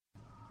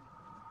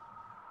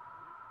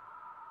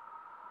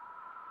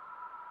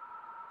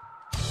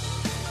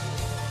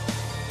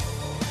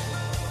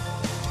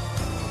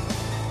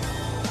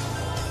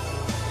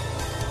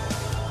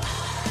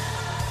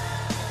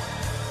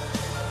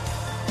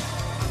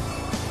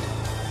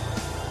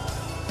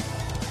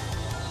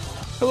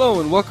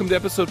Hello and welcome to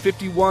episode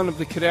 51 of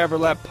the Cadaver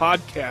Lab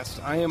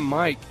podcast. I am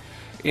Mike,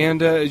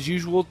 and as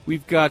usual,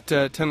 we've got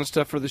a ton of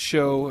stuff for the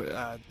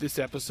show this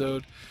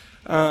episode.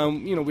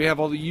 We have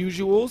all the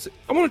usuals.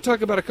 I want to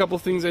talk about a couple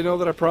things. I know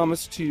that I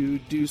promised to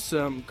do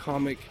some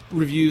comic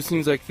reviews,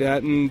 things like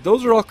that, and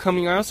those are all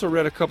coming. I also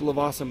read a couple of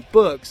awesome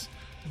books,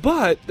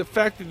 but the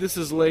fact that this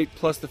is late,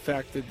 plus the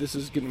fact that this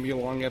is going to be a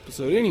long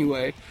episode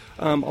anyway,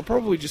 I'll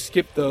probably just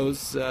skip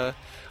those.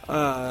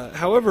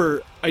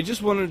 However, I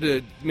just wanted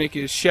to make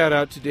a shout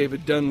out to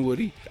David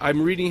Dunwoody.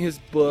 I'm reading his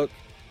book,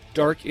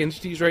 Dark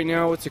Entities, right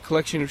now. It's a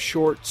collection of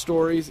short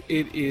stories.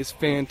 It is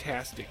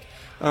fantastic.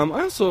 I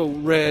also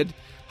read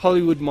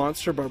Hollywood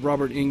Monster by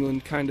Robert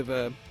Englund, kind of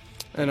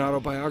an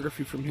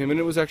autobiography from him, and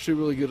it was actually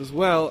really good as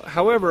well.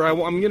 However, I'm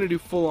going to do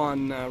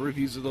full-on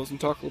reviews of those and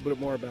talk a little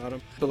bit more about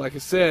them. But like I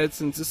said,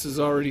 since this is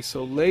already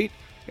so late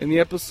and the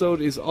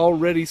episode is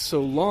already so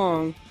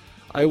long,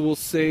 I will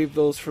save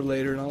those for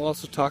later, and I'll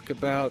also talk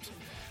about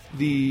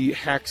the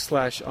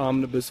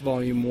Hack/Omnibus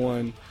Volume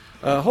 1,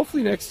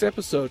 hopefully next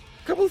episode.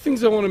 A couple of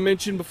things I want to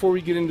mention before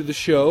we get into the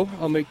show.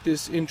 I'll make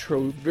this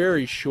intro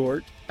very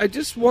short. I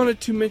just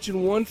wanted to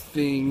mention one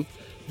thing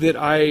that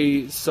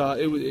I saw.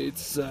 I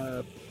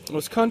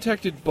was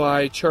contacted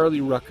by Charlie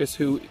Ruckus,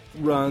 who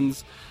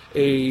runs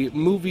a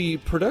movie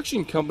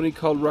production company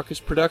called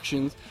Ruckus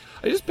Productions.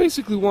 I just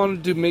basically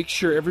wanted to make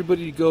sure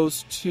everybody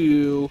goes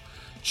to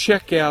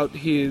check out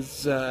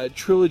his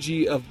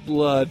Trilogy of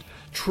Blood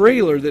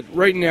trailer that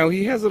right now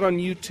he has it on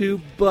YouTube,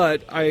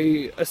 but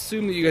I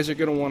assume that you guys are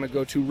going to want to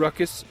go to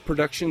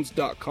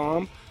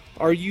ruckusproductions.com,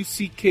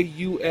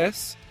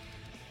 RUCKUS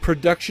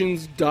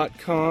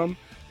productions.com,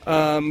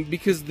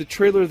 because the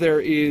trailer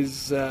there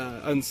is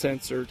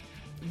uncensored.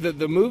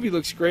 The movie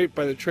looks great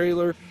by the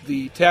trailer.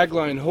 The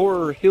tagline,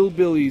 horror,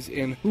 hillbillies,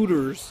 and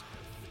hooters.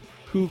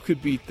 Who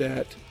could beat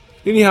that?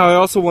 Anyhow, I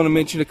also want to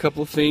mention a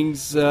couple of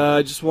things.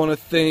 I just want to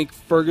thank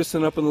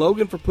Ferguson up in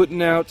Logan for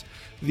putting out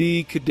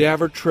the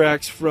Cadaver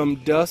tracks From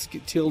Dusk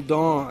Till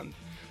Dawn.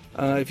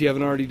 If you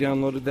haven't already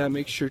downloaded that,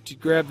 make sure to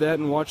grab that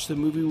and watch the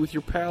movie with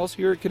your pals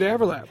here at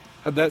Cadaver Lab.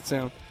 How'd that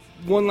sound?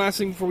 One last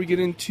thing before we get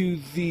into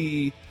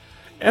the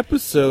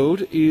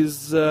episode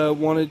is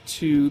wanted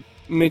to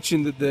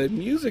mention that the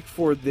music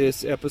for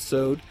this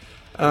episode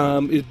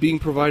is being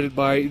provided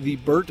by the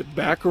Burt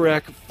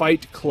Bacharach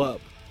Fight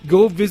Club.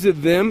 Go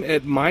visit them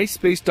at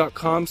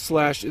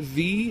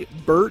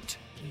myspace.com/theburt,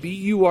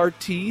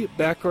 B-U-R-T,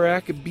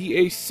 Bacharach,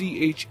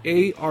 B-A-C-H-A-R-A-K,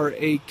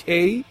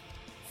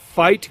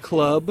 Fight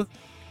Club,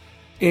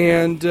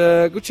 and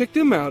go check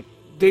them out.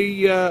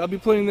 I'll be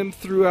playing them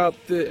throughout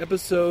the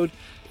episode,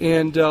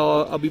 and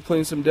I'll be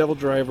playing some Devil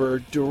Driver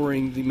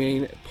during the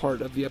main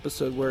part of the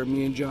episode where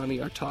me and Johnny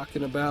are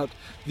talking about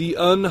the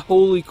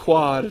Unholy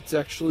Quad. It's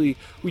actually,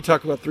 we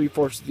talk about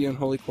 3/4 of the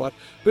Unholy Quad.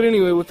 But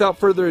anyway, without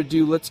further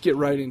ado, let's get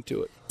right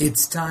into it.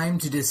 It's time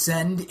to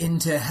descend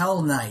into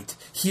Hell Night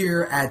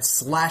here at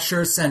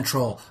Slasher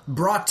Central,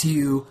 brought to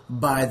you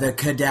by the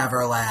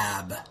Cadaver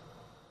Lab.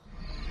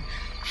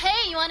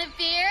 Hey, you want a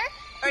beer?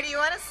 Or do you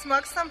want to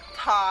smoke some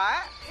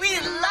pot? We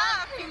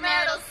love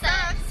premarital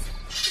sex!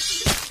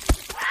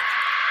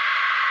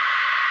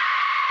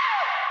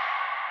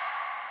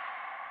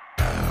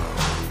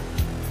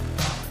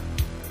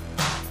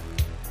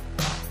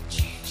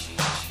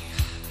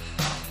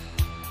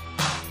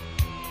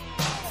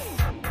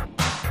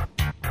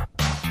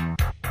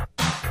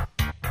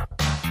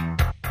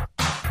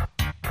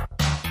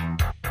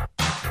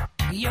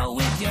 You're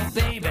with your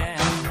baby,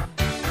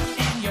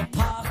 and you're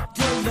parked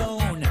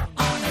alone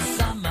on a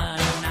summer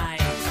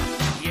night.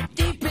 You're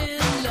deep in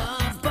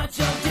love, but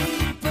you're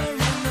deeper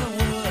in the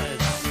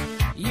woods.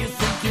 You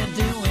think you're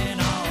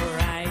doing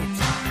alright.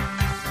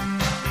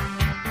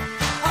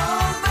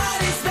 Oh,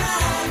 but he's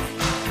back.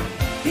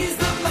 He's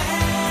the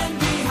man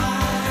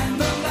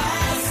behind the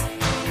mask,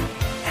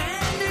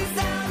 and he's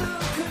out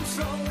of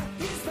control.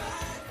 He's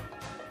back.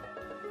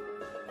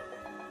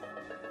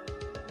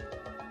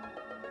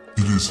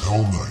 It is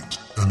Hell Night,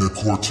 and a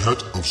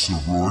quartet of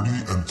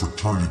sorority and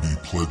fraternity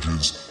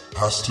pledges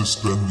has to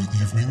spend the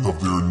evening of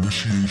their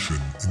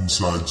initiation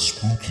inside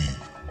spooky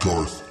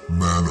Garth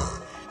Manor.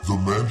 The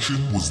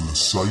mansion was the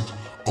site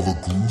of a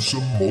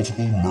gruesome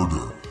multiple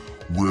murder,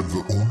 where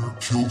the owner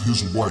killed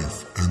his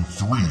wife and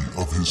 3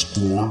 of his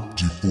 4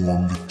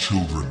 deformed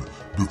children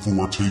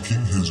before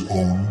taking his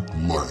own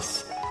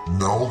life.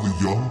 Now the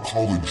young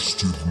college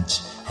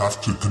students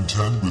have to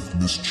contend with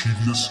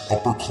mischievous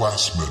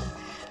upperclassmen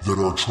that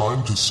are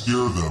trying to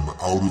scare them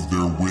out of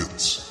their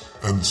wits,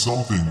 and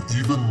something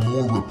even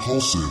more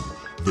repulsive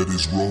that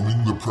is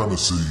roaming the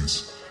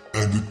premises,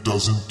 and it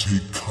doesn't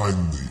take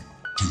kindly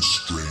to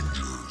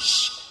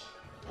strangers.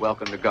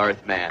 Welcome to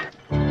Garth Manor.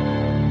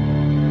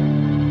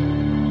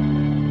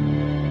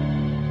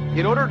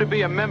 In order to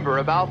be a member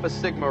of Alpha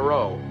Sigma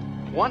Rho,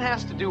 one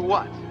has to do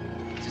what?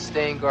 To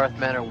stay in Garth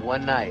Manor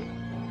one night.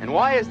 And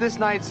why is this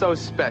night so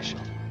special?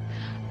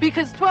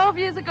 Because 12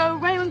 years ago,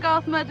 Raymond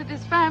Garth murdered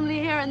his family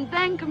here and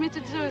then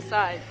committed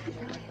suicide.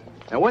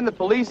 And when the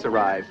police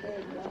arrived,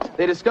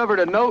 they discovered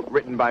a note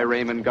written by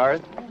Raymond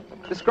Garth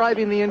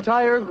describing the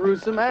entire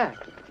gruesome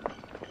act.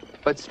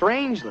 But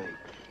strangely,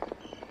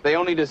 they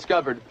only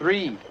discovered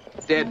 3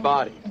 dead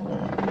bodies.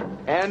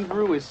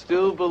 Andrew is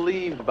still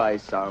believed by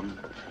some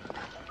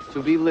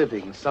to be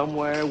living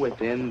somewhere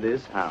within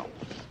this house.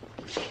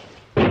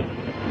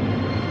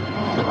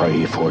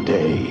 Pray for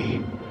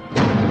day,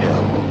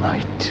 hell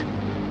night.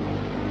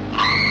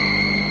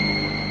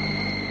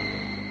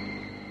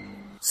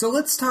 So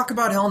let's talk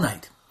about Hell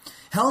Night.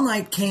 Hell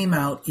Night came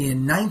out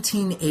in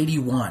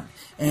 1981,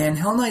 and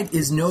Hell Night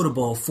is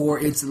notable for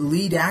its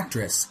lead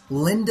actress,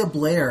 Linda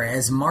Blair,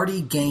 as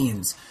Marty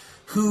Gaines,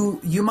 who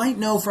you might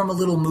know from a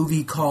little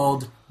movie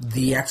called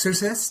The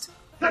Exorcist.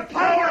 The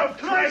power of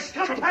Christ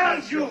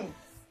compels you!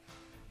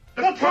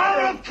 The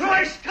power of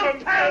Christ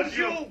compels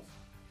you!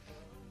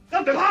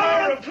 The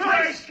power of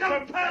Christ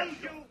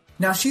compels you!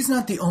 Now, she's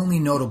not the only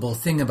notable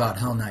thing about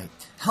Hell Night.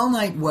 Hell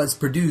Night was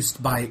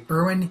produced by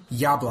Erwin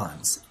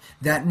Yablans.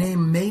 That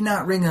name may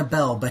not ring a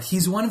bell, but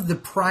he's one of the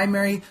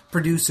primary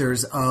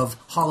producers of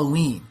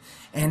Halloween.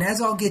 And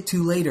as I'll get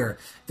to later,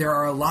 there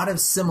are a lot of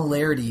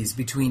similarities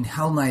between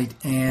Hell Night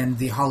and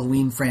the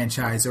Halloween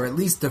franchise, or at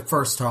least the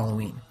first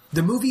Halloween.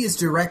 The movie is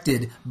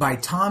directed by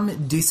Tom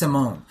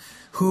DeSimone,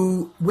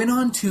 who went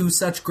on to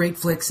such great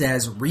flicks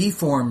as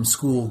Reform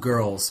School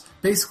Girls,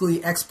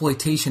 basically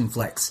exploitation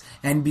flicks.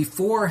 And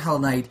before Hell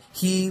Night,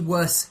 he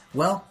was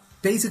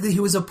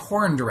a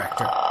porn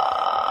director.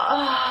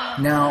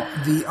 Now,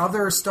 the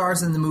other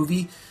stars in the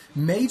movie,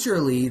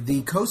 majorly,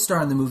 the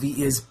co-star in the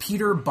movie is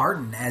Peter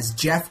Barton as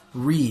Jeff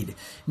Reed.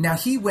 Now,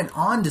 he went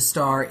on to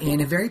star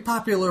in a very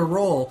popular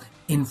role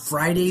in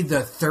Friday the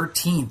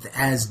 13th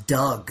as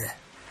Doug.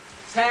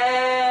 Tangerine,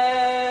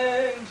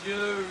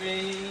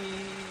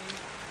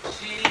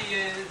 she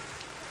is...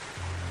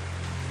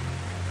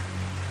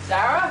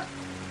 Sarah?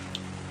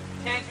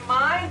 Change your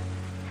mind?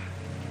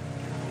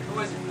 Who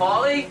is it,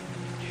 Polly?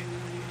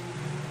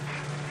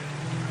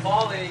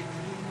 Polly.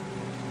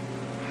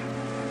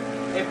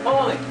 Hey,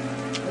 Polly.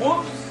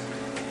 Whoops.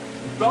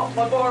 Dropped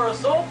my bar of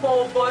soap,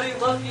 old buddy.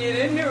 Lucky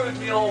it in here with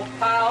me, old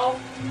pal.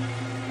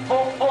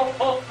 Ho, ho,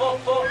 ho, ho,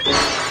 ho.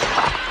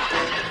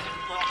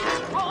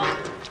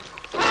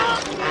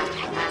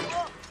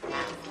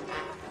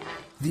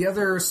 The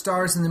other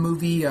stars in the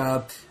movie,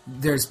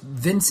 there's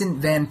Vincent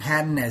Van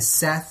Patten as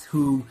Seth,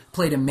 who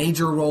played a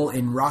major role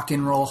in Rock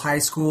and Roll High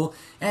School.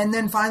 And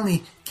then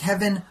finally,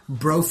 Kevin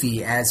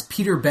Brophy as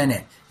Peter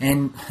Bennett.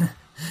 And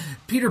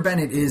Peter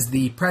Bennett is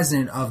the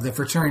president of the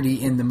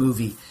fraternity in the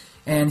movie.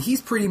 And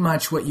he's pretty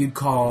much what you'd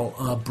call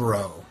a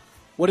bro.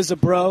 What is a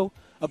bro?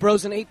 A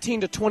bro's an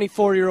 18 to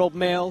 24-year-old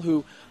male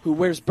who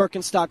wears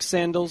Birkenstock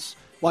sandals,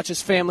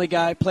 watches Family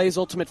Guy, plays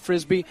Ultimate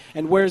Frisbee,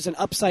 and wears an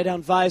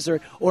upside-down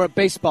visor or a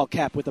baseball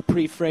cap with a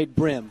pre-frayed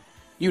brim.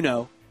 You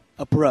know,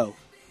 a bro.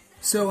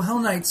 So Hell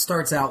Night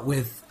starts out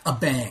with a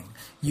bang.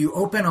 You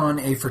open on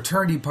a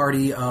fraternity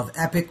party of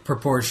epic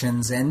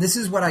proportions, and this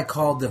is what I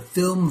call the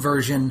film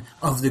version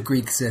of the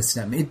Greek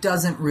system. It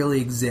doesn't really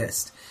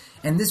exist.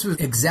 And this was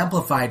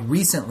exemplified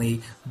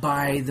recently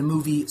by the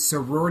movie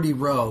Sorority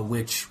Row,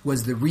 which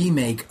was the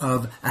remake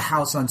of A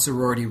House on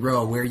Sorority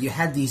Row, where you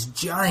had these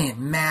giant,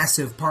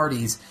 massive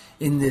parties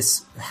in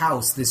this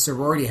house, this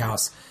sorority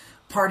house.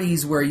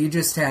 Parties where you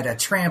just had a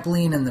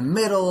trampoline in the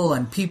middle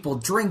and people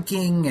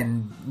drinking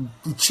and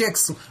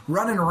chicks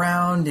running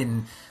around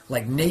in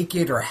like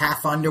naked or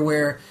half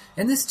underwear.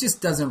 And this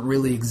just doesn't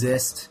really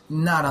exist,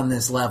 not on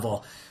this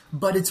level.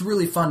 But it's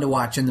really fun to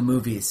watch in the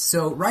movies.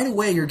 So right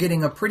away you're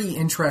getting a pretty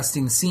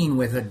interesting scene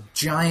with a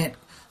giant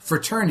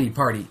fraternity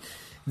party.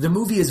 The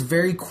movie is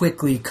very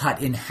quickly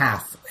cut in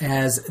half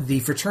as the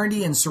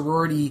fraternity and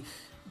sorority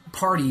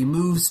party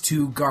moves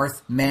to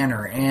Garth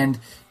Manor, and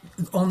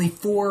only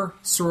 4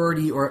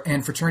 sorority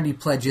and fraternity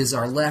pledges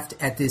are left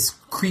at this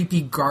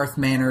creepy Garth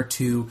Manor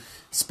to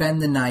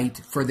spend the night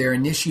for their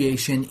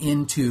initiation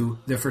into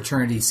the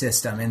fraternity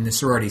system and the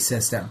sorority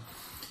system.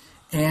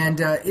 And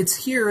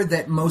it's here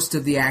that most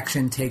of the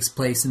action takes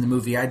place in the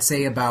movie. I'd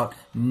say about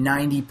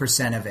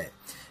 90% of it.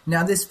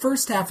 Now, this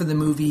first half of the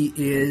movie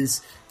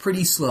is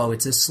pretty slow.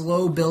 It's a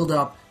slow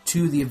build-up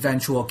to the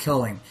eventual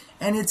killing.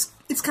 And it's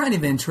kind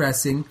of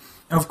interesting.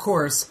 Of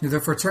course, the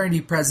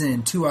fraternity president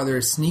and 2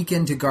 others sneak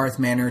into Garth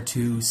Manor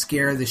to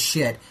scare the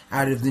shit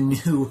out of the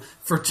new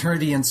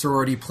fraternity and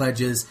sorority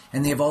pledges,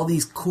 and they have all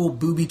these cool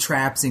booby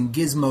traps and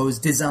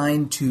gizmos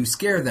designed to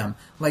scare them.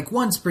 Like,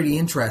 one's pretty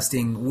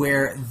interesting,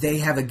 where they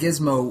have a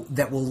gizmo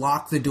that will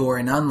lock the door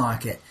and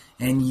unlock it,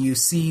 and you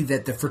see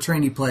that the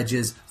fraternity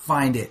pledges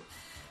find it.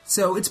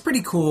 So it's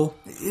pretty cool.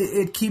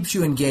 It keeps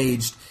you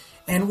engaged.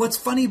 And what's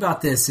funny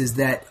about this is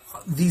that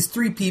these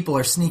 3 people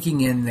are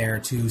sneaking in there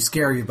to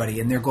scare everybody,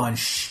 and they're going,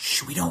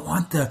 shh, we don't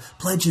want the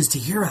pledges to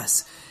hear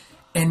us.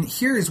 And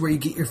here is where you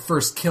get your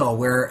first kill,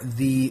 where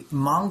the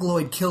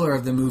mongoloid killer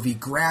of the movie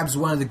grabs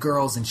one of the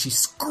girls, and she's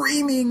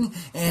screaming,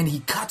 and he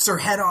cuts her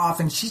head off,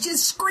 and she's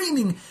just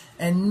screaming,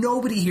 and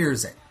nobody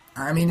hears it.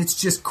 I mean, it's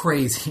just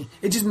crazy.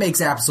 It just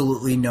makes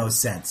absolutely no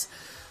sense.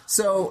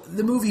 So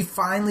the movie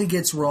finally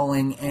gets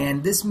rolling,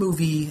 and this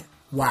movie,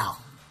 wow.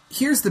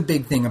 Here's the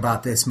big thing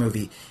about this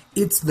movie.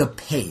 It's the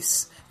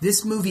pace.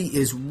 this movie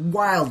is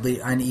wildly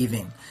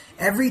uneven.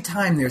 Every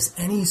time there's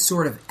any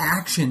sort of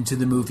action to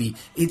the movie,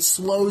 it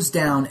slows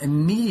down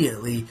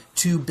immediately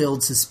to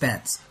build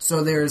suspense.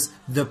 So there's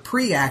the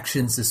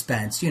pre-action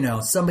suspense.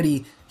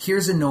 Somebody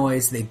hears a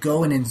noise, they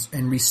go in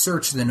and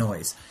research the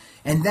noise.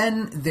 And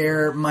then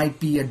there might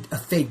be a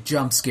fake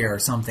jump scare or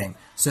something.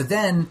 So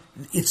then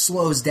it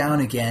slows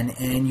down again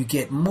and you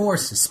get more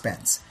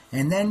suspense.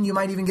 And then you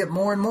might even get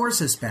more and more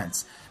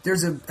suspense.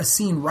 There's a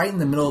scene right in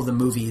the middle of the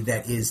movie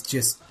that is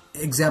just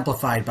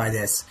exemplified by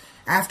this.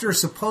 After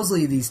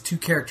supposedly these two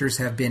characters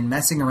have been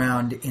messing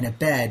around in a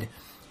bed,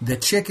 the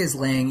chick is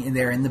laying in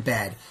there in the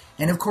bed.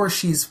 And of course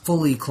she's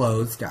fully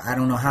clothed. I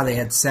don't know how they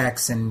had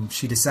sex and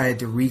she decided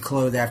to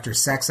reclothe after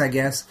sex, I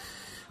guess.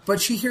 But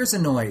she hears a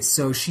noise,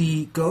 so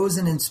she goes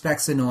and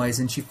inspects the noise,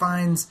 and she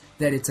finds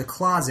that it's a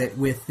closet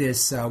with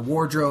this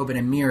wardrobe and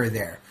a mirror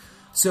there.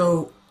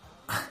 So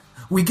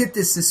we get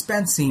this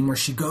suspense scene where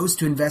she goes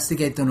to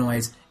investigate the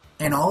noise,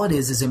 and all it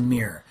is a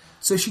mirror.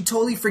 So she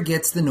totally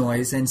forgets the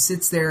noise and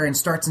sits there and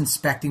starts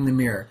inspecting the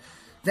mirror.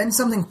 Then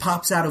something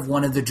pops out of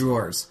one of the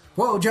drawers.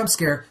 Whoa, jump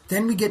scare.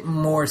 Then we get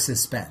more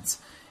suspense.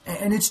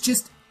 And it's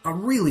just a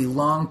really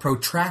long,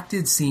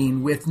 protracted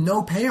scene with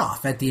no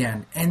payoff at the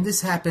end. And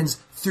this happens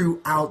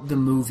throughout the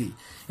movie.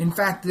 In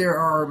fact, there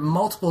are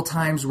multiple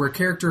times where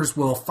characters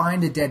will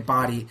find a dead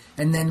body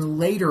and then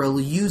later will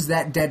use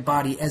that dead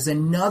body as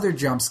another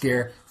jump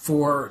scare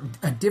for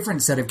a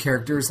different set of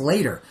characters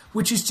later,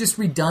 which is just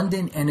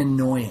redundant and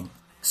annoying.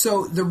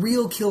 So the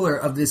real killer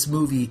of this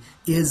movie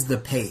is the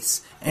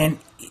pace, and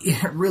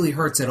it really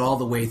hurts it all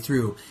the way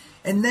through.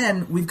 And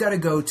then we've got to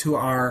go to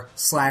our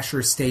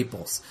slasher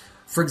staples.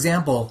 For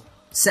example,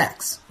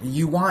 sex.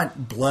 You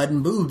want blood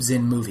and boobs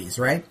in movies,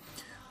 right?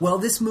 Well,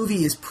 this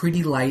movie is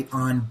pretty light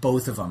on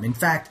both of them. In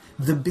fact,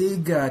 the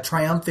big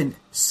triumphant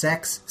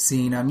sex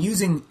scene, I'm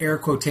using air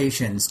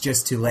quotations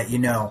just to let you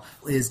know,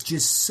 is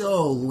just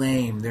so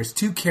lame. There's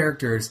two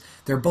characters.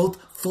 They're both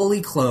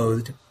fully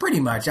clothed, pretty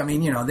much. I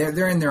mean,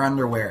 they're in their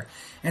underwear.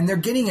 And they're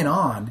getting it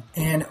on,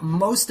 and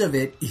most of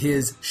it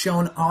is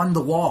shown on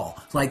the wall,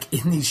 like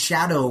in these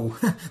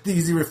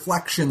these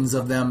reflections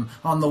of them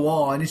on the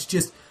wall, and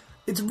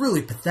it's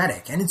really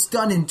pathetic, and it's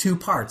done in two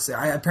parts.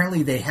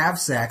 Apparently they have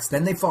sex,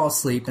 then they fall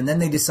asleep, and then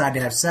they decide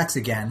to have sex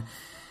again,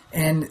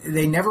 and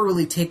they never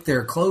really take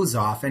their clothes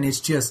off, and it's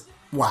just,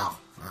 wow.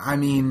 I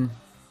mean,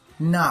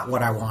 not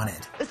what I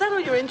wanted. Is that all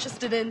you're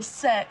interested in,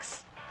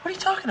 sex? What are you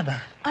talking about?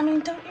 I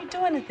mean, don't you do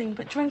anything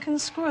but drink and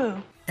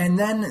screw? And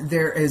then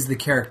there is the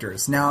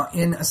characters. Now,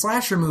 in a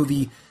slasher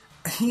movie,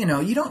 you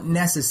don't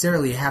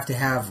necessarily have to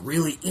have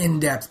really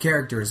in-depth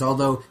characters,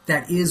 although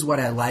that is what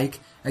I like.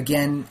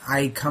 Again,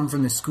 I come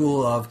from the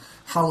school of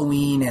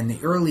Halloween and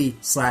the early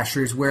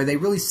slashers where they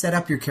really set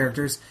up your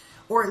characters,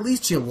 or at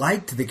least you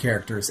liked the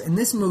characters. In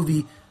this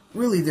movie,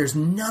 really, there's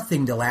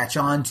nothing to latch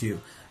on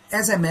to.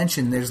 As I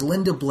mentioned, there's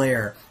Linda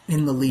Blair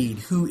in the lead,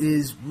 who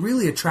is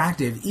really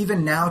attractive,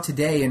 even now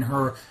today in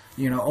her,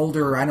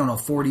 older,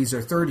 40s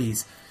or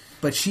 30s.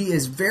 But she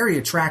is very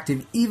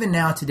attractive even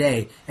now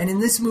today. And in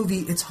this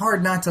movie, it's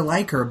hard not to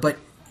like her, but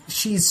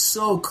she's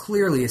so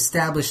clearly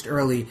established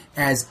early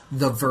as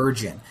the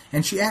virgin.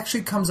 And she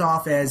actually comes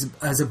off as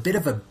a bit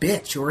of a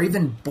bitch or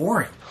even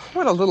boring.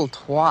 What a little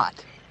twat.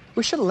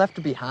 We should have left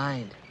her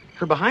behind.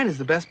 Her behind is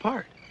the best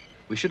part.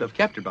 We should have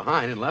kept her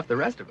behind and left the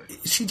rest of her.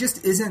 She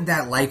just isn't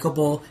that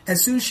likable.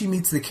 As soon as she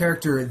meets the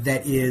character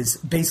that is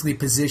basically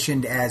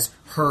positioned as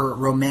her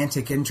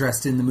romantic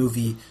interest in the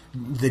movie,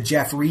 the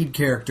Jeff Reed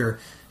character,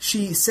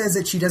 she says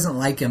that she doesn't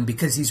like him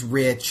because he's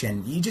rich,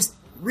 and you just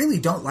really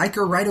don't like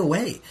her right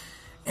away.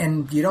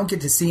 And you don't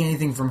get to see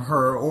anything from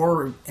her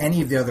or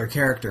any of the other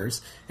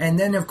characters. And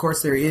then, of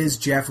course, there is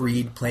Jeff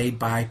Reed, played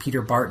by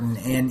Peter Barton,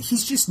 and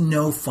he's just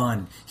no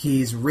fun.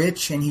 He's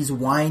rich, and he's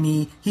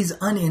whiny. He's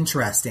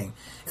uninteresting.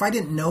 If I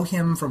didn't know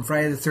him from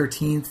Friday the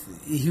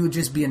 13th, he would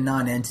just be a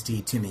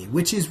non-entity to me,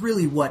 which is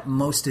really what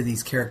most of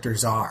these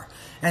characters are.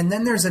 And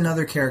then there's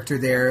another character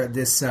there,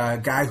 this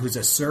guy who's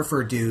a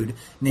surfer dude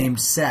named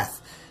Seth,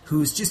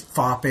 who's just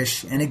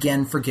foppish and,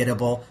 again,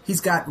 forgettable.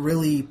 He's got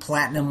really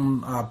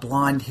platinum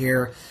blonde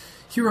hair.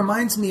 He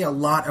reminds me a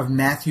lot of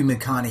Matthew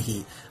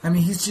McConaughey. I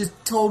mean, he's just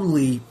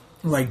totally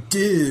like,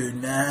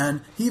 dude,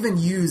 man. He even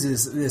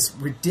uses this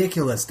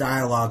ridiculous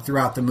dialogue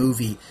throughout the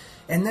movie.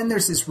 And then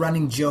there's this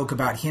running joke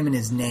about him and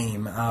his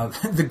name.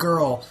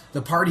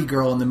 The party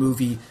girl in the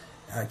movie,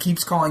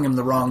 keeps calling him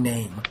the wrong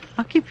name.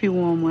 I'll keep you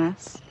warm,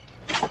 Wes.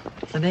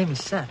 The name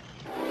is Seth.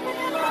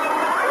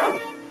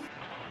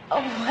 Oh,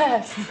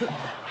 Wes.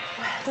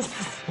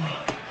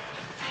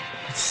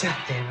 It's Seth,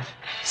 damn it.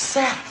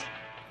 Seth!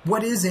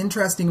 What is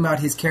interesting about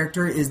his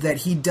character is that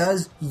he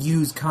does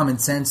use common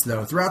sense,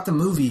 though. Throughout the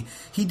movie,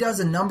 he does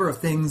a number of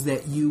things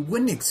that you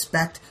wouldn't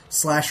expect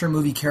slasher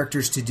movie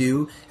characters to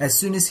do. As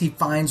soon as he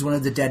finds one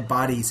of the dead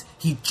bodies,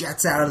 he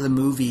jets out of the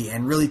movie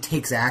and really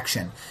takes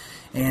action.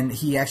 And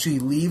he actually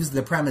leaves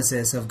the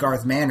premises of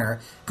Garth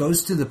Manor,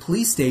 goes to the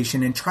police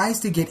station, and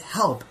tries to get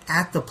help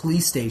at the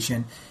police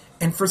station.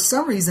 And for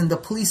some reason, the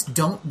police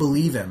don't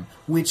believe him,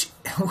 which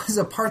was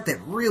a part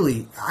that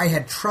really I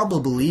had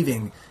trouble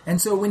believing.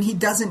 And so when he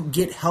doesn't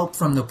get help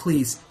from the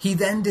police, he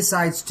then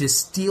decides to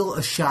steal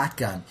a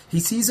shotgun.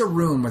 He sees a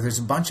room where there's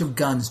a bunch of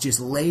guns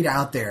just laid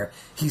out there.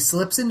 He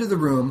slips into the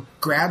room,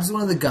 grabs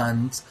one of the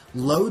guns,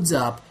 loads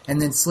up,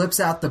 and then slips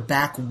out the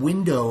back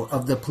window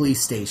of the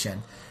police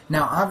station.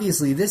 Now,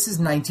 obviously, this is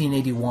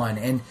 1981,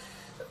 and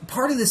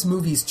part of this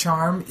movie's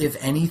charm,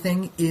 if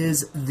anything,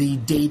 is the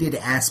dated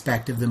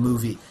aspect of the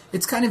movie.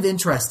 It's kind of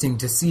interesting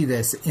to see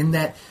this in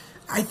that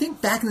I think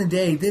back in the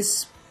day,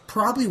 this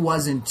probably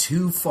wasn't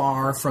too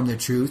far from the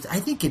truth. I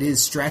think it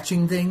is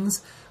stretching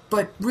things,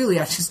 but really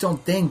I just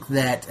don't think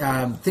that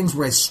things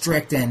were as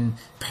strict and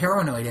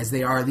paranoid as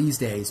they are these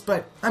days.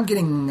 But I'm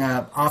getting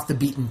off the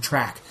beaten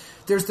track.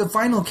 There's the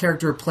final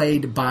character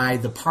played by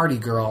the party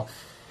girl,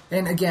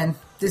 and again,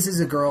 this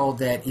is a girl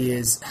that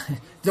is...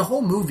 the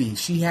whole movie,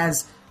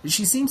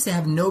 she seems to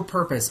have no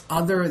purpose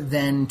other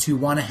than to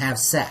want to have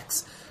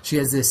sex. She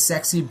has this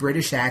sexy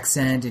British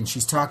accent, and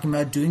she's talking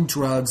about doing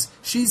drugs.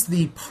 She's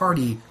the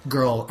party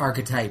girl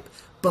archetype.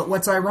 But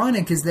what's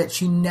ironic is that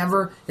she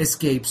never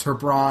escapes her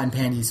bra and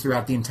panties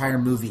throughout the entire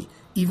movie,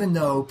 even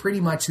though pretty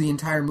much the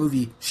entire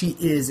movie she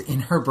is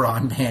in her bra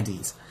and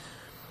panties.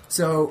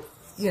 So,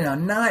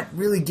 not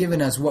really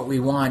giving us what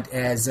we want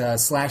as a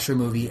slasher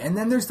movie. And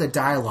then there's the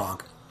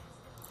dialogue.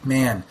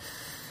 Man,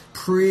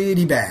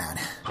 pretty bad.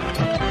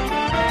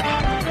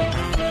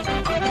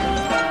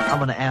 I'm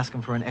going to ask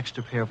him for an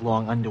extra pair of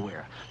long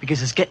underwear,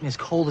 because it's getting as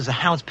cold as a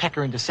hound's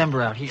pecker in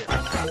December out here.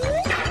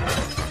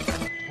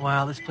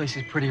 Wow, this place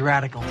is pretty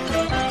radical.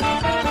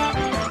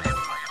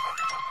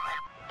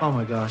 Oh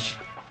my gosh.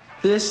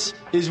 This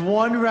is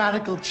one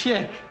radical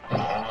chick.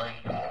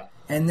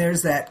 And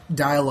there's that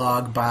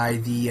dialogue by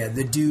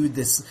the dude,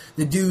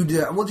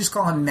 we'll just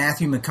call him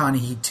Matthew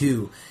McConaughey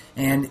too.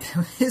 And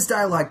his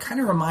dialogue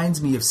kind of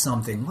reminds me of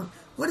something.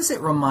 What does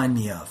it remind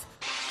me of?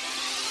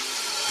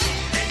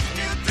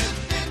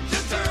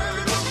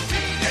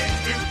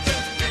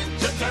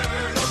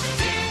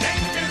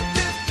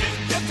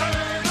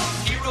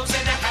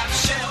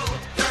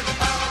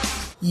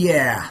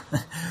 Yeah,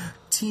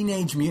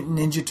 Teenage Mutant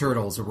Ninja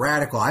Turtles,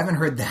 radical. I haven't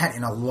heard that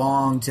in a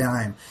long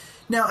time.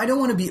 Now, I don't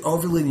want to be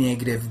overly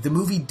negative. The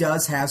movie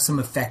does have some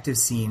effective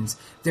scenes.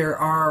 There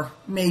are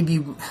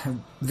maybe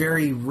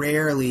very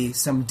rarely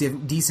some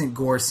decent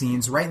gore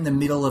scenes. Right in the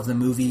middle of the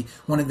movie,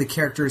 one of the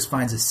characters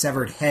finds a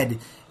severed head,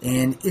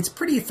 and it's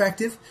pretty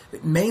effective.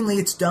 Mainly,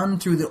 it's done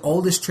through the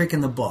oldest trick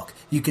in the book.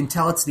 You can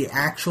tell it's the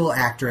actual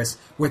actress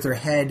with her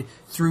head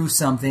through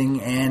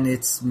something, and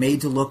it's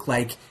made to look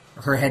like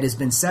her head has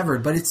been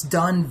severed, but it's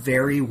done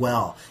very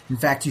well. In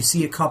fact, you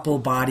see a couple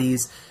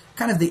bodies,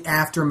 kind of the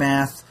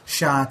aftermath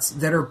shots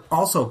that are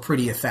also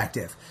pretty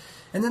effective.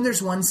 And then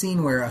there's one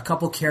scene where a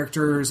couple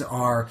characters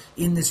are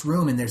in this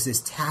room and there's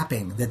this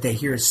tapping that they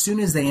hear as soon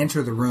as they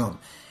enter the room.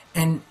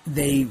 And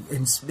they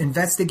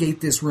investigate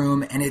this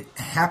room, and it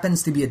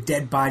happens to be a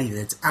dead body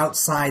that's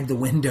outside the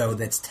window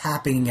that's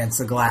tapping against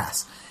the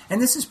glass.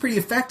 And this is pretty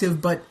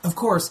effective, but of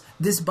course,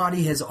 this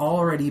body has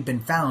already been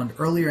found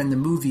earlier in the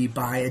movie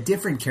by a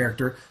different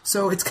character,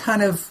 so it's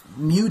kind of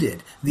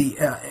muted the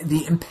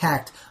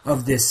impact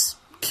of this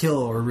kill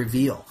or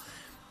reveal.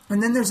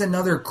 And then there's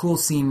another cool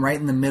scene right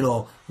in the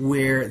middle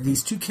where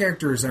these two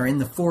characters are in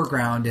the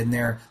foreground and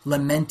they're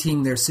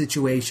lamenting their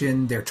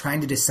situation. They're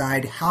trying to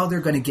decide how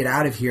they're going to get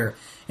out of here.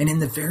 And in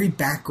the very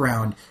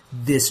background,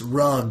 this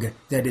rug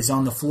that is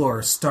on the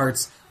floor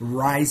starts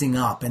rising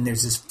up, and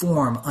there's this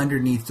form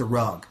underneath the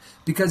rug.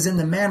 Because in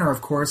the manor,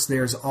 of course,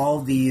 there's all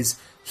these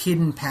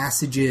hidden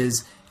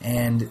passages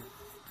and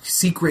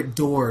secret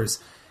doors.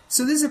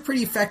 So this is a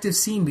pretty effective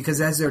scene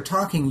because as they're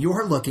talking,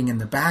 you're looking in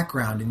the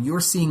background and you're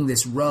seeing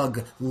this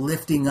rug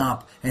lifting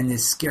up and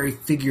this scary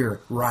figure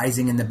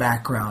rising in the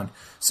background.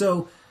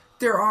 So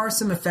there are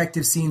some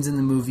effective scenes in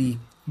the movie,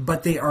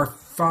 but they are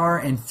far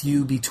and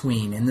few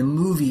between. And the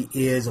movie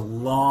is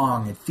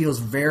long. It feels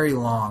very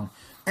long.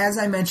 As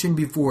I mentioned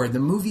before, the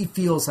movie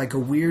feels like a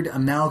weird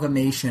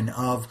amalgamation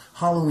of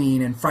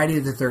Halloween and Friday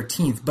the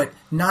 13th, but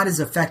not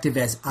as effective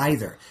as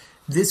either.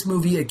 This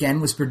movie, again,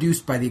 was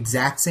produced by the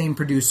exact same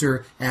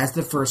producer as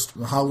the first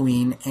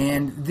Halloween,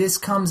 and this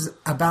comes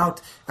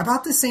about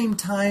the same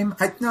time.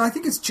 I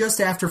think it's just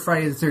after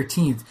Friday the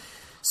 13th.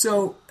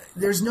 So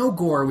there's no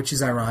gore, which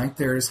is ironic.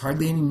 There's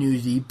hardly any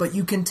nudity, but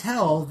you can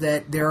tell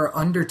that there are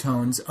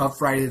undertones of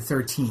Friday the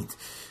 13th.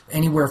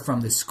 Anywhere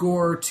from the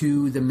score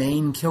to the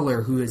main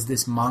killer, who is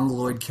this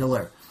mongoloid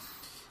killer.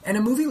 And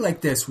a movie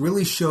like this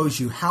really shows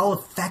you how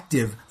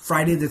effective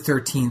Friday the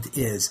 13th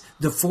is.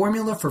 The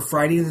formula for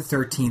Friday the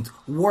 13th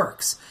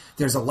works.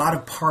 There's a lot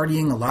of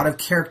partying, a lot of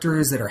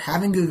characters that are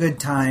having a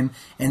good time,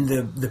 and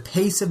the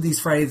pace of these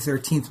Friday the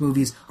 13th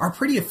movies are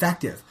pretty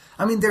effective.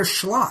 I mean, they're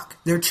schlock,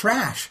 they're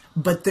trash,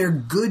 but they're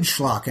good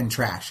schlock and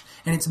trash.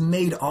 And it's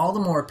made all the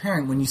more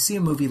apparent when you see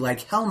a movie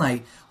like Hell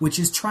Night, which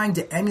is trying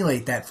to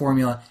emulate that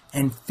formula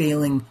and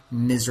failing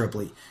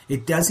miserably.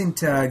 It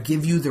doesn't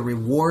give you the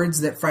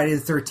rewards that Friday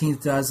the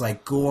 13th does,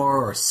 like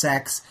gore or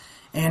sex.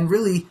 And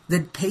really,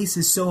 the pace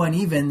is so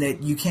uneven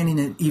that you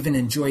can't even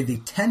enjoy the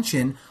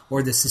tension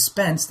or the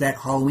suspense that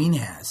Halloween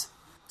has.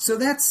 So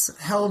that's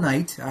Hell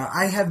Night.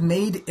 I have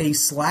made a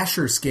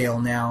slasher scale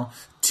now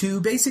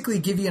to basically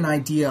give you an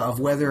idea of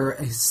whether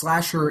a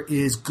slasher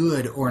is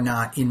good or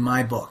not in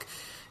my book.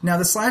 Now,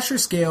 the slasher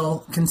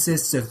scale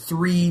consists of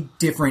 3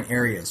 different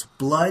areas: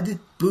 blood,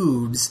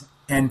 boobs,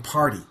 and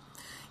party.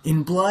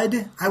 In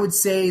blood, I would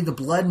say the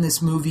blood in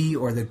this movie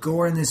or the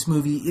gore in this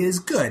movie is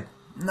good,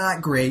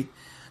 not great.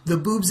 The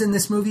boobs in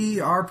this movie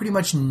are pretty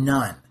much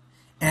none.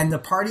 And the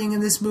partying in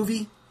this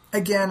movie,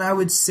 again, I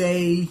would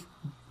say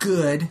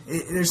good.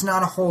 There's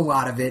not a whole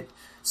lot of it.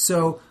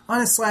 So on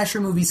a slasher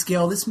movie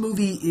scale, this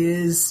movie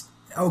is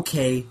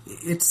okay.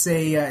 It's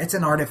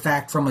an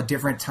artifact from a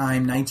different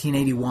time,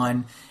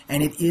 1981,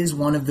 and it is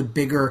one of the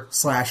bigger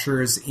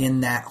slashers in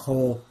that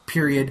whole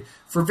period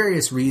for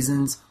various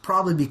reasons,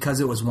 probably because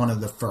it was one of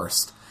the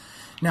first.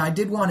 Now, I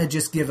did want to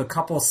just give a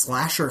couple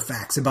slasher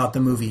facts about the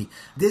movie.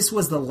 This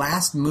was the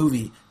last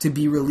movie to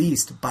be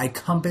released by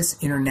Compass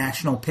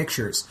International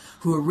Pictures,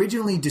 who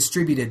originally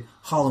distributed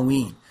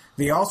Halloween.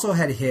 They also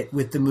had a hit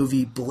with the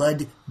movie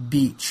Blood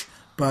Beach,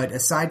 but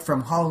aside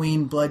from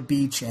Halloween, Blood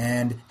Beach,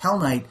 and Hell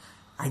Night,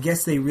 I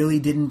guess they really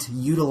didn't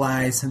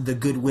utilize the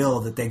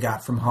goodwill that they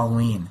got from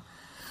Halloween.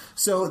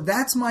 So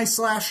that's my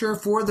slasher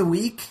for the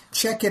week.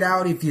 Check it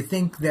out if you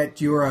think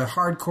that you're a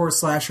hardcore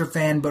slasher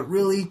fan, but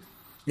really,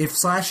 if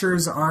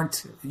slashers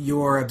aren't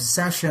your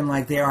obsession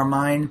like they are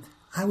mine,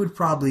 I would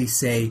probably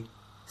say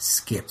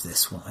skip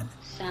this one.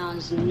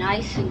 Sounds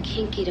nice and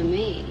kinky to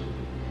me.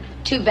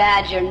 Too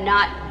bad you're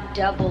not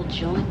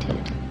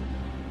double-jointed.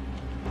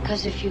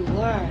 Because if you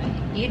were,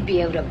 you'd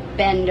be able to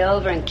bend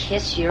over and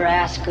kiss your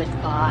ass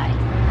goodbye.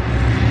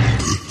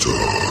 The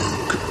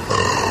Dark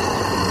Hour.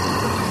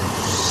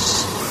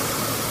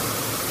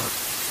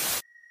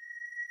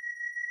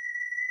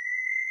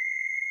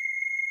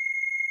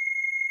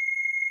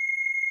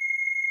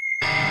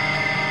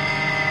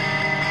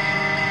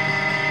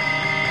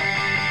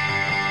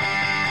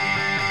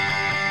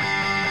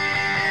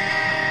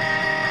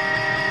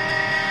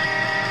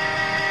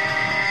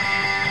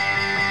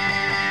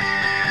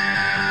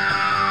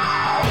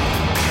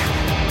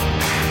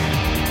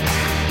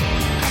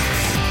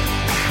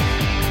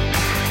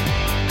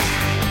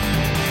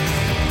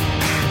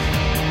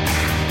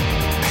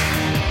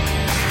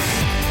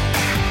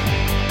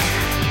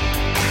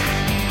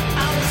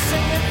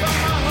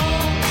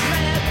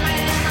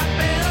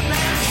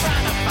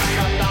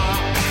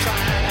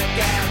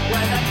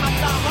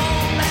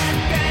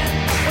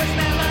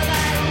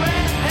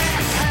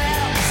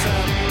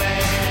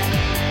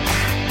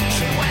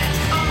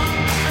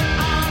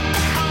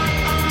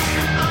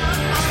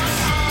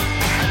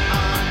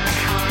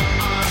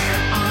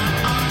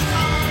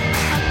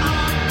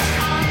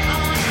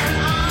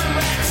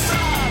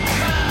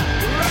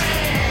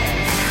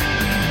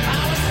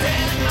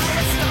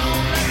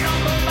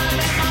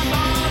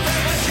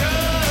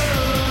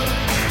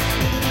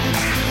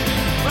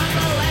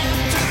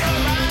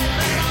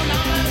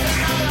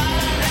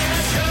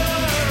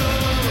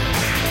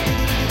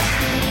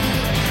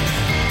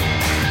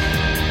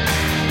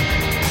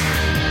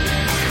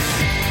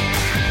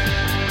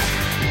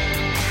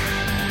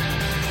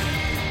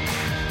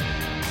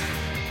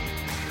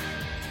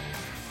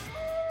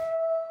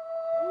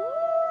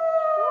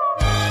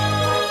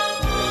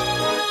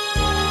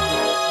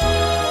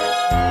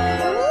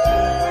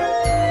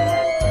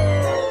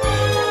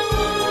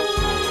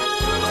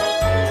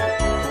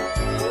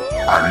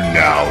 And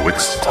now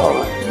it's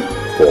time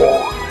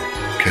for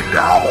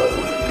Cadaver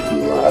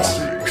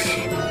Classics.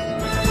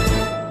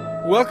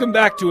 Welcome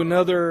back to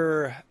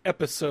another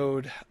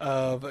episode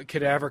of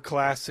Cadaver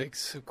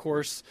Classics. Of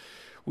course,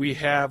 we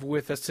have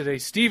with us today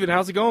Steven.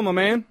 How's it going, my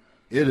man?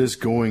 It is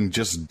going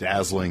just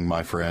dazzling,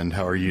 my friend.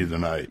 How are you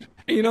tonight?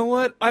 You know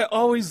what? I'm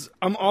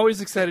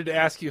always excited to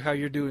ask you how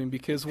you're doing,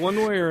 because one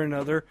way or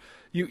another,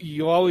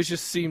 you always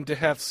just seem to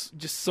have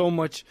just so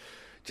much,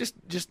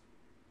 just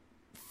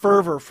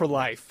fervor for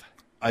life.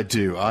 I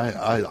do.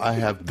 I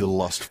have the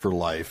lust for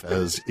life,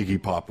 as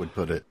Iggy Pop would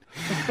put it.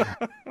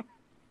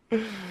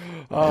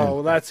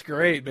 Well, that's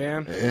great,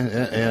 man.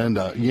 And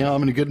yeah,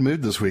 I'm in a good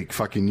mood this week.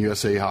 Fucking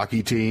USA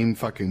hockey team,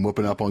 fucking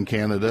whooping up on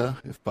Canada.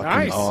 Fucking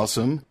nice.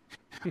 Awesome.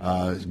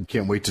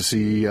 Can't wait to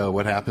see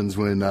what happens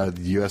when the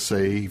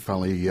USA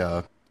finally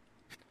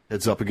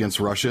heads up against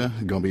Russia.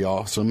 It's going to be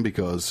awesome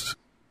because,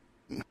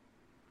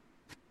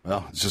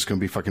 well, it's just going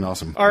to be fucking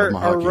awesome.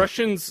 Are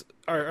Russians,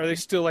 are they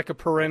still like a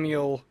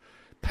perennial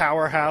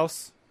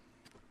powerhouse?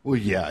 Well,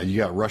 yeah, you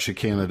got Russia,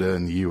 Canada,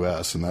 and the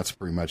U.S., and that's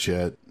pretty much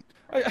it.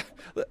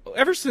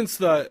 Ever since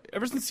the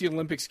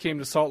Olympics came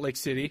to Salt Lake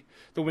City,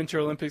 the Winter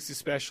Olympics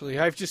especially,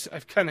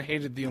 I've kind of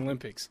hated the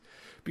Olympics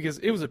because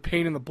it was a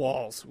pain in the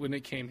balls when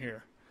it came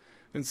here.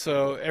 And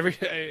so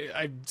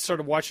I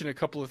started watching a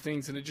couple of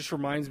things, and it just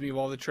reminds me of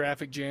all the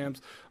traffic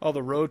jams, all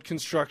the road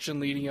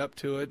construction leading up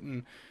to it,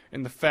 and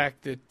the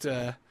fact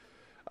that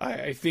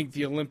I think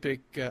the Olympic,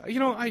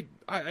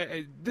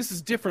 this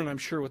is different, I'm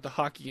sure, with the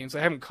hockey games. I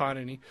haven't caught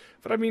any,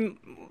 but I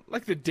mean,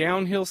 like the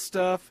downhill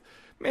stuff,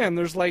 man,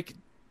 there's like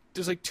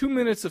 2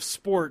 minutes of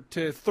sport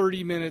to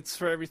 30 minutes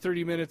for every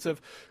 30 minutes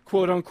of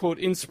quote unquote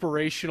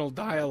inspirational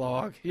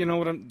dialogue. You know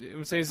what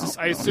I'm saying?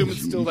 I assume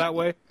it's still that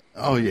way.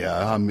 Oh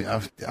yeah, I mean,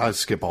 I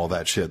skip all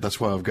that shit. That's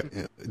why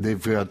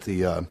they've got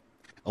the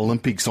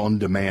Olympics on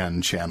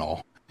Demand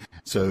channel,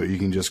 so you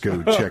can just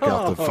go check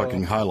out the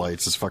fucking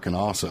highlights. It's fucking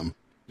awesome.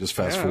 Just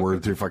fast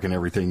forward through fucking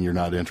everything you're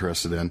not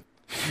interested in.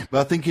 But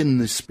I think in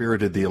the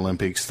spirit of the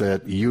Olympics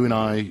that you and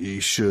I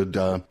should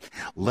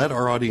let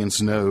our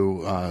audience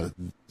know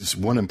this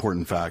one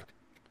important fact.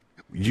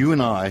 You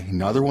and I,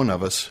 neither one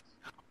of us,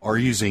 are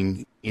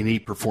using any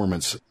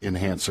performance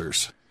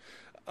enhancers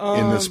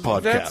in this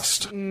podcast.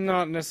 That's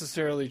not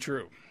necessarily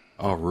true.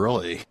 Oh,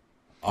 really?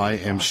 I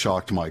am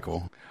shocked,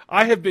 Michael.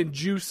 I have been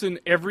juicing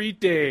every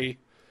day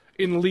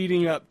in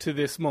leading up to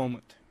this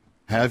moment.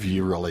 Have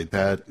you really?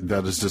 That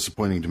is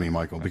disappointing to me,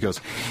 Michael, because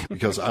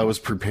I was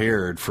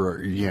prepared for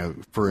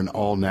an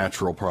all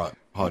natural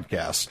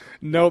podcast.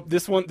 Nope,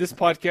 this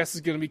podcast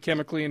is going to be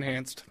chemically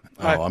enhanced.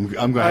 I'm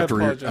going to have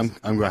to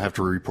I'm going to have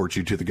to report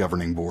you to the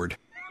governing board.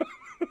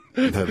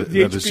 That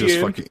is just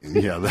fucking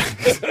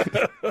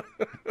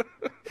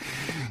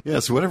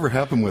yeah. So whatever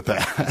happened with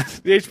that?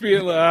 The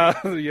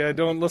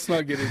HBN, let's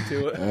not get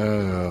into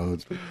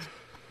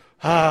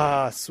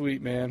it.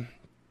 Sweet man.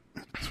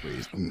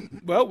 Sweet.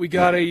 Well, we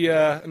got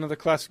another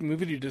classic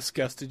movie to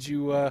discuss. Did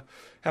you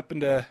happen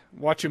to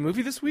watch a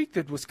movie this week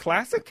that was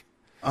classic?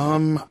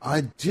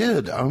 I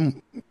did.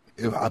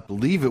 I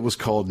believe it was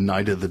called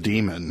Night of the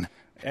Demon.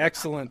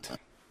 Excellent.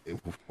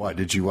 Why,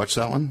 did you watch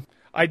that one?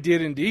 I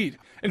did indeed.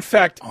 In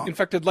fact,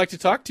 I'd like to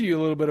talk to you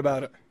a little bit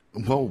about it.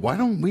 Well, why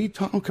don't we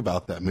talk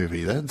about that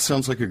movie? That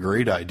sounds like a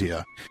great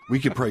idea. We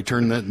could probably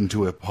turn that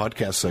into a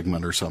podcast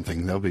segment or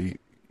something. That'll be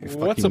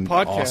What's a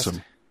podcast?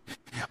 Awesome.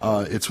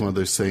 It's one of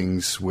those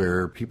things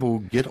where people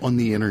get on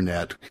the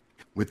internet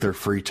with their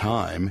free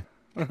time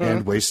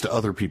and waste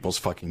other people's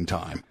fucking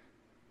time.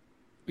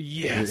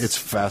 Yes. It's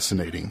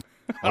fascinating.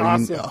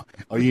 Awesome.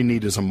 All you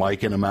need is a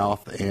mic and a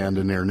mouth and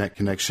an internet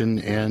connection,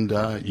 and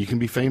you can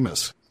be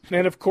famous.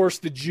 And, of course,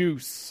 the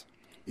juice.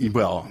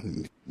 Well,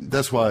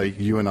 that's why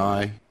you and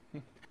I...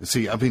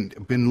 See, I've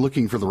been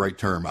looking for the right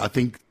term. I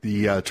think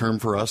the term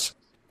for us,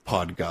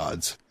 pod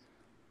gods.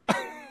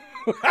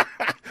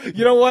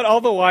 You know what?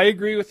 Although I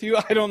agree with you,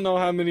 I don't know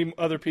how many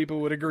other people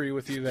would agree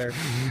with you there.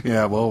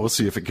 Yeah, well, we'll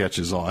see if it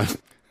catches on.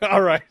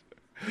 All right.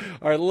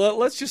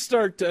 Let's just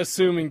start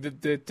assuming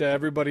that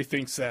everybody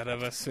thinks that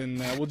of us, and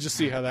we'll just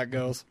see how that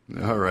goes.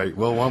 All right.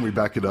 Well, why don't we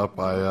back it up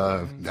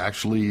by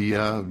actually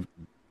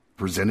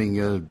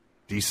presenting a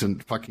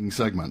decent fucking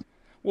segment?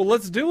 Well,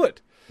 let's do it.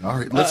 All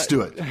right, let's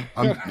do it.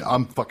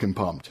 I'm fucking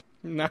pumped.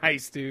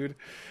 Nice, dude.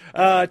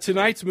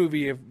 Tonight's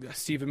movie, as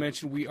Steven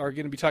mentioned, we are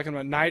going to be talking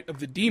about Night of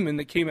the Demon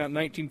that came out in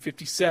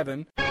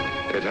 1957.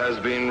 It has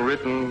been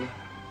written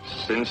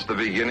since the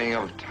beginning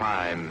of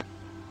time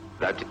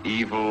that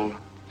evil,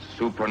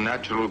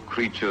 supernatural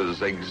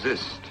creatures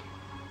exist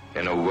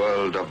in a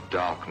world of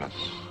darkness.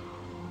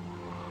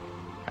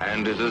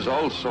 And it is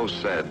also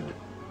said,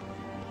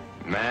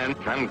 man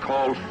can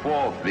call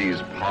forth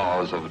these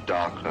powers of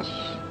darkness,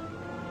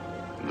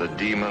 the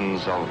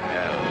demons of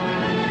hell.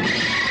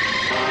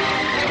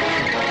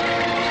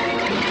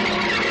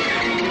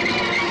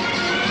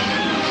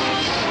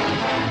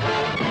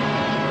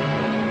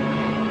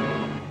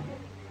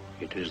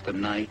 It is the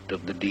night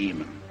of the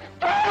demon.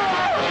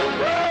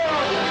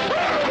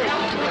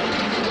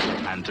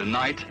 And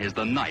tonight is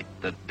the night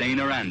that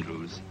Dana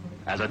Andrews,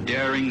 as a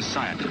daring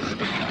scientist,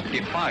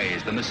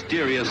 defies the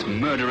mysterious,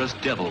 murderous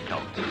devil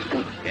cult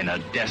in a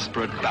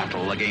desperate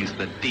battle against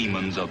the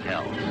demons of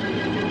hell.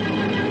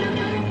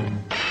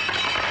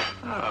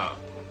 Oh,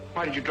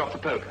 why did you drop the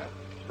poker?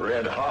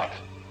 Red hot.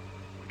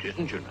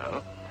 Didn't you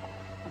know?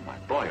 Oh, my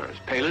boy, you're as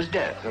pale as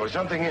death. There was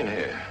something in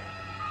here.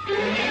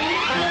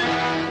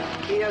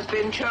 He has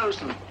been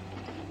chosen.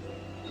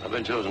 I've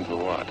been chosen for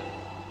what?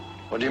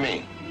 What do you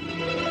mean?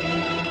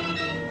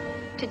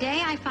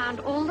 Today I found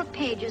all the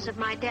pages of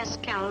my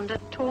desk calendar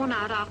torn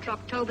out after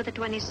October the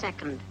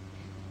 22nd.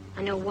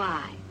 I know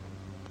why.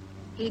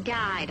 He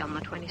died on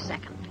the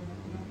 22nd.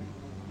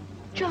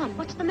 John,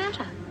 what's the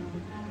matter?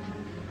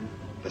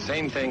 The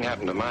same thing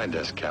happened to my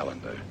desk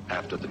calendar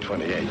after the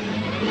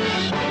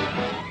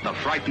 28th. The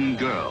frightened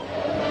girl.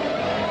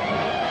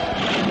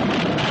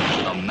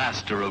 The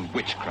master of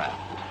witchcraft.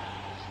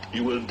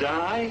 You will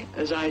die,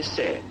 as I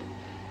said,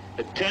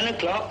 at 10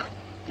 o'clock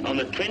on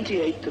the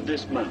 28th of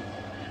this month.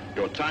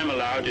 Your time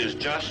allowed is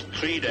just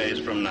 3 days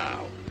from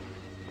now.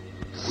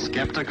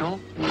 Skeptical?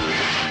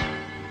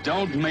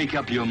 Don't make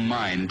up your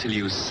mind till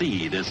you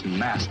see this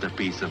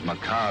masterpiece of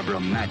macabre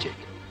magic.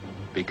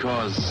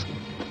 Because,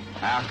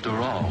 after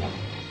all,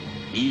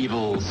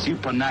 evil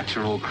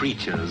supernatural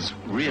creatures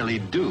really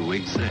do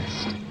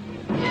exist.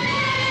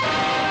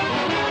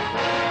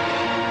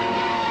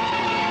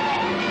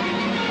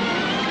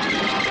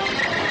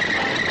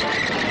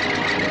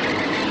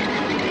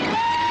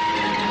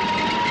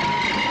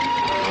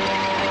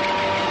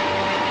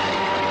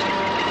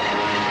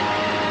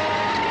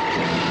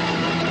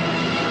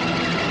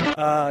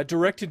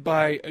 directed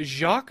by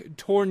Jacques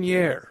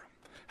Tourneur.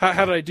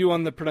 How did I do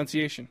on the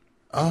pronunciation?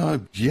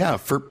 Yeah,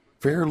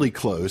 fairly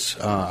close.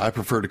 I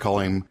prefer to call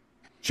him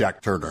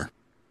Jack Turner.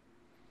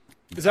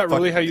 Is that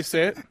really how you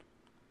say it?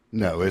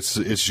 No, it's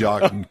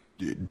Jacques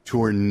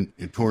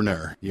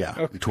Tourneur. Yeah,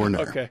 Okay.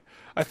 Tourneur. Okay.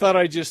 I thought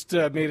I just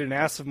made an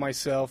ass of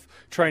myself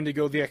trying to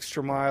go the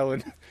extra mile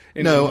and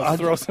No,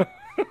 throw some.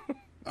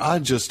 I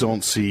just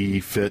don't see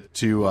fit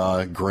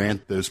to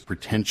grant those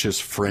pretentious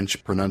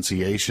French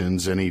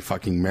pronunciations any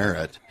fucking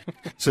merit.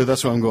 So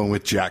that's why I'm going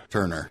with Jack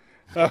Turner.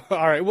 All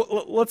right,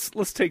 well,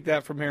 let's take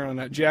that from here on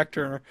out. Jack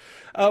Turner.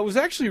 It was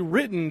actually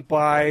written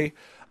by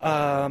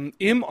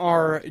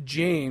M.R.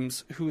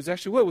 James, who was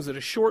actually, what was it,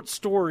 a short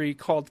story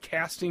called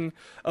Casting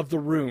of the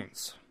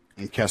Runes.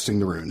 Casting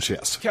the Runes,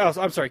 yes.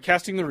 I'm sorry,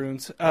 Casting the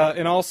Runes.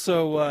 And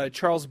also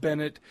Charles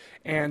Bennett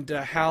and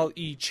Hal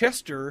E.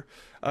 Chester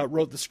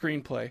wrote the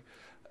screenplay.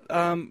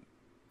 The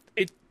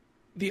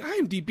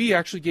IMDb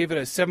actually gave it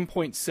a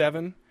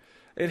 7.7.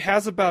 It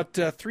has about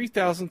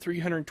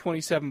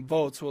 3,327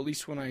 votes. Well, at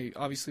least when I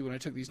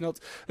took these notes.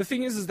 The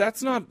thing is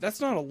that's not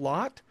a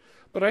lot.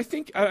 But I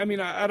think, I mean,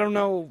 I don't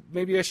know,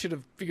 maybe I should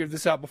have figured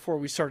this out before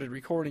we started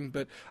recording,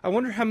 but I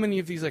wonder how many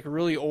of these like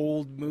really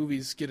old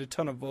movies get a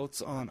ton of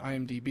votes on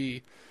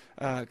IMDb,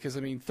 because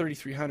I mean,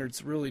 3,300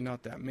 is really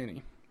not that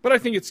many. But I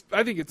think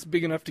it's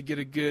big enough to get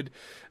a good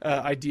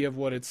idea of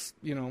what it's,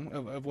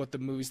 of what the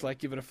movie's like.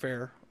 Give it a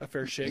fair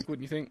shake,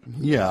 wouldn't you think?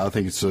 Yeah, I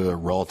think it's a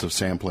relative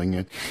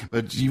sampling,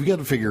 but you've got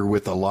to figure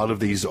with a lot of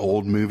these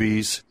old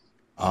movies,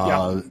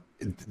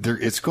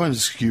 it's going to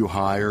skew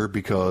higher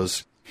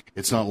because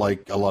it's not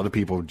like a lot of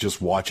people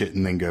just watch it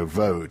and then go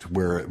vote,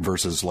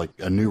 versus like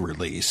a new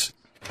release.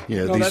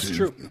 No, that's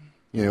true.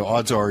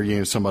 Odds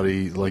are,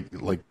 somebody like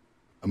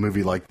a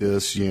movie like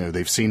this,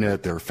 they've seen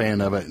it, they're a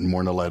fan of it, and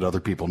want to let other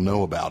people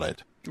know about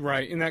it.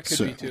 Right, and that could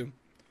be too.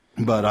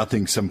 But I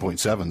think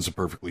 7.7 is a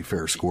perfectly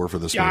fair score for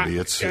this movie.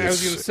 I was going to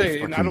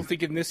say, and I don't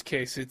think in this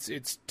case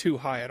it's too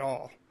high at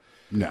all.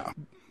 No.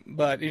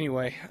 But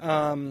anyway,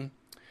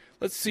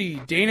 let's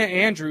see. Dana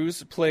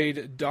Andrews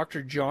played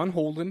Dr. John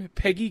Holden.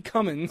 Peggy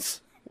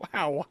Cummins.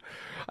 Wow.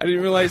 I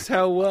didn't realize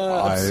how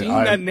obscene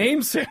that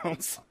name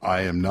sounds.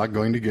 I am not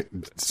going to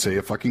say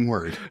a fucking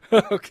word.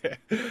 Okay.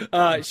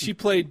 She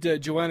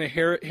played Joanna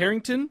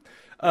Harrington.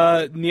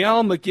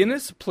 Niall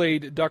McGuinness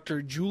played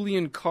Dr.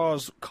 Julian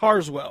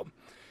Carswell.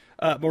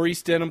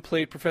 Maurice Denham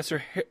played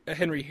Professor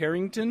Henry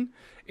Harrington.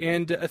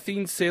 And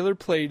Athene Saylor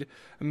played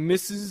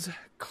Mrs.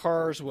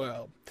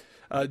 Carswell,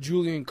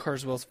 Julian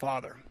Carswell's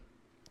father.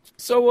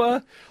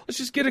 So let's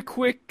just get a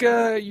quick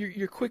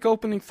your quick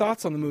opening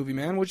thoughts on the movie,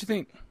 man. What'd you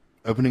think?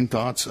 Opening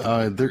thoughts?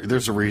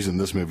 There's a reason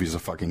this movie's a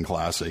fucking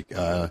classic.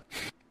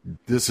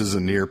 This is a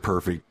near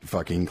perfect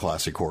fucking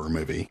classic horror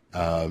movie.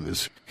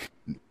 It's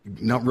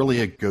not really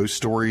a ghost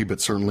story, but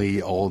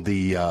certainly all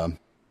the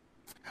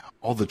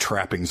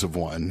trappings of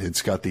one.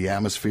 It's got the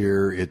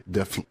atmosphere. It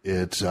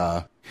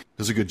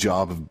does a good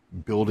job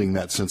of building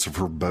that sense of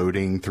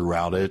foreboding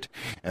throughout it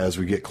as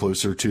we get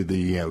closer to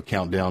the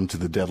countdown to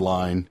the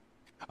deadline.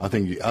 I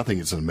think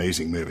it's an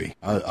amazing movie.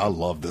 I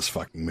love this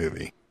fucking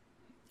movie.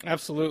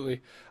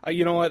 Absolutely.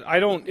 You know what?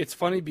 It's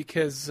funny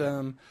because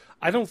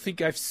I don't think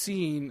I've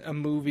seen a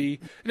movie.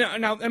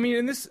 Now, I mean,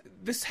 and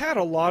this had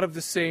a lot of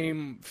the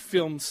same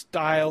film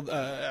style.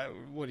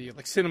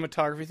 Like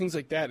cinematography, things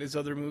like that, as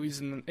other movies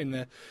in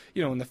the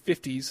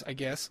 50s, I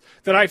guess,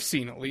 that I've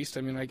seen at least.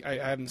 I mean, I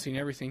haven't seen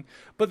everything,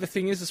 but the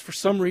thing is for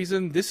some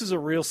reason, this is a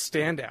real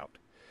standout.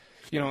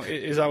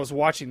 As I was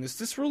watching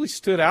this really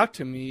stood out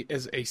to me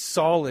as a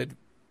solid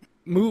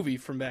movie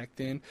from back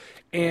then.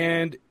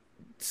 And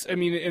I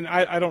mean, and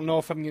I don't know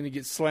if I'm going to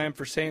get slammed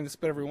for saying this,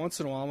 but every once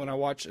in a while when I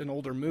watch an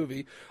older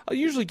movie, I'll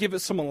usually give it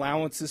some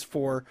allowances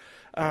for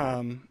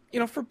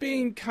for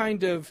being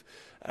kind of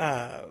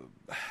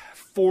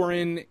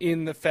foreign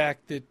in the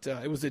fact that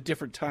it was a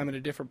different time and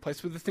a different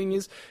place. But the thing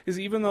is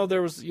even though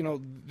there was,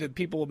 the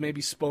people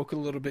maybe spoke a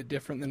little bit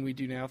different than we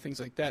do now, things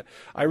like that,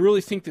 I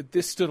really think that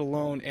this stood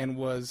alone and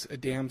was a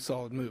damn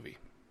solid movie.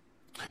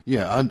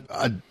 Yeah,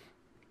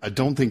 I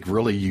don't think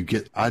really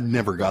I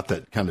never got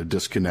that kind of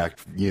disconnect,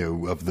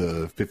 of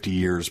the 50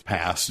 years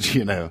past,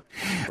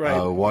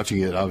 Right.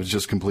 Watching it, I was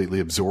just completely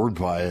absorbed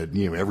by it,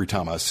 every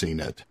time I've seen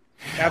it.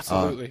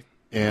 Absolutely.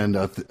 And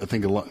I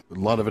think a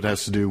lot of it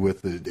has to do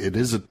with it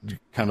is a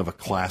kind of a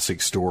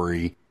classic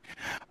story.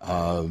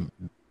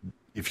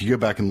 If you go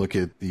back and look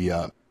at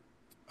the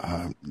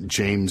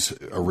James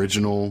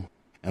original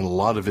and a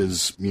lot of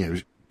his,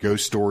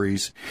 ghost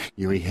stories,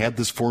 he had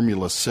this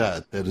formula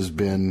set that has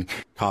been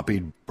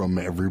copied from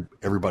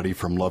everybody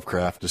from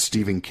Lovecraft to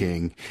Stephen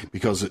King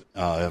because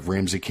of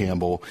Ramsey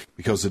Campbell,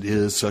 because it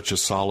is such a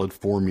solid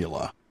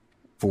formula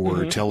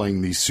for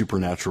telling these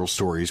supernatural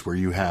stories where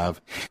you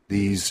have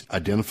these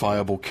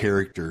identifiable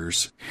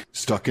characters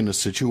stuck in a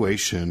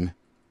situation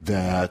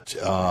that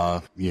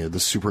the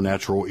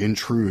supernatural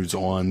intrudes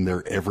on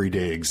their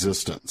everyday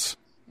existence.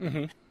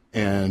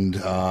 And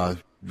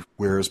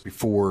whereas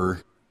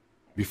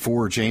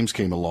before James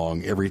came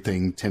along,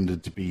 everything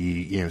tended to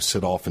be,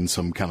 set off in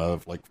some kind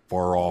of like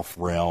far off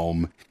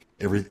realm,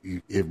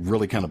 it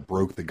really kind of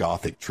broke the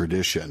Gothic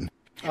tradition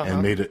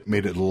and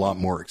made it a lot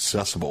more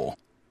accessible.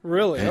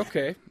 Really?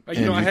 Okay.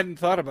 I hadn't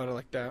thought about it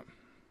like that.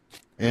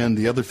 And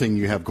the other thing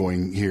you have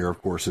going here,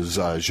 of course, is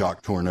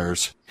Jacques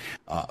Tourneur's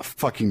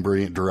fucking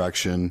brilliant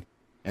direction.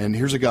 And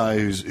here's a guy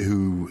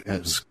who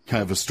has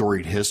kind of a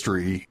storied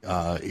history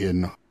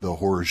in the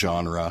horror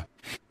genre.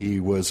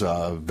 He was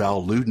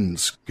Val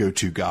Luden's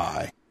go-to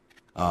guy.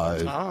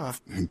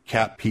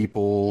 Cat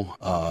People,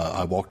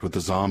 I Walked with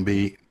a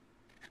Zombie,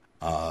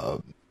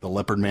 The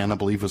Leopard Man, I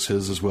believe, was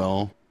his as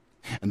well.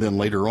 And then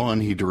later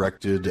on, he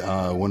directed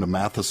one of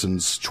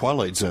Matheson's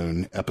Twilight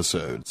Zone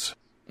episodes,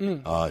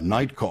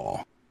 Night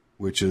Call,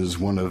 which is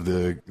one of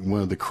the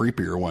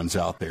creepier ones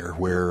out there,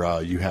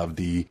 where you have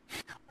the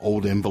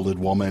old invalid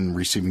woman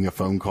receiving a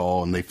phone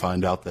call, and they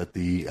find out that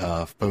the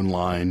phone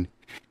line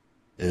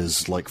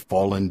is like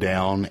fallen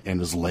down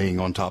and is laying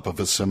on top of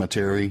a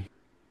cemetery.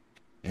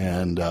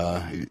 And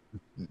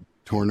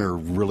Tourner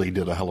really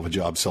did a hell of a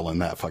job selling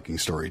that fucking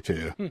story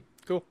too.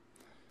 Cool.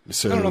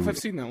 So, I don't know if I've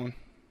seen that one.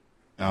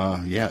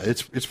 Yeah,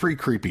 it's pretty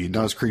creepy.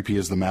 Not as creepy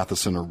as the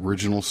Matheson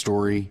original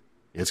story.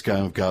 It's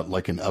kind of got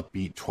like an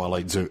upbeat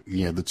Twilight Zone.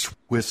 The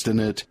twist in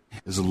it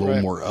is a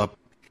little more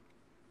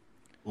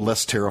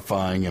less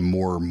terrifying and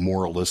more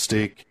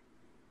moralistic.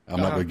 I'm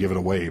not going to give it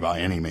away by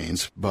any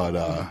means,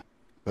 but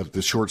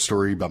the short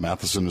story by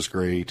Matheson is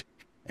great,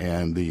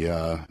 and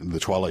the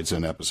Twilight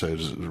Zone episode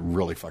is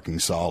really fucking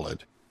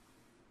solid.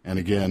 And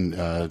again,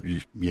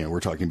 we're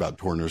talking about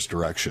Tourneur's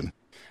direction.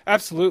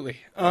 Absolutely.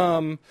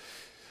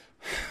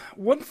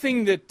 One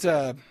thing that,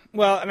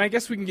 and I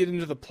guess we can get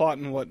into the plot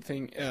and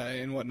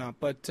whatnot,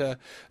 but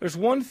there's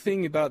one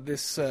thing about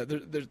this. I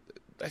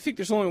think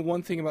there's only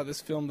one thing about this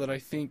film that I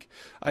think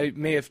I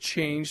may have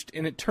changed,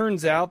 and it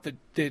turns out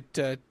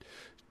that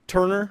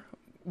Turner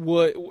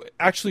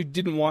actually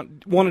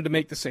wanted to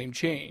make the same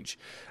change,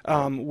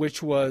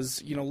 which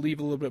was leave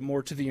a little bit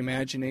more to the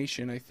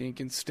imagination, I think,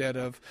 instead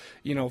of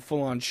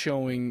full on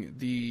showing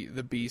the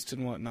beast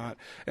and whatnot.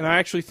 And I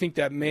actually think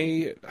that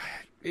may.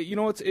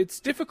 It's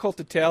difficult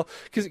to tell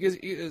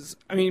because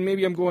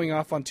maybe I'm going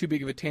off on too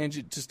big of a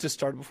tangent just to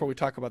start before we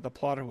talk about the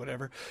plot or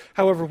whatever.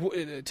 However,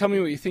 tell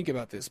me what you think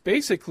about this.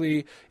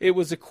 Basically, it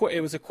was a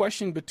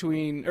question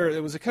between, or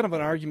it was a kind of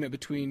an argument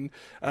between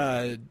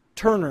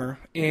Turner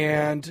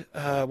and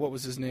what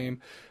was his name,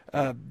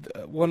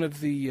 one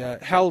of the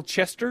Hal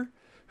Chester.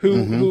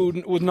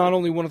 Who was not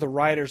only one of the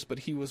writers, but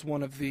he was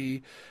one of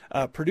the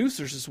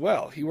producers as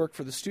well. He worked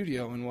for the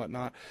studio and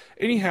whatnot.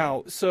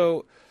 Anyhow,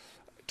 so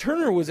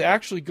Turner was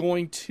actually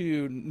going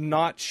to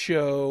not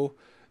show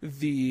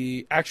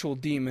the actual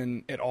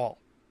demon at all.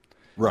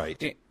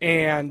 Right.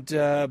 And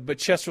but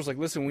Chester was like,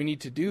 "Listen, we need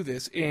to do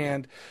this."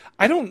 And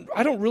I don't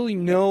really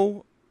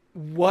know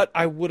what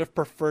I would have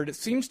preferred. It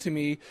seems to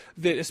me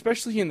that,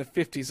 especially in the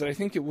 50s, that I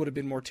think it would have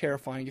been more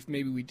terrifying if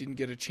maybe we didn't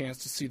get a chance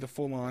to see the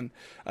full-on,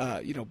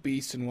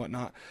 beast and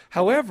whatnot.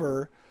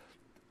 However,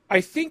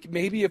 I think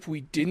maybe if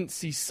we didn't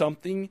see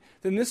something,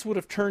 then this would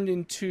have turned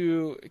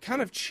into,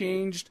 kind of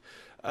changed,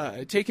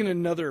 taken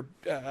another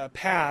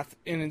path,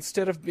 and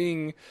instead of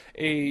being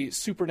a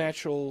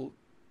supernatural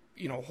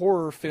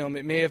horror film,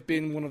 it may have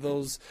been one of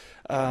those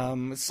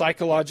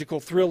psychological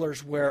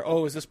thrillers where,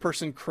 is this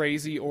person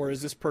crazy, or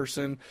is this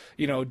person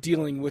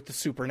dealing with the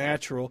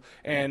supernatural?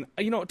 And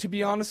to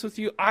be honest with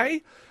you,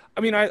 I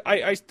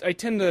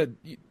tend to,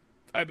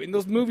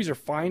 those movies are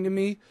fine to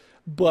me,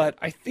 but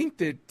I think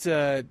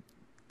that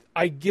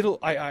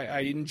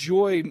I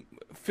enjoy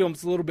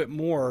films a little bit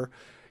more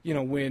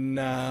when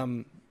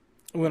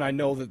I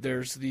know that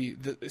there's the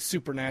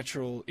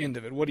supernatural end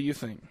of it. What do you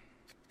think?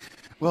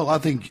 Well, I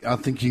think you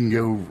can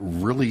go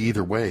really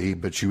either way,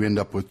 but you end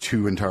up with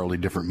two entirely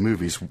different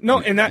movies. No,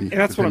 and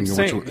that's what I'm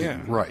saying.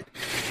 Yeah. Right,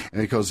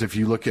 and because if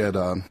you look at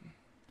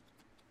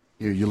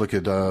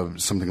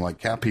something like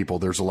Cat People,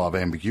 there's a lot of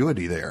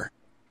ambiguity there,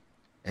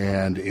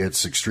 and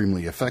it's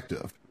extremely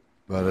effective.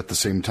 But at the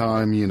same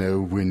time,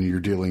 when you're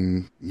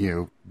dealing,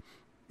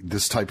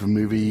 this type of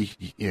movie,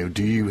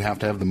 do you have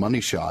to have the money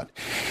shot?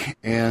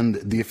 And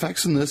the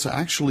effects in this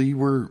actually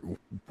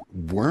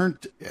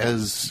weren't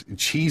as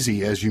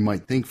cheesy as you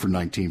might think for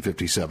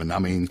 1957. I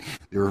mean,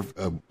 they're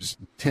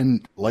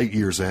 10 light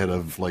years ahead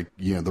of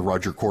the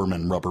Roger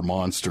Corman Rubber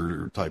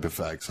Monster type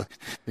effects. I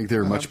think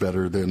they're much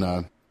better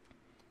than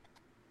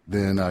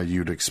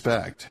you'd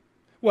expect.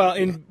 Well,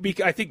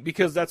 I think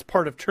because that's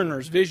part of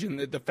Turner's vision,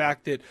 that the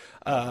fact that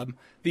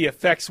the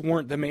effects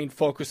weren't the main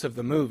focus of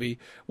the movie,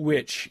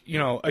 which,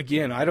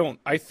 again,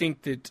 I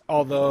think that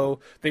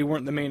although they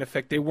weren't the main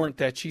effect, they weren't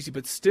that cheesy,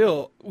 but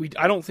still,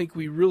 I don't think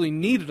we really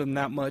needed them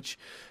that much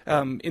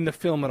in the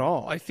film at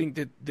all. I think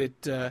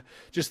that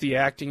just the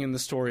acting and the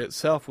story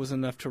itself was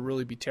enough to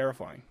really be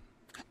terrifying.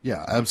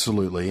 Yeah,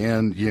 absolutely.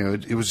 And,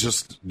 it was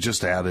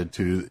just added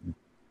to...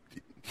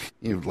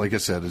 like I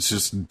said, it's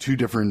just two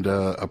different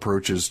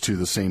approaches to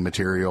the same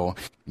material,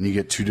 and you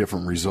get two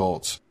different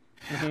results.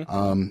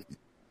 Mm-hmm.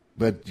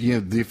 But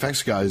the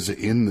effects guys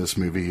in this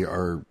movie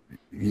are,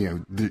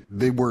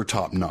 they were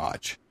top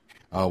notch.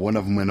 One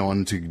of them went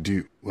on to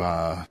do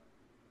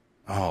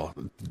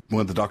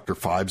one of the Dr.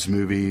 Phibes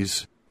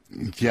movies.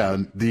 Yeah,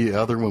 the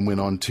other one went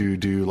on to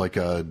do like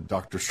a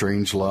Doctor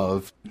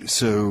Strangelove.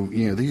 So,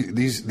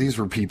 these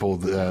were people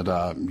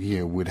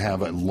that, would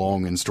have a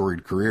long and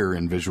storied career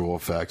in visual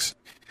effects.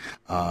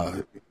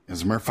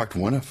 As a matter of fact,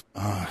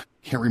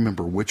 can't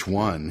remember which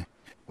one,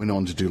 went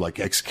on to do like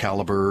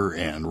Excalibur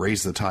and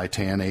Raise the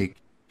Titanic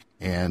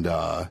and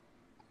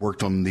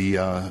worked on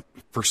the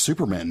first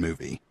Superman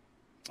movie.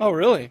 Oh,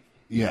 really?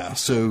 Yeah,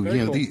 so,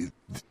 Very cool.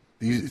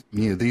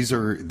 These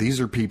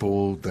are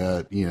people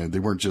that, they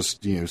weren't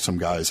just, some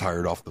guys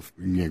hired off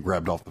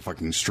grabbed off the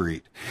fucking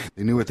street.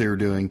 They knew what they were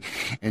doing,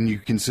 and you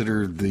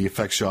consider the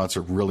effect shots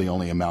are really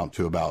only amount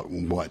to about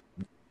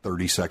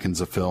 30 seconds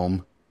of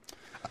film.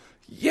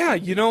 Yeah,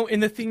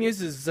 and the thing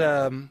is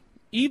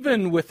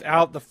even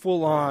without the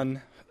full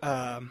on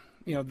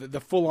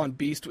the full-on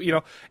beast,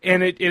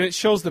 and it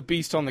shows the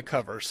beast on the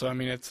cover. So, I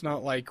mean, it's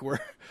not like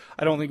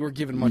I don't think we're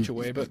giving much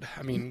away, but,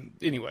 I mean,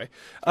 anyway.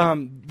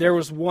 There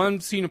was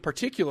one scene in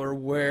particular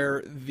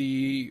where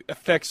the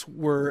effects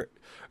were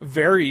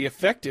very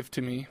effective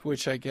to me,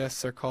 which I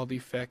guess are called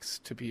effects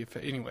to be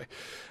effective. Anyway,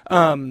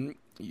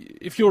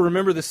 if you'll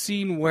remember the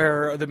scene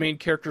where the main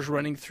character's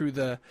running through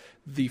the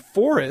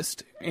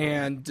forest,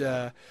 and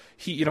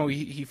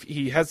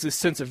he has this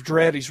sense of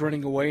dread. He's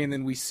running away, and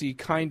then we see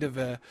kind of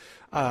a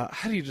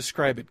how do you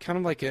describe it? Kind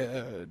of like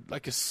a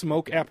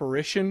smoke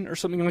apparition or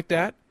something like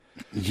that.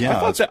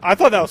 Yeah, I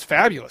thought that was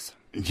fabulous.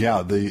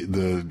 Yeah,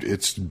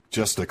 it's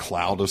just a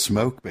cloud of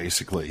smoke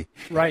basically.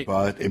 Right.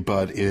 But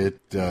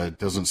it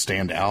doesn't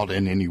stand out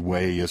in any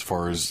way as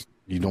far as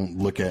you don't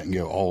look at it and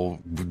go, oh,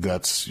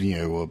 that's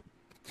a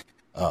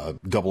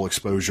double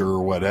exposure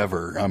or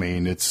whatever. I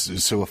mean,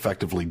 it's so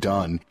effectively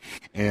done.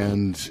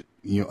 And,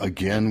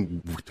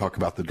 again, we talk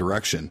about the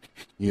direction.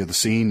 The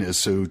scene is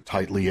so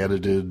tightly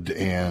edited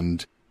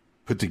and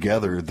put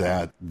together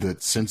that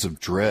sense of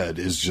dread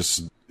is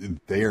just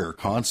there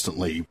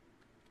constantly.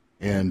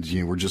 And,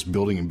 we're just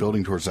building and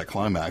building towards that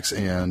climax.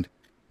 And,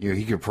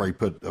 he could probably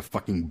put a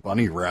fucking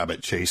bunny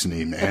rabbit chasing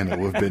him, and it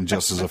would have been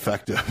just as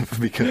effective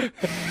because...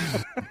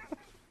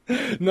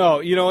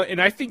 No,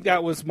 and I think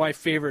that was my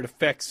favorite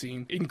effect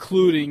scene,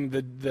 including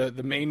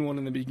the main one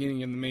in the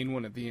beginning and the main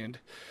one at the end.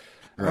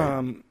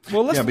 Right.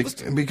 Well,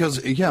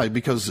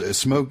 because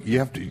smoke,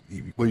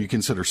 you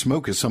consider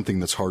smoke as something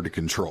that's hard to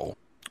control.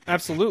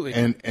 Absolutely.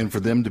 And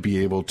for them to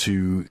be able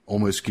to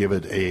almost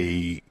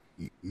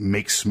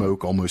make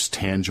smoke almost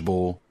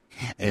tangible,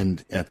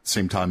 and at the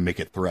same time make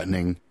it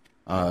threatening,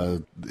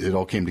 it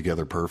all came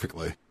together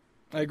perfectly.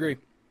 I agree.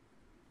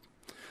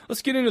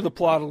 Let's get into the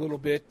plot a little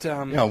bit.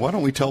 Why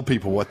don't we tell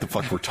people what the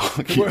fuck we're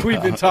talking about?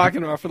 We've been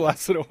talking about for the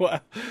last little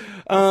while.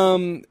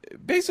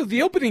 Basically,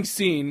 the opening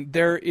scene,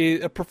 there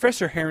is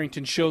Professor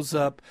Harrington shows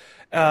up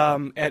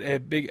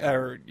at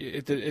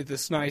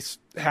this nice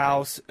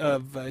house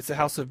it's the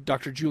house of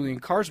Dr. Julian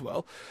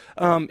Carswell,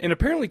 and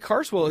apparently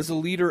Carswell is a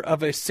leader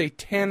of a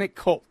satanic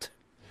cult,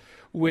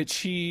 which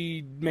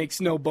he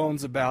makes no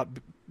bones about.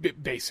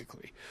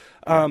 Basically,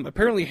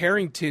 apparently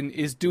Harrington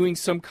is doing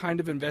some kind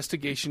of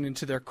investigation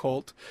into their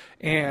cult,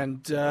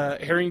 and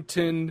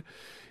Harrington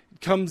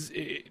comes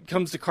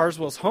to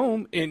Carswell's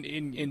home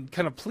and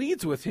kind of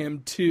pleads with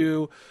him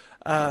to,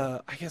 I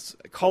guess,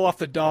 call off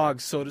the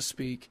dogs, so to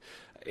speak,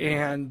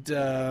 and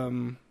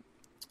they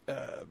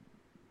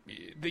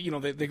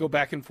go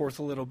back and forth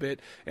a little bit,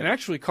 and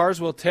actually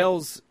Carswell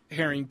tells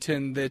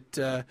Harrington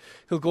that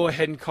he'll go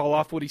ahead and call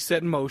off what he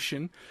set in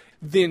motion.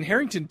 Then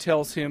Harrington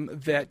tells him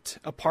that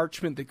a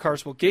parchment that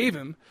Carswell gave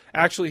him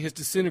actually has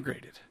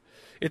disintegrated.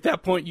 At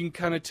that point, you can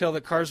kind of tell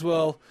that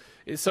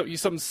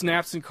something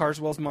snaps in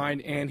Carswell's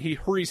mind, and he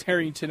hurries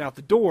Harrington out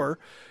the door.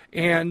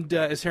 And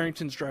as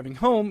Harrington's driving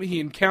home, he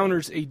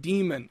encounters a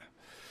demon.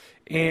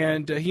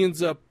 And he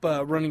ends up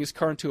running his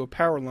car into a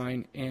power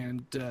line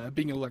and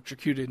being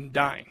electrocuted and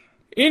dying.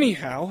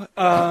 Anyhow,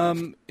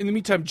 in the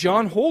meantime,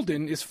 John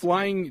Holden is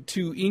flying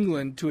to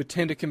England to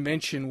attend a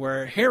convention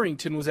where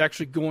Harrington was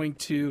actually going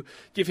to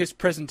give his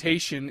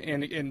presentation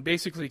and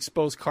basically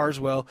expose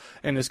Carswell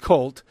and his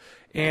cult.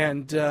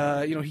 And,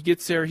 he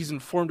gets there, he's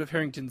informed of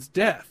Harrington's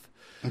death.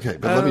 Okay,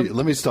 but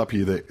let me stop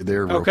you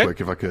there real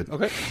quick if I could.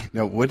 Okay.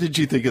 Now, what did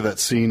you think of that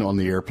scene on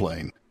the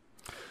airplane?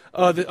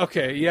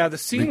 The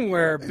scene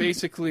where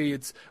basically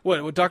it's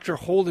with Dr.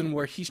 Holden,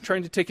 where he's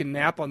trying to take a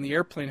nap on the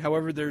airplane.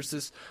 However, there's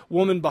this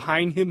woman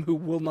behind him who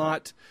will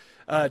not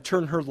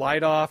turn her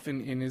light off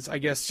and is, I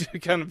guess,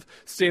 kind of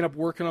staying up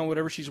working on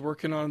whatever she's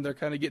working on. They're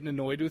kind of getting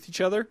annoyed with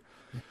each other.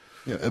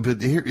 Yeah,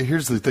 but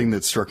here's the thing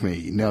that struck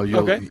me. Now,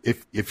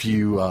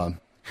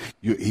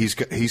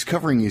 he's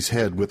covering his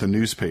head with a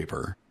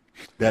newspaper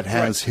that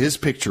has his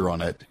picture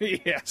on it,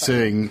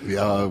 saying,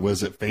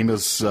 was it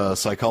famous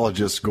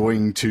psychologist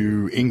going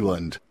to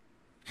England?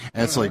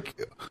 And it's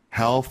like,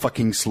 how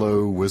fucking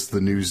slow was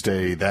the news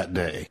day that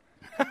day?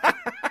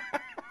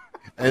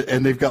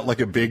 and they've got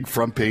like a big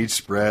front page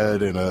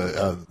spread and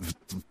a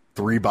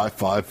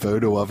 3x5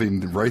 photo of him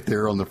right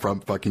there on the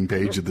front fucking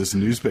page of this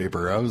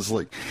newspaper. I was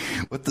like,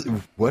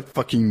 what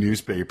fucking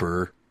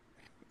newspaper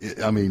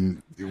I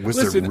mean, was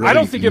Listen, there really I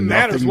don't think it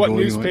matters nothing what going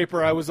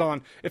newspaper I was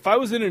on. If I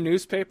was in a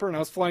newspaper and I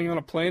was flying on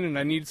a plane and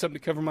I needed something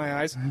to cover my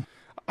eyes,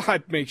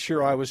 I'd make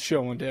sure I was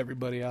showing to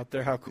everybody out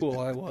there how cool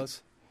I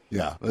was.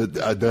 Yeah,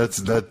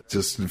 that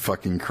just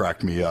fucking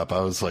cracked me up.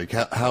 I was like,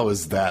 how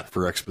is that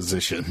for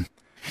exposition?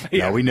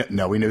 Yeah.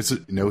 Now we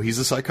know he's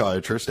a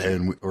psychiatrist,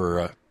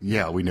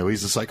 we know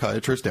he's a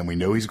psychiatrist, and we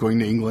know he's going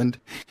to England,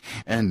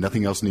 and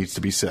nothing else needs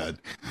to be said.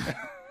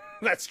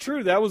 That's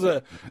true. That was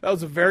a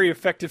very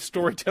effective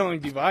storytelling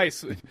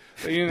device.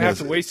 They didn't have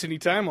to waste any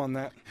time on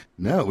that.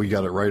 No, we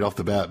got it right off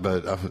the bat,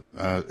 but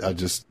I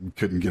just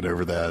couldn't get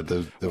over that.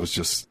 That was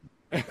just,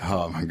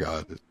 oh my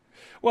god.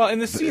 Well,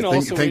 and the scene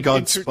also... Thank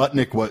God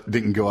Sputnik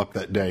didn't go up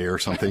that day or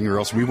something, or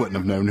else we wouldn't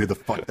have known who the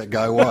fuck that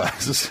guy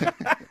was.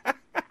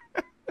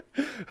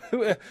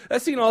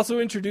 That scene also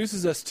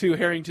introduces us to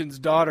Harrington's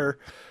daughter,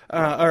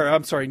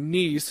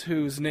 niece,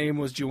 whose name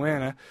was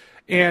Joanna.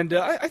 And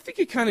I think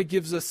it kind of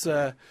gives us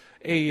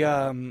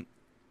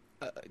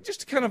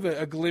just kind of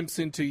a glimpse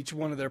into each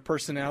one of their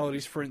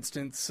personalities. For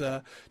instance,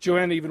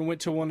 Joanna even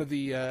went to one of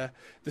the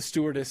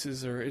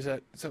stewardesses, or is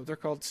that what they're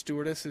called,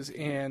 stewardesses,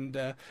 and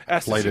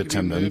asked flight if she could be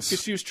moved attendants,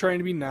 because she was trying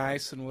to be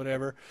nice and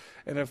whatever.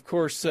 And of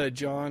course,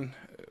 John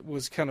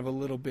was kind of a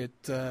little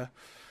bit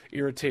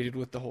irritated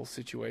with the whole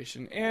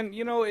situation. And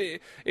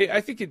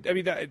I think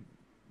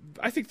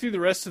through the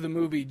rest of the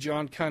movie,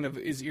 John kind of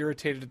is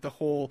irritated at the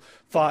whole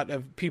thought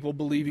of people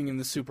believing in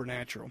the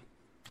supernatural.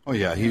 Oh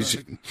yeah,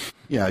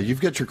 you've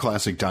got your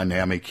classic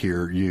dynamic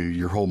here,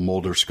 your whole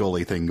Mulder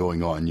Scully thing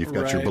going on. You've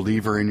got your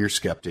believer and your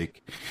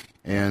skeptic,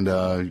 and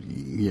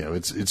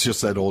it's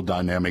just that old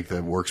dynamic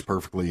that works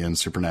perfectly in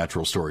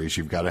supernatural stories.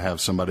 You've got to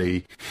have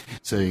somebody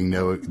saying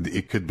no,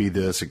 it could be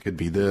this,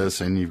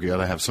 and you've got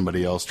to have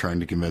somebody else trying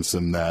to convince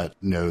them that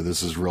no,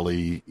 this is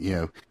really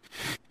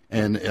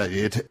and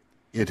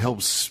it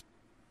helps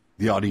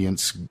the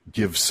audience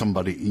give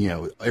somebody,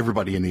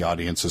 everybody in the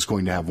audience is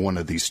going to have one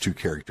of these two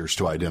characters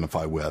to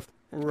identify with.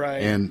 Right.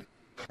 And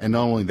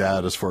not only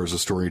that, as far as the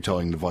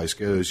storytelling device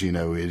goes,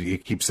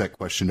 it keeps that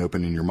question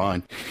open in your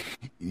mind.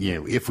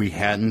 If we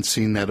hadn't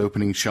seen that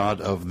opening shot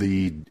of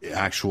the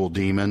actual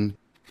demon,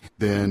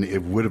 then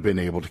it would have been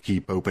able to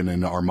keep open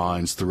in our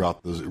minds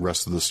throughout the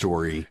rest of the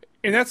story.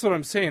 And that's what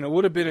I'm saying. It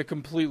would have been a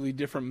completely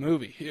different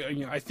movie.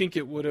 I think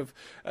it would have.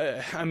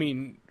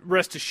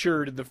 Rest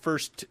assured, the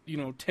first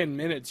 10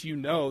 minutes,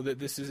 that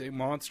this is a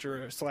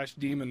monster /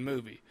 demon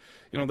movie.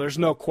 There's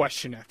no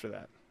question after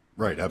that.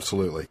 Right.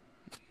 Absolutely.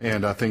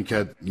 And I think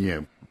I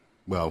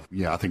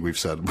think we've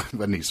said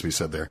what needs to be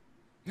said there.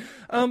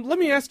 Let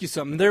me ask you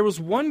something. There was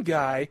one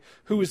guy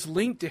who was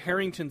linked to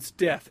Harrington's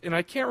death, and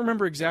I can't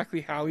remember exactly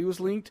how he was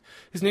linked.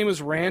 His name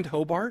was Rand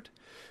Hobart,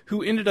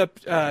 who ended up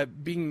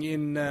being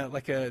in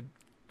like a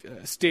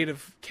state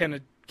of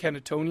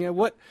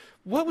catatonia.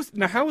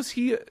 How was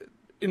he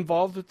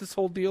involved with this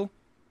whole deal?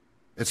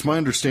 It's my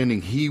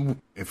understanding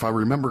if I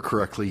remember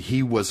correctly,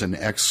 he was an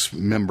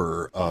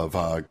ex-member of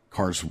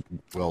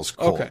Carswell's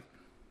cult. Okay.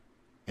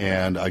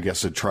 And I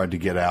guess had tried to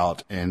get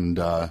out, and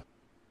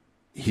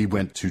he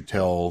went to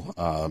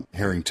tell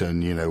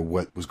Harrington,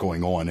 what was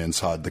going on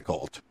inside the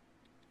cult.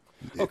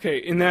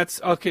 Okay, and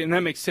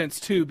that makes sense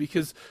too,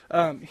 because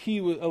a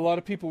lot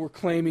of people were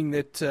claiming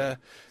that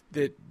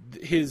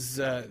his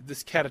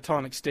this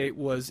catatonic state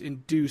was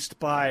induced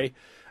by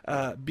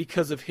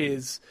because of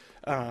his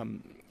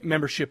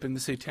membership in the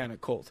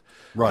satanic cult.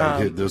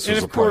 Right. This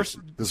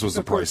was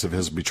the price of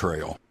his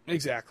betrayal.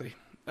 Exactly.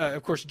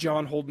 Of course,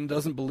 John Holden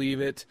doesn't believe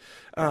it.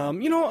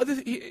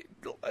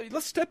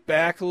 Let's step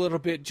back a little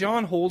bit.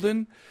 John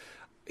Holden,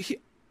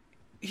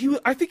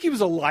 I think he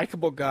was a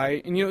likable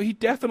guy, and he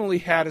definitely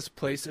had his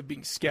place of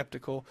being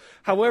skeptical.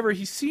 However,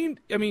 he seemed,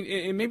 and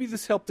maybe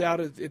this helped out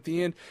at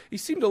the end, he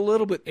seemed a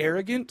little bit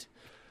arrogant.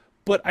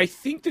 But I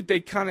think that they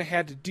kind of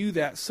had to do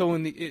that so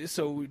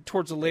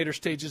towards the later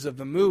stages of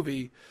the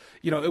movie,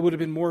 it would have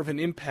been more of an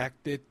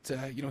impact that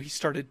he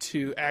started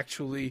to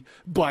actually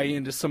buy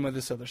into some of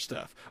this other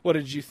stuff. What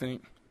did you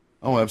think?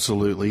 Oh,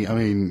 absolutely.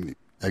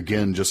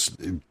 Again, just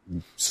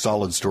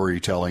solid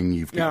storytelling.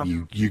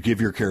 You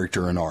give your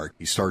character an arc.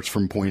 He starts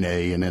from point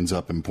A and ends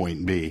up in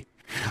point B.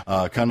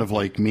 Kind of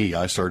like me,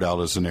 I start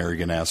out as an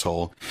arrogant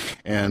asshole,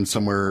 and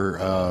somewhere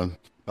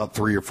about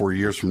 3 or 4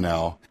 years from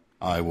now,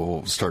 I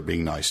will start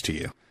being nice to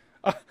you.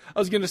 I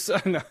was going to say,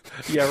 no,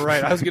 yeah,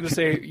 right. I was going to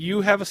say,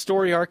 you have a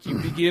story arc. You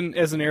begin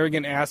as an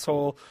arrogant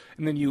asshole,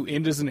 and then you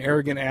end as an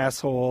arrogant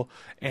asshole.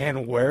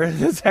 And where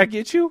does that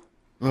get you?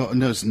 Well,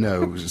 no.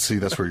 See,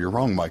 that's where you're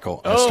wrong, Michael.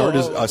 I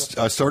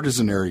start as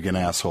an arrogant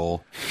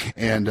asshole,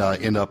 and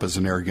end up as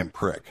an arrogant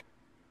prick.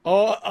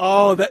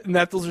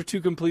 Those are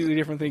two completely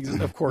different things.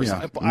 Of course,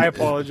 yeah. I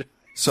apologize.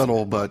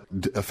 Subtle but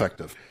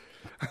effective.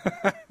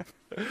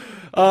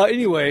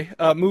 Anyway,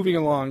 moving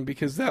along,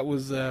 because that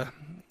was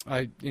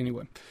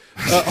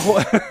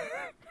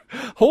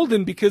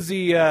Holden, because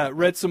he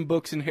read some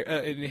books in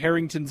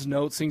Harrington's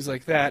notes, things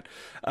like that,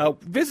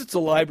 visits a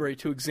library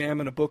to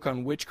examine a book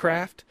on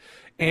witchcraft,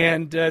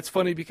 And it's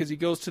funny because he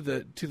goes to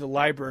the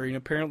library, and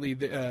apparently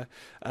the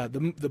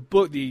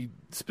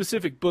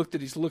specific book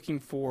that he's looking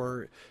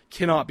for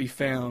cannot be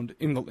found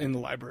in the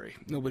library.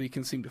 Nobody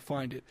can seem to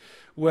find it.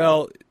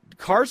 Well,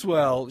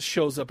 Carswell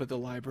shows up at the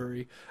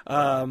library,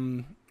 not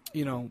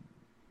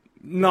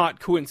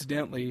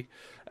coincidentally,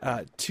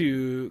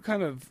 to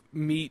kind of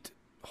meet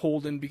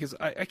Holden, because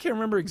I can't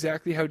remember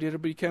exactly how he did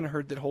it, but he kind of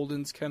heard that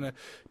Holden's kind of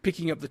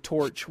picking up the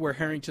torch where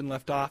Harrington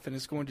left off and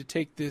is going to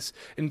take this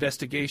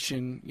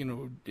investigation,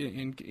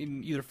 and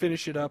either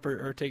finish it up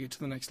or take it to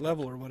the next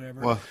level or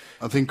whatever. Well,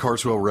 I think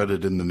Carswell read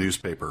it in the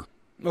newspaper.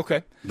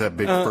 Okay. That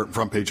big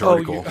front page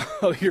article.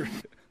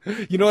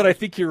 You know what? I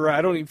think you're right.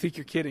 I don't even think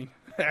you're kidding,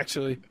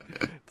 actually.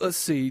 Let's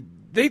see.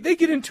 They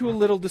get into a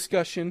little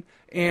discussion,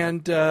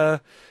 and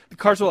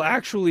Carswell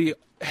actually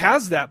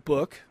has that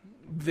book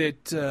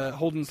that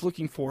Holden's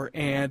looking for,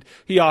 and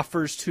he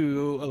offers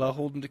to allow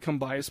Holden to come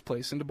by his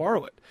place and to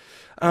borrow it.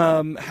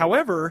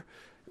 However,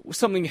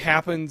 something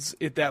happens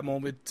at that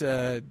moment.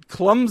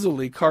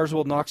 Clumsily,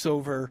 Carswell knocks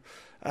over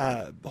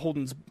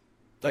Holden's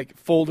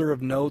folder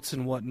of notes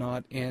and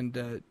whatnot,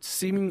 and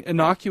seeming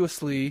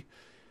innocuously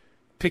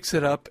picks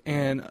it up.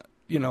 And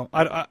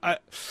I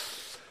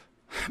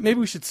maybe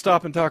we should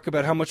stop and talk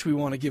about how much we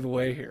want to give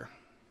away here.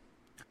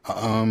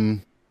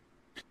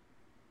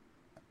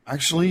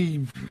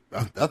 Actually,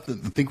 I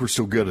think we're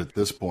still good at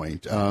this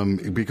point,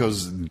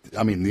 because,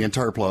 the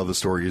entire plot of the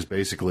story is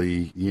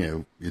basically,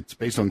 it's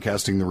based on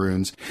casting the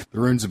runes. The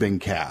runes have been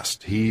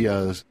cast. He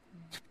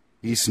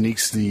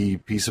sneaks the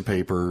piece of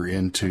paper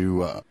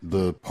into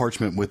the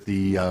parchment with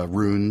the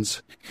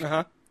runes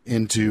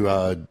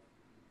into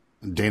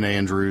Dana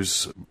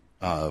Andrews'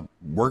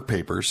 work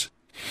papers.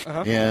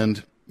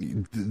 And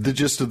the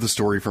gist of the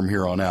story from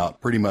here on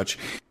out, pretty much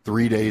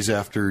 3 days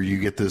after you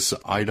get this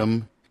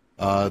item,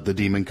 the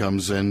demon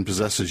comes and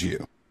possesses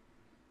you.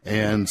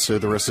 And so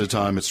the rest of the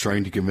time it's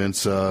trying to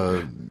convince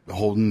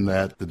Holden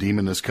that the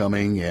demon is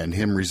coming and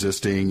him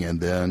resisting, and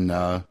then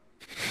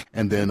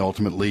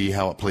ultimately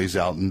how it plays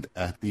out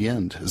at the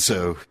end.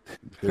 So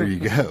there you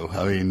go.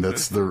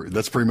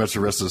 That's pretty much the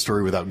rest of the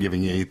story without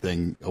giving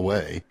anything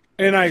away.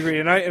 And I agree.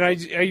 And I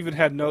even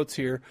had notes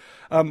here.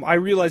 I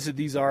realize that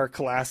these are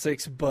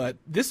classics, but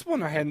this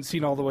one I hadn't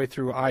seen all the way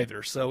through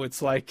either. So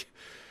it's like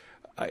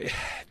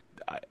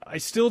I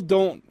still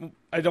don't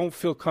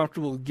feel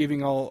comfortable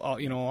giving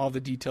all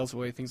the details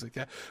away, things like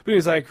that. But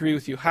anyways, I agree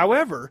with you.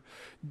 However,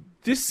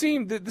 the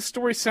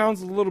story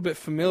sounds a little bit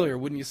familiar,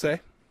 wouldn't you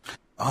say?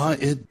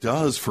 It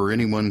does, for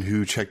anyone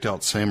who checked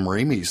out Sam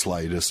Raimi's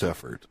latest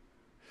effort.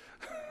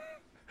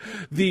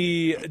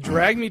 The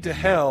Drag Me to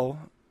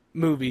Hell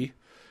movie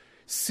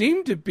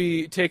seemed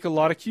to take a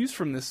lot of cues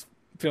from this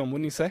film,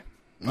 wouldn't you say?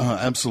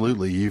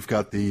 Absolutely. You've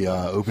got the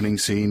opening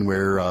scene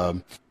where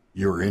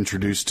you're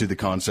introduced to the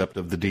concept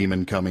of the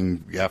demon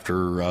coming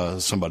after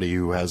somebody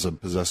who has a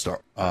possessed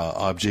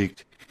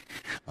object.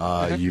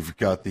 You've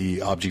got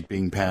the object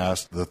being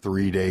passed, the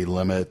 3-day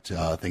limit,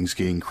 things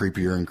getting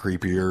creepier and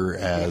creepier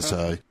as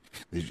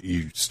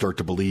you start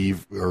to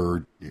believe,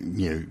 or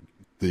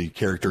the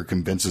character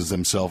convinces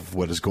himself of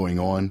what is going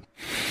on.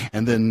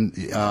 And then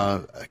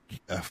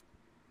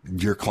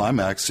your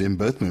climax in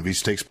both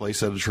movies takes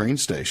place at a train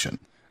station.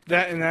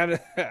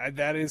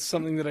 That is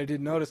something that I did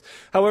notice.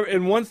 However,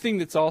 and one thing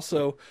that's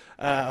also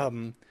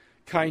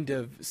kind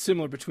of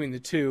similar between the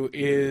two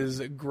is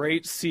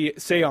great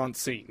seance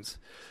scenes.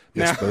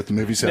 Yes, both the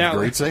movies have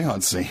great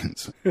seance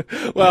scenes.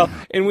 Well,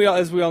 and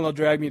as we all know,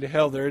 Drag Me to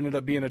Hell, there ended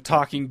up being a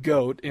talking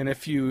goat. And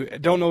if you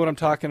don't know what I'm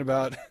talking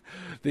about,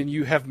 then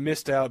you have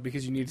missed out,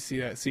 because you need to see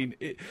that scene.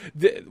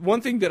 One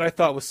thing that I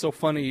thought was so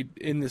funny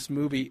in this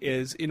movie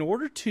is, in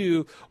order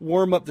to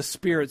warm up the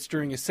spirits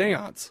during a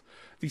seance,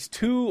 these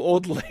two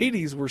old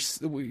ladies were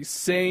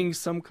saying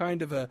some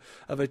kind of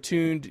a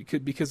tune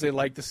because they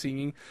liked the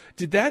singing.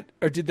 Did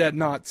that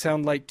not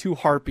sound like two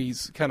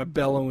harpies kind of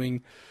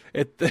bellowing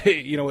at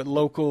at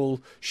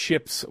local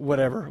ships,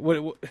 whatever?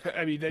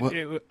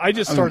 I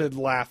just started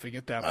laughing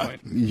at that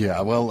point.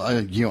 Yeah, well,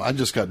 I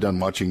just got done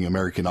watching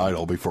American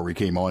Idol before we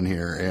came on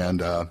here,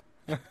 and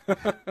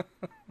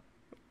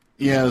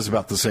yeah, it was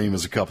about the same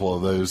as a couple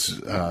of those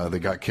that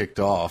got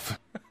kicked off.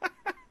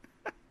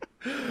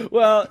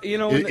 Well,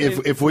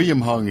 if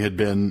William Hung had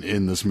been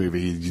in this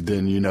movie,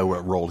 then you know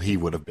what role he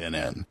would have been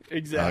in.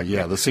 Exactly.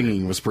 Yeah, the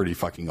singing was pretty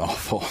fucking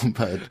awful,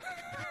 but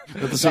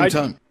at the same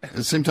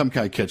time,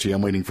 kind of catchy.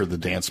 I'm waiting for the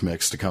dance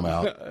mix to come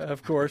out.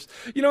 Of course,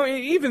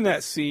 even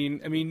that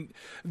scene. I mean,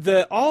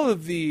 all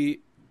of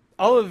the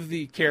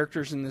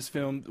characters in this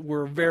film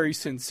were very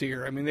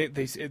sincere. I mean,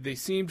 they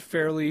seemed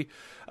fairly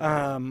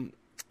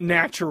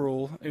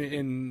natural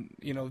in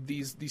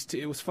these two.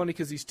 It was funny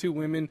because these two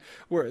women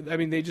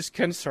they just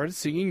kind of started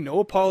singing, no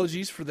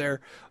apologies for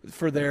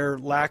their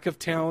lack of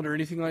talent or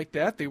anything like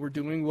that. They were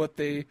doing what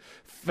they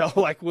felt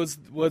like was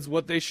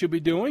what they should be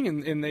doing,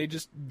 and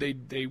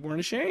they weren't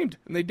ashamed,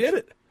 and they did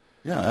it.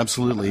 Yeah,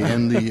 absolutely.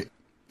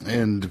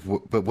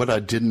 But what I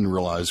didn't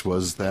realize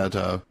was that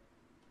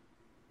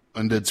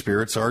undead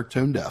spirits are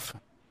tone deaf.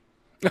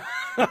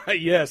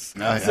 Yes.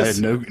 I had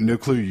no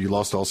clue you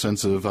lost all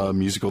sense of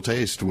musical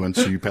taste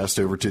once you passed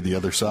over to the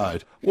other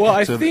side. Well,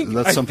 I So think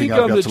that's something on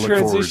I've got the to look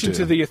forward transition to.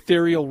 to the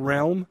ethereal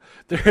realm,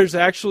 there's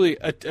actually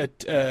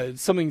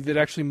something that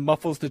actually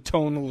muffles the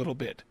tone a little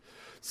bit.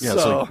 Yeah,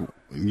 So,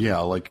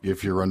 it's like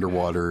if you're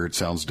underwater, it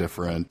sounds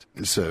different.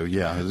 So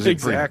yeah, it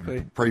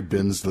Exactly. probably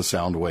bends the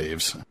sound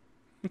waves.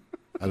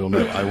 I don't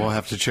know. I will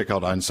have to check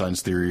out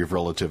Einstein's theory of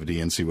relativity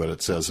and see what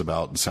it says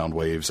about sound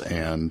waves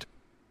and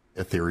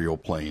ethereal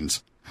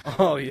planes.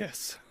 oh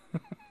yes.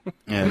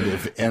 And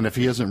if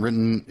he hasn't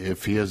written,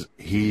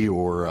 he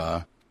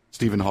or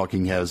Stephen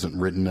Hawking hasn't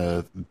written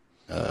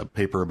a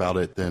paper about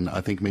it, then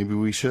I think maybe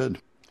we should.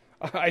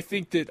 I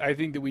think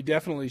that we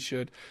definitely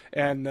should,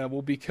 and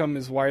will become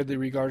as widely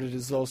regarded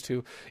as those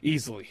two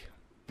easily.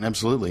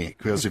 Absolutely,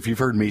 because if you've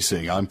heard me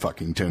sing, I'm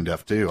fucking tone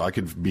deaf too. I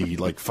could be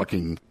like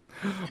fucking.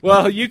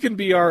 Well, you can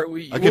be I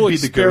could we'll be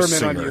the ghost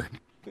experiment on singer.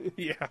 you.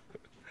 Yeah.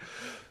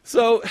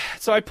 So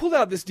I pulled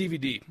out this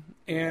DVD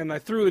and I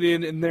threw it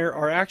in, and there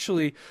are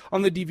actually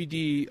on the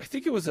DVD, I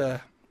think it was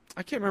I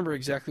can't remember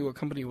exactly what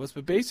company it was,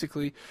 but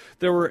basically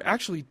there were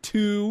actually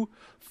two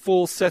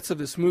full sets of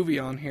this movie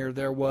on here.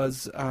 There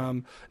was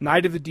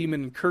Night of the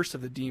Demon and Curse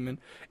of the Demon,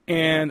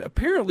 and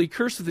apparently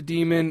Curse of the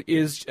Demon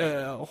is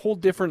a whole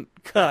different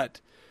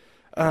cut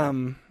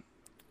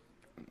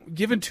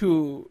given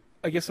to,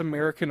 I guess,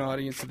 American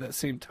audience at that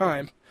same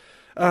time.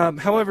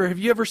 However, have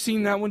you ever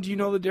seen that one? Do you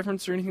know the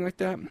difference or anything like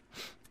that?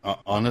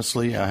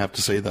 Honestly, I have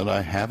to say that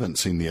I haven't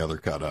seen the other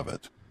cut of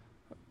it.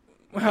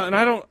 Well, and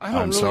I don't.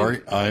 I'm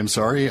really...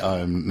 sorry.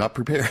 I'm not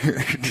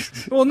prepared.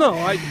 Well, no,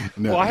 I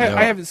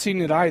haven't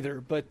seen it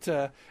either, but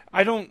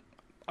I don't.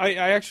 I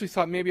actually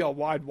thought maybe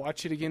I'd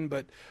watch it again,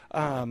 but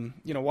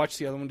watch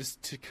the other one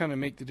just to kind of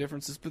make the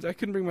differences. But I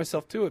couldn't bring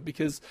myself to it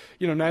because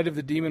Night of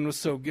the Demon was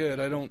so good.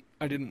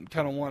 I didn't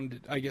kind of want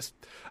it. I guess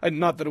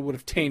not that it would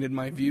have tainted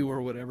my view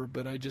or whatever,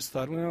 but I just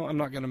thought, well, I'm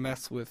not going to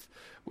mess with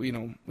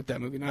with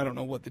that movie. And I don't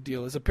know what the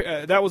deal is.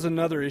 That was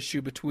another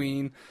issue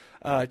between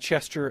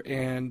Chester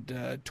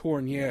and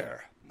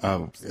Tournier.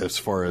 As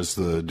far as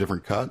the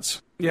different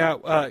cuts?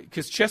 Yeah,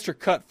 because Chester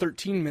cut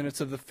 13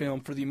 minutes of the film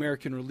for the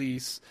American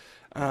release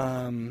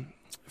from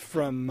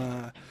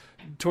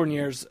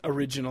Tournier's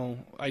original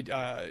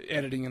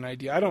editing and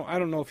idea. I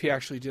don't know if he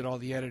actually did all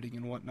the editing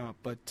and whatnot,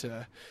 but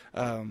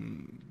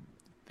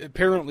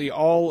apparently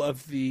all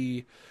of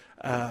the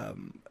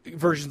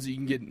versions that you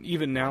can get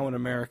even now in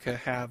America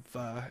have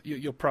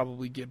you'll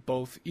probably get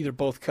either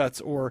both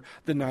cuts or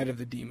the Night of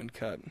the Demon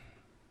cut.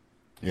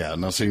 Yeah,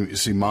 now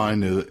see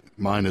mine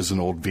is an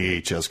old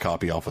VHS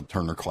copy off of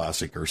Turner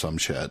Classic or some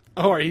shit.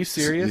 Oh, are you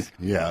serious?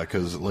 Yeah,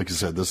 because like I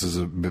said, this is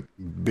a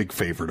big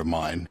favorite of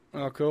mine.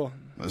 Oh, cool.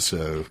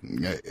 So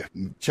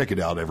check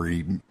it out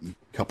every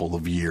couple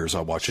of years.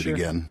 I'll watch it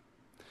again.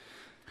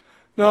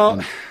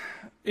 No,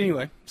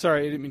 anyway,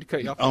 sorry, I didn't mean to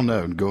cut you off. Oh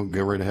no, go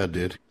right ahead,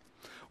 dude.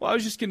 Well, I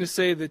was just going to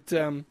say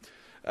that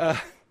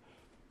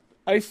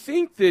I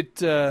think that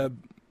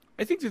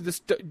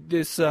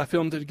this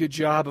film did a good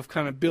job of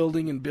kind of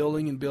building and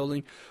building and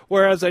building,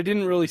 whereas I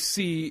didn't really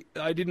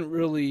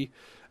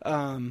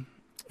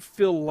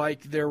feel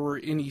like there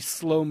were any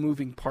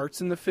slow-moving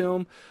parts in the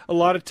film. A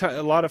lot of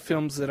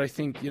films that I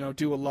think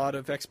do a lot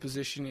of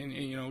exposition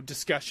and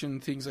discussion,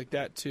 things like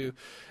that too.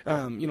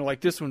 Like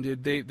this one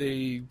did.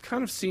 They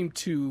kind of seem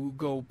to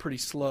go pretty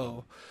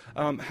slow.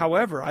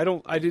 However, I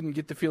didn't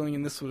get the feeling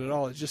in this one at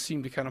all. It just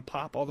seemed to kind of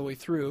pop all the way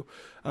through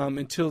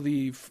until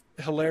the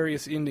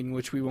hilarious ending,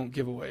 which we won't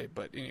give away.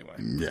 But anyway.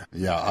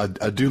 Yeah.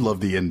 I do love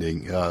the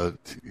ending. And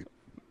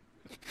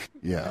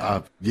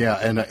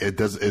it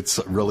does. It's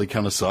really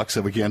kind of sucks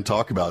that we can't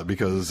talk about it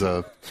because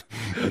oh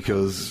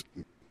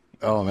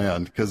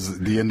man, because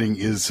the ending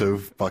is so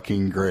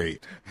fucking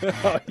great.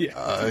 Oh,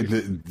 yeah.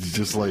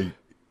 Just like,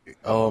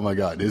 oh my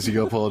God, is he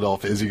gonna pull it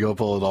off? Is he gonna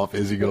pull it off?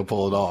 Is he gonna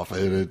pull it off?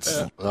 And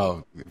it's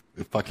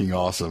fucking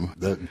awesome.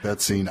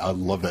 That scene, I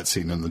love that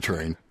scene in the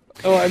train.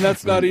 Oh, and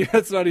that's not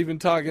even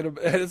talking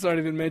about. It's not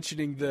even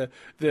mentioning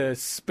the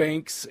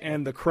spanks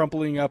and the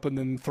crumpling up and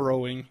then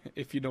throwing,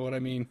 if you know what I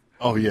mean.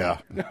 Oh yeah.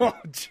 Oh,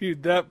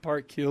 dude, that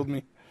part killed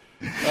me.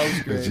 That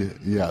was great.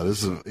 Yeah,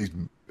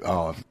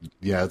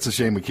 it's a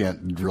shame we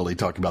can't really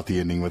talk about the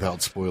ending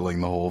without spoiling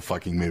the whole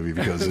fucking movie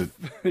because it.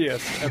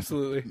 Yes,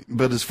 absolutely.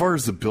 But as far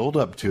as the build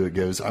up to it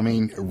goes, I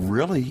mean,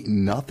 really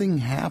nothing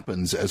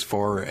happens as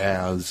far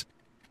as.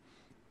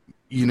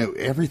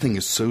 Everything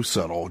is so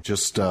subtle.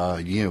 Just,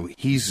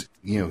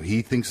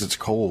 he thinks it's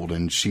cold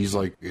and she's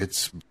like,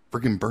 it's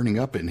freaking burning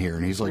up in here.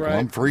 And he's like, right. Well,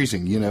 I'm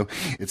freezing,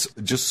 it's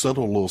just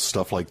subtle little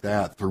stuff like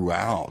that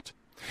throughout.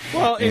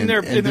 Well, and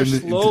they're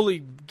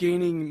slowly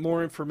gaining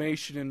more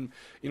information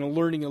and,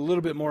 learning a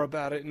little bit more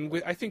about it.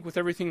 And I think with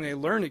everything they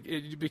learn,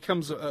 it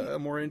becomes a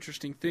more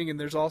interesting thing. And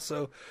there's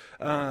also,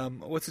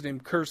 what's his name?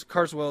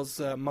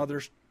 Carswell's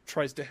mother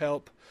tries to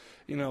help.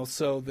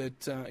 So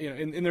that,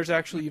 and there's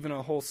actually even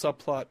a whole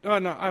subplot. No,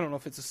 I don't know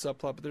if it's a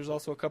subplot, but there's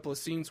also a couple of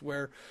scenes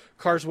where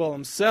Carswell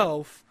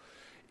himself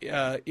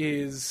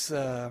is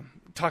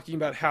talking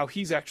about how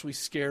he's actually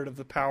scared of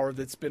the power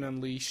that's been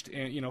unleashed,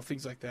 and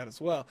things like that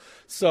as well.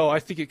 So I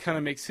think it kind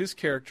of makes his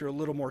character a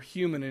little more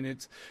human, and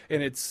it's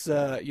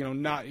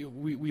not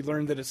we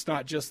learned that it's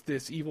not just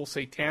this evil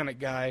satanic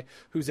guy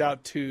who's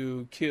out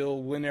to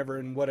kill whenever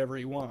and whatever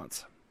he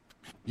wants.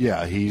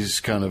 Yeah,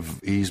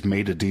 he's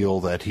made a deal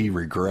that he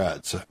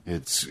regrets.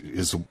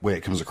 Is the way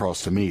it comes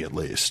across to me, at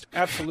least.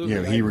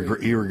 Absolutely. He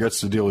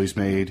regrets the deal he's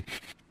made.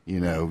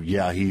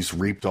 He's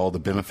reaped all the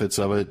benefits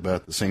of it, but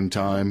at the same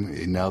time,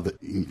 now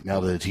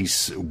that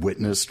he's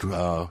witnessed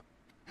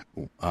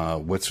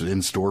what's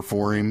in store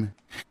for him,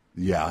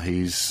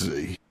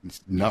 he's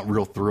not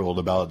real thrilled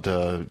about.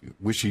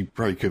 Wish he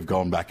probably could have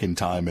gone back in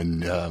time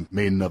and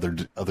made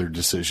other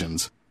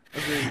decisions.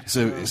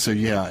 Agreed. So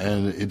yeah,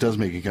 and it does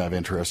make it kind of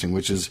interesting,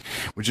 which is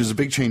a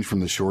big change from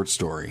the short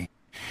story.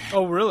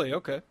 Oh, really?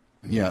 Okay.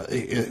 Yeah,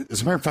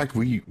 as a matter of fact,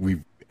 we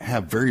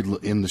have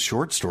in the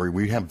short story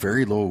we have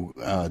very low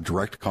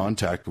direct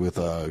contact with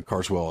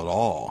Carswell at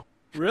all.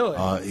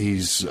 Really?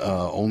 He's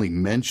only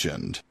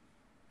mentioned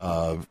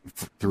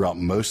throughout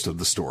most of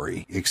the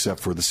story,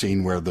 except for the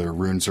scene where the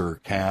runes are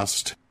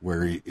cast,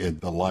 the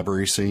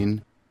library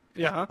scene.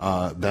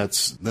 Yeah.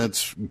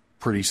 That's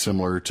pretty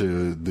similar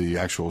to the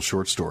actual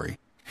short story.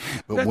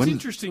 But that's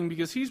interesting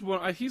because he's one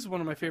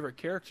of my favorite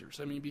characters.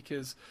 I mean,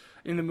 because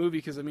in the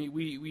movie,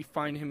 we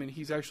find him and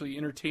he's actually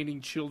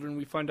entertaining children.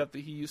 We find out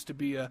that he used to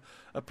be a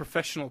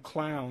professional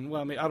clown.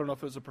 Well, I mean, I don't know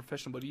if it was a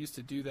professional, but he used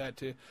to do that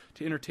to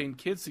entertain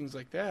kids, things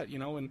like that.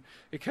 And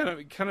it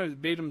kind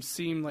of made him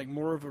seem like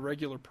more of a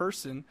regular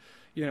person.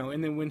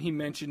 And then when he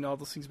mentioned all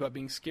those things about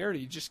being scared,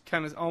 he just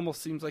kind of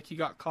almost seems like he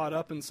got caught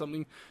up in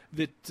something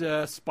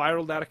that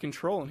spiraled out of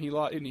control, and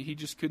he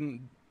just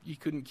couldn't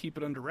keep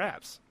it under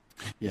wraps.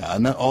 Yeah,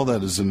 and all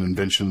that is an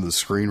invention of the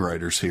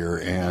screenwriters here,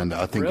 and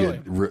I think I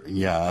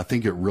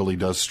think it really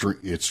does.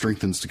 It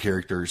strengthens the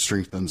character,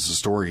 strengthens the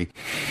story,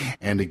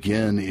 and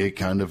again, it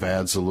kind of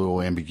adds a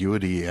little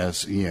ambiguity,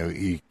 as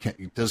it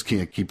does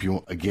kind of keep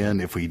you. Again,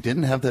 if we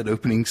didn't have that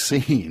opening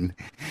scene,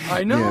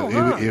 I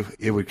know it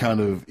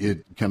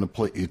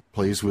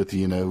plays with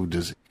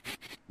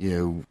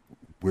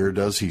where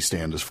does he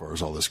stand as far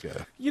as all this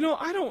goes?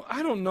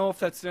 I don't know if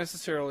that's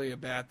necessarily a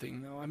bad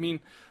thing, though. I mean,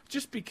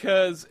 just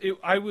because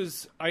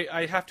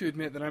I have to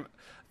admit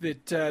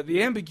that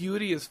the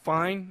ambiguity is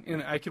fine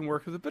and I can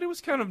work with it, but it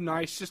was kind of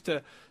nice just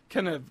to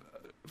kind of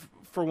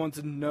for one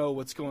to know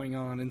what's going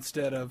on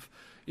instead of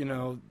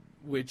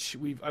which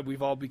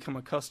we've all become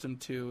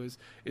accustomed to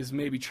is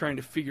maybe trying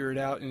to figure it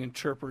out and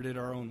interpret it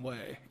our own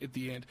way at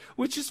the end,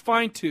 which is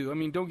fine too. I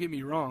mean, don't get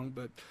me wrong,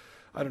 but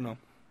I don't know.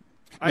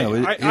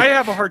 I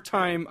have a hard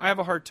time. I have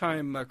a hard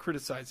time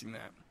criticizing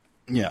that.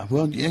 Yeah,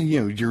 well,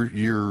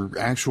 your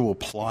actual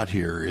plot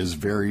here is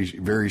very,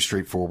 very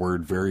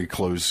straightforward, very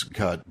close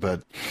cut,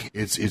 but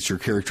it's your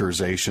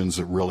characterizations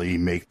that really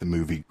make the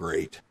movie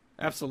great.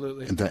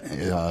 Absolutely. And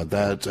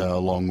that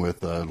along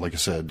with, like I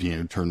said,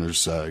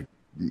 Turner's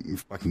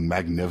fucking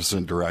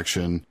magnificent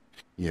direction.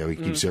 He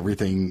keeps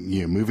everything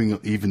moving,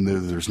 even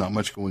though there's not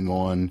much going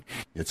on.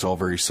 It's all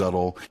very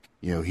subtle.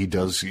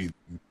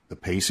 The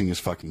pacing is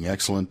fucking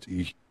excellent.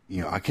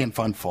 I can't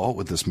find fault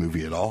with this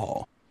movie at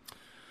all.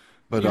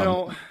 But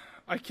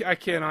I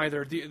can't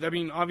either. I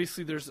mean,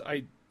 obviously,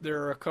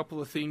 there are a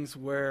couple of things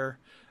where,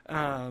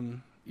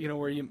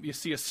 where you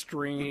see a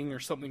string or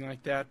something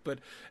like that. But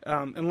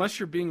unless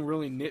you're being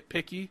really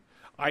nitpicky,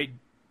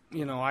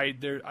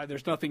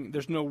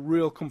 there's no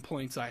real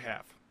complaints I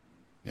have.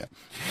 Yeah,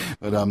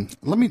 but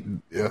let me,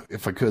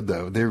 if I could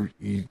though,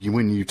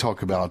 when you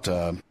talk about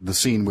the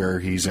scene where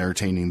he's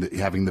having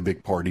the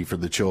big party for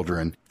the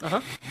children,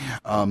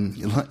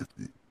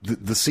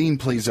 the scene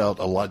plays out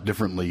a lot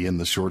differently in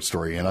the short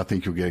story, and I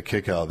think you'll get a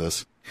kick out of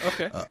this.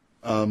 Okay.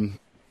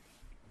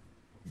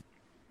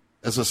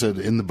 As I said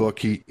in the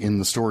book, in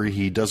the story,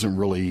 he doesn't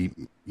really,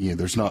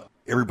 there's not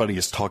everybody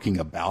is talking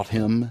about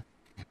him,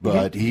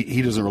 but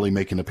he doesn't really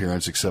make an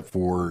appearance except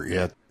for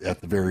at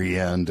the very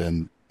end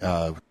and.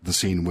 The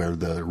scene where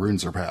the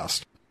runes are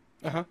passed.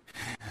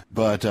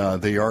 But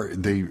one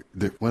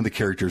of the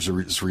characters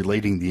is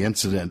relating the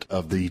incident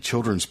of the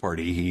children's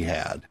party he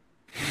had.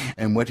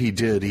 And what he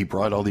did, he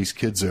brought all these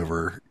kids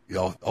over,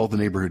 all the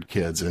neighborhood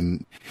kids,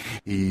 and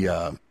he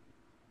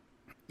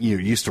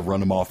used to run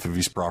them off of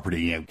his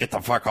property. Get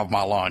the fuck off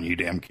my lawn, you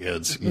damn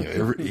kids.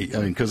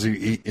 Because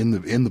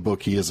in the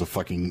book he is a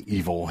fucking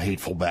evil,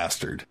 hateful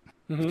bastard.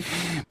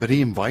 Mm-hmm. But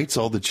he invites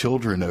all the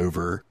children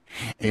over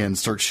and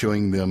starts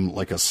showing them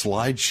like a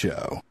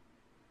slideshow.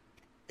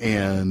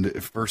 And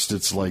at first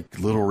it's like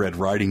Little Red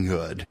Riding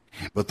Hood,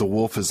 but the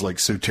wolf is like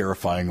so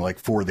terrifying, like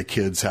 4 of the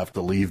kids have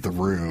to leave the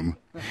room.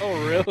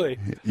 Oh, really?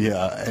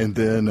 Yeah. And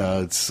then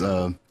it's,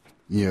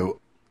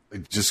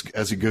 just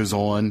as it goes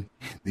on,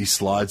 these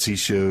slides he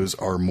shows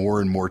are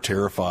more and more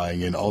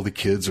terrifying, and all the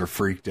kids are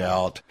freaked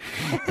out.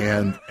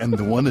 And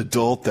the one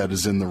adult that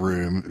is in the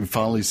room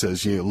finally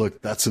says, look,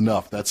 that's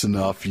enough. That's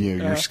enough.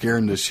 You're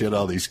scaring the shit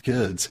out of these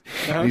kids.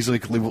 And he's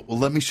like, well,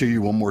 let me show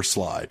you one more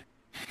slide.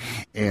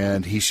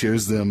 and he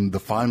shows them the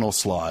final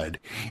slide,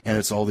 and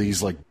it's all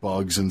these like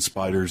bugs and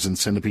spiders and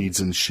centipedes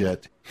and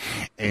shit,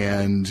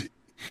 and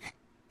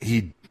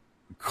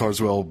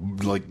Carswell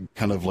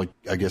kind of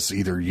I guess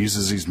either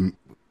uses these.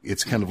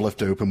 It's kind of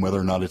left open whether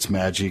or not it's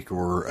magic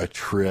or a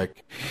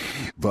trick,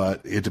 but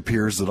it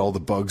appears that all the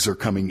bugs are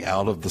coming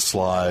out of the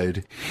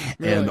slide,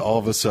 really? And all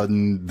of a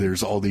sudden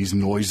there's all these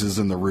noises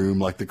in the room,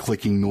 like the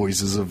clicking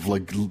noises of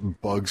like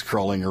bugs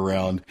crawling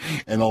around,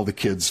 and all the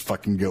kids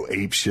fucking go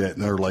ape shit,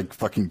 and they're like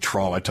fucking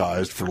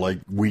traumatized for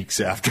like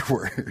weeks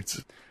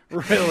afterwards.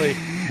 Really?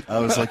 I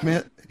was like,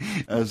 man,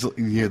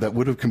 that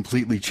would have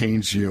completely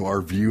changed,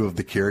 our view of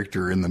the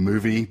character in the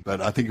movie, but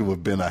I think it would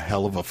have been a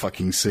hell of a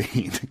fucking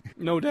scene.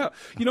 No doubt.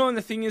 And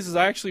the thing is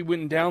I actually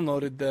went and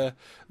downloaded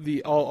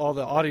all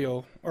the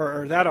audio,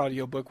 or that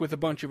audio book with a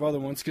bunch of other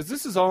ones, because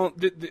this is all,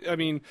 I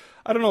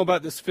don't know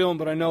about this film,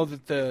 but I know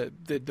that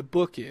the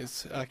book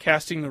is,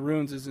 Casting the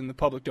Runes is in the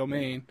public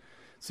domain,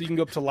 so you can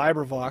go up to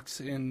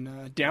LibriVox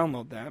and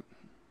download that.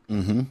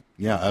 Mm-hmm.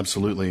 Yeah,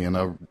 absolutely, and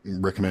I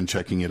recommend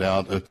checking it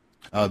out.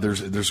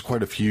 There's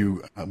quite a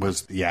few.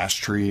 Was The Ash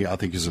Tree, I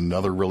think, is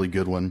another really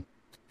good one.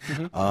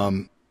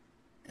 Mm-hmm.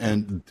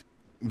 And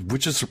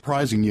which is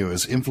surprising,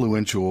 as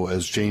influential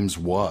as James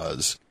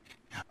was,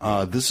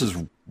 this is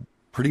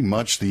pretty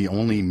much the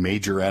only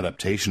major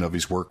adaptation of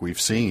his work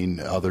we've seen,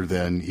 other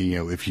than,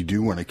 if you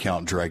do want to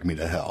count Drag Me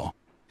to Hell.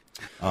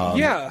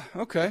 Yeah,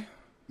 okay.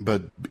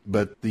 But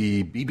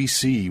the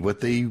BBC,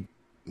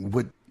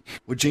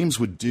 what James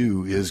would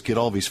do is get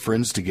all of his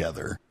friends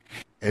together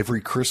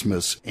every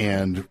Christmas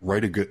and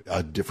write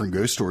a different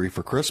ghost story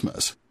for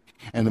Christmas,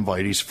 and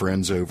invite his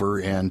friends over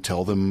and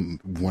tell them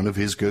one of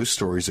his ghost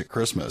stories at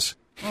Christmas.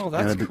 Oh,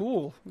 that's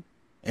cool.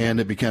 And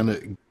it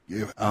became,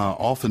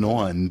 off and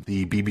on,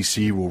 the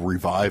BBC will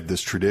revive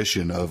this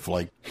tradition of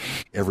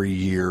every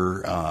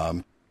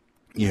year,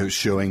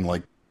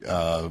 showing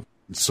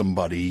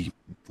somebody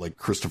like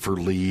Christopher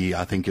Lee,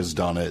 I think, has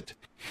done it,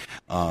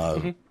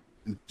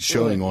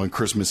 showing on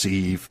Christmas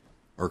Eve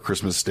or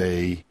Christmas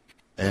Day.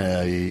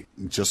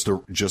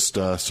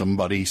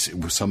 Somebody,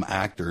 some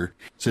actor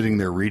sitting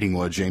there reading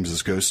one of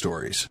James's ghost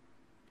stories.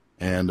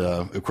 And,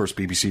 of course,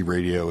 BBC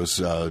Radio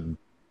has, I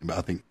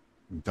think,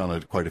 done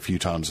it quite a few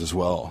times as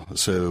well.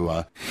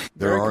 So,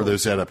 there are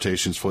those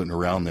adaptations floating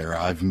around there.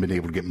 I haven't been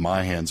able to get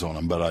my hands on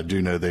them, but I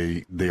do know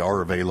they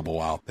are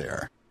available out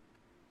there.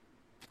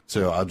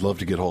 So I'd love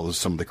to get hold of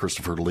some of the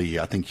Christopher Lee.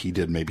 I think he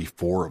did maybe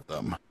 4 of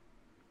them.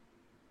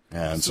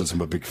 And since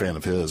I'm a big fan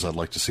of his, I'd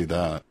like to see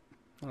that.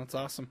 That's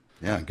awesome.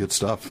 Yeah, good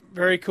stuff.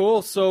 Very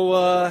cool.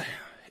 So,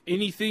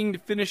 anything to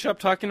finish up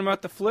talking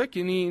about the flick?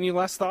 Any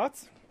last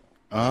thoughts?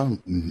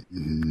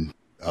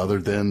 Other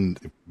than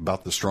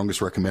about the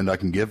strongest recommend I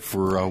can give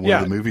for one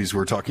of the movies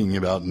we're talking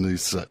about in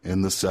this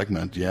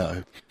segment.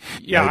 Yeah.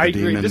 Yeah, I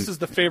agree. This is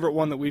the favorite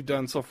one that we've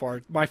done so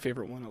far. My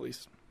favorite one, at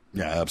least.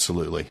 Yeah,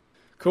 absolutely.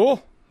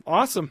 Cool.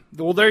 Awesome.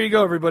 Well, there you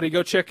go, everybody.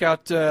 Go check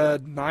out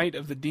Night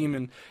of the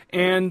Demon.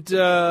 And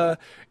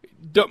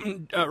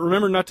don't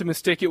remember not to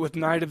mistake it with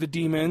Night of the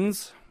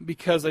Demons,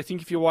 because I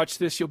think if you watch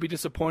this, you'll be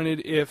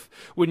disappointed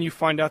when you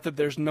find out that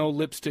there's no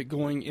lipstick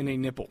going in a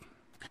nipple.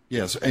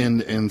 Yes,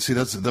 and see,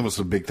 that was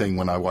the big thing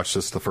when I watched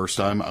this the first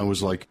time. I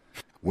was like,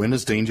 when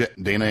is Dana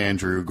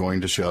Andrew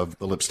going to shove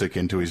the lipstick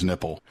into his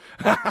nipple?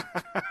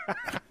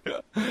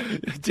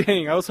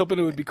 Dang, I was hoping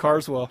it would be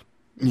Carswell.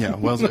 Yeah,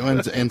 well,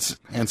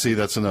 and see,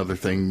 that's another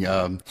thing.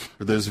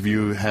 For those of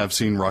you who have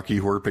seen Rocky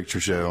Horror Picture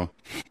Show,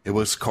 it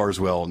was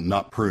Carswell,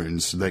 not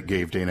Prunes, that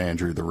gave Dana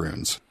Andrew the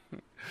runes.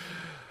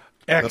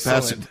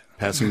 Excellent.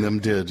 Passing them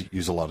did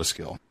use a lot of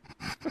skill.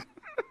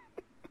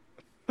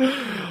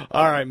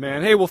 All right,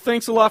 man. Hey, well,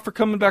 thanks a lot for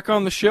coming back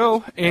on the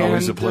show. And,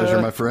 always a pleasure,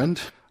 my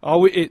friend.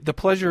 The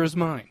pleasure is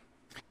mine.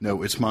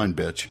 No, it's mine,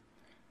 bitch.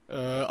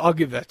 I'll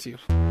give that to you.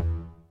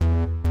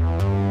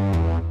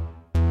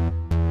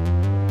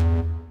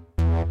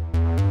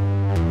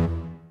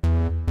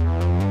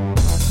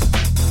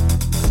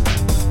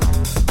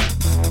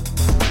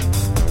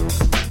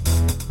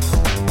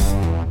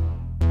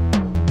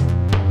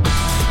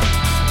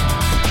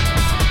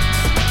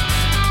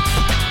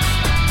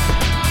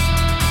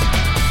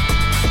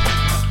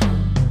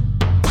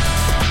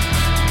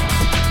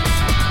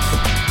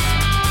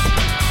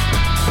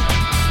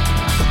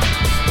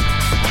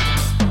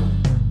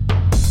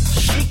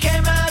 She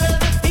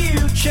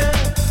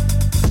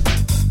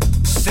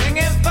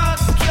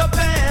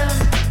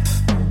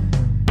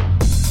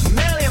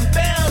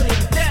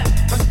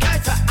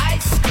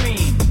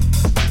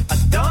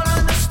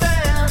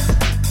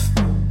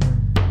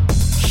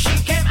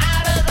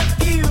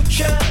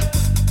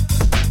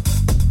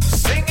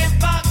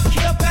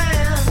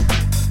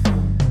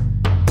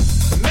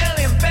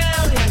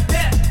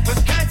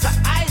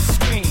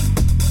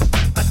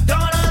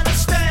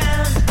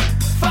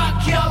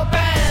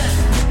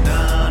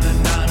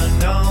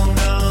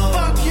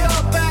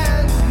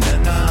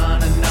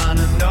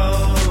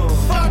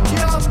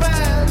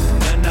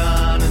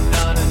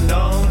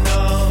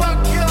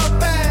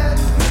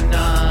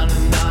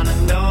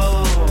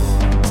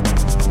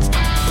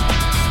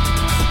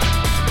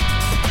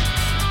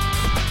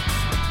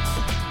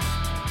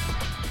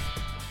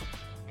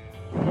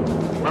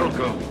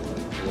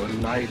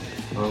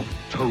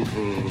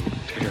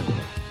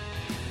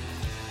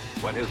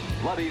when his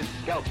bloody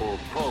scalpel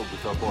probes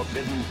the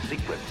forbidden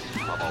secrets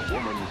of a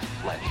woman's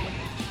flesh.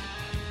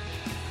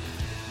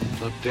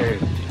 The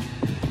dead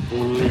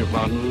live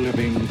on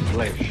living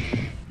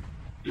flesh.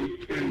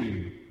 It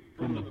came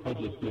from the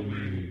public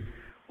domain.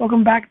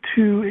 Welcome back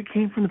to It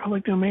Came from the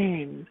Public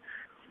Domain.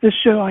 This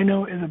show I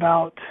know is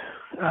about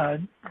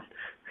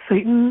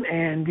Satan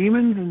and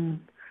demons and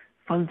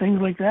fun things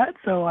like that,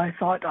 so I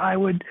thought I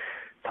would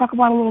talk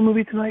about a little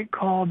movie tonight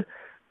called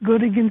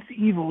Good Against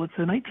Evil. It's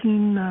a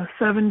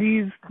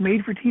 1970s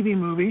made-for-TV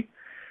movie.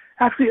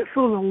 Actually, it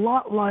feels a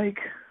lot like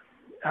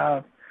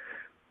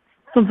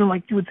something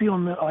like you would see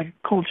on the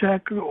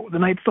Kolchak or The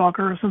Night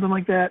Stalker or something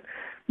like that,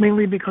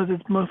 mainly because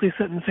it's mostly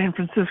set in San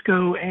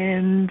Francisco,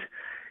 and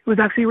it was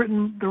actually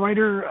written, the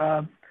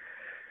writer,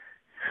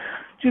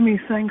 Jimmy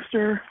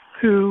Sangster,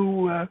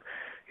 who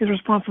is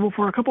responsible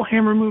for a couple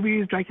Hammer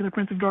movies, Dracula,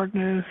 Prince of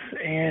Darkness,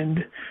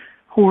 and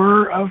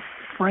Horror of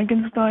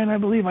Frankenstein, I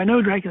believe. I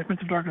know Dracula,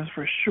 Prince of Darkness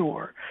for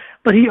sure.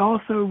 But he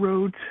also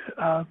wrote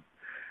a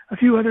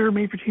few other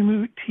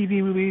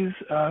made-for-TV movies,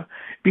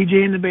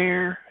 BJ and the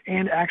Bear,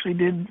 and actually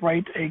did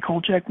write a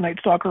Kolchak Night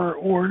Stalker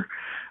or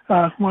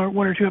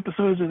one or two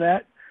episodes of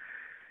that.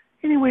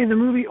 Anyway, the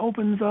movie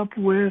opens up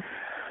with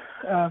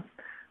a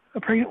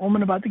pregnant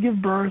woman about to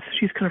give birth.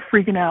 She's kind of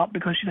freaking out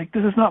because she's like,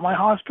 this is not my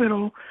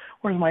hospital.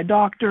 Where's my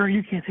doctor?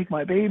 You can't take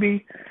my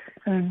baby.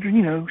 And,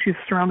 you know, she's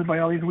surrounded by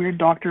all these weird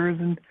doctors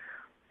and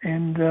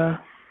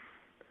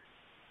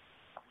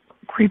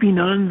creepy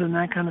nuns and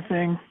that kind of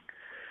thing.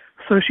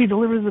 So she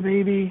delivers the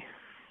baby,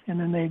 and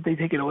then they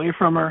take it away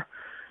from her.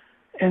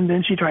 And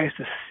then she tries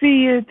to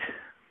see it,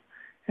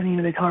 and, you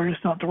know, they tell her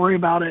just not to worry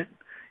about it.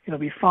 It'll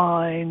be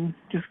fine.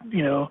 Just,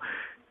 you know,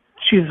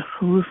 she's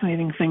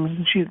hallucinating things,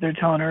 and they're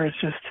telling her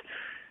it's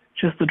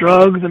just the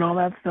drugs and all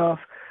that stuff.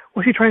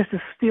 Well, she tries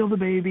to steal the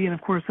baby, and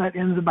of course that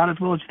ends about as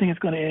well as you think it's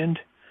going to end.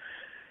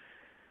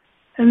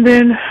 And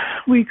then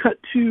we cut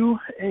to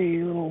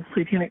a little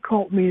satanic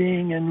cult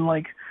meeting, and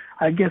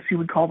I guess you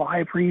would call the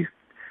high priest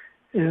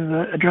is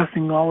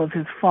addressing all of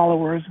his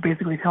followers,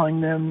 basically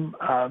telling them,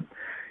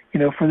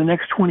 for the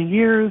next 20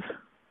 years,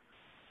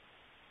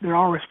 they're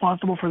all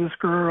responsible for this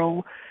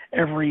girl.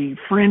 Every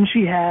friend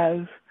she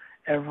has,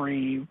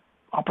 every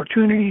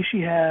opportunity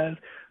she has,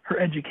 her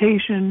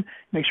education,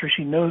 make sure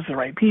she knows the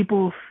right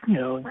people,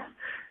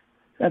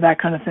 that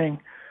kind of thing.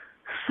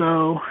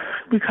 So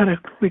we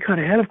cut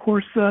ahead, of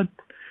course,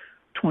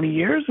 20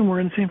 years, and we're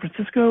in San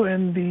Francisco,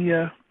 and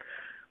the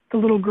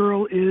little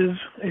girl is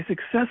a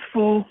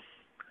successful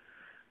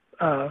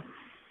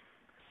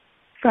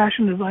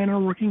fashion designer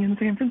working in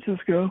San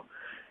Francisco,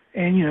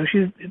 and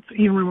it's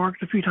even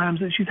remarked a few times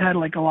that she's had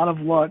a lot of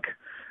luck,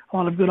 a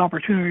lot of good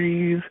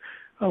opportunities,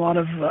 a lot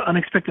of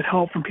unexpected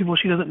help from people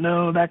she doesn't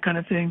know, that kind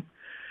of thing.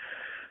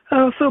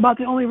 So about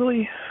the only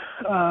really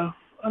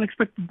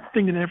unexpected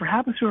thing that ever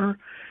happens to her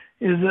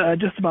is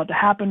just about to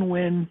happen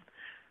when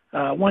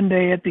one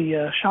day at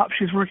the shop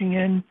she's working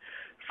in,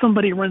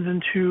 somebody runs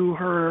into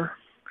her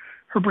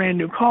brand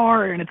new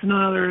car, and it's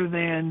none other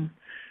than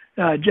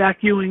Jack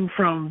Ewing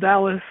from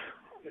Dallas,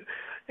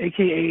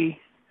 a.k.a.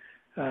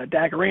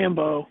 Dagger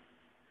Rambo,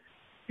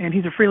 and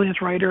he's a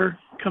freelance writer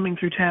coming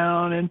through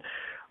town, and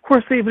of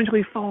course they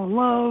eventually fall in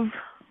love,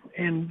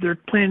 and they're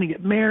planning to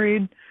get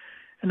married,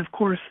 and of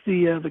course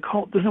the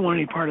cult doesn't want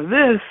any part of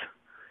this,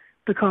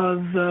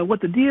 because what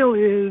the deal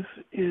is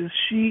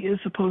she is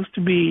supposed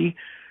to be,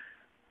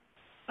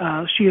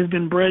 she has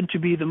been bred to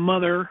be the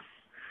mother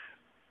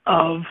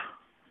of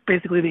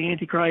basically the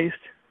Antichrist,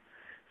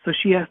 so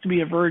she has to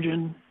be a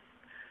virgin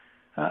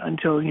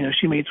until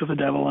she mates with the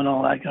devil and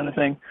all that kind of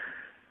thing.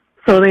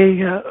 So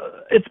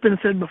it's been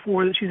said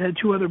before that she's had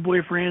two other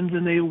boyfriends,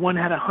 and one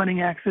had a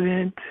hunting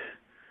accident,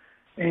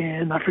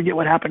 and I forget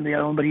what happened to the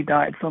other one, but he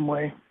died some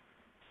way.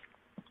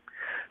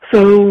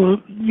 So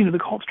the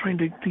cult's trying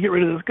to get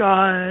rid of this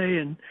guy,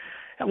 and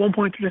at one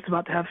point they're just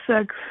about to have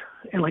sex,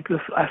 and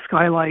a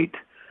skylight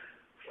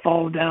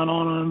falls down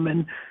on them,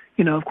 and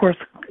of course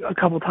a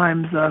couple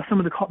times some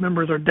of the cult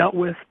members are dealt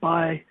with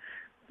by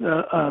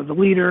the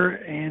leader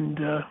and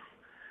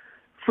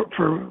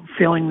for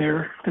failing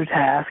their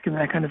task and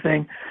that kind of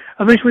thing.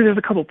 Eventually there's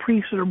a couple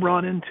priests that are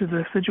brought into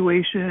the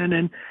situation,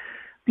 and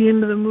the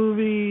end of the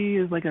movie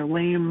is like a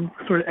lame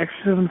sort of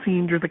exorcism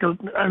scene. There's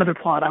another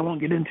plot I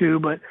won't get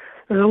into, but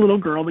there's another little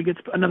girl,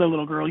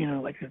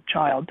 like a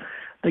child,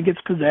 that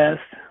gets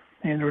possessed,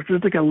 and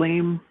there's like a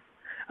lame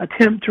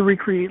attempt to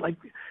recreate like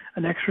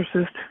an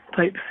exorcist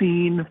type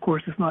scene. Of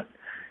course, it's not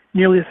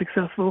nearly as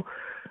successful.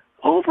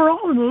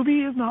 Overall, the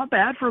movie is not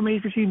bad for a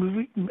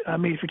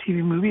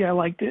made-for-TV movie. I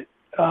liked it.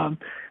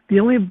 The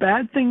only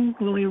bad thing,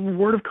 the only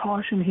word of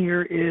caution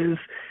here is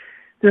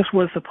this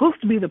was supposed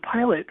to be the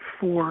pilot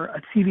for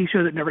a TV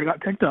show that never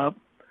got picked up.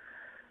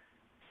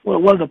 Well,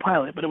 it was a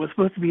pilot, but it was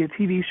supposed to be a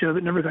TV show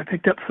that never got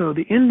picked up. So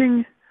the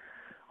ending,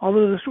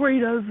 although the story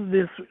does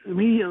this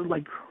immediate,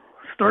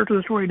 start to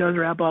the story does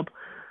wrap up,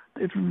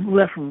 it's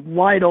left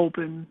wide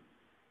open.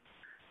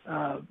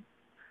 There's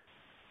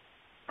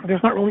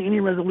not really any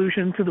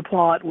resolution to the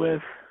plot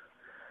with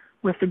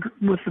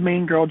the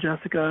main girl,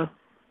 Jessica.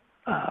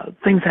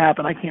 things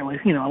happen. I can't really,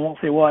 I won't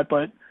say what,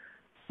 but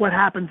what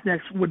happens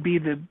next would be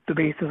the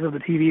basis of the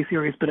TV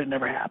series, but it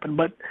never happened.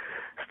 But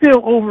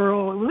still,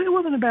 overall, it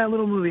wasn't a bad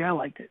little movie. I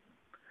liked it.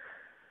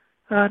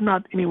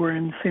 Not anywhere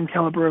in the same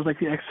caliber as like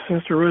The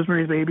Exorcist or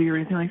Rosemary's Baby or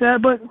anything like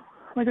that, but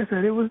like I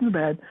said, it wasn't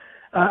bad.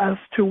 As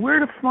to where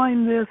to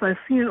find this, I've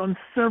seen it on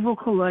several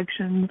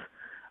collections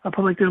of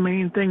public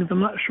domain things. I'm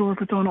not sure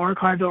if it's on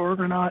archive.org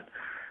or not.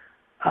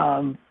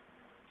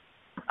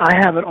 I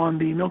have it on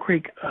the Mill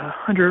Creek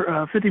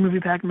 150 movie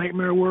pack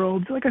Nightmare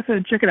World. Like I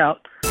said, check it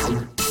out.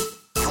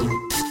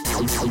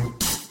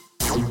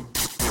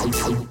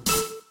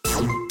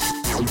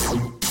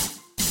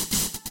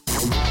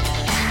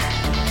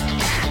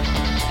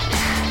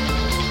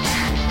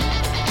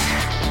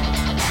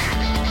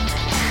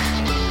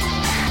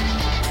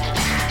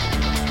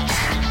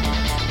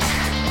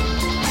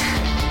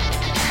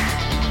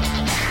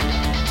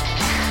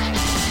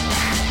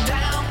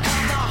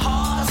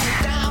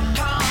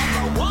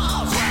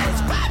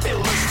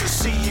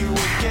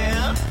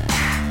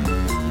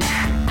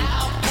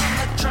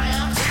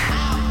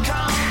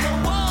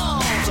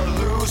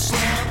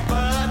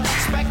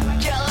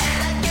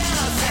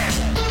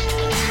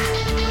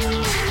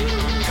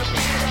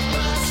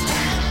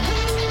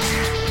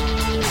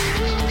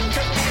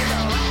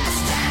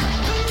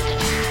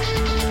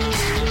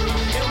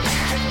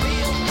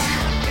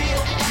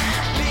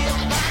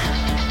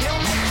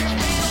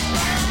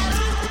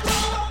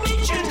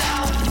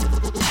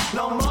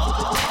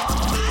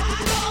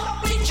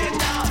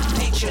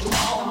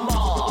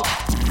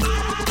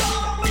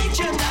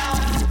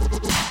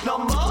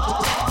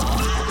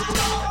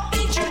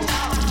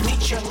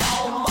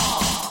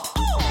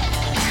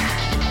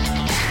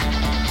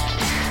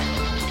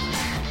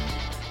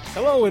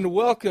 Hello and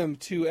welcome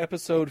to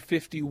episode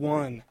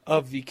 51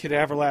 of the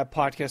Cadaver Lab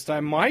podcast.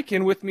 I'm Mike,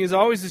 and with me as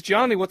always is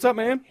Johnny. What's up,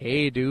 man?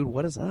 Hey, dude.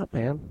 What is up,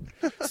 man?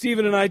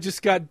 Steven and I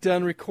just got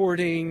done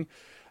recording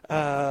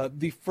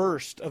the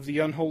first of the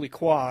Unholy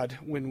Quad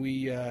when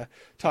we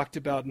talked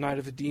about Night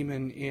of the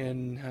Demon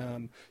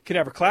in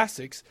Cadaver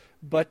Classics.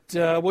 But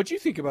what'd you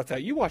think about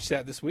that? You watched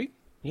that this week.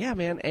 Yeah,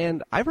 man.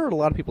 And I've heard a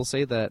lot of people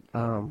say that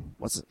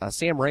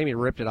Sam Raimi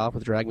ripped it off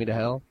with Drag Me to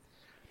Hell.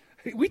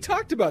 We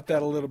talked about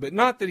that a little bit.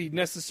 Not that he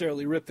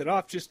necessarily ripped it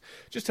off, just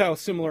how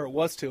similar it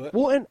was to it.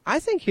 Well, and I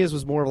think his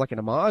was more of like an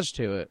homage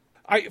to it.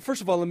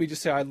 First of all, let me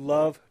just say I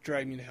love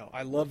Drag Me to Hell.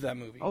 I love that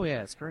movie. Oh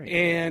yeah, it's great.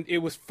 And it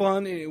was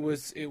fun, and it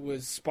was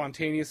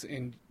spontaneous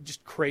and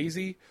just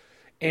crazy.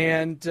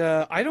 And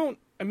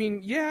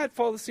it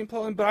followed the same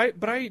plot,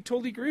 but I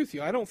totally agree with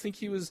you. I don't think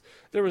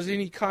there was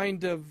any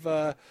kind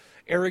of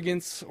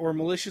arrogance or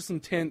malicious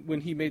intent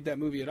when he made that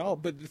movie at all.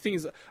 But the thing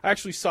is, I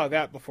actually saw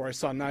that before I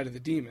saw Night of the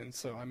Demon,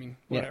 so I mean,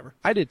 whatever.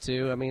 Yeah, I did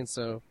too.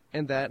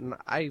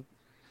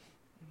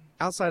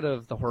 Outside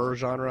of the horror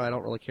genre, I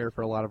don't really care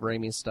for a lot of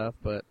Raimi's stuff,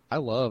 but I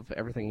love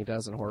everything he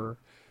does in horror.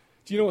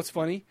 Do you know what's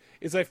funny?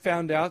 Is I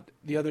found out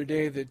the other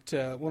day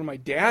that one of my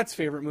dad's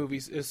favorite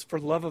movies is For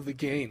Love of the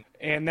Game,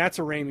 and that's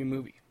a Raimi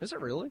movie. Is it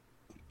really?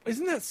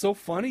 Isn't that so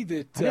funny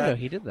that... I didn't know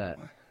he did that.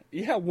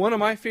 Yeah, one of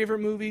my favorite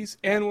movies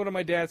and one of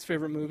my dad's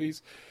favorite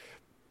movies.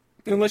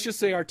 And let's just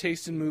say our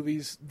taste in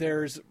movies,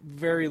 there's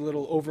very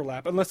little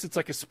overlap, unless it's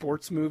like a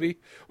sports movie,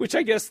 which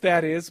I guess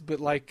that is, but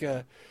like...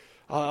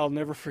 I'll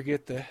never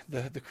forget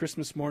the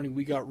Christmas morning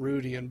we got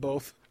Rudy, and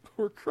both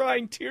were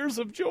crying tears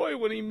of joy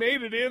when he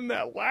made it in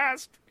that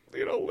last,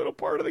 little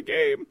part of the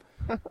game.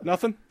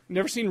 Nothing?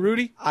 Never seen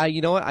Rudy? You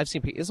know what? I've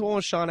seen... It's the one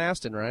with Sean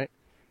Astin, right?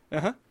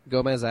 Uh-huh.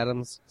 Gomez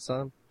Adams'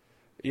 son.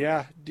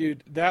 Yeah,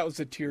 dude, that was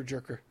a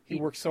tearjerker. He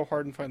worked so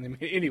hard and finally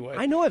made it. Anyway.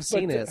 I know I've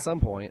seen it at some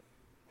point.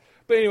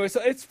 But anyway,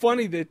 so it's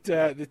funny that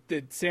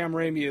that Sam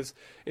Raimi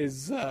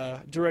is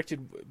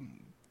directed...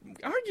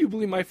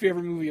 arguably my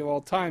favorite movie of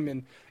all time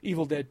in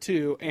Evil Dead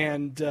 2,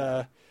 and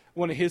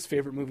one of his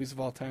favorite movies of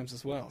all times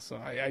as well. So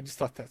I just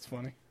thought that's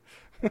funny.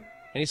 And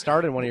he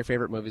starred in one of your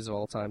favorite movies of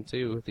all time,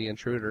 too, The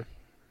Intruder.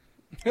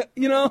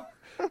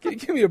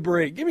 Give me a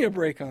break. Give me a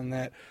break on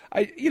that.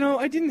 I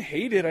didn't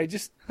hate it. I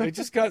just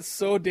got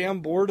so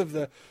damn bored of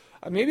the...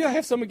 maybe I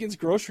have some against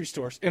grocery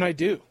stores, and I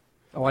do.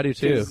 Oh, I do,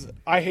 too.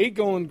 I hate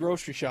going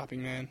grocery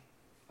shopping, man.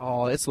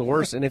 Oh, it's the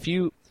worst. And if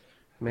you...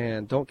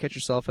 Man, don't catch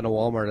yourself in a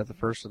Walmart at the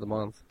first of the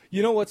month.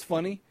 You know what's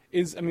funny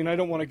is, I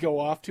don't want to go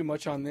off too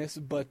much on this,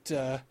 but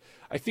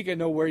I think I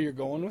know where you're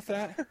going with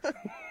that.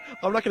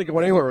 I'm not going to go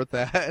anywhere with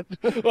that.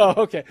 Well,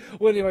 okay.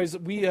 Well, anyways,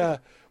 we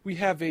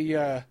have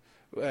a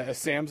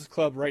Sam's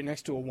Club right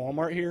next to a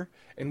Walmart here,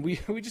 and we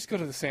just go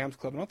to the Sam's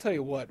Club, and I'll tell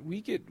you what, we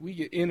get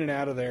in and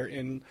out of there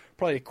in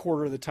probably a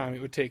quarter of the time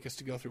it would take us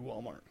to go through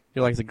Walmart.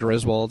 You're like the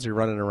Griswolds. You're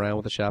running around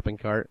with a shopping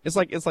cart. It's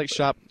like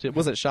Shop.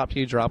 Was it Shop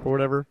Till You Drop or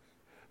whatever?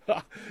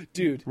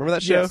 Dude, remember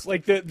that show? Yes,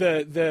 like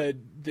the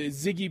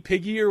Ziggy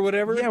Piggy or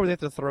whatever. Yeah, where they have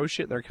to throw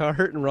shit in their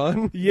cart and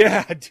run.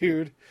 Yeah,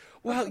 dude.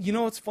 Well, you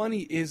know what's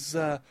funny is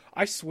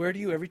I swear to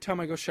you, every time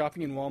I go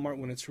shopping in Walmart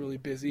when it's really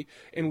busy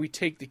and we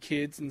take the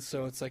kids, and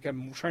so it's like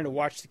I'm trying to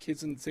watch the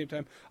kids at the same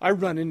time, I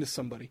run into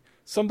somebody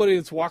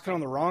that's walking on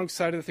the wrong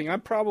side of the thing.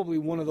 I'm probably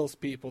one of those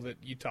people that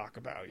you talk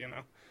about,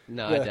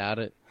 No, I doubt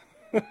it.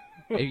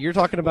 If you're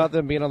talking about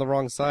them being on the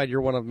wrong side,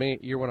 you're one of me.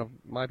 You're one of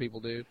my people,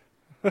 dude.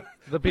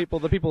 The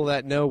people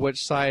that know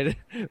which side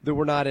that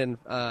we're not in.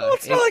 Well,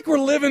 it's not like we're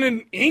living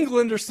in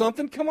England or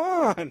something. Come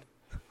on.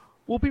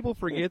 Well, people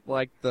forget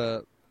I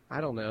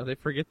don't know. They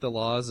forget the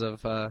laws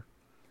of the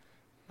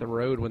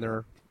road when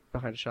they're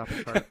behind a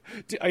shopping cart.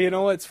 You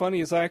know what's funny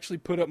is I actually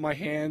put up my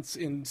hands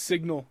in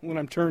signal when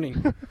I'm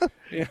turning.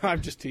 Yeah,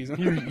 I'm just teasing.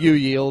 You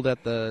yield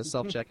at the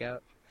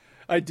self-checkout?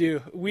 I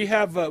do. We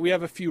have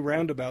a few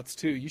roundabouts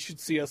too. You should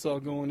see us all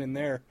going in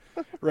there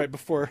right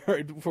before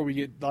we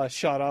get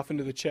shot off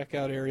into the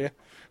checkout area.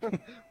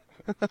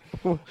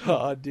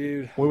 Oh,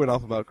 dude. We went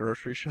off about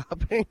grocery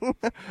shopping.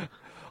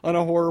 On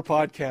a horror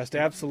podcast,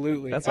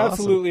 absolutely. That's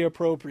absolutely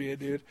appropriate,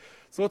 dude.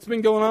 So what's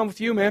been going on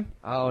with you, man?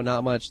 Oh,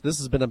 not much. This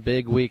has been a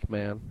big week,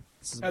 man.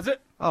 Has it?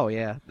 Oh,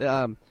 yeah.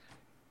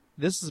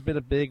 This has been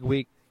a big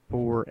week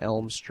for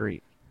Elm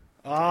Street.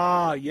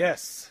 Ah,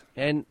 yes.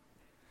 And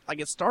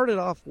it started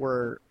off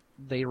where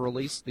they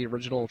released the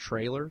original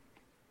trailer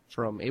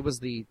it was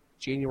the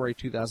January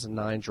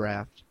 2009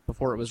 draft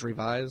before it was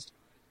revised.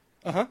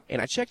 Uh-huh.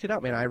 And I checked it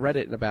out, man. I read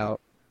it in about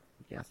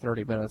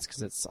 30 minutes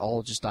because it's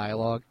all just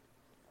dialogue.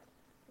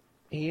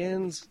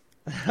 And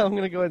I'm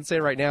going to go ahead and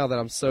say right now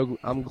that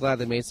I'm glad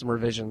they made some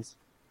revisions.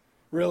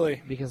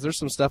 Really? Because there's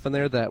some stuff in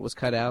there that was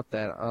cut out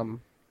that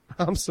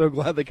I'm so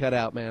glad they cut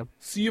out, man.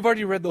 So you've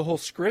already read the whole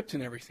script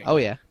and everything? Oh,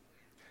 yeah.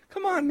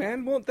 Come on,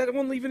 man. That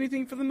won't leave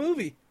anything for the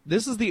movie.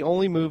 This is the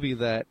only movie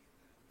that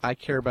I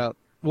care about.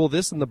 Well,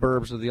 this and The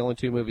Burbs are the only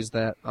two movies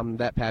that I'm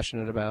that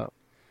passionate about.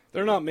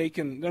 They're not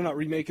remaking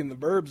The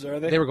Burbs,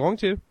 are they? They were going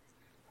to.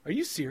 Are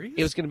you serious?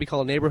 It was going to be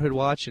called Neighborhood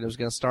Watch, and it was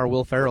going to star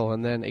Will Ferrell,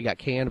 and then it got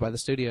canned by the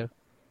studio.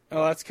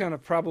 Oh, that's kind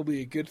of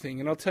probably a good thing.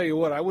 And I'll tell you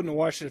what, I wouldn't have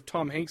watched it if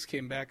Tom Hanks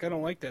came back. I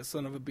don't like that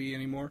son of a bee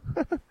anymore.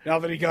 Now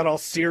that he got all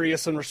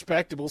serious and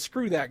respectable,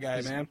 screw that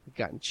guy, man.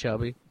 Gotten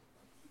chubby.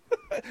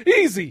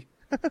 Easy.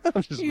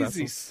 I'm just Easy.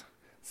 messing.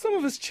 Some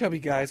of us chubby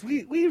guys,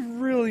 we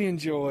really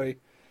enjoy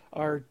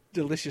our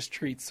delicious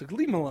treats, so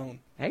leave him alone.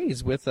 Hey,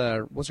 he's with,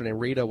 what's her name,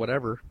 Rita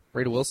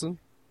Wilson?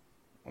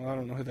 Well, I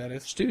don't know who that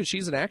is. Dude,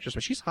 she's an actress,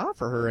 but she's hot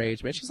for her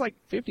age, man. She's like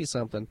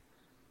 50-something.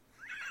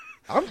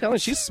 I'm telling you,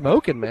 she's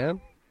smoking,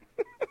 man.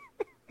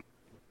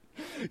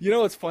 You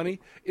know what's funny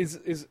is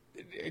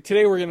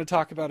today we're going to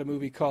talk about a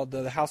movie called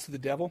The House of the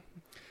Devil,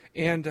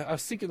 and I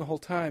was thinking the whole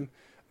time,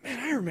 man,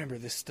 I remember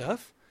this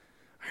stuff.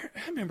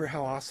 I remember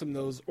how awesome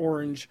those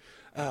orange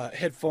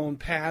headphone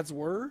pads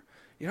were.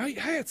 You know, I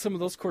had some of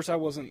those. Of course, I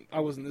wasn't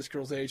this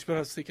girl's age, but I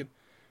was thinking,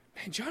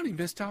 man, Johnny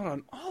missed out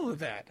on all of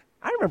that.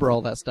 I remember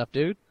all that stuff,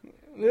 dude.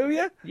 Oh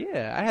yeah?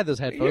 Yeah, I had those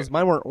headphones.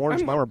 Mine weren't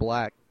orange. Mine were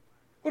black.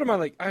 What am I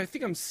like? I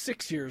think I'm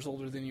 6 years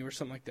older than you, or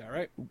something like that,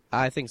 right?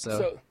 I think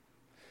so.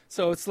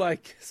 So it's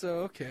like,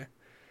 okay.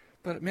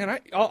 But, man,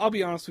 I'll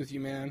be honest with you,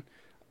 man.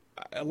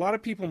 A lot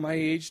of people my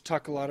age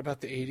talk a lot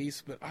about the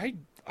 80s, but I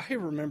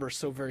remember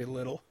so very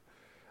little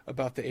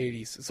about the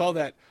 80s. It's all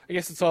that, I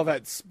guess it's all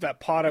that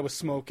pot I was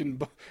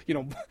smoking, you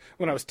know,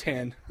 when I was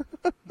 10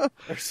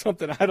 or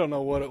something. I don't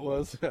know what it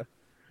was.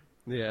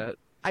 Yeah.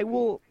 I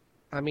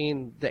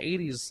mean, the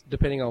 80s,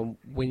 depending on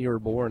when you were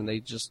born,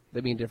 they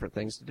mean different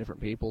things to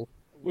different people.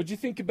 What'd you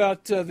think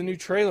about the new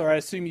trailer? I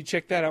assume you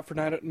checked that out for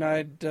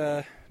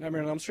Nightmare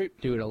on Elm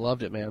Street? Dude, I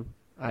loved it, man.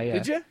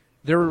 Did you?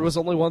 There was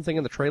only one thing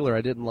in the trailer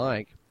I didn't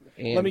like.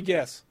 And let me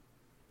guess.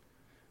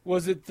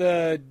 Was it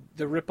the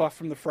ripoff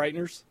from The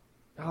Frighteners?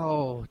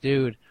 Oh,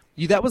 dude.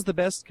 That was the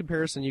best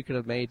comparison you could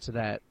have made to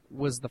that,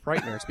 was The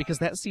Frighteners, because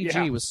that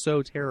CG was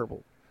so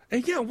terrible.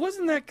 And yeah, it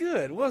wasn't that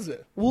good, was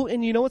it? Well,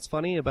 and you know what's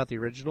funny about the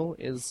original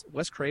is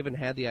Wes Craven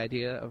had the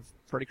idea of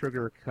Freddy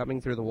Krueger coming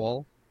through the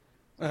wall,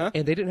 and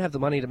they didn't have the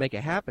money to make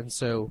it happen,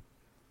 so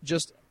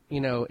just,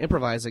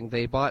 improvising,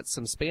 they bought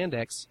some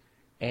spandex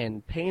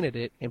and painted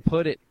it and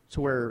put it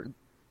to where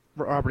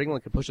Robert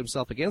Englund could push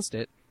himself against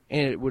it,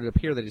 and it would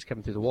appear that he's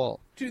coming through the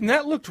wall. Dude, and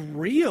that looked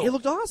real. It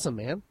looked awesome,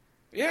 man.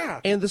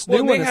 Yeah. And this new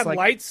one they is had like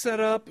lights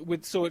set up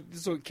so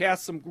it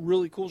casts some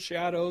really cool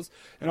shadows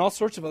and all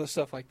sorts of other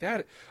stuff like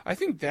that. I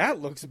think that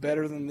looks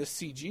better than this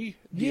CG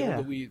deal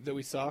that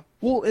we saw.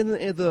 Well, in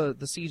the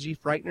CG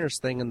Frighteners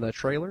thing in the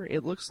trailer,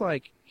 it looks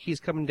like he's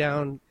coming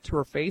down to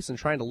her face and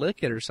trying to lick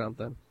it or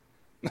something.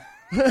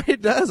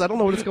 It does. I don't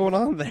know what is going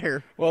on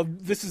there. Well,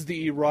 this is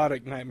the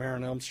erotic Nightmare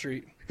on Elm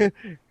Street.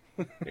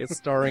 It's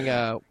starring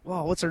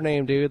what's her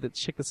name, dude? The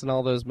chick that's in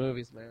all those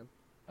movies,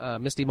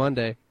 man. Misty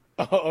Monday.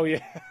 Oh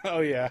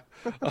yeah.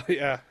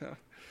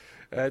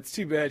 It's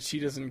too bad she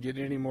doesn't get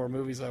any more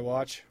movies I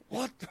watch.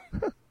 What?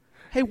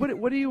 Hey,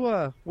 what do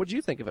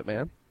you think of it,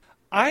 man?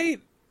 I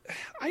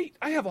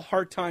have a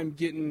hard time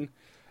getting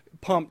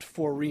pumped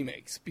for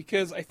remakes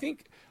because I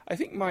think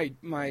my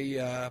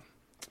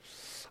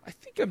I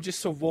think I'm just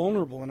so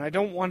vulnerable and I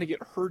don't want to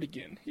get hurt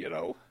again,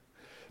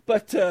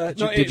 But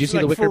did you see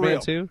The Wicker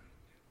Man 2?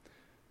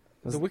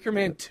 The Wicker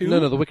Man 2?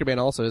 No, The Wicker Man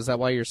also. Is that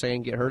why you're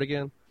saying get hurt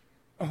again?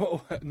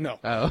 Oh no!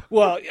 Oh.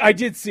 Well, I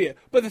did see it,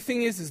 but the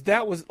thing is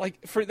that was like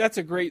that's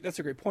a great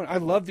point. I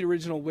love the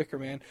original Wicker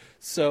Man,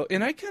 so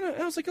and I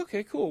was like,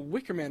 okay, cool,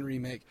 Wicker Man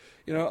remake,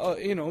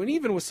 and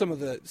even with some of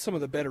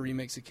the better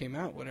remakes that came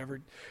out, whatever,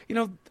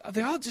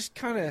 they all just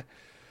kind of,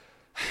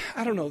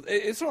 I don't know.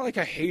 It's not like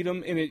I hate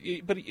them,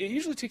 but it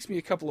usually takes me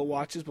a couple of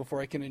watches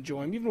before I can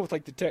enjoy them. Even with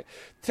like the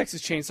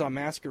Texas Chainsaw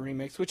Massacre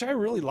remakes, which I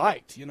really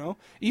liked,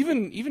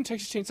 even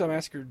Texas Chainsaw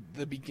Massacre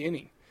the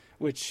beginning,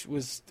 which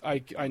was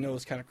I know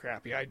is kind of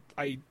crappy.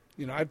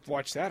 I've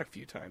watched that a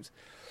few times,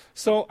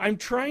 so I'm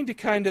trying to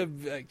kind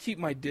of keep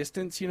my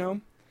distance,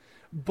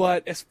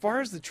 But as far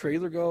as the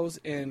trailer goes,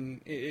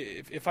 and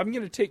if I'm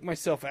going to take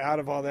myself out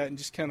of all that and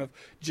just kind of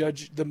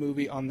judge the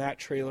movie on that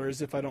trailer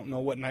as if I don't know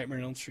what Nightmare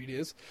on Elm Street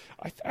is,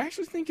 I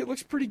actually think it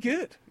looks pretty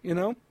good,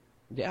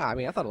 Yeah, I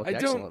mean, I thought it looked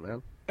excellent,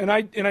 man. And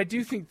I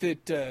do think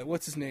that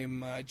what's his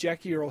name,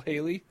 Jackie Earle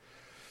Haley.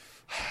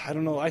 I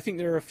don't know. I think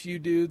there are a few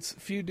dudes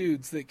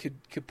that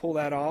could pull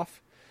that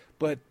off,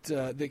 but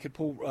they could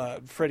pull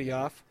Freddy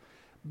off.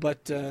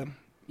 But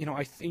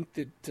I think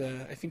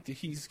that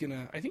he's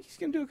gonna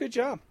do a good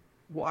job.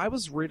 Well, I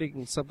was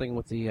reading something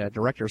with the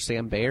director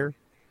Sam Bayer,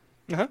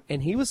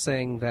 and he was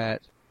saying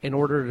that in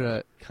order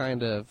to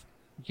kind of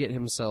get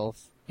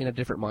himself in a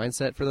different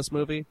mindset for this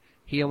movie,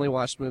 he only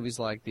watched movies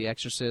like The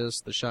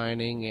Exorcist, The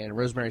Shining, and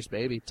Rosemary's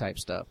Baby type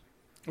stuff.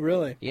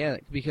 Really? Yeah,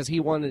 because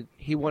he wanted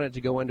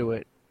to go into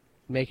it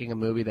making a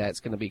movie that's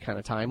going to be kind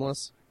of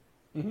timeless,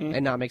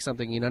 and not make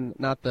something,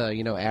 not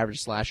the average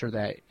slasher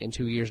that in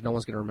 2 years no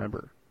one's going to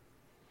remember.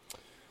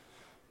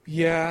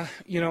 Yeah,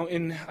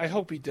 and I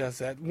hope he does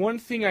that. One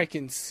thing I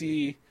can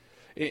see,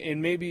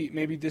 and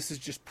maybe this is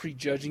just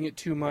prejudging it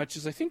too much,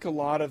 is I think a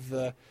lot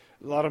of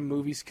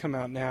movies come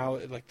out now,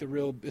 like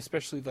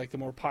especially like the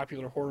more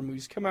popular horror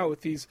movies, come out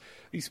with these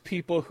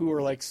people who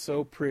are like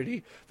so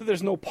pretty that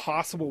there's no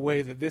possible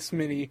way that this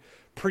many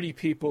pretty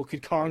people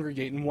could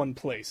congregate in one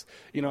place.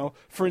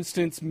 For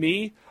instance,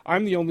 me,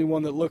 I'm the only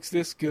one that looks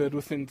this good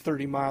within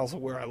 30 miles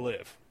of where I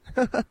live.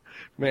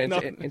 Man, No.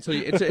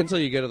 until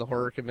you go to the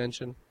horror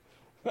convention.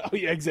 Oh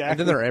yeah, exactly. And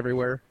then they're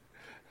everywhere.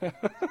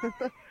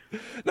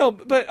 No,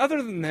 but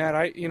other than that,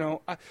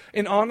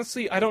 and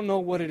honestly, I don't know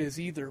what it is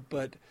either.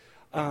 But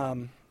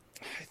I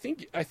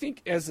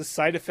think as a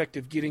side effect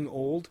of getting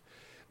old,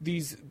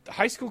 these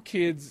high school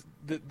kids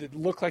that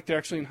look like they're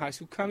actually in high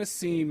school kind of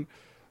seem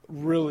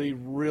really,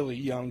 really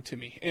young to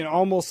me, and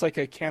almost like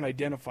I can't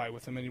identify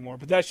with them anymore.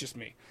 But that's just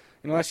me.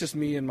 That's just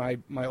me and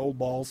my old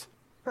balls.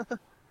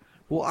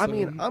 Well, I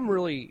mean, I'm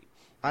going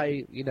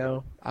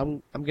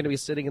to be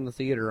sitting in the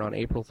theater on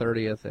April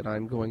 30th, and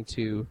I'm going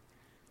to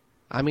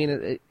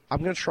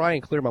try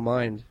and clear my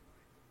mind.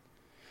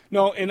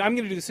 No, and I'm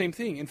going to do the same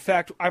thing. In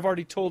fact, I've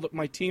already told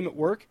my team at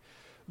work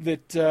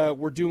that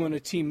we're doing a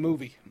team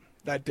movie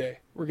that day.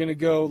 We're going to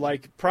go,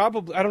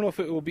 probably, I don't know if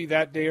it will be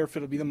that day or if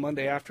it'll be the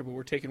Monday after, but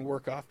we're taking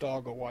work off to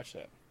all go watch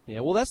that. Yeah,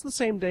 well, that's the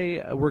same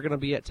day we're going to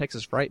be at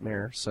Texas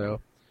Frightmare,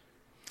 so.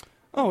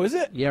 Oh, is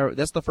it? Yeah,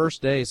 that's the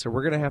first day, so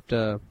we're going to have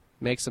to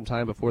make some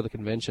time before the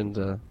convention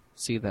to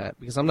see that,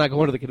 because I'm not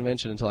going to the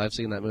convention until I've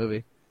seen that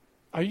movie.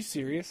 Are you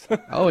serious?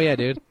 Oh, yeah,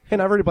 dude.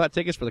 And I've already bought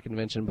tickets for the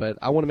convention, but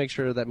I want to make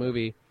sure that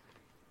movie...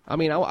 I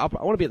want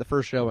to be at the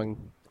first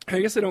showing. I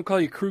guess they don't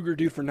call you Kruger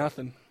dude for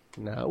nothing.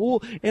 No.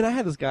 Well, and I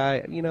had this guy,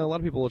 a lot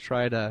of people will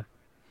try to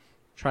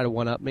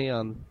one-up me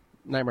on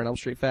Nightmare on Elm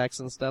Street facts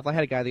and stuff. I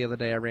had a guy the other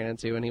day I ran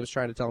into, and he was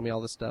trying to tell me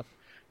all this stuff.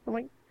 I'm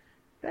like,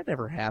 that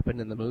never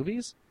happened in the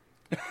movies.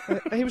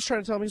 He was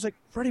trying to tell me, he's like,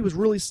 Freddy was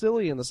really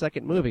silly in the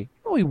second movie.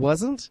 No, he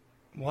wasn't.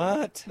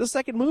 What? The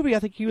second movie, I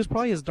think he was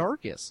probably his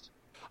darkest.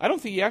 I don't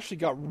think he actually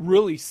got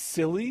really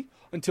silly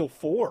until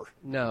 4.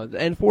 No,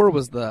 and 4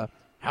 was the,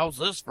 how's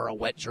this for a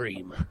wet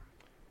dream?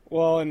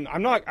 Well, and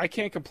I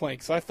can't complain,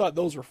 because I thought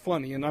those were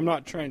funny, and I'm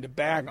not trying to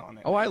bag on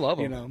it. Oh, I love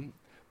them.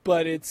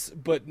 But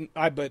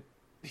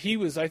he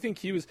was,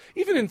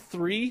 even in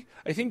 3,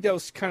 I think that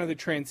was kind of the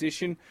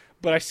transition,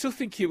 but I still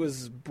think he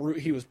was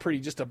pretty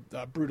just a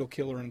brutal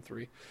killer in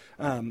 3.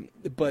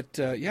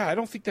 Yeah, I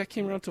don't think that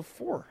came around until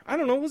 4. I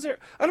don't know,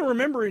 I don't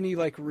remember any,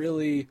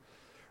 really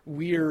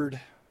weird,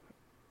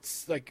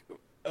 comedic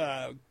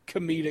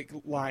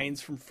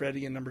lines from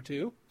Freddy in number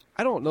 2.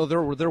 I don't know.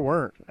 There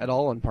weren't at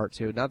all in part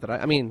 2. Not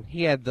that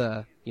he had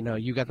the,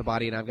 you got the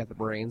body and I've got the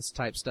brains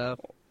type stuff.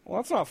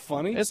 Well, that's not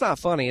funny. It's not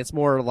funny. It's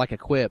more like a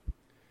quip.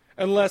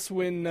 Unless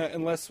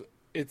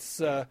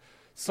it's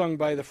sung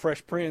by the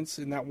Fresh Prince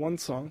in that one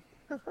song.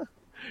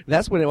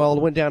 That's when it all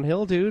went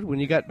downhill, dude. When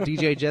you got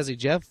DJ Jazzy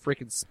Jeff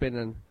freaking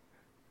spinning.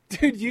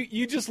 Dude,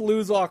 you just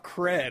lose all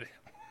cred.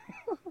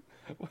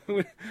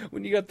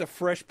 When you got the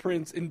Fresh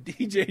Prince and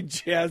DJ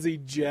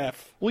Jazzy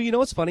Jeff. Well, you know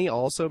what's funny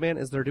also, man,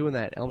 is they're doing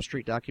that Elm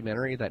Street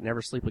documentary, that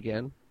Never Sleep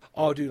Again.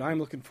 Oh, dude, I'm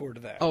looking forward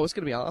to that. Oh, it's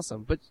going to be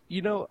awesome. But,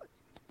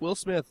 Will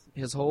Smith,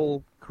 his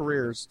whole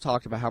career's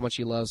talked about how much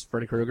he loves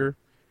Freddy Krueger.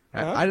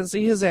 Uh-huh. I didn't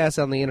see his ass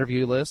on the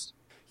interview list.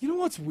 You know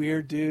what's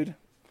weird, dude?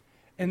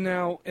 And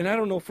I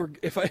don't know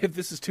if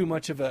this is too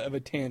much of a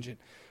tangent.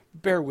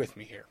 Bear with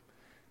me here.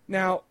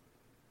 Now,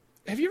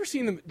 have you ever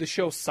seen the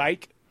show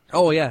Psych?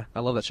 Oh, yeah. I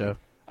love that show.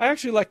 I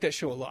actually like that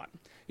show a lot.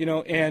 You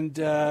know, and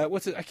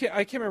what's it? I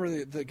can't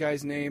remember the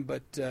guy's name,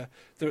 but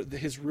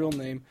his real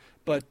name.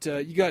 But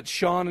you got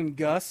Sean and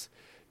Gus.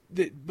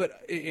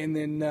 And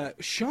then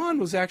Sean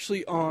was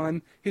actually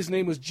on. His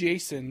name was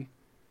Jason.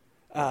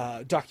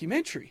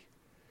 Documentary,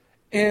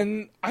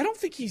 and I don't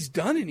think he's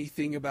done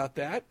anything about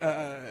that,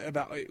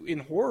 about in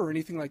horror or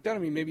anything like that. I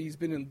mean, maybe he's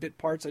been in bit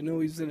parts. I know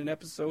he's in an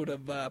episode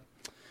of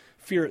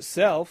Fear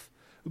Itself,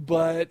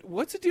 but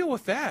what's the deal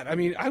with that? I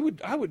mean, I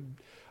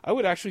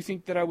would actually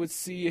think that I would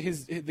see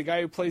the guy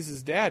who plays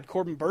his dad,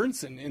 Corbin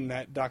Burnson, in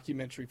that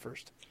documentary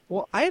first.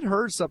 Well, I had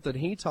heard something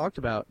he talked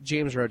about,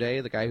 James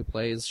Roday, the guy who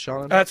plays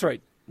Sean. That's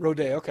right.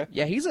 Roday, okay.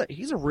 Yeah, he's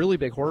a really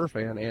big horror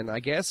fan, and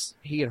I guess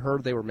he had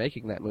heard they were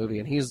making that movie,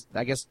 and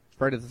I guess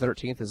Friday the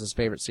 13th is his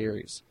favorite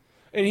series.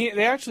 And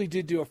they actually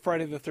did do a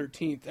Friday the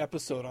 13th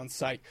episode on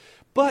Psych.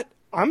 But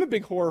I'm a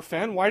big horror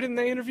fan. Why didn't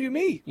they interview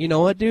me? You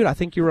know what, dude? I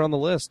think you were on the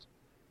list.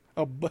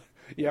 Oh,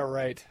 yeah,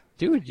 right.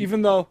 Dude.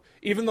 Even though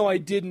I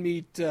did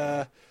meet,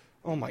 oh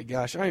my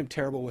gosh, I am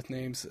terrible with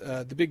names.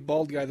 The big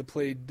bald guy that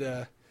played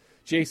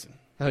Jason.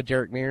 Oh,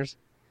 Derek Mears.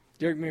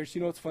 Derek Mears, you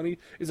know what's funny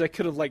is I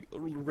could have like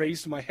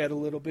raised my head a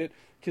little bit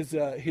because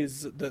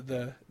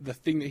the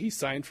thing that he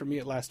signed for me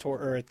at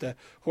the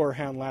Horror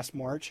Hound last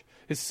March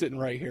is sitting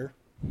right here.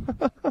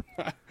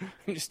 I'm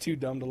just too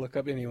dumb to look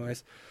up,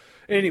 anyways.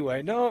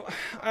 Anyway, no,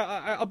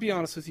 I'll be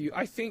honest with you.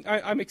 I think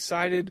I'm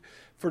excited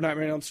for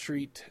Nightmare on Elm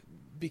Street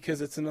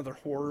because it's another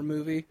horror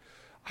movie.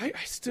 I'm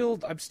still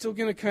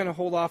gonna kind of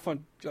hold off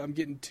on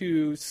getting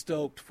too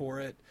stoked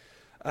for it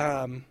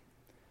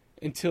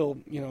until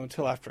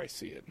after I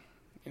see it.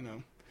 You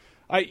know,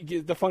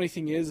 the funny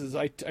thing is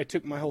I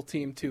took my whole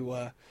team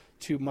to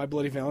My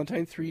Bloody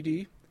Valentine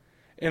 3D,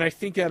 and I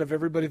think out of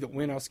everybody that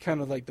went, I was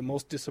kind of like the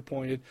most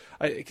disappointed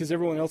because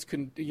everyone else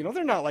couldn't. You know,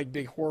 they're not like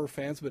big horror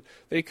fans, but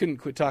they couldn't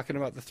quit talking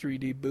about the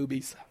 3D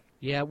boobies.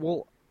 Yeah,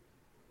 well,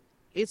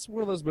 it's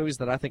one of those movies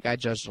that I think I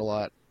judged a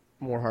lot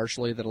more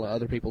harshly than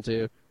other people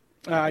too.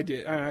 I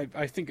did.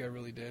 I think I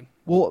really did.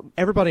 Well,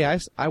 everybody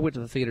I went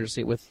to the theater to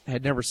see it with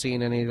had never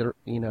seen any other.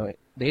 You know,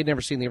 they had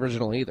never seen the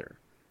original either.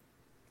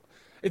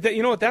 At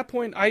that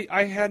point,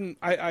 I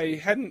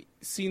hadn't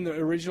seen the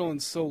original in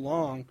so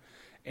long,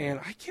 and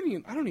I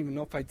don't even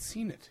know if I'd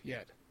seen it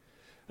yet.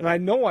 And I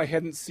know I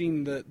hadn't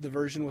seen the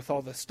version with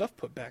all the stuff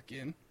put back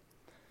in,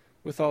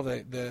 with all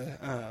the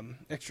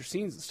extra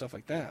scenes and stuff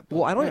like that. But,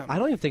 well, I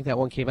don't even think that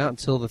one came out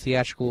until the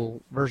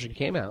theatrical version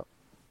came out.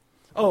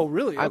 Oh,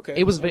 really? Okay.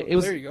 It was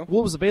there you go. Well,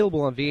 it was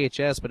available on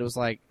VHS, but it was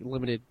like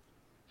limited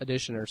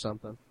edition or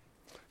something.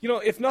 You know,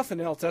 if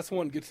nothing else, that's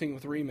one good thing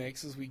with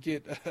remakes is we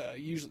get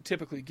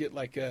typically get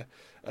like a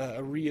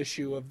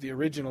reissue of the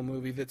original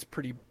movie that's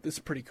pretty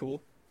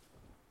cool.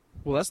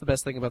 Well, that's the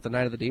best thing about the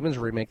Night of the Demons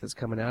remake that's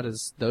coming out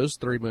is those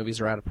 3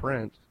 movies are out of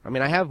print. I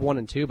mean, I have 1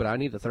 and 2, but I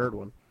need the 3rd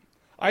one.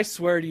 I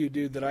swear to you,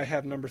 dude, that I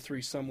have number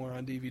 3 somewhere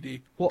on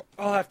DVD. Well,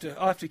 I'll have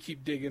to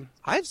keep digging.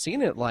 I've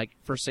seen it like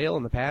for sale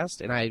in the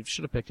past, and I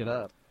should have picked it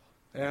up.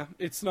 Yeah,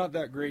 it's not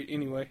that great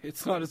anyway.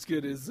 It's not as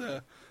good as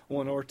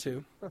 1 or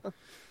 2.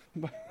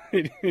 But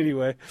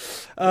anyway,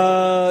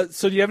 so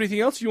do you have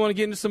anything else? You want to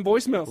get into some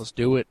voicemails? Let's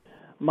do it.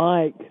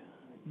 Mike,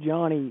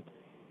 Johnny,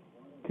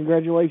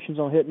 congratulations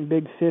on hitting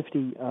Big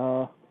 50.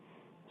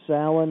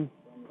 Salin,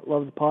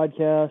 love the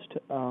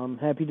podcast.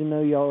 Happy to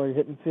know y'all are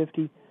hitting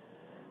 50.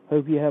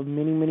 Hope you have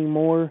many, many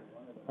more.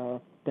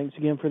 Thanks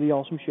again for the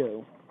awesome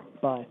show.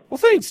 Bye. Well,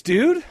 thanks,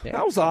 dude. Yeah.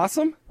 That was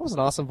awesome. That was an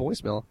awesome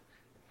voicemail.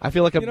 I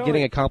feel like I'm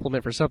getting a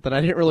compliment for something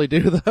I didn't really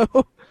do,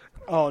 though.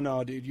 Oh,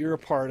 no, dude. You're a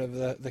part of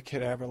the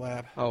Cadaver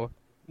Lab. Oh.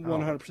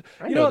 100%.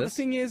 You know the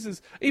thing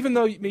is even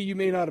though you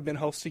may not have been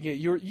hosting it,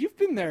 you've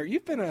been there.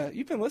 You've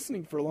been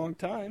listening for a long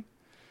time.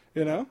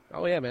 You know?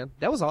 Oh, yeah, man.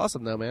 That was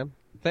awesome, though, man.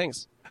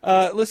 Thanks.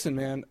 Listen,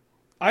 man.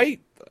 I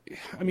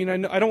mean,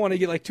 I don't want to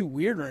get like too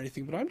weird or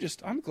anything, but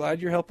I'm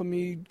glad you're helping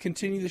me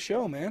continue the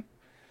show, man.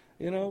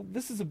 You know,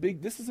 this is a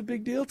big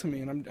deal to me,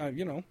 and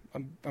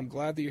I'm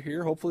glad that you're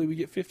here. Hopefully, we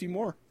get 50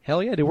 more.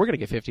 Hell yeah, dude, we're gonna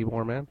get 50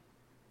 more, man.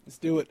 Let's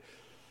do it.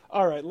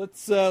 All right,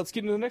 let's get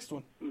into the next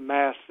one.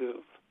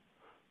 Massive.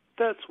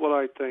 That's what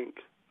I think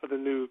of the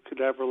new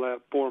Cadaver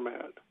Lab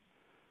format.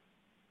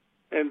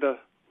 And the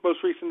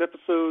most recent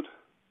episode,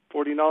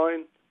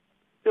 49,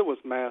 it was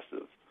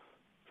massive.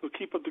 So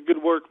keep up the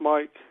good work,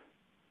 Mike,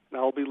 and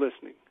I'll be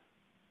listening.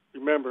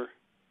 Remember,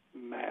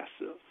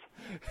 massive.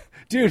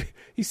 Dude,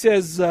 he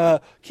says,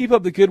 keep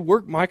up the good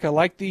work, Mike. I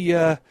like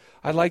the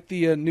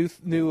new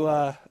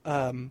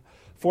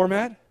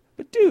format.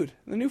 But dude,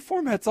 the new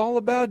format's all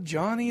about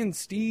Johnny and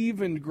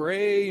Steve and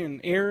Gray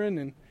and Aaron,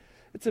 and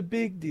it's a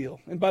big deal.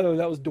 And by the way,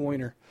 that was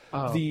Doiner,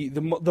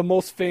 the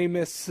most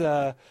famous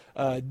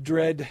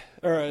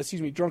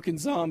drunken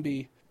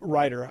zombie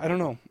writer. I don't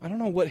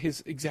know what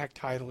his exact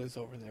title is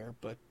over there,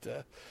 but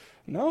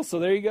no. So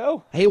there you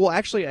go. Hey, well,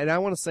 actually, and I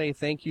want to say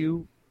thank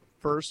you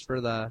first for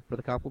the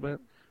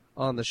compliment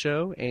on the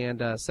show,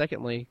 and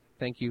secondly,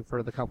 thank you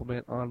for the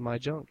compliment on my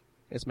junk.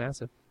 It's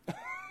massive.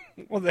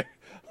 Well,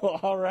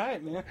 all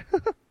right, man.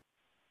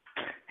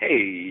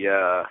 Hey,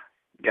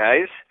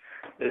 guys,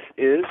 this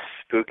is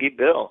Spooky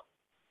Bill.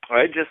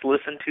 I just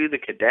listened to the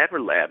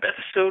Cadaver Lab,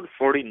 episode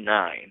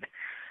 49,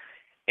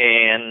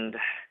 and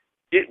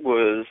it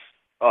was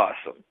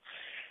awesome.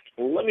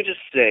 Let me just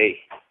say,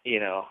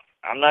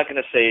 I'm not going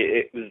to say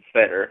it was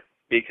better,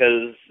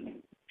 because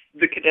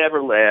the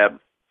Cadaver Lab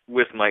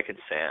with Mike and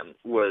Sam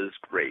was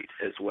great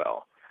as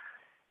well.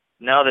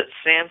 Now that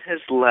Sam has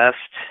left,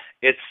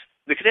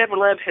 the Cadaver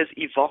Lab has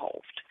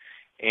evolved,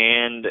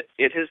 and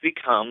it has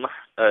become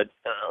a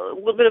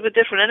little bit of a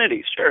different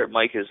entity. Sure,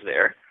 Mike is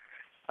there,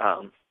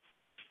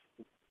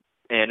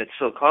 and it's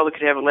still called the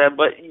Cadaver Lab,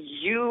 but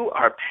you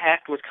are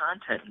packed with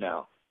content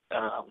now.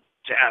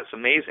 It's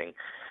amazing.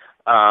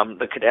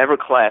 The Cadaver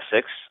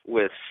Classics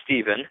with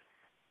Steven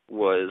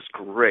was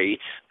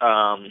great.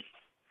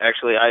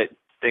 Actually, I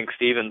think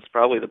Steven's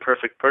probably the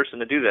perfect person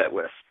to do that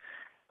with.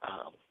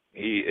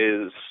 He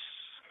is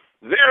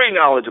very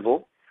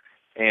knowledgeable,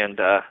 and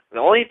the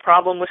only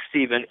problem with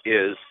Steven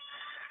is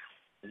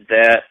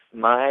that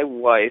my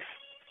wife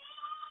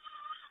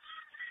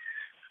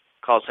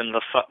calls him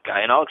the fuck guy,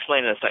 and I'll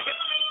explain in a second.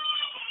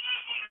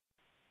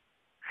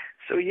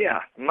 So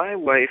yeah, my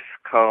wife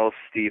calls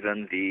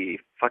Steven the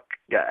fuck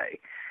guy,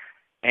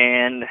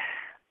 and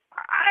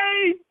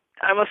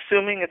I'm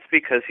assuming it's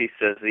because he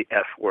says the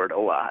F word a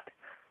lot.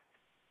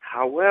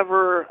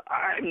 However,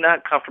 I'm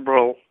not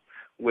comfortable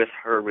with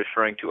her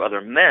referring to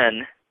other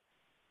men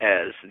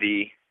as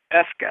the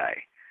F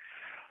guy.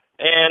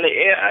 And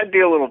I'd be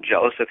a little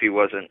jealous if he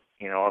wasn't,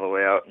 all the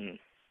way out in,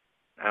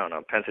 I don't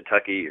know,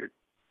 Pennsylvania or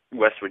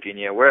West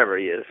Virginia, wherever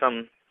he is,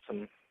 some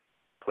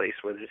place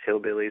where there's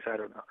hillbillies, I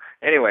don't know.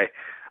 Anyway,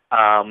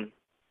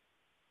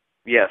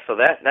 yeah, so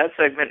that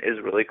segment is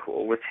really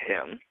cool with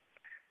him.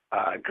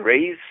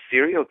 Gray's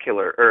serial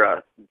killer,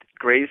 or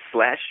Gray's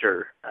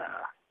slasher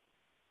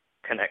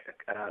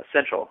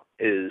Central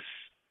is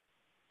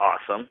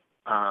awesome.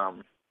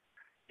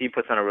 He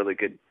puts on a really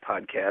good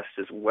podcast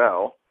as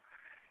well.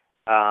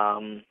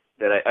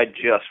 That I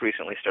just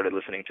recently started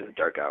listening to The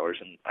Dark Hours,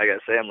 and I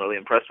gotta say I'm really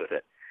impressed with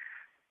it.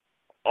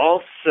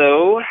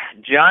 Also,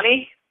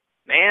 Johnny,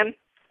 man,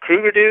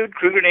 Kruger dude,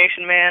 Kruger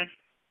Nation man,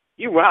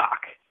 you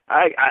rock.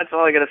 That's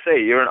all I gotta say.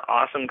 You're an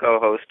awesome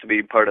co-host to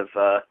be part of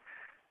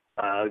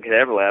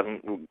Cadaver Lab.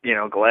 I'm,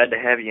 glad to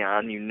have you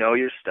on. You know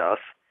your stuff.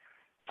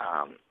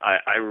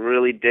 I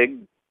really dig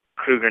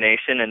Kruger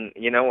Nation, and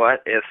you know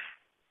what? If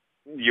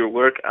your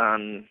work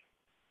on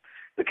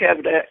the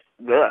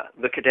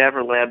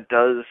Cadaver Lab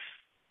does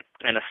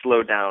kind of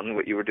slow down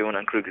what you were doing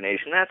on Kruger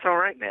Nation, that's all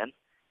right, man.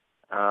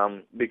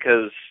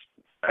 Because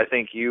I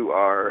think you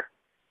are.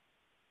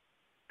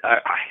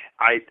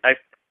 I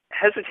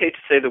hesitate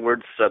to say the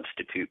word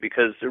substitute,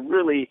 because they're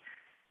really.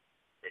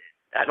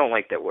 I don't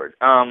like that word.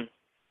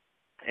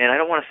 And I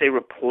don't want to say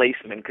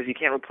replacement, because you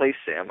can't replace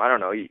Sam. I don't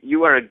know.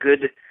 You are a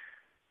good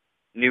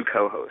new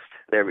co-host.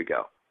 There we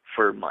go.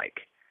 For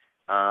Mike.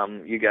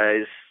 You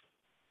guys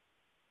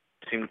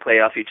seem to play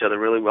off each other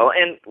really well.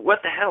 And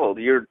what the hell?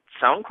 Your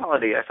sound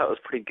quality I thought was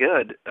pretty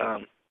good.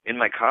 In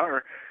my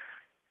car,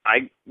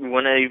 I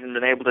wouldn't have even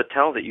been able to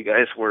tell that you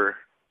guys were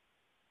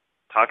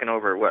talking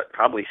over,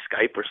 probably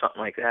Skype or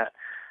something like that.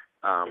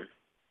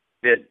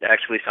 It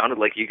actually sounded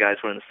like you guys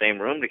were in the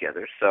same room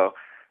together. So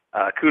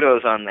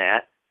kudos on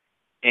that.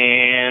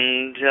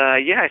 And,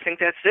 yeah, I think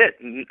that's it.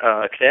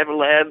 Cadaver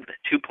Lab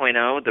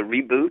 2.0, the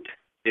reboot,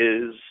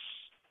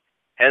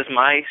 has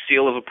my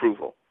seal of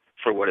approval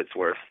for what it's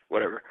worth.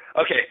 Whatever.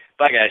 Okay,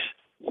 bye, guys.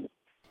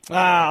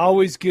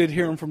 Always good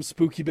hearing from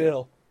Spooky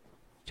Bill.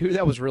 Dude,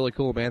 that was really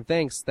cool, man.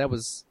 Thanks. That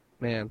was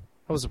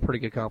a pretty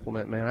good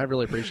compliment, man. I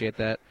really appreciate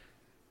that.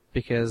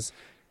 Because,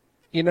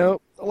 a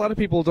lot of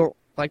people don't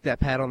like that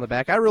pat on the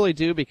back. I really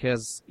do,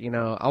 because,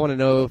 I want to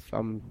know if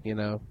I'm,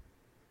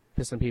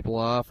 pissing people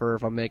off or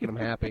if I'm making them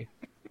happy.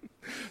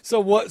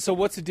 So what's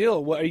the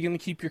deal? What, are you going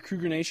to keep your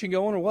Kruger Nation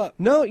going or what?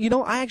 No,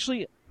 I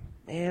actually,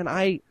 man,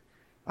 I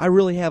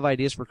really have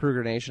ideas for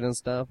Kruger Nation and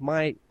stuff.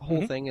 My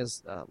whole thing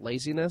is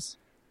laziness.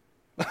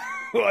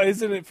 Well,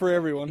 isn't it for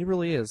everyone? It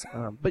really is.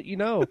 But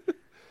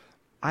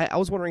I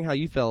was wondering how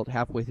you felt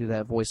halfway through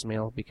that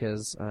voicemail,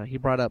 because he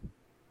brought up,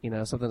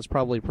 something that's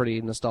probably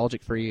pretty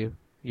nostalgic for you.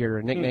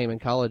 Your nickname in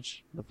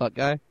college, the fuck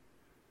guy.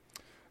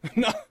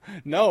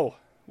 No.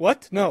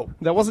 What? No.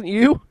 That wasn't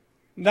you?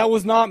 That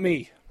was not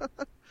me.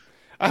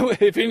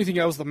 If anything,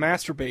 I was the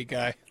masturbate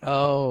guy.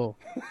 Oh,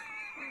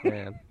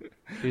 man.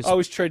 I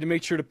always tried to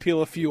make sure to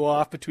peel a few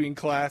off between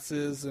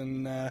classes,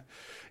 and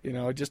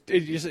it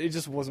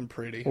just wasn't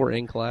pretty. Or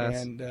in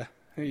class. And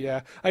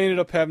yeah, I ended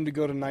up having to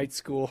go to night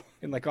school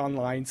and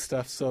online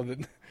stuff so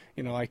that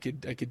I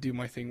could do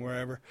my thing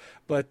wherever.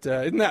 But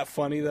isn't that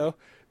funny though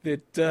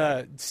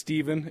that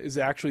Steven is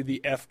actually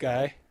the F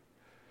guy?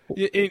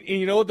 And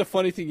you know what the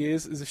funny thing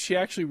is if she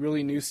actually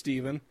really knew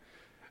Steven,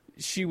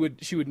 she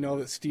would know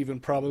that Steven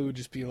probably would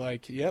just be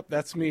like, "Yep,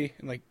 that's me,"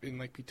 and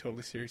be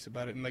totally serious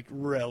about it, and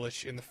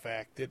relish in the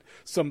fact that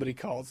somebody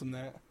calls him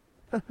that.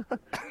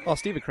 Oh,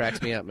 Steven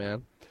cracks me up,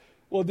 man.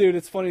 Well, dude,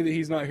 it's funny that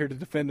he's not here to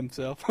defend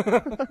himself.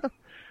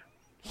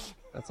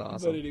 That's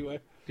awesome. But anyway,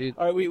 dude.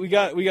 All right, we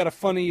got a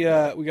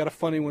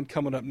funny one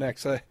coming up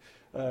next. I'm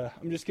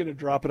just gonna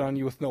drop it on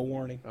you with no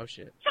warning. Oh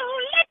shit. So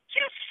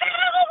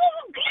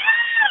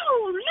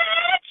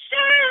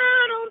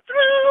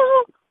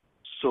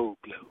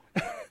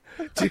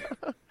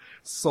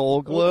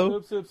Soul Glow?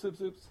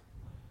 Oops.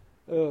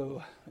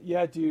 Oh,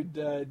 yeah, dude.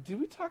 Did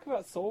we talk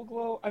about Soul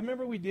Glow? I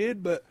remember we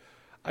did, but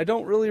I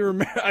don't really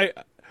remember.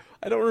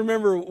 I don't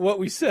remember what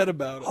we said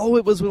about it. Oh,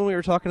 it was when we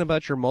were talking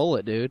about your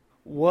mullet, dude.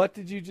 What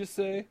did you just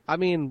say? I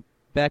mean,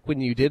 back when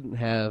you didn't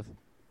have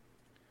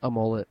a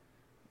mullet.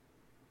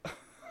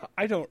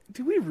 I don't...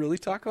 Did we really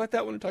talk about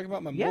that when we were talking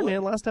about my mullet? Yeah,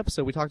 man, last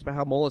episode we talked about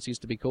how mullets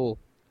used to be cool.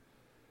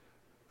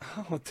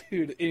 Oh,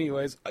 dude.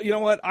 Anyways, you know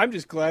what? I'm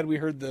just glad we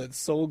heard the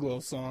Soul Glow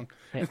song.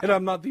 And that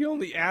I'm not the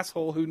only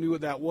asshole who knew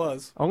what that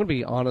was. I'm going to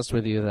be honest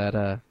with you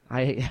that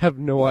I have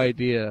no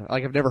idea.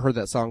 Like, I've never heard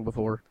that song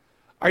before.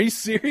 Are you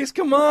serious?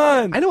 Come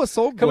on. I know what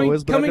Soul Glow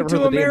is, but I've never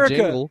heard the America.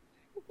 damn jingle.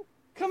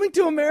 Coming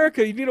to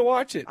America. You need to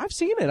watch it. I've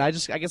seen it. I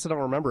guess I don't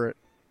remember it.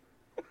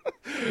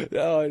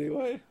 Oh,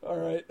 anyway. All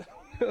right.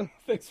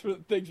 Thanks for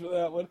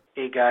that one.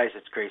 Hey, guys.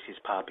 It's Gracie's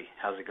Poppy.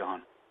 How's it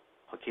going?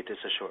 I'll keep this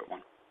a short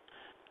one.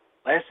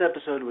 Last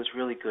episode was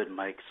really good,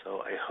 Mike,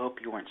 so I hope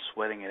you weren't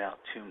sweating it out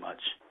too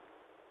much.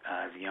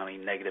 The only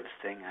negative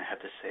thing I have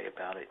to say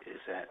about it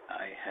is that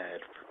I had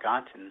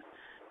forgotten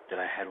that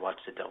I had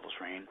watched The Devil's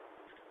Reign,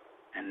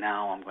 and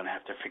now I'm going to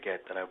have to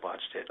forget that I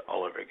watched it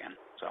all over again.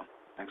 So,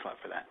 thanks a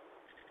lot for that.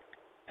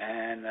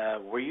 And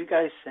were you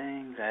guys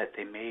saying that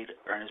they made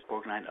Ernest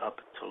Borgnine up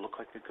to look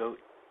like a goat?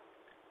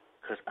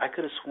 Because I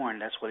could have sworn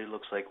that's what he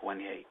looks like when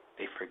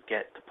they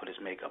forget to put his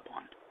makeup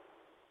on.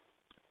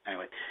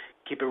 Anyway,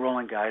 keep it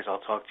rolling, guys. I'll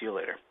talk to you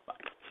later. Bye.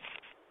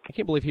 I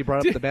can't believe he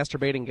brought up the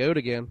masturbating goat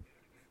again.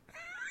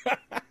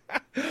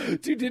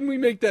 Dude, didn't we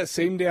make that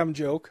same damn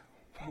joke?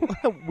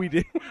 We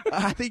did.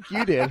 I think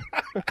you did.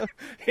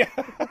 Yeah.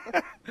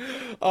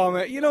 Oh,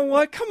 man. You know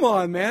what? Come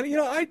on, man. You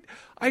know,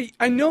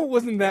 I know it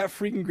wasn't that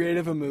freaking great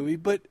of a movie,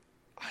 but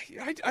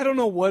I don't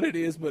know what it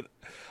is, but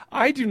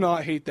I do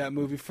not hate that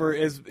movie for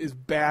as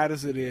bad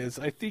as it is.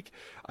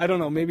 I don't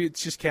know, maybe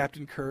it's just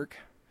Captain Kirk.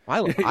 I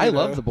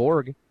love the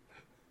Borg.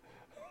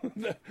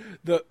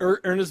 the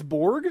Ernest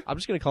Borg? I'm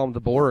just going to call him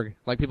the Borg.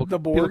 Like people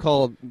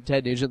call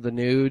Ted Nugent the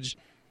Nuge.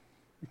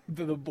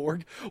 The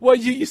Borg. Well,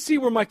 you see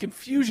where my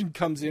confusion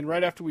comes in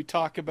right after we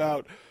talk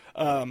about,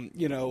 I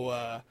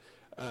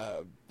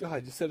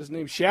just said his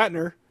name,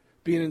 Shatner,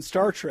 being in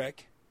Star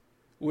Trek,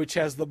 which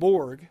has the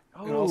Borg.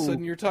 Oh. And all of a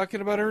sudden you're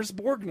talking about Ernest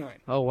Borgnine.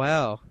 Oh,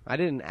 wow. I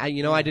didn't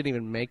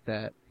even make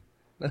that.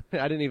 I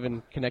didn't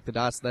even connect the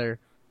dots there.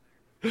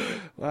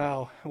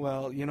 Wow.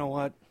 Well, you know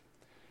what?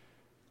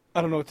 I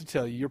don't know what to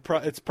tell you.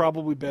 It's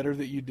probably better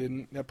that you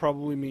didn't. That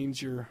probably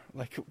means you're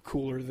like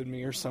cooler than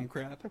me or some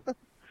crap.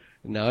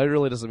 No, it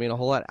really doesn't mean a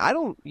whole lot. I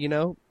don't,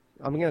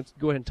 I'm going to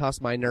go ahead and toss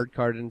my nerd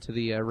card into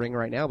the ring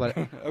right now, but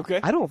okay.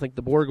 I don't think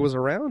the Borg was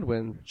around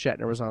when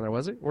Shatner was on there,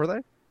 was it? Were they?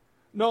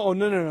 No.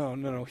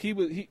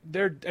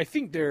 They're, I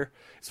think they're,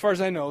 as far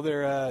as I know,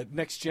 they're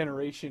Next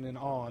Generation and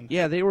on.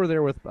 Yeah, they were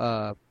there with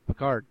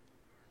Picard.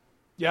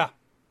 Yeah.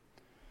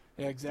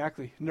 Yeah,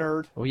 exactly.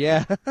 Nerd. Oh,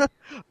 yeah.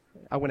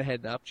 I went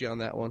ahead and upped you on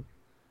that one.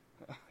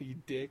 You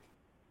dick.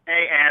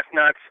 Hey, ass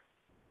nuts.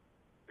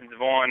 It's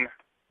Vaughn.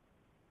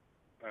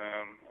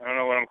 I don't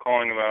know what I'm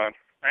calling about.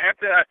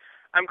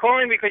 I'm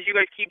calling because you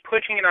guys keep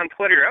pushing it on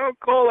Twitter. Oh,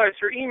 call us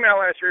or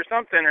email us or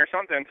something.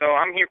 So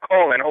I'm here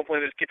calling. Hopefully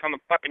this gets on the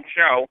fucking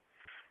show.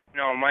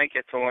 No, Mike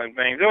gets a lot of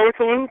bangs. Oh, it's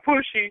a little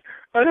pushy.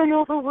 I don't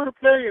know if I want to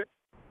play it.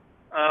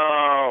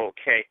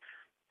 Okay.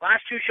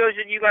 Last two shows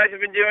that you guys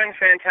have been doing,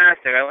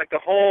 fantastic. I like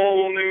the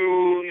whole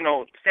new,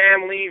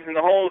 Sam leaves and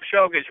the whole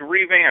show gets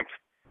revamped.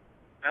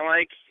 I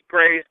like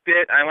Gray's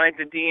bit. I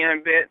like the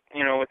DM bit,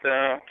 with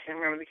the, I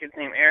can't remember the kid's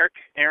name,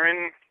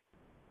 Aaron.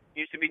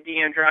 Used to be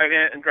DM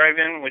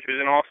Drive-In, which was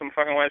an awesome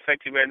fucking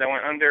website. Too bad that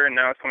went under, and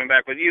now it's coming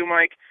back with you,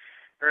 Mike.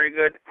 Very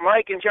good.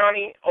 Mike and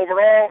Johnny,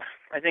 overall,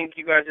 I think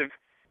you guys have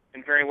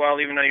been very well,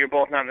 even though you're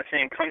both not in the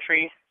same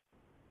country,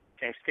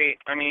 same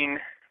state. I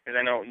mean, because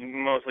I know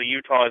mostly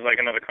Utah is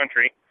like another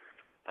country.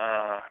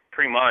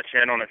 Pretty much.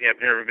 I don't know if you've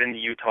ever been to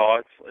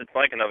Utah. It's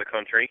like another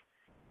country.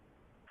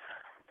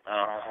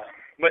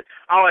 But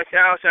I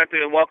also have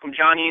to welcome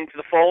Johnny into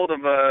the fold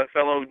of a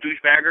fellow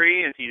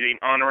douchebaggery, as he's an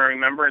honorary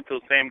member until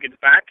Sam gets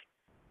back.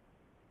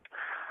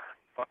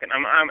 Fucking,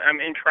 I'm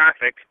in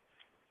traffic.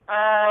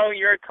 Oh,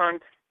 you're a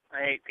cunt.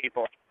 I hate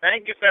people.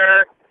 Thank you,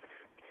 sir.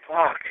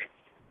 Fuck.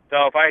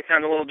 So if I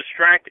sound a little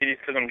distracted, it's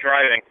because I'm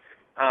driving.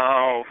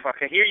 Oh, fuck.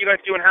 I hear you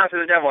guys doing House of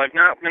the Devil. I've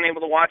not been able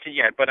to watch it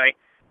yet, but I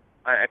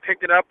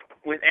picked it up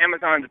with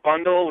Amazon's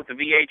bundle with the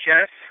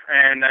VHS,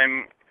 and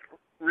I'm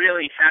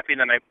really happy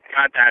that I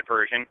got that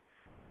version.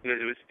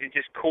 It's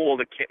just cool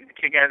to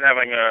Kick-Ass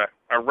having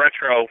a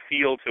retro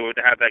feel to it,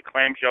 to have that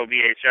clamshell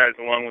VHS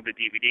along with the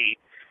DVD.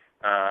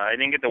 I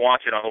didn't get to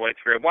watch it all the way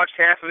through. I watched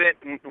half of it,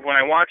 and what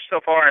I watched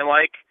so far I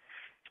like.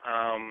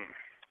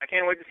 I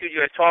can't wait to see what you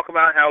guys talk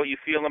about, how you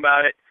feel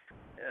about it.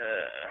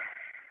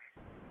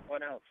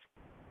 What else?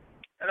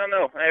 I don't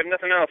know. I have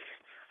nothing else.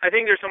 I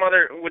think there's some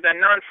other, with that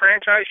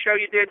non-franchise show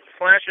you did,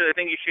 slasher, I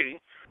think you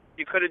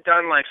could have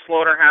done like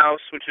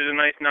Slaughterhouse, which is a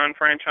nice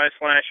non-franchise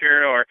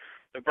slasher, or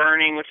The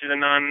Burning, which is a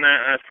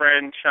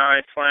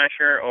non-franchise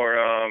slasher, or,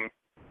 I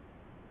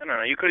don't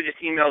know, you could have just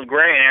emailed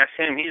Gray and asked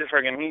him. He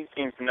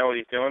seems to know what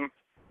he's doing.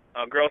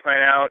 Girls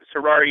Night Out,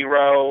 Sorority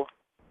Row.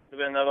 There's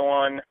been another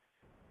one.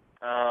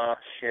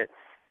 Shit.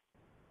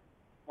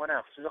 What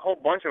else? There's a whole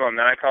bunch of them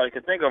that I probably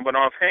could think of, but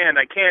offhand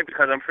I can't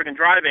because I'm freaking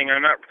driving and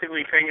I'm not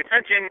particularly paying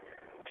attention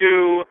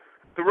to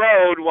the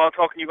road while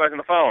talking to you guys on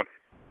the phone.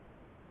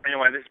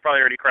 Anyway, this is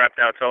probably already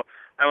crapped out, so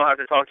I will have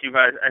to talk to you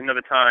guys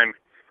another time.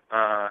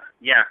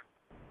 Yeah.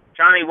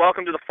 Johnny,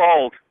 welcome to the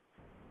fold.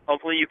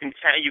 Hopefully you can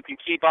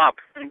keep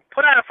up. And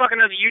put out a fucking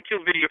another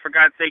YouTube video, for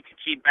God's sake, you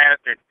cheap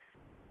bastard.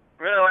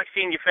 I really like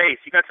seeing your face.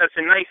 You got such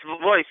a nice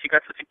voice. You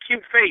got such a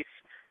cute face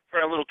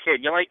for a little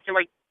kid. You're like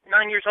 9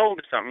 years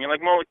old or something. You're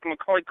like more like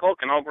Macaulay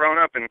Culkin, all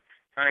grown up and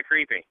kind of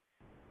creepy.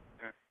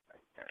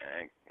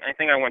 I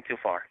think I went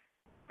too far.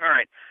 All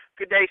right.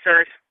 Good day,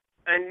 sirs.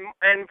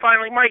 And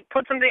finally, Mike,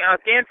 put something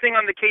dancing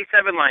on the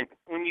K7 line.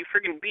 When you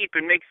freaking beep,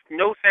 it makes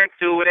no sense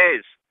to who it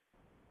is.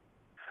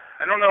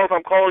 I don't know if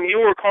I'm calling you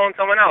or calling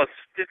someone else.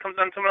 If this comes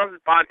on someone else's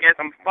podcast,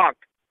 I'm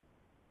fucked.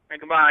 Hey,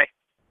 goodbye.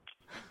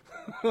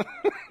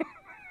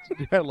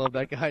 I love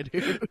that guy,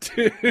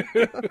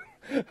 dude.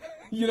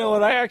 You know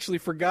what? I actually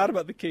forgot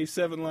about the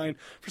K7 line.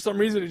 For some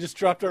reason, it just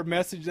dropped our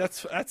message.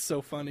 That's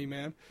so funny,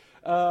 man.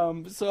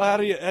 So how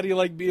do you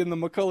like being the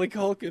Macaulay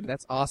Culkin?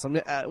 That's awesome.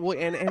 Well,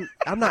 and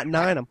I'm not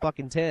 9. I'm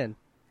fucking 10.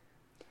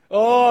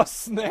 Oh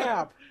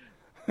snap,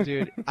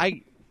 dude!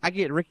 I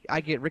get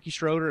Ricky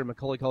Schroeder and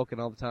Macaulay Culkin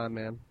all the time,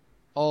 man.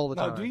 All the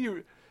time. No,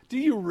 do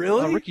you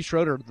really? Oh, Ricky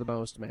Schroeder the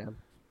most, man.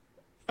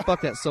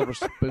 Fuck that silver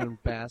spoon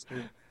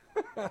bastard.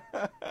 But,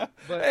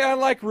 hey, I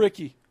like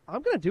Ricky.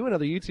 I'm gonna do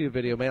another YouTube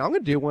video, man. I'm gonna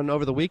do one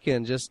over the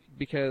weekend just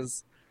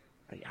because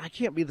I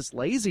can't be this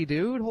lazy,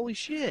 dude. Holy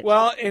shit.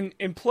 Well, and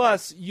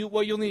plus,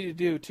 what you'll need to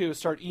do too is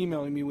start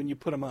emailing me when you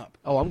put them up.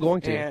 Oh, I'm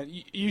going to. And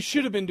you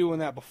should have been doing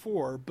that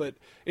before, but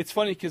it's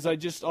funny because I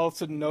just all of a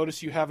sudden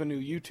noticed you have a new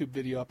YouTube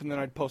video up, and then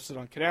I'd post it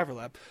on Cadaver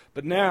Lab.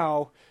 But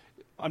now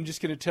I'm just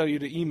going to tell you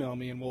to email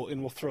me, and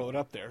we'll throw it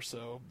up there.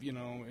 So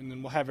and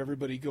then we'll have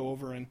everybody go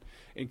over and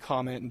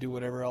comment and do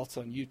whatever else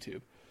on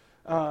YouTube.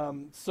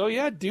 So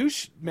yeah,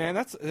 douche, man,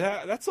 it's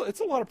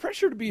a lot of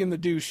pressure to be in the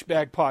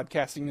douchebag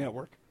podcasting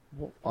network.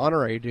 Well,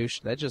 honorary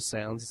douche. That just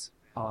sounds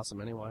awesome.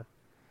 Anyway.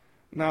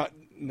 No.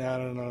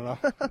 No,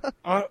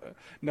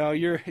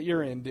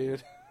 you're in,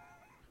 dude.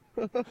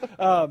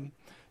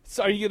 So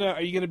are you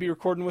gonna be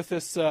recording with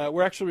us?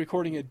 We're actually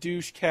recording a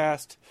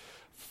douchecast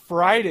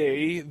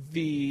Friday.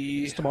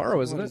 It's tomorrow,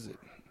 isn't it? Is it?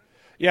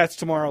 Yeah, it's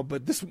tomorrow,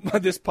 but this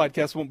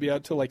podcast won't be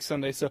out till like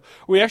Sunday. So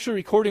we're actually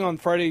recording on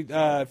Friday,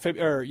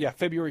 February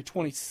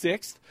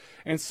 26th,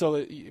 and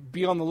so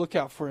be on the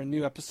lookout for a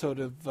new episode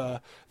of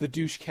the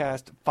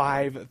Douchecast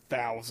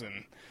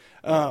 5000.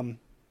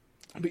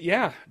 But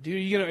yeah,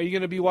 dude, are you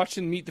gonna be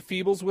watching Meet the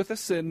Feebles with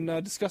us and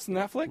discussing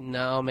that flick?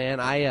 No, man,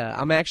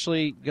 I'm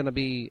actually gonna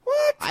be.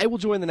 What? I will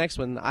join the next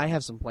one. I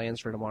have some plans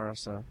for tomorrow,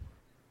 so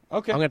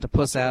okay, I'm gonna have to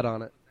puss out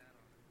on it.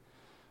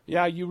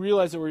 Yeah, you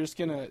realize that we're just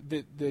gonna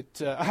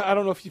I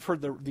don't know if you've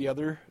heard the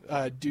other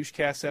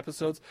Douchecast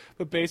episodes,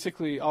 but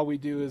basically all we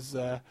do is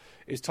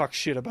talk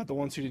shit about the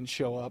ones who didn't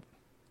show up.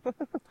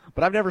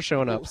 But I've never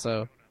shown up,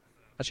 so.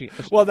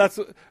 Well, that's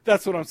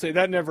what I'm saying.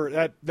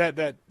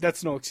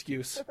 That's no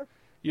excuse.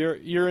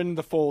 You're in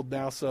the fold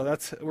now, so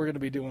we're gonna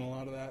be doing a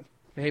lot of that.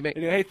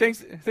 Hey,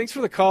 thanks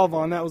for the call,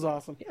 Vaughn. That was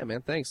awesome. Yeah,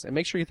 man, thanks. And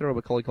make sure you throw a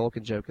Macaulay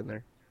Culkin joke in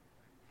there.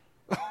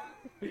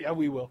 Yeah,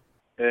 we will.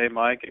 Hey,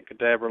 Mike at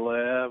Cadaver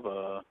Lab,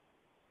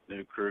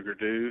 new Kruger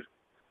dude.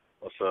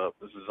 What's up?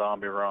 This is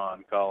Zombie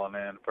Ron calling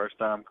in,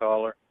 first-time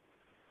caller.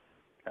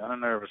 Kind of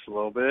nervous a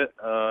little bit.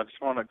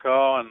 Just want to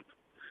call and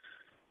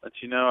let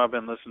you know I've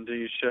been listening to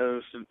your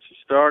show since you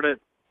started,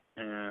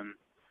 and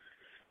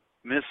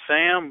miss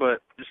Sam,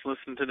 but just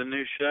listened to the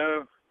new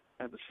show.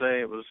 I have to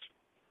say it was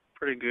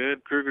pretty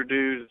good. Kruger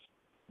dude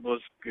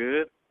was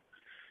good.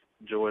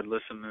 Enjoyed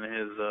listening to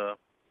his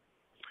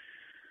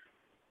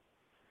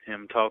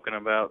him talking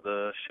about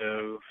the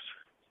shows.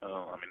 I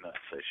mean, not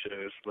say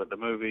shows, but the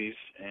movies,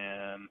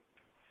 and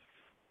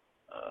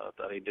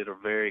thought he did a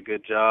very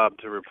good job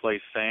to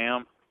replace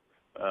Sam.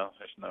 Well,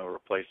 there's no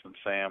replacing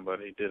Sam, but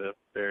he did a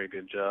very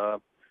good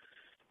job.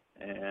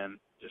 And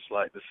just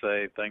like to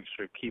say thanks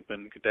for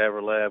keeping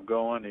Cadaver Lab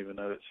going, even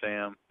though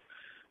Sam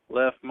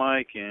left,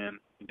 Mike, and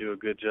you do a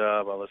good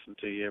job. I listen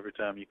to you every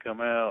time you come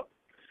out.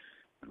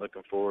 I'm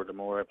looking forward to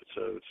more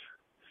episodes.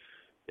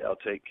 Y'all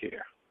take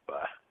care.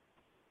 Bye.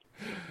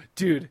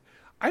 Dude,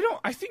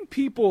 I think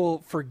people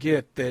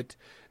forget that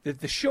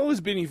the show has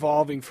been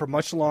evolving for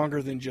much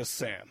longer than just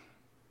Sam.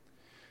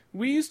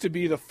 We used to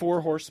be the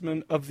Four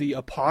Horsemen of the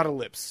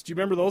Apocalypse. Do you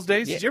remember those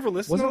days? Yeah. Did you ever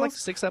listen Wasn't to it those? like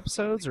 6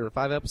 episodes or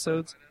 5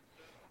 episodes?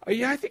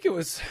 Yeah, I think it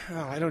was.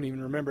 I don't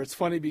even remember. It's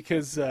funny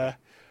because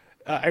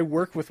I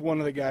work with one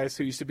of the guys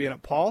who used to be in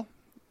it, Paul.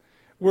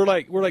 We're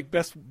like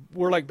best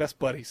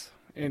buddies.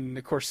 And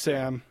of course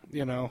Sam,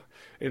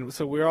 and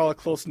so we're all a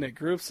close knit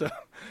group. So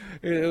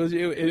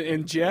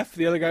and Jeff,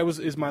 the other guy,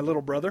 is my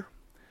little brother.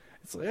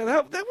 It's like,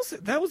 yeah,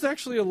 that was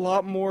actually a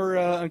lot more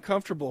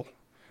uncomfortable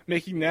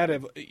making that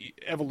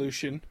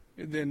evolution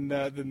than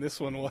this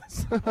one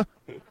was.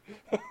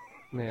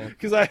 Yeah.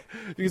 Because I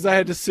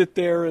had to sit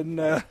there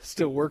and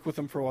still work with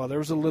him for a while. There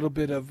was a little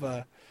bit of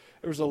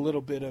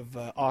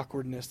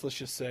awkwardness, let's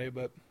just say,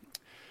 but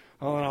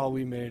all in all,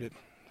 we made it.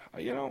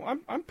 You know,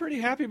 I'm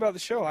pretty happy about the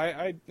show.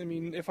 I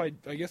mean, if I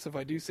guess if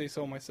I do say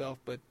so myself,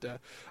 but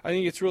I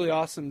think it's really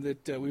awesome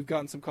that we've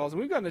gotten some calls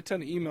and we've gotten a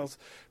ton of emails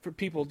for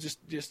people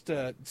just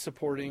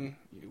supporting,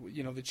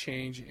 you know, the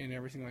change and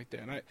everything like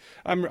that.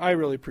 And I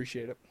really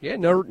appreciate it. Yeah,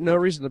 no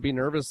reason to be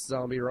nervous,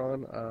 Zombie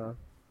Ron.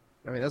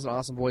 I mean, that's an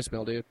awesome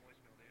voicemail, dude.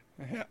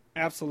 Yeah,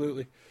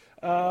 absolutely.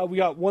 We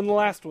got one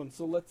last one,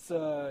 so let's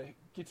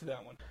get to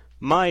that one.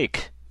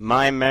 Mike,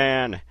 my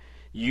man.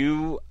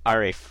 You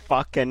are a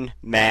fucking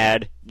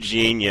mad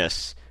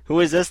genius.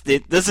 Who is this?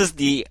 This is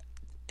the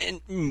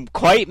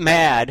quite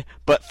mad,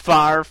 but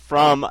far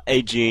from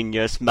a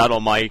genius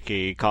Metal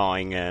Mikey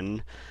calling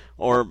in,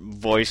 or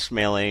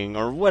voicemailing,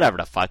 or whatever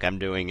the fuck I'm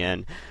doing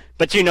in.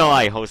 But you know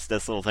I host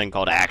this little thing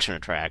called Action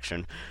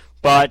Attraction.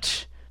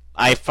 But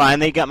I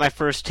finally got my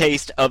first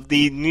taste of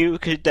the new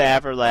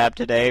Cadaver Lab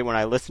today when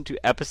I listened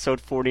to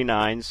episode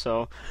 49,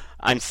 so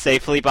I'm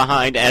safely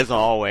behind as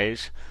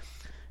always.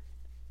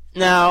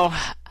 Now,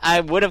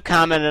 I would have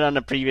commented on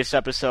the previous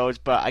episodes,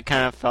 but I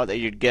kind of felt that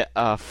you'd get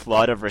a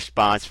flood of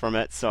response from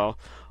it. So,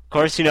 of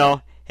course, you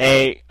know,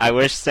 hey, I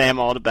wish Sam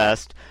all the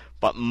best.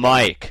 But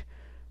Mike,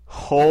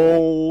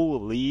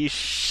 holy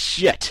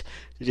shit.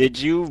 Did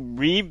you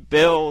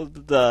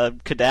rebuild the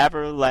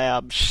Cadaver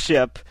Lab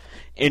ship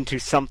into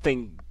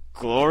something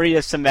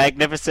glorious and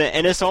magnificent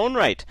in its own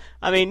right?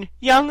 I mean,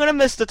 yeah, I'm going to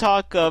miss the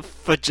talk of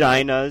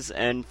vaginas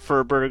and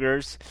fur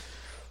burgers.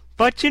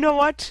 But you know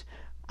what?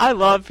 I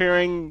love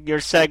hearing your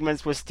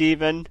segments with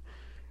Steven,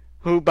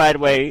 who, by the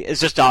way, is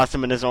just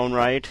awesome in his own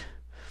right.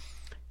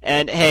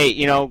 And, hey,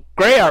 you know,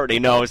 Gray already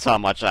knows how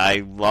much I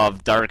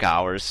love Dark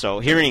Hours,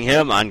 so hearing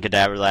him on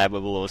Cadaver Lab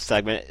with a little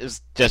segment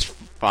is just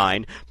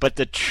fine. But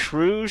the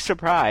true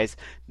surprise,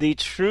 the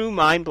true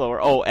mind-blower,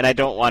 oh, and I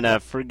don't want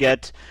to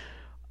forget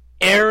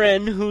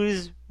Aaron,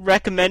 who's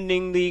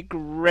recommending the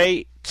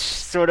great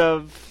sort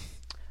of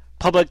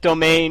public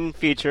domain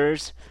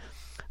features.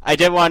 I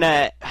did want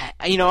to,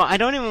 you know, I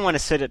don't even want to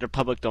sit at a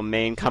public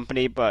domain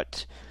company,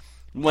 but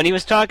when he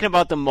was talking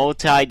about the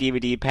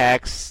multi-DVD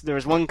packs, there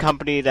was one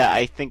company that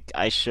I think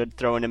I should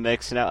throw in a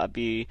mix, and that would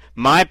be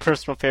my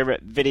personal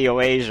favorite,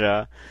 Video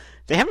Asia.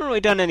 They haven't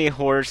really done any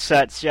horror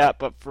sets yet,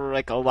 but for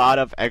like a lot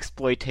of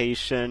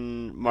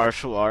exploitation,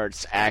 martial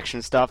arts,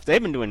 action stuff, they've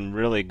been doing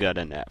really good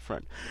in that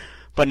front.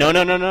 But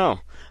no.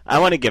 I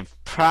want to give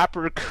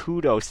proper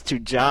kudos to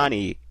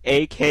Johnny,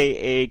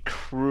 a.k.a.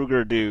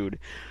 Kruger Dude,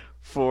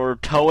 for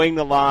towing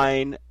the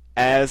line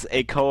as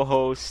a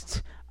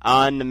co-host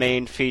on the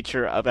main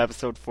feature of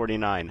episode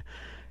 49.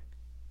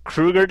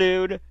 Kruger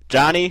Dude,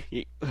 Johnny,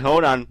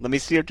 hold on, let me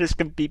see if this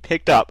can be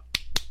picked up.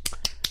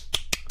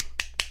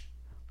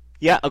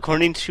 Yeah,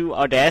 according to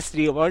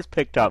Audacity, it was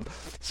picked up.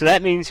 So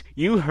that means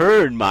you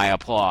heard my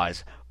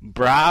applause.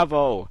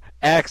 Bravo.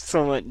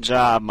 Excellent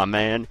job, my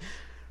man.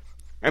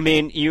 I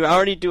mean, you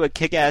already do a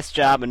kick-ass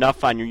job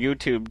enough on your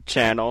YouTube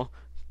channel.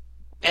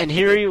 And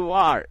here you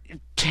are,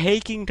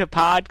 taking to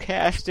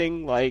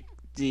podcasting like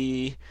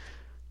the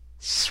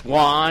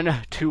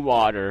swan to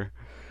water.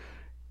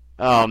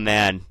 Oh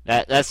man,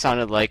 that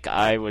sounded like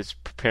I was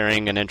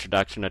preparing an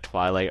introduction to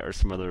Twilight or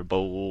some other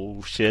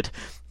bullshit.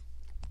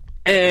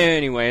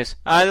 Anyways,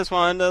 I just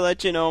wanted to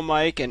let you know,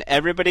 Mike, and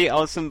everybody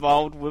else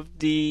involved with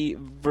the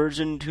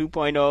version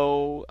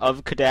 2.0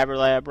 of Cadaver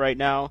Lab right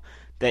now,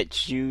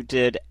 that you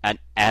did an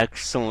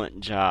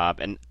excellent job.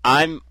 And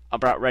I'm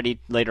about ready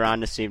later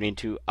on this evening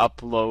to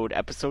upload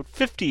episode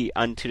 50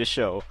 onto the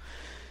show.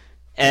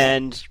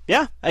 And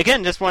yeah,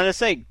 again, just wanted to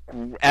say,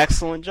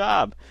 excellent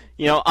job.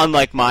 You know,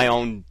 unlike my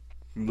own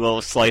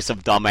little slice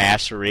of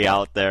dumbassery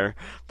out there.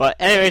 But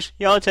anyways,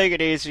 y'all take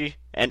it easy.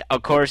 And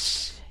of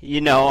course,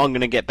 you know I'm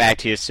going to get back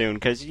to you soon,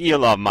 because you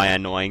love my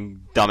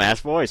annoying dumbass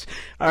voice.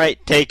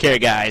 Alright, take care,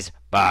 guys.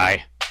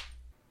 Bye.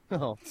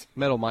 Oh,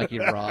 Metal Mikey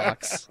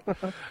rocks.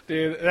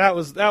 Dude, that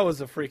was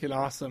a freaking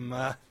awesome,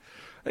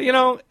 you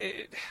know,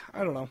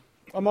 I don't know.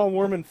 I'm all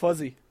warm and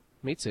fuzzy.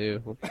 Me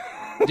too.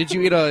 Did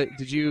you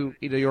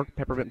eat a York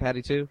peppermint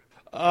patty too?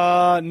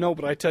 No,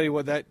 but I tell you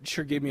what, that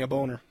sure gave me a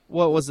boner.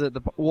 What was it?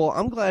 Well,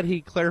 I'm glad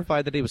he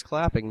clarified that he was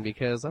clapping,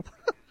 because I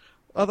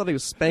thought he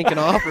was spanking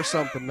off or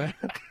something, man.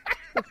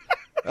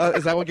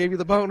 Is that what gave you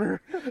the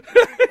boner?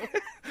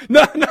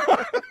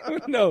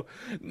 No.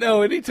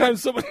 Anytime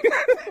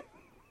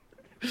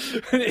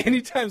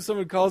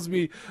someone calls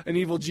me an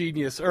evil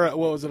genius, or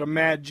what was it, a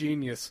mad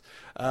genius,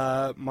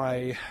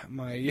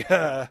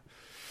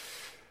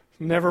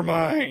 never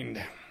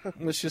mind.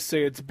 Let's just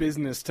say it's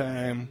business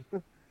time.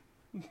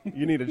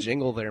 You need a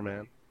jingle there,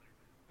 man.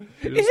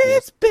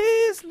 It's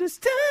business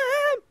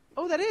time.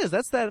 Oh,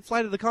 that's that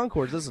Flight of the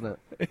Conchords, isn't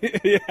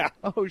it? Yeah.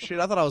 Oh shit,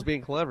 I thought I was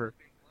being clever.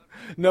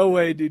 No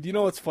way, dude. You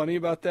know what's funny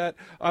about that?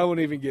 I won't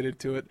even get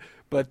into it,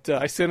 but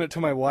I sent it to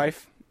my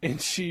wife,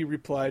 and she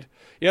replied,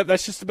 "Yep,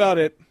 that's just about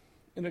it."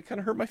 And it kind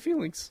of hurt my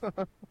feelings.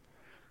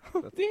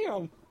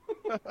 Damn.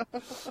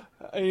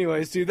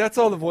 Anyways, dude, that's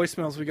all the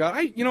voicemails we got.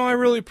 I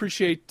really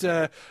appreciate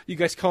you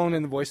guys calling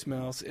in the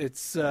voicemails.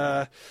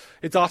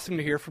 It's awesome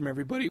to hear from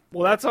everybody.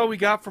 Well, that's all we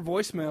got for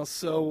voicemails.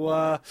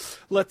 So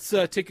let's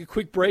take a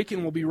quick break,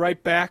 and we'll be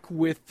right back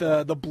with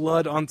the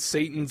blood on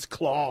Satan's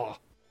claw.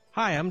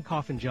 Hi, I'm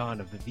Coffin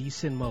John of the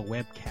V-Cinema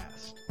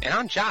webcast. And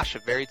I'm Josh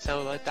of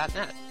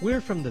BuriedCelluloid.net.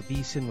 We're from the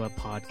V-Cinema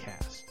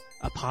podcast,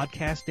 a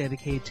podcast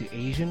dedicated to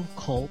Asian,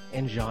 cult,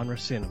 and genre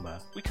cinema.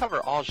 We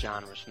cover all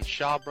genres, from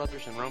Shaw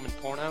Brothers and Roman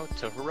porno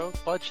to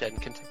heroic bloodshed and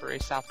contemporary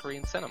South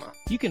Korean cinema.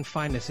 You can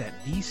find us at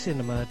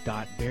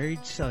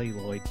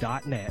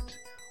vcinema.buriedcelluloid.net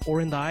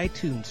or in the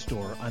iTunes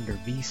store under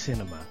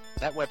V-Cinema.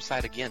 That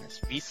website again is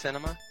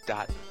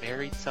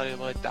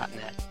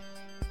vcinema.buriedcelluloid.net.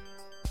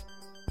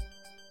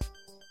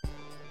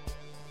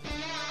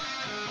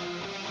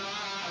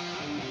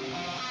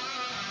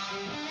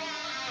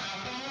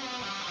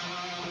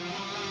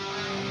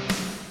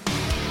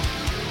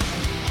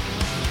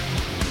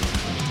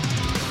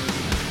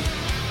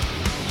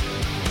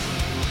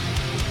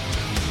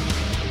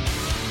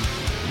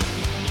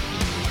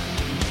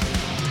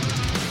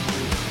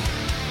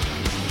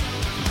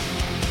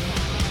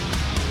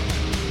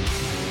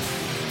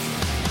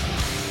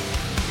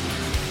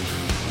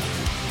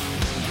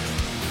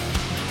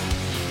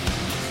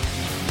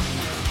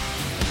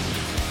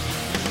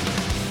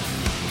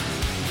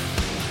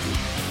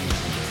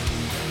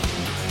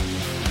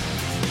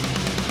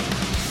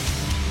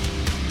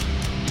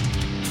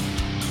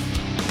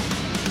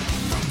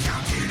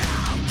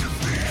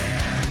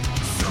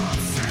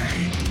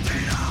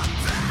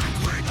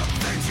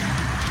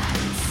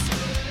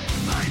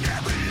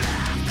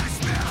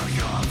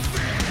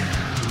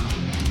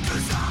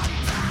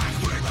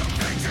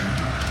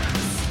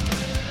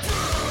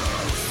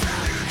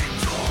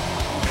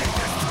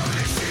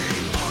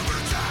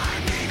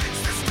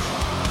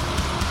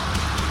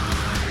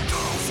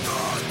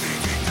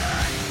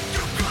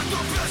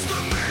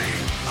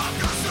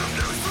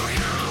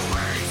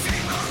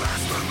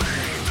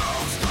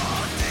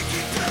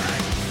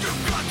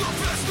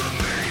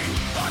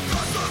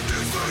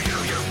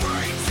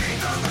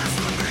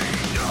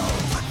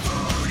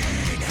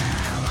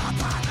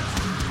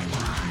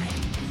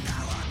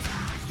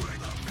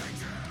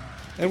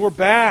 And we're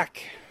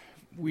back.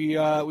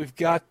 We've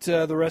got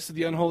the rest of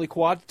the Unholy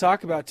Quad to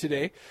talk about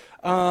today.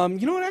 You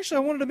know what? Actually,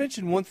 I wanted to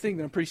mention one thing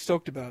that I'm pretty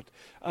stoked about.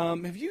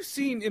 Have you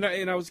seen? And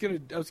I was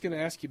gonna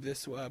ask you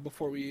this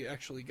before we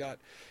actually got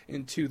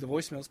into the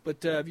voicemails.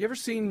 But have you ever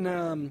seen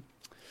Night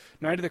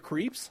of the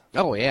Creeps?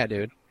 Oh yeah,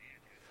 dude.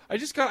 I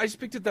just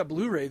picked up that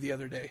Blu-ray the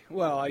other day.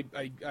 Well, I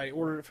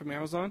ordered it from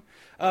Amazon.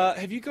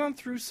 Have you gone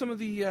through some of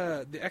the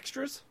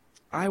extras?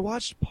 I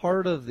watched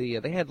part of they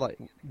had like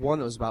one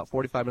that was about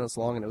 45 minutes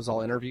long, and it was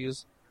all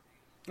interviews.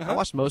 I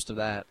watched most of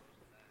that.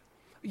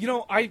 You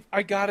know, I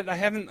got it. I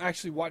haven't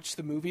actually watched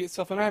the movie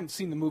itself, and I haven't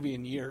seen the movie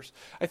in years.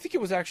 I think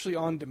it was actually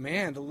on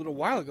demand a little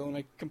while ago, and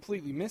I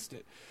completely missed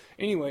it.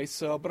 Anyway,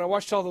 but I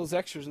watched all those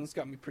extras, and it's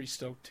got me pretty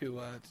stoked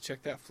to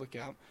check that flick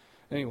out.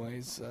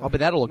 Anyways. I'll bet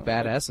that'll look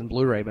badass in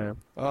Blu-ray, man.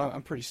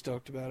 I'm pretty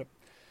stoked about it.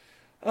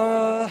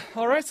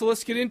 All right, so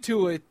let's get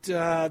into it.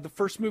 The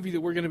first movie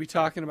that we're going to be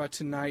talking about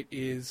tonight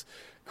is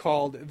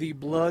called The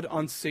Blood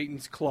on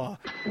Satan's Claw.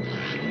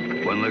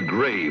 When the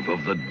grave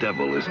of the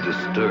devil is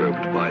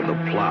disturbed by the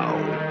plow,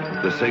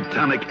 the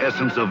satanic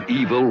essence of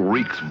evil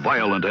wreaks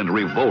violent and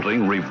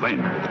revolting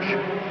revenge.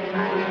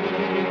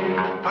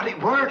 But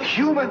it weren't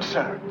human,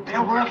 sir.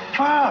 There were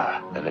fur.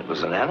 Then it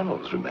was an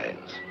animal's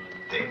remains.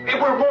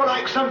 It were more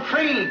like some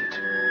fiend.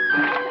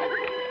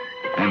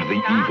 And the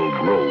evil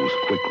grows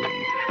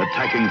quickly,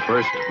 attacking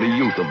first the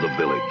youth of the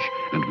village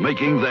and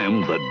making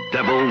them the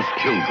devil's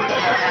children.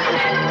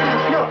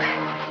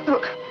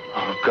 Look.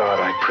 Oh, God,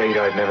 I prayed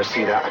I'd never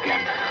see that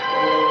again.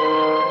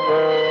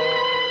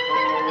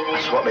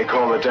 That's what they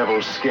call the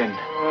devil's skin.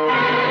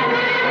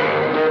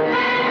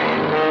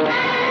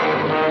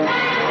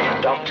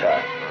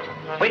 Doctor,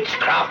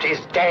 witchcraft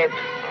is dead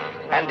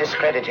and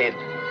discredited.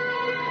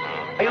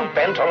 Are you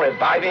bent on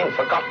reviving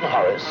forgotten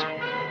horrors?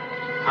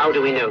 How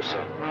do we know,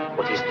 sir,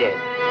 what is dead?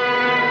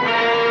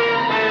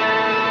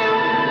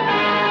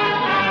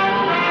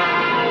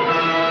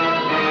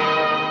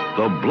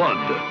 The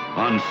blood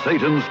on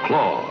Satan's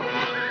claw.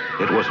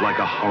 It was like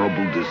a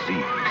horrible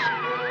disease,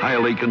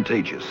 highly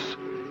contagious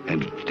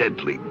and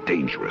deadly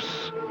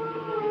dangerous.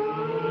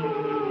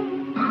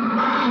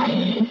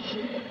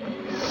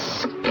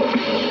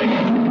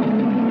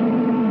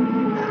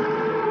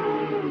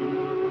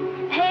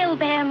 Hail,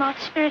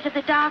 Behemoth, spirit of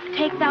the dark,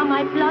 take thou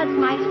my blood,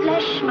 my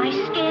flesh, my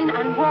skin,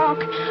 and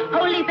walk.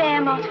 Holy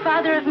Behemoth,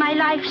 father of my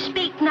life,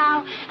 speak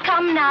now,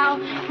 come now,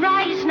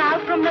 rise now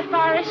from the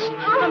forest,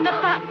 from the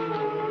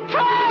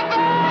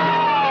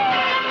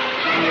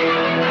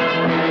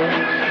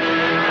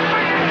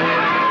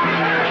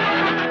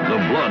The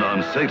Blood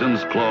on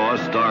Satan's Claw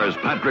stars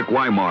Patrick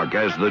Wymark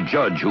as the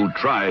judge who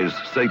tries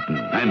Satan,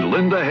 and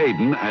Linda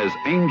Hayden as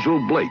Angel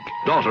Blake,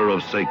 daughter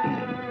of Satan.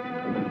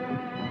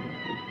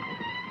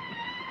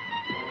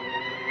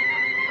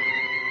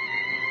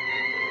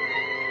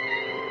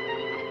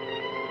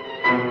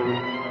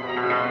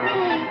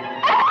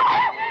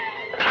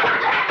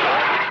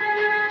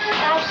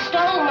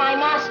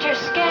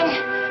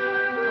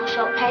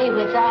 away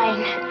with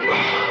thine.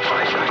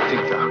 I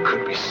think thou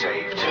could be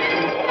saved.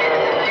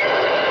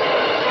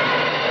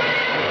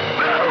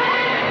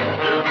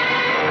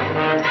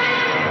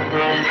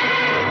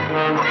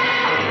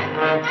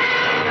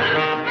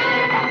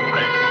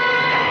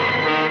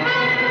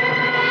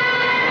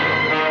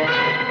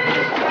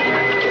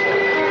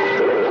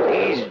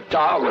 These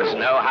dogs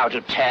know how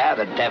to tear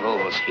the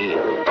devil's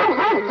heel.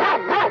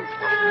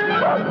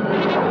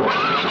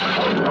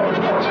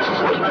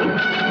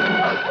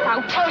 Thou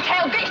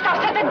telltale bitch, thou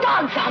set the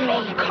dogs on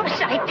me. Of course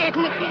I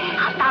didn't.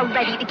 Art thou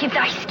ready to give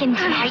thy skin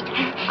tonight?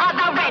 Art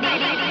thou ready?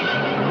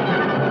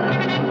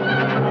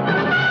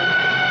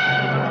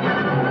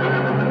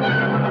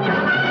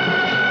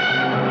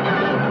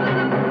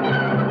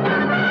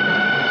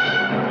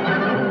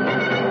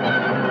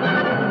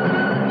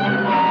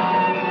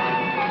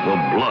 The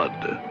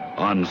Blood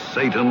on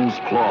Satan's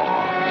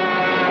Claw.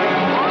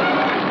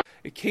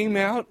 It came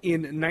out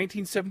in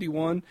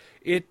 1971.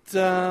 It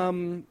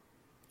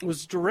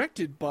was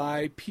directed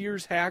by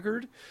Piers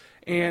Haggard,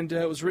 and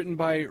it was written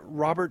by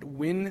Robert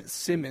Wynne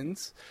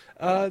Simmons.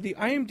 The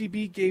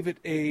IMDb gave it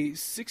a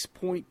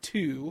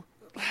 6.2.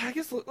 I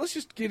guess let's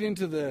just get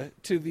into the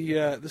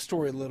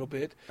story a little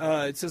bit.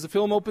 It says the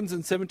film opens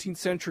in 17th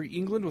century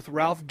England with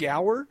Ralph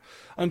Gower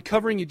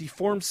uncovering a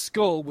deformed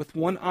skull with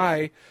one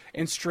eye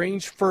and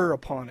strange fur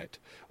upon it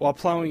while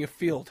plowing a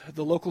field.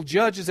 The local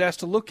judge is asked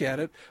to look at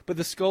it, but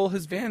the skull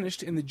has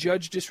vanished, and the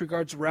judge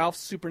disregards Ralph's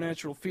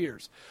supernatural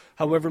fears.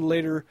 However,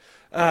 later,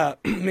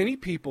 many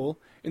people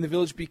in the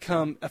village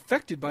become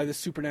affected by this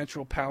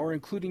supernatural power,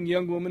 including a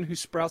young woman who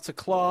sprouts a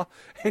claw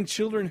and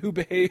children who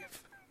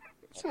behave.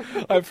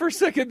 For a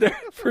second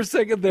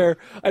there,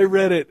 I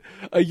read it.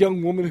 A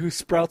young woman who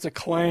sprouts a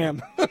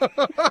clam.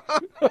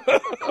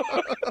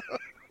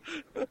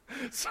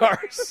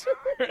 Sorry.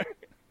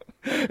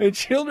 And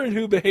children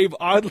who behave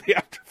oddly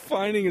after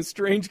finding a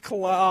strange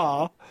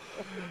claw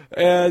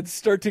and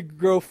start to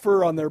grow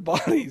fur on their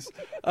bodies.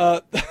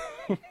 Damn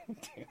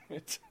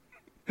it.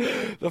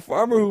 The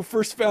farmer who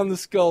first found the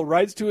skull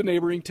rides to a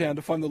neighboring town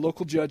to find the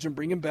local judge and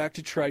bring him back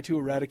to try to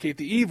eradicate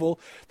the evil.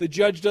 The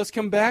judge does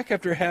come back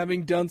after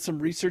having done some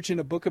research in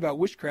a book about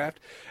witchcraft.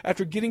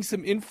 After getting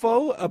some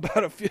info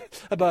about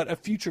a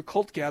future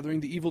cult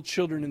gathering, the evil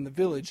children in the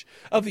village,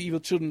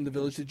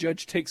 the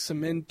judge takes some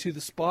men to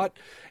the spot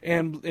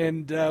and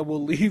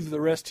will leave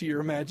the rest to your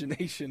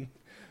imagination.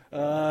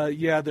 I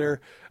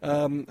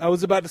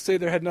was about to say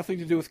there had nothing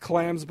to do with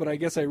clams, but I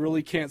guess I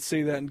really can't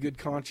say that in good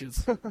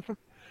conscience.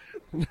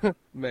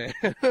 Man.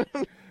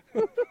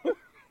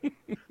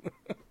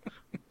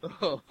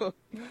 Oh,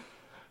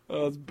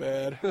 that's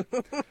bad.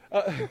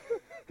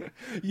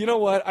 You know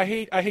what?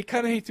 I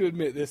kind of hate to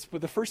admit this, but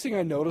the first thing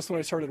I noticed when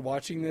I started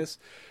watching this,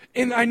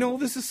 and I know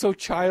this is so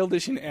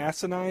childish and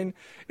asinine,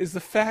 is the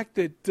fact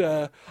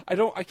that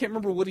I can't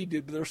remember what he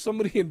did, but there was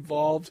somebody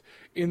involved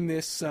in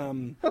this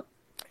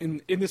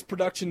in this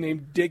production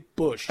named Dick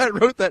Bush. I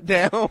wrote that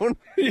down.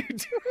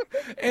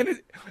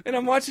 and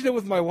I'm watching it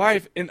with my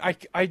wife, and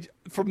I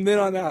from then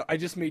on out, I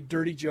just made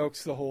dirty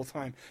jokes the whole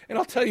time. And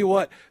I'll tell you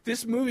what,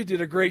 this movie did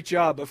a great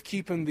job of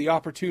keeping the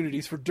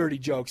opportunities for dirty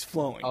jokes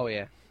flowing. Oh,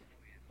 yeah.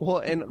 Well,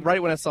 and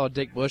right when I saw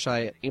Dick Bush,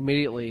 I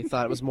immediately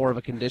thought it was more of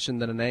a condition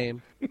than a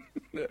name.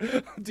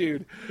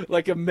 Dude,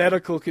 like a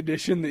medical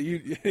condition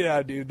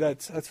that dude,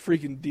 that's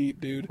freaking deep,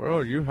 dude.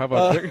 Well, you have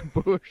a Dick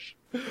Bush.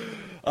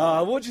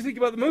 What'd you think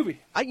about the movie?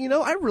 I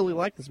really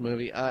like this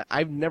movie.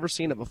 I've never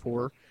seen it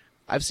before.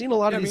 I've seen a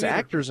lot of these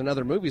actors in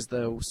other movies,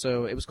 though,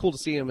 so it was cool to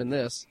see them in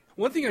this.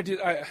 One thing I did,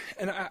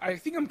 I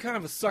think I'm kind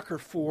of a sucker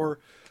for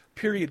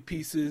period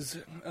pieces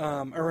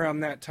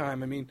around that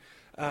time.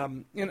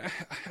 I'm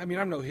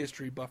no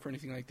history buff or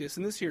anything like this,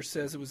 and this here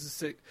says it was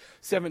the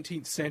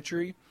 17th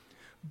century,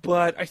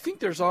 but I think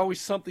there's always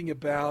something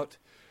about,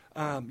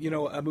 a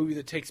movie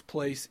that takes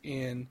place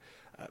in,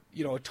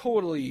 a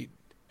totally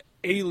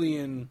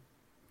alien,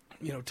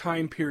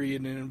 time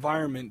period and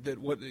environment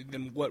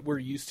than what we're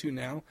used to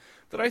now,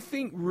 that I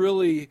think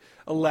really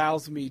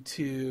allows me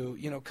to,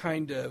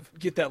 kind of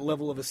get that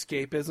level of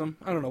escapism.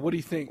 I don't know. What do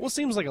you think? Well, it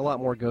seems like a lot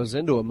more goes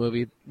into a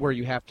movie where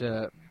you have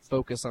to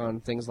focus on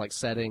things like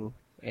setting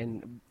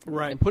and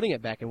putting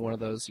it back in one of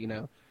those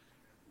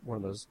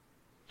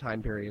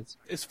time periods.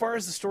 As far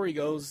as the story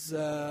goes,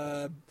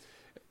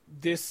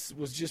 this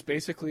was just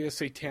basically a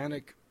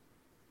satanic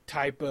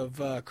type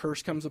of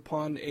curse comes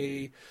upon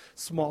a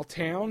small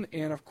town,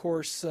 and of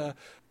course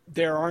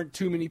there aren't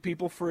too many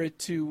people for it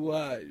to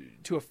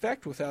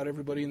affect without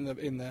everybody in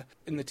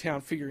the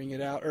town figuring it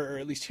out, or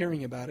at least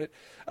hearing about it.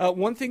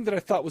 One thing that I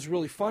thought was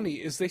really funny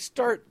is they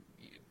start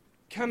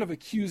kind of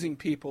accusing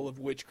people of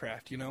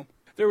witchcraft.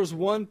 There was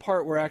one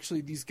part where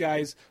actually these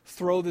guys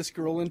throw this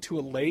girl into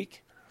a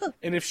lake,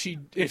 and if she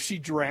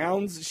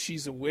drowns,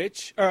 she's a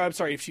witch. Or I'm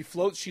sorry, if she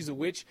floats, she's a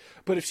witch.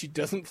 But if she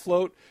doesn't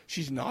float,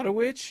 she's not a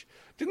witch.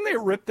 Didn't they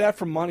rip that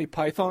from Monty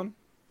Python?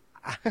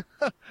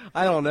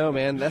 I don't know,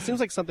 man. That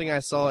seems like something I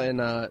saw in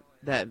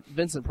that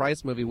Vincent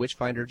Price movie,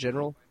 Witchfinder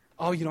General.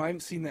 Oh, I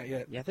haven't seen that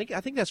yet. Yeah,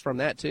 I think that's from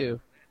that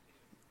too.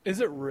 Is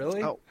it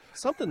really? Oh,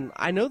 something.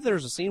 I know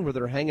there's a scene where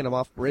they're hanging them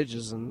off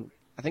bridges, and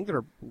I think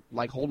they're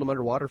like holding them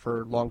underwater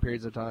for long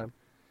periods of time.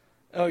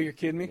 Oh, you're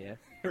kidding me? Yeah.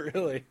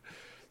 Really?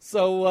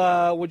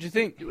 So, what'd you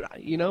think? Dude,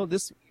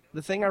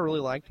 the thing I really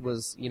liked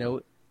was,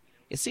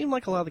 it seemed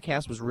like a lot of the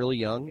cast was really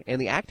young,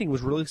 and the acting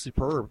was really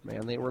superb,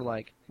 man. They were,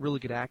 like, really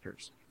good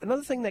actors.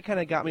 Another thing that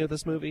kind of got me with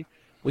this movie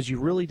was you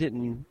really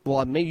didn't,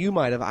 well, maybe you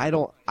might have,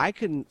 I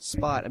couldn't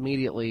spot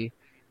immediately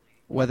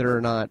whether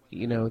or not,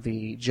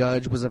 the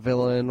judge was a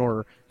villain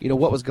or,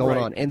 what was going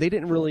on. And they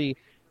didn't really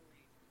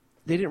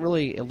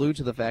allude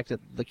to the fact that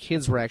the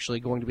kids were actually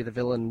going to be the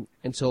villains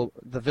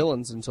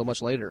until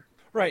much later.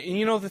 Right,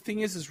 and the thing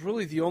is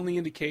really the only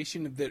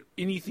indication that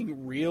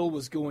anything real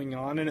was going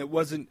on, and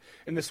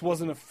this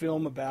wasn't a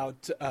film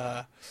about,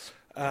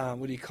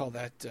 what do you call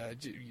that,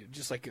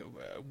 just like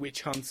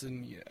witch hunts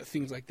and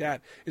things like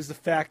that, is the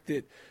fact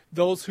that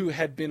those who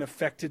had been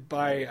affected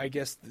by, I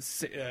guess,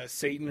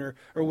 Satan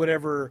or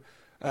whatever,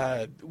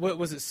 what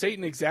was it,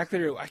 Satan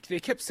exactly? They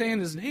kept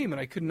saying his name,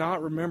 and I could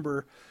not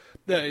remember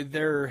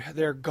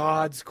their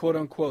God's, quote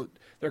unquote,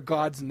 their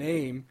God's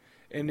name.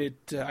 And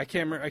I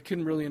can't remember. I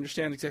couldn't really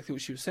understand exactly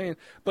what she was saying.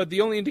 But the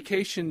only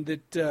indication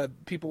that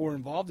people were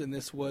involved in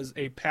this was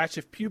a patch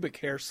of pubic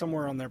hair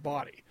somewhere on their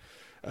body,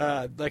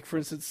 like for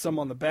instance, some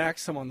on the back,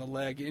 some on the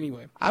leg.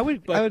 Anyway, I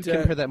would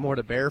compare that more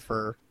to bear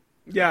fur.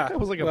 Yeah, that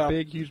was like a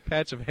big, huge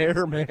patch of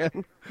hair,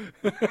 man.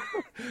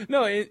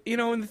 No,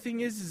 and the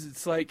thing is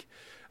it's like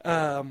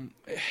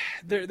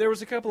there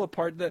was a couple of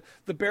parts.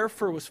 The bear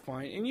fur was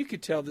fine, and you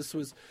could tell this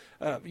was,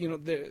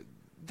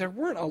 there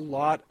weren't a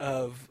lot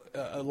of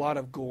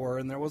gore,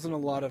 and there wasn't a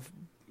lot of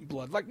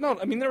blood. Like, no,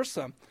 I mean there was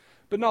some,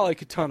 but not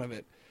like a ton of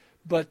it.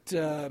 But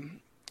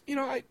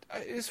I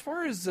as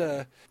far as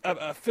a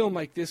film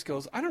like this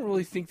goes, I don't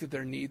really think that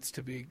there needs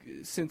to be,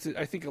 since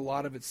I think a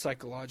lot of it's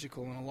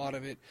psychological, and a lot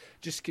of it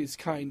just is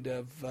kind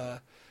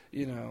of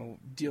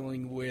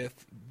dealing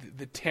with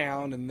the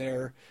town and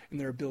their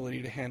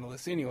ability to handle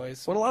this.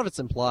 Anyways, well, a lot of it's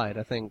implied.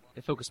 I think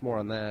they focus more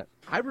on that.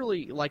 I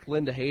really like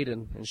Linda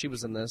Hayden, and she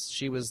was in this.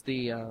 She was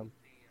the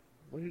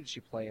what did she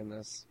play in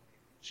this?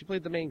 She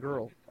played the main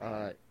girl,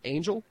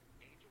 Angel.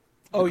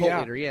 Oh, the cult yeah.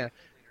 leader, yeah.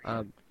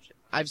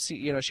 I've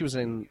seen, she was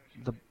in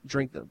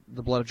Drink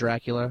the Blood of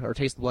Dracula, or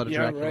Taste the Blood of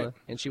Dracula, right.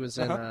 and she was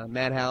in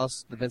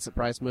Madhouse, the Vincent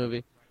Price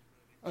movie.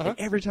 And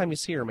every time you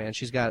see her, man,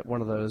 she's got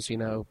one of those,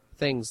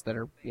 things that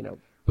are,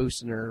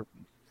 boosting her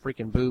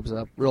freaking boobs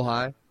up real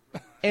high.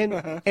 And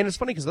and it's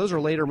funny because those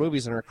are later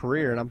movies in her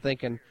career, and I'm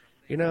thinking,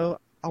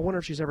 I wonder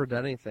if she's ever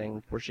done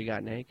anything where she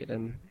got naked.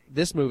 And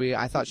this movie,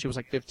 I thought she was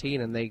like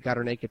 15, and they got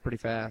her naked pretty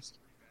fast.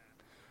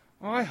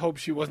 Well, I hope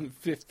she wasn't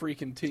fifth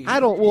freaking teen. I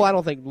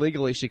don't think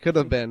legally she could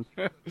have been,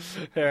 Right.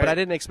 but I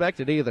didn't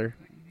expect it either.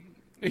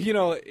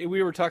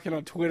 We were talking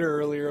on Twitter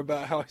earlier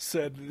about how I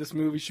said this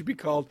movie should be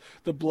called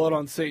 "The Blood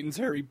on Satan's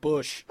Hairy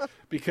Bush"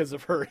 because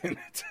of her in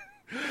it.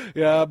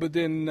 Yeah, but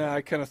then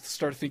I kind of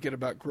started thinking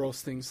about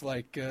gross things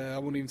like I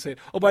won't even say it.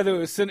 Oh, by the way,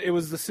 it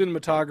was the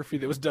cinematography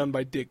that was done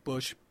by Dick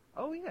Bush.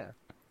 Oh yeah.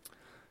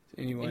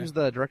 Anyway, he was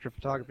the director of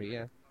photography.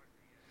 Yeah.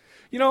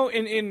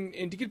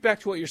 And to get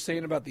back to what you're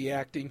saying about the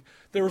acting,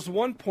 there was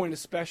one point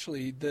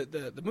especially,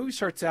 the movie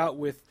starts out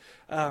with,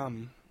 a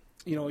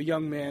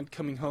young man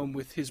coming home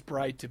with his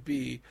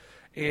bride-to-be,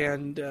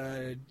 and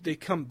they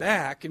come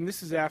back, and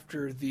this is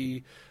after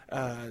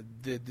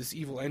this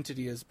evil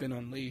entity has been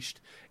unleashed,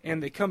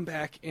 and they come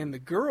back, and the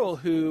girl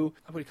who,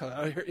 what do you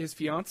call it, his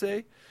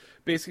fiance,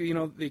 basically,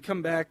 they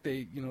come back,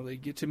 they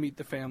get to meet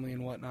the family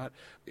and whatnot.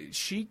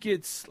 She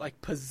gets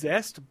like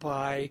possessed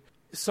by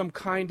some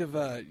kind of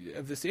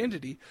this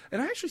entity,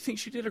 and I actually think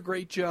she did a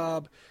great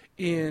job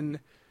in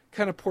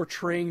kind of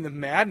portraying the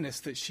madness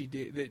that she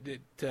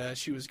did that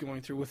she was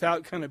going through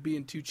without kind of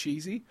being too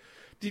cheesy.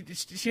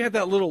 She had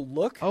that little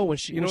look. Oh, when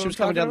she was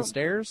coming down the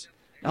stairs.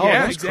 Oh, yeah,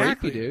 that was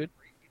exactly. creepy,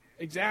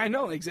 dude. I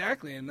know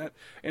exactly, and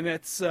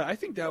that's I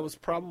think that was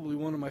probably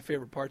one of my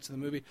favorite parts of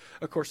the movie.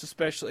 Of course,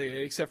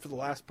 especially except for the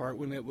last part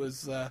when it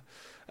was,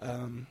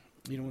 when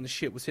the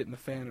shit was hitting the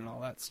fan and all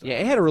that stuff. Yeah,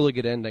 it had a really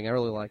good ending. I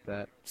really liked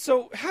that.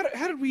 So how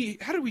did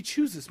we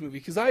choose this movie?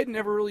 Because I had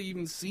never really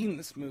even seen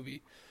this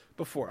movie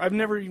before. I've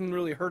never even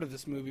really heard of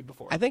this movie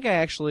before. I think I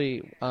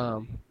actually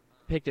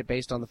picked it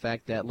based on the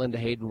fact that Linda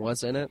Hayden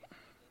was in it.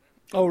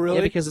 Oh, really?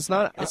 Yeah, because it's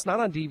not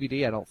on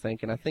DVD, I don't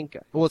think, and I think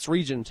it's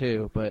Region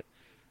 2, but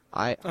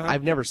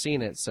I've never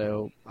seen it,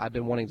 so I've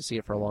been wanting to see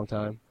it for a long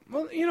time.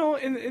 Well,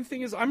 and the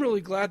thing is, I'm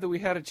really glad that we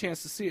had a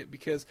chance to see it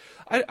because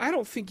I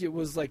don't think it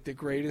was like the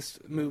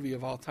greatest movie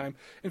of all time.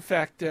 In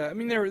fact, there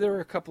were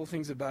a couple of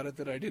things about it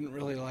that I didn't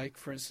really like.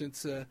 For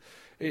instance, I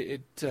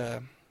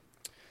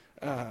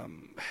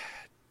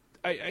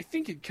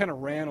think it kind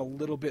of ran a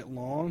little bit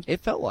long.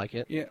 It felt like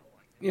it. Yeah,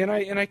 and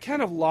I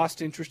kind of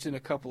lost interest in a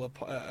couple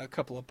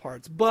of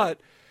parts, but.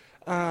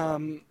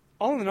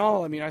 All in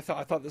all, I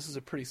thought this was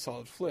a pretty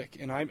solid flick,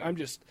 and I'm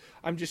just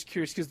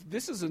curious because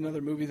this is another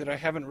movie that I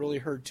haven't really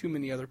heard too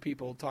many other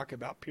people talk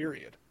about.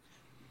 Period.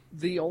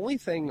 The only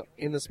thing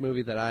in this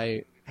movie that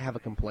I have a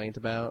complaint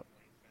about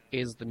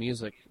is the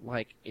music.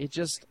 Like, it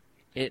just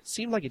it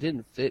seemed like it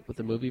didn't fit with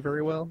the movie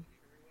very well,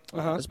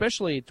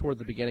 especially toward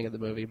the beginning of the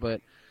movie.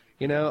 But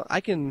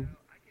I can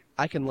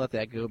let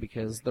that go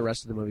because the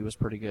rest of the movie was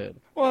pretty good.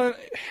 Well,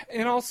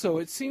 and also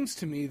it seems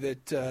to me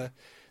that that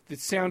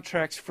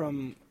soundtracks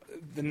from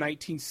the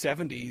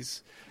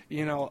 1970s,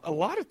 a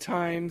lot of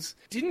times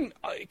didn't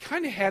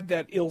kind of had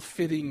that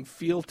ill-fitting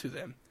feel to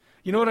them.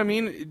 You know what I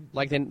mean?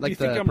 Like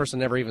the person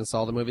never even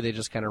saw the movie; they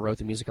just kind of wrote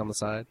the music on the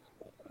side.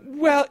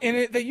 Well,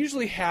 and that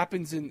usually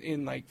happens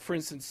in like, for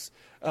instance,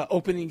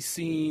 opening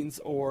scenes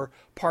or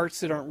parts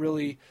that aren't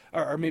really,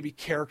 or maybe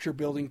character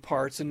building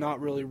parts and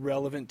not really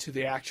relevant to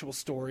the actual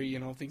story,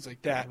 things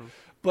like that. Mm-hmm.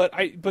 But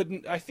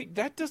I think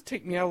that does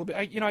take me out a little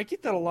bit. I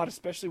get that a lot,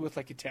 especially with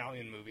like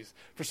Italian movies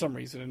for some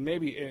reason,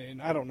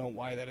 and I don't know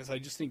why that is. I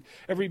just think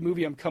every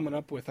movie I'm coming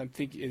up with,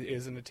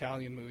 is an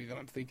Italian movie that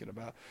I'm thinking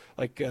about,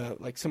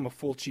 like some of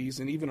Fulci's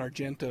and even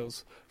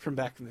Argento's from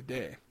back in the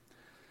day.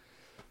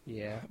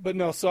 Yeah. But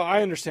no, so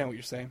I understand what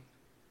you're saying.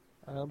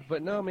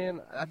 But no,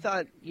 man, I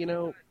thought,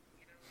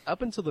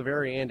 up until the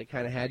very end, it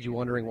kind of had you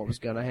wondering what was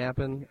going to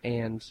happen,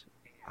 and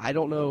I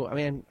don't know. I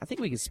mean, I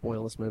think we could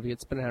spoil this movie.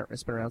 It's been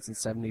around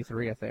since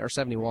 73, I think, or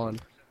 71.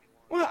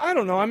 Well, I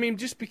don't know. I mean,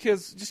 just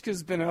because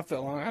it's been out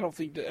that long, I don't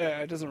think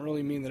it doesn't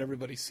really mean that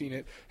everybody's seen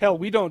it. Hell,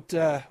 we don't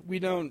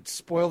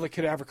spoil the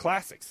Cadaver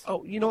classics.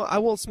 Oh, I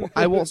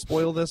won't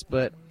spoil this,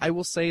 but I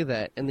will say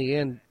that in the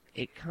end,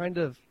 it kind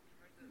of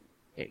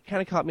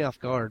caught me off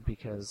guard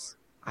because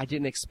I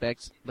didn't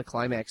expect the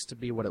climax to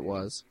be what it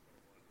was.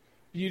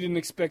 You didn't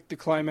expect the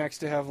climax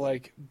to have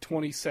like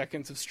 20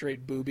 seconds of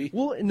straight booby?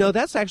 Well, no,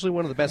 that's actually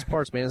one of the best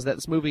parts, man, is that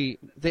this movie,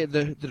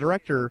 the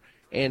director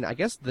and I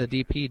guess the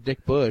DP,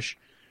 Dick Bush,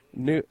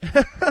 knew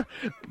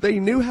they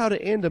knew how to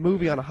end a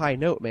movie on a high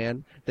note,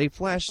 man. They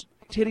flashed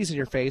titties in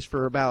your face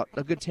for about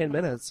a good 10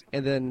 minutes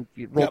and then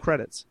you roll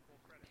credits.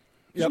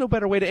 There's no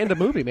better way to end a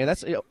movie, man.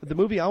 That's the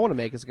movie I want to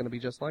make is going to be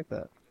just like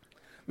that.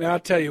 Man,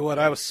 I'll tell you what,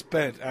 I was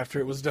spent after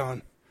it was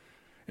done,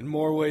 in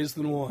more ways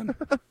than one.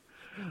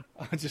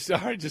 Just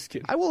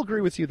kidding. I will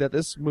agree with you that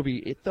this movie,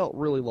 it felt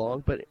really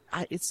long, but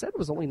it said it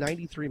was only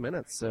 93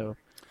 minutes, so...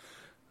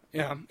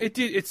 Yeah, it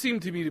did. It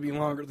seemed to me to be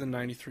longer than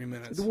 93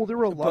 minutes. Well, there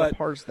were a lot of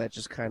parts that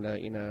just kind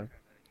of,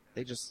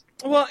 they just...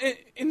 Well,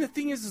 and the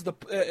thing is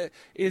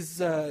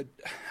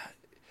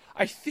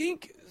I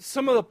think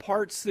some of the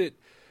parts that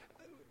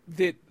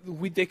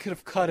they could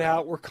have cut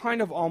out were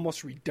kind of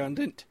almost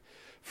redundant.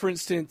 For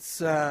instance,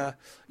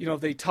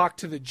 they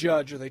talked to the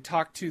judge, or they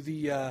talked to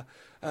the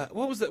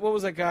what was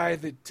that guy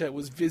that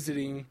was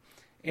visiting,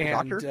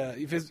 and the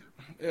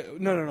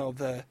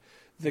doctor?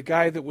 The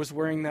guy that was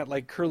wearing that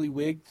like curly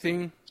wig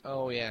thing.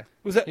 Oh yeah,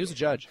 was that? He was a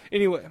judge.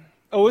 Anyway,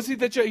 was he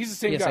the judge? He's the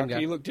same guy. Same guy.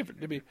 He looked different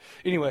to me.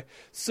 Anyway,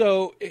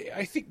 so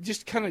I think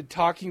just kind of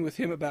talking with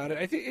him about it,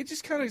 I think it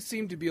just kind of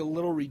seemed to be a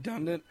little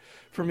redundant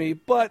for me,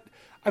 but.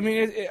 I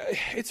mean,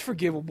 it's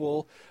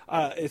forgivable.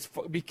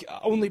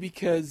 Only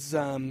because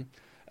I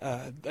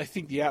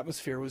think the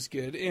atmosphere was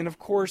good, and of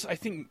course, I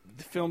think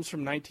the films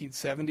from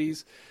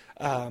 1970s,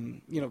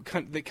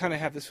 they kind of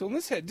have this feel. And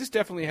this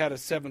definitely had a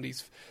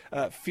 70s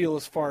feel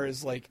as far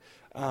as like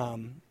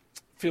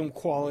film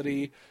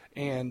quality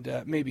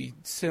and maybe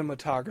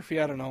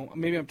cinematography. I don't know.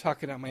 Maybe I'm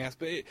talking out my ass,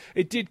 but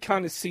it did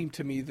kind of seem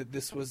to me that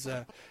this was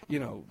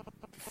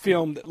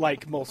filmed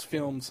like most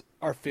films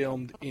are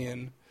filmed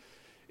in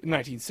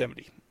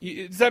 1970.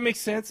 Does that make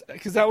sense?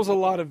 Because that was a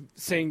lot of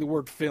saying the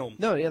word film.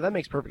 No, yeah, that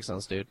makes perfect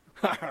sense, dude.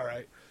 All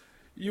right,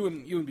 you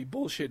wouldn't be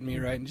bullshitting me,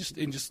 right?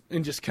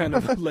 And just kind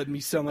of letting me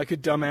sound like a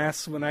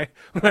dumbass when I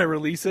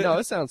release it. No,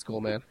 it sounds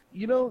cool, man.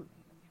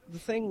 The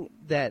thing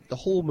that the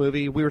whole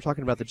movie, we were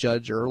talking about the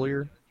judge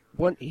earlier.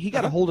 When he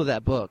got a hold of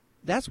that book,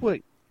 that's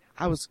what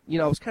I was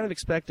kind of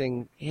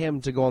expecting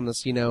him to go on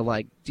this,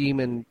 like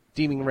demon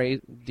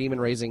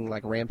raising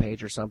like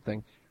rampage or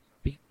something.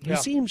 He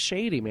seemed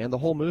shady, man, the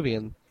whole movie,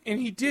 and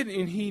he did,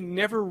 and he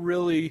never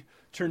really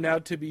turned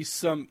out to be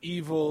some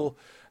evil,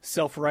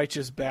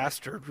 self-righteous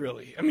bastard,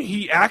 really. I mean,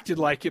 he acted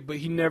like it, but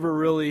he never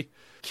really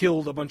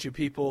killed a bunch of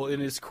people in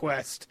his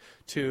quest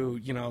to,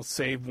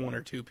 save one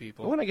or two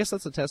people. Well, and I guess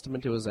that's a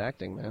testament to his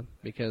acting, man,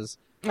 because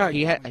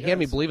he had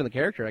me believe in the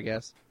character, I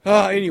guess.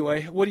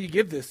 Anyway, what do you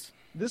give this?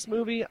 This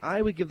movie,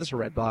 I would give this a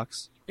red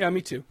box. Yeah,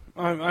 me too.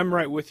 I'm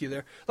right with you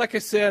there. Like I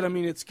said, I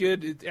mean, it's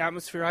good. It's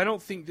atmosphere. I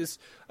don't think this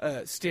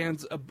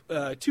stands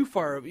too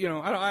far.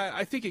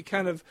 I think it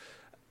kind of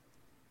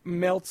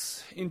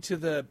melts into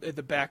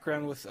the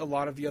background with a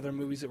lot of the other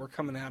movies that were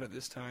coming out at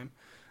this time.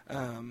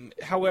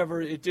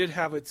 However, it did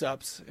have its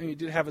ups and it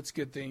did have its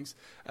good things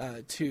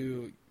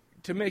to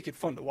make it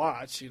fun to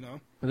watch.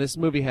 This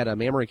movie had a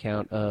memory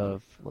count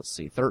of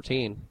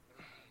 13.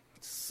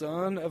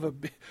 Son of a...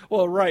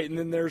 Well, right, and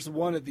then there's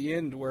one at the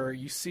end where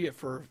you see it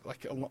for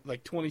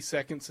like 20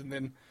 seconds and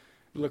then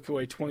look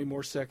away 20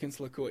 more seconds,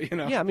 look away,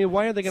 Yeah, I mean,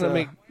 why are they going to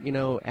make,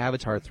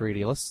 Avatar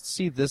 3D? Let's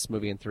see this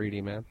movie in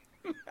 3D, man.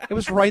 It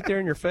was right there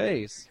in your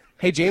face.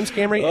 Hey, James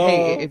Cameron,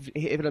 hey, if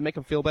it'll make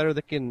them feel better,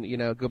 they can,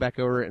 go back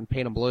over it and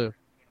paint them blue.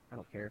 I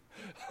don't care.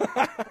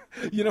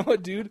 You know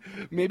what, dude?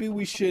 Maybe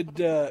we should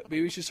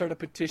start a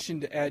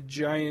petition to add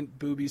giant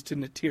boobies to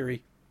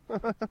Natiri,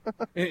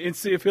 and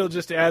see if he'll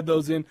just add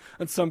those in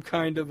on some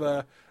kind of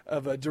a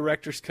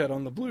director's cut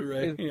on the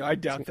Blu-ray. You know, I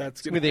doubt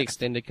that's going to be the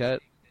extended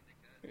cut.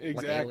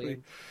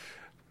 Exactly,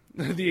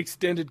 the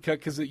extended cut,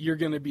 because you're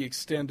going to be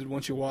extended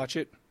once you watch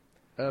it.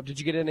 Did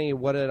you get any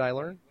What Did I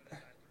Learn?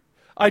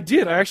 I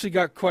did. I actually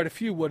got quite a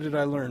few. What did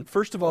I learn?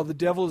 First of all, the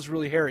devil is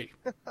really hairy.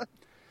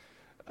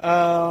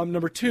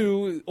 Number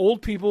 2,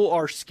 old people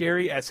are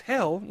scary as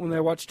hell when they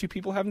watch two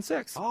people having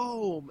sex.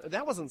 Oh,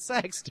 that wasn't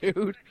sex,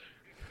 dude.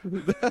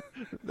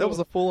 That was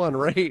a full-on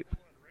rape.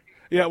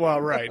 Yeah,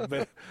 well, right,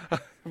 but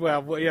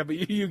yeah, but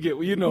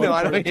you know. No,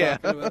 what I I'm don't. Yeah.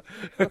 talking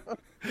about.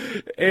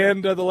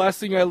 And the last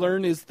thing I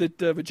learned is that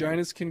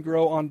vaginas can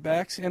grow on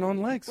backs and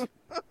on legs.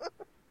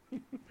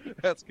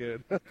 That's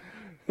good.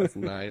 That's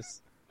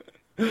nice.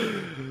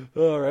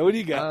 All right, what do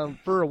you got?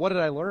 For What Did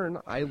I Learn?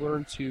 I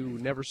learned to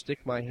never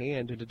stick my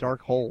hand into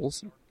dark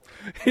holes.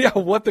 Yeah,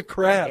 what the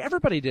crap?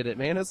 Everybody did it,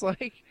 man. It's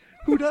like,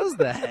 who does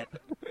that?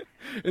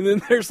 And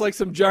then there's like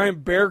some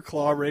giant bear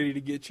claw ready to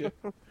get you.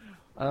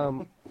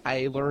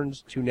 I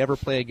learned to never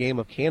play a game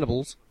of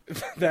cannibals.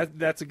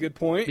 That's a good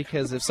point.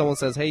 Because if someone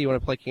says, hey, you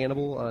want to play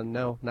cannibal?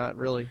 No, not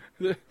really.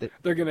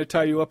 They're going to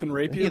tie you up and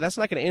rape you? Yeah, that's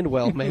not going to end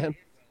well, man.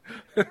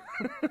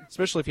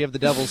 Especially if you have the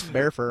devil's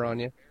bear fur on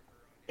you.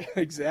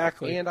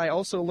 Exactly. And I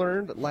also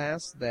learned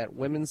last that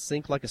women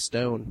sink like a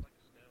stone.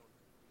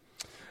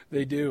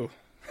 They do.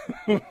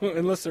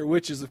 Unless they're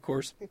witches, of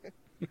course.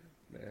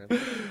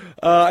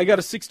 I got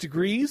a 6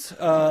 degrees.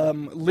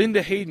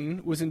 Linda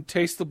Hayden was in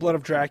Taste the Blood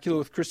of Dracula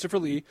with Christopher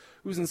Lee,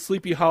 who was in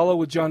Sleepy Hollow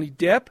with Johnny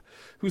Depp,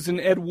 who's in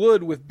Ed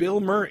Wood with Bill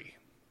Murray,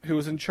 who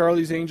was in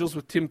Charlie's Angels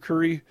with Tim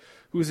Curry,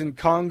 who was in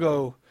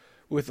Congo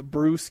with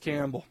Bruce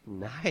Campbell.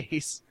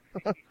 Nice.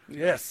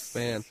 Yes.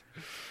 Man.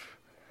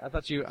 I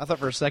thought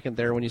for a second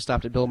there when you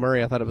stopped at Bill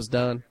Murray, I thought it was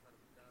done.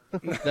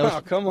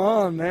 Oh, come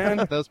on, man.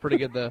 That was pretty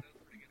good, though.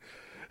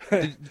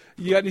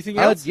 You got anything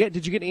else? Yeah,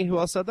 did you get any who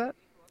else said that?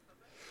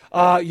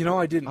 I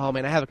didn't. Oh,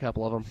 man, I have a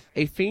couple of them.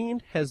 A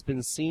fiend has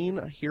been seen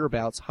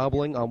hereabouts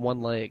hobbling on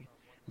one leg.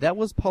 That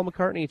was Paul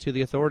McCartney to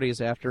the authorities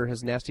after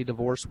his nasty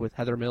divorce with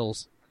Heather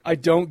Mills. I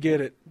don't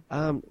get it.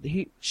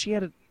 She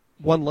had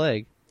one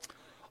leg.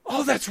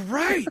 Oh, that's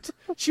right.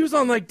 She was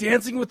on like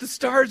Dancing with the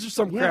Stars or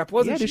some crap,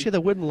 wasn't she? Yeah, she had the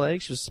wooden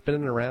leg. She was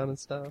spinning around and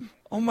stuff.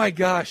 Oh my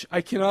gosh,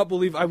 I cannot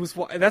believe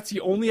that's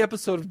the only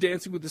episode of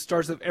Dancing with the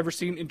Stars I've ever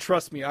seen, and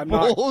trust me, I'm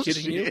not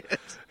kidding you.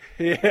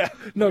 Yeah,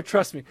 no,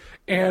 trust me.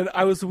 And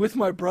I was with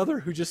my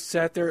brother who just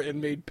sat there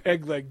and made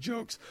peg leg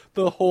jokes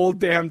the whole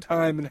damn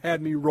time and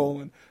had me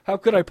rolling. How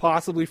could I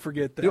possibly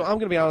forget that? I'm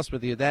going to be honest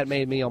with you. That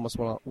made me almost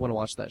want to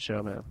watch that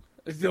show, man.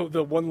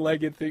 The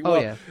one-legged thing. Oh,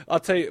 well, yeah. I'll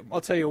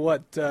tell you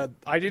what.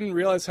 I didn't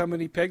realize how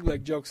many peg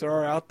leg jokes there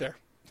are out there,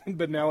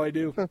 but now I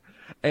do.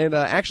 And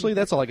actually,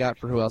 that's all I got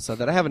for who else said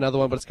that. I have another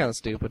one, but it's kind of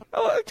stupid.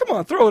 Oh, come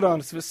on, throw it on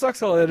us. If it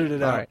sucks, I'll edit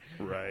it out.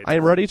 Right. I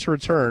am ready to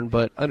return,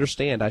 but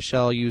understand I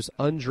shall use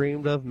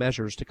undreamed of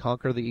measures to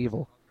conquer the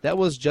evil. That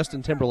was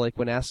Justin Timberlake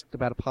when asked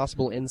about a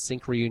possible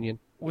NSYNC reunion.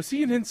 Was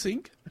he in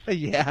NSYNC?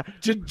 Yeah.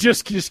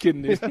 Just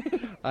kidding,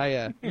 dude.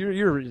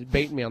 You're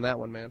baiting me on that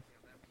one, man.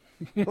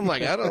 I'm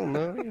like, I don't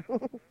know.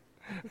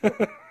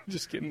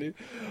 Just kidding, dude.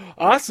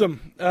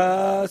 Awesome.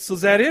 So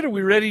is that it? Are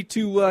we ready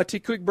to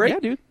take a quick break? Yeah,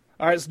 dude.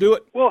 All right, let's do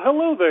it. Well,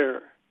 hello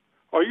there.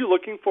 Are you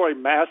looking for a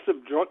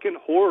massive drunken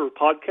horror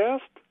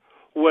podcast?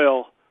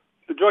 Well,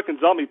 the Drunken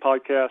Zombie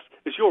Podcast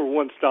is your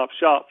one-stop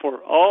shop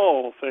for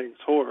all things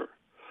horror.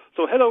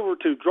 So head over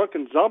to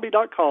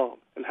drunkenzombie.com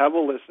and have a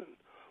listen.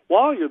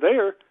 While you're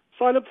there,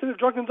 sign up to the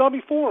Drunken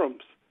Zombie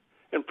forums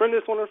and friend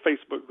us on our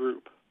Facebook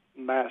group.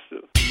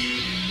 Massive.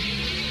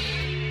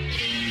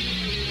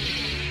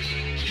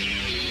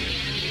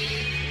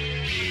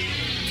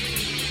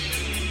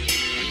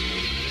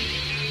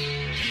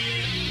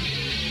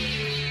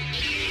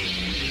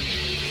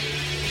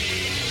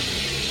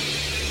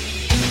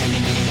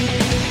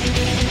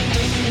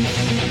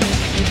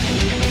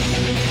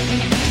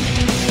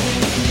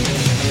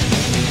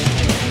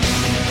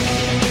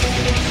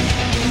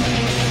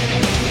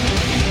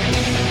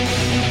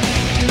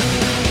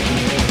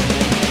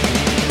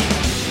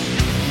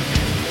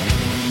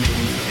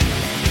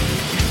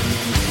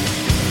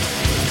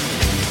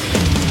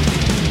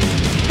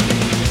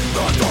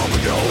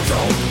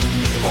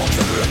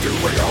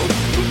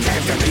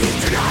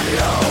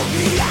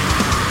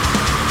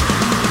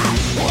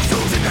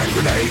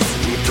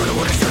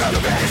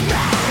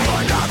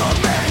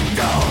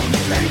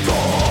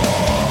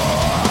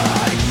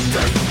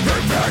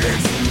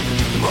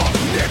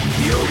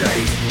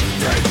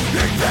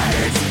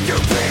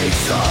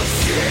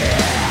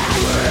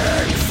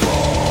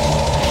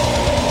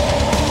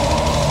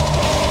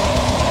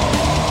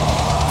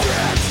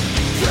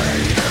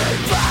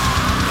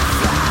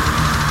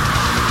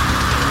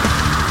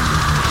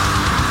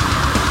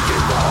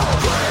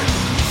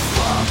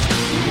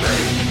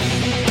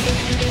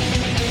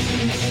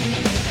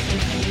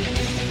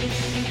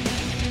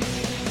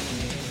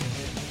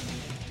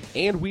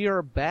 And we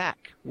are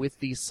back with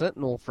The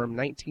Sentinel from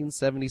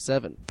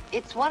 1977.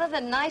 It's one of the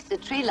nicer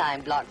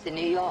tree-lined blocks in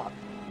New York,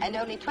 and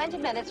only 20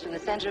 minutes from the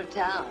center of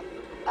town.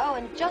 Oh,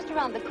 and just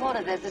around the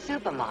corner there's a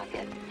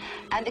supermarket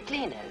and a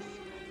cleaner's.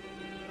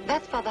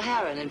 That's Father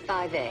Harron in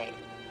 5A.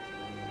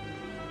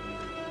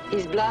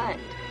 He's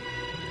blind.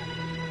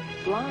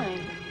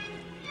 Blind?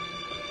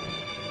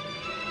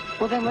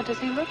 Well, then what does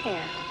he look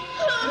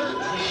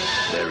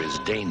at? There is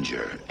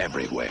danger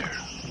everywhere.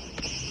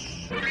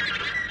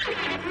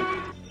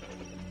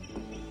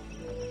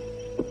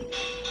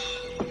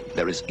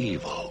 There is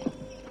evil.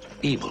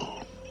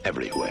 Evil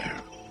everywhere.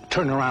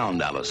 Turn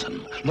around,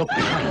 Allison. Look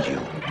behind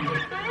you.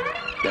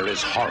 There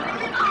is horror.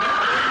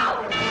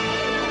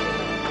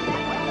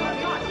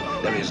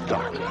 There is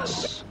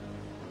darkness.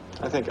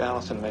 I think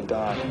Allison may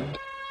die.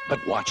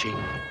 But watching,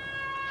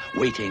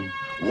 waiting,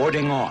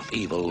 warding off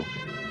evil,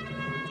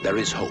 there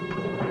is hope.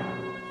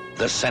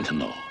 The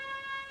Sentinel.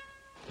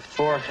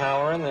 Before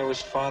Halloran, there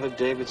was Father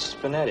David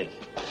Spinetti.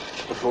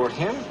 Before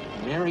him,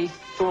 Mary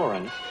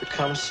Thorin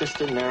becomes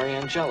Sister Mary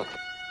Angelica.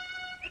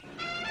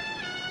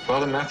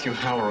 Father Matthew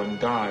Halloran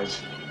dies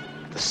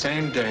the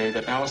same day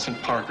that Allison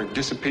Parker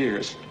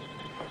disappears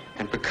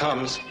and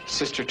becomes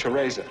Sister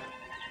Teresa.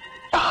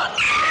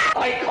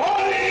 I call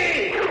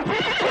thee!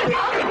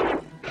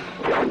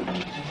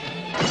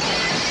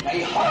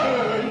 A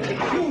horror and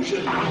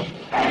confusion.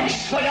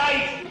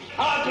 Expedite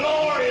our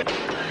glory!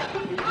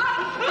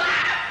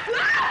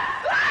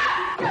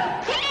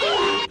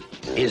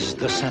 Is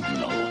the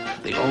Sentinel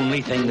the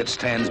only thing that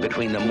stands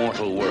between the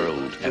mortal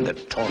world and the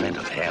torment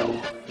of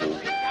hell?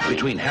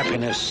 Between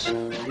happiness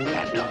and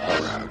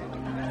horror?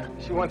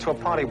 She went to a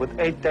party with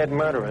 8 dead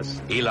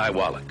murderers. Eli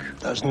Wallach.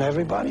 Doesn't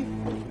everybody?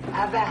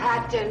 I've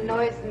had a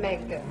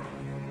noisemaker.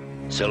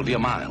 Sylvia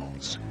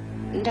Miles.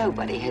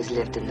 Nobody has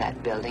lived in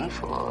that building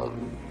for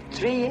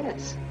 3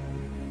 years.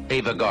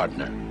 Ava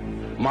Gardner.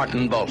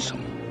 Martin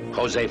Balsam.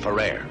 Jose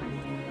Ferrer.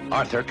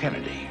 Arthur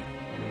Kennedy.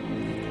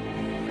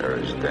 There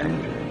is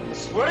danger.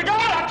 Swear to God,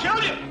 I'll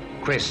kill you!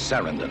 Chris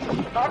Sarandon.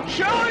 I'll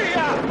kill you!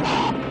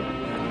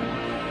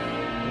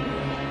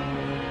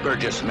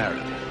 Burgess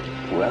Meredith.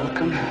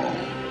 Welcome home.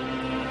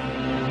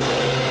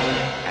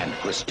 And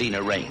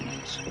Christina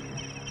Raines.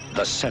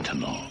 The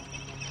Sentinel.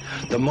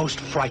 The most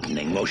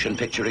frightening motion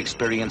picture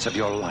experience of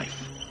your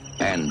life.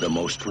 And the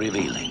most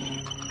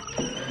revealing.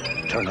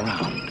 Turn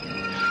around.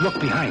 Look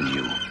behind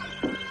you.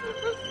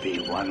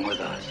 Be one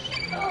with us.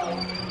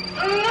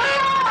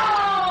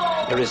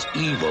 There is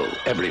evil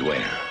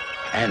everywhere.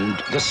 And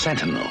the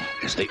Sentinel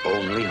is the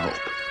only hope.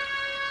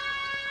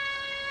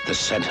 The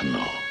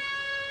Sentinel.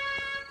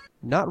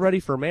 Not ready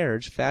for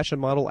marriage, fashion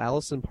model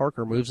Allison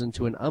Parker moves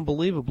into an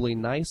unbelievably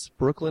nice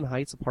Brooklyn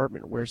Heights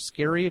apartment where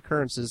scary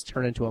occurrences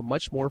turn into a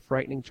much more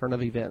frightening turn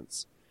of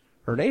events.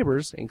 Her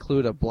neighbors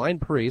include a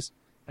blind priest,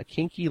 a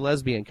kinky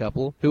lesbian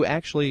couple who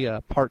actually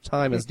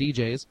part-time as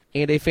DJs,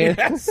 and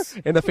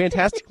and a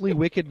fantastically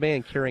wicked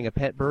man carrying a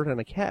pet bird and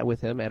a cat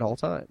with him at all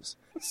times.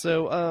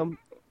 So,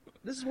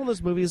 this is one of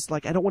those movies,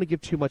 like, I don't want to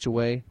give too much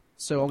away.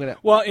 So I'm gonna.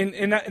 Well,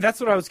 and that's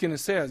what I was gonna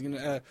say.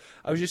 I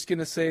was just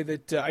gonna say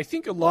that I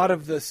think a lot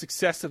of the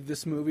success of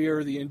this movie,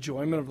 or the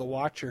enjoyment of the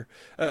watcher,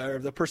 or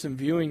the person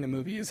viewing the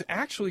movie, is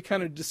actually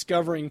kind of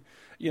discovering,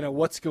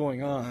 what's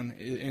going on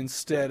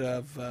instead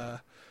of.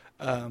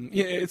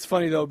 It's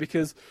funny though,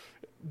 because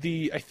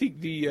I think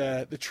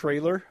the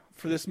trailer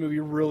for this movie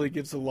really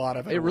gives a lot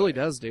of it. It really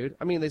does, dude.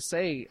 I mean,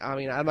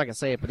 I'm not gonna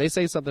say it, but they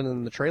say something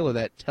in the trailer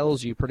that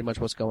tells you pretty much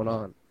what's going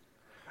on.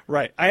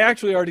 Right. I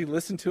actually already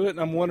listened to it, and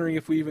I'm wondering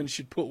if we even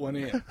should put one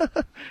in.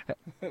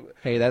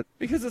 Hey,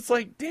 because it's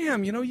like,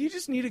 damn, you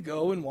just need to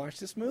go and watch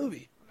this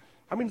movie.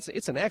 I mean,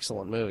 it's an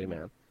excellent movie,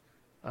 man.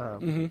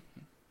 Mm-hmm.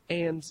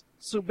 And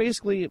so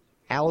basically,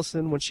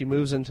 Allison, when she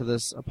moves into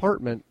this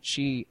apartment,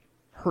 she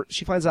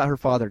finds out her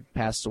father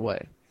passed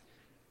away.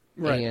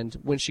 Right. And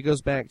when she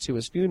goes back to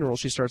his funeral,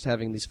 she starts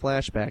having these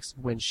flashbacks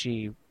when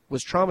she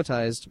was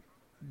traumatized,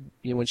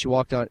 when she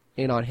walked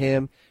in on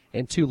him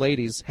and 2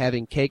 ladies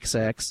having cake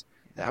sex.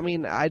 I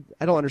mean, I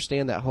don't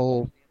understand that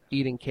whole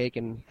eating cake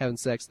and having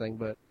sex thing,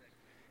 but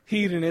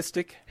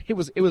hedonistic. It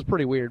was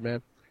pretty weird,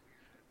 man.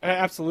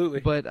 Absolutely.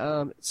 But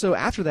so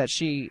after that,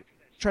 she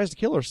tries to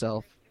kill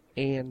herself,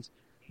 and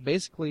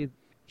basically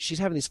she's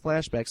having these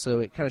flashbacks. So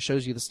it kind of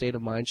shows you the state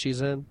of mind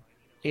she's in.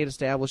 It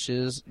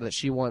establishes that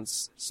she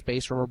wants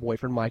space from her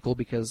boyfriend Michael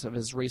because of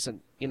his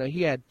recent.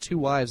 He had 2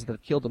 wives that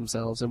have killed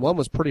themselves, and one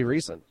was pretty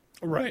recent.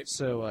 Right.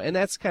 So, and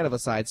that's kind of a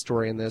side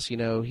story in this.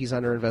 He's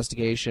under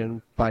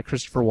investigation by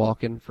Christopher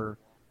Walken for.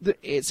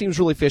 It seems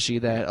really fishy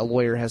that a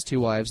lawyer has 2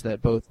 wives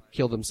that both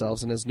killed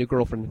themselves, and his new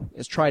girlfriend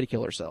has tried to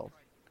kill herself.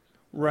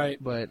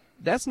 Right. But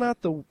that's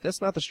not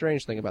the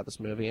strange thing about this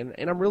movie, and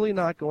I'm really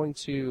not going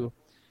to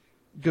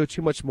go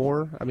too much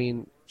more. I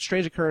mean,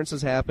 strange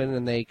occurrences happen,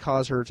 and they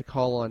cause her to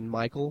call on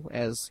Michael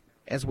as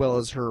well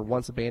as her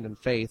once abandoned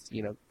faith,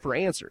 for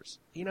answers.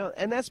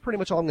 And that's pretty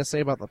much all I'm going to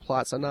say about the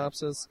plot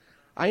synopsis.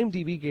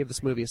 IMDb gave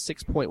this movie a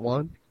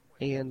 6.1,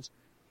 and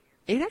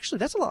it actually,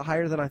 that's a lot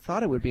higher than I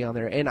thought it would be on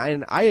there. And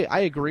I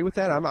agree with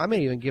that. I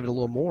may even give it a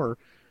little more.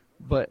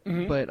 But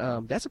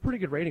that's a pretty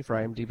good rating for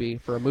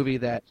IMDb for a movie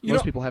that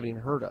most people haven't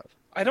even heard of.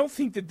 I don't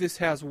think that this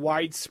has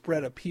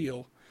widespread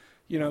appeal,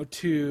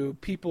 to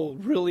people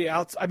really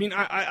out. I mean,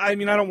 I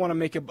don't want to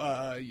make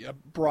a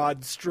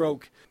broad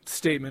sweeping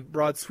statement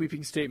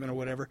or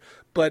whatever,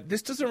 but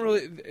this doesn't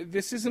really.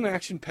 This isn't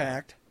action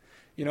packed.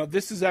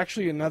 This is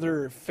actually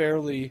another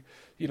fairly,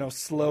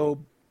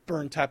 slow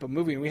burn type of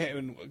movie.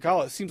 And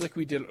it seems like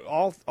we did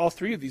all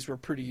three of these were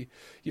pretty,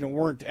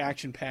 weren't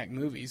action packed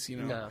movies.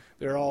 No.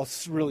 They're all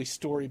really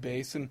story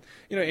based, and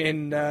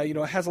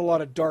it has a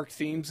lot of dark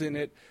themes in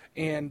it.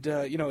 And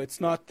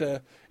it's not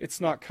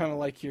kind of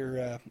like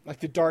your like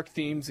the dark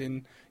themes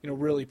in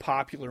really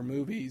popular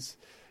movies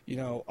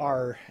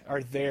are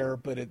there,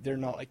 but they're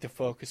not like the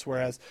focus.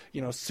 Whereas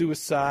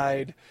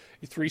suicide,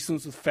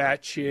 threesomes with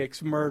fat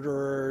chicks,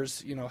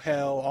 murderers,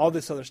 hell, all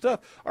this other stuff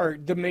are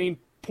the main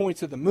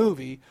points of the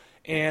movie.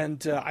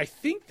 And I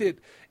think that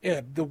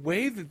the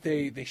way that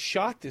they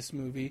shot this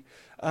movie,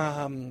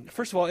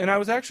 first of all, and I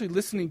was actually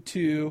listening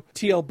to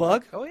TL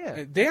Bug. Oh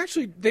yeah, they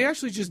actually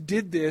just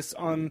did this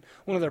on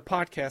one of their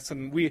podcasts,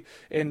 and we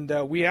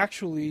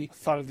actually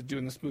thought of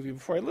doing this movie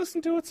before I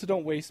listened to it, so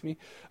don't waste me.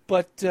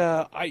 But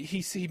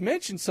he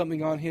mentioned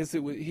something on his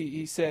that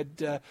he said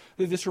that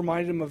this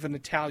reminded him of an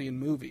Italian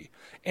movie,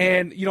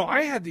 and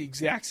I had the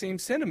exact same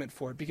sentiment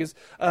for it because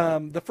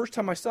the first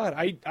time I saw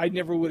it, I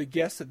never would have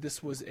guessed that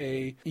this was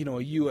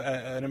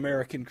an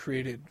American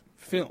created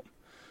film,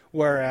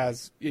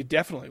 whereas it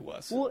definitely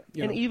was. Well,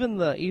 and even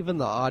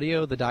the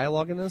audio, the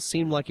dialogue in this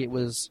seemed like it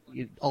was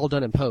all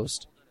done in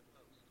post.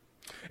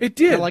 It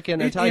did, like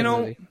an Italian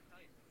movie.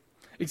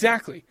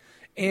 Exactly,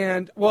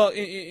 and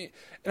and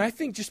I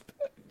think just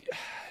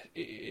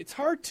it's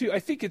hard to. I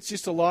think it's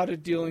just a lot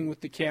of dealing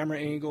with the camera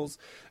angles.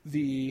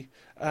 It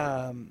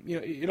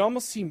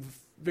almost seemed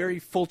very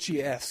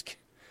Fulci-esque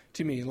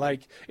to me,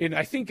 and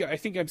I think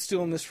I'm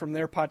still in this from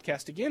their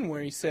podcast again,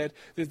 where he said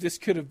that this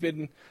could have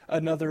been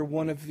another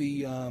one of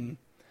the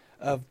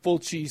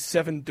Fulci's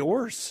Seven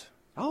Doors.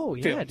 Oh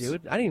yeah, films.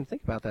 Dude, I didn't even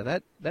think about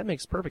that. That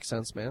makes perfect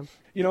sense, man.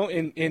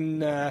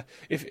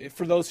 If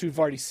for those who've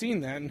already seen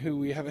that and who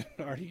we haven't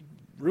already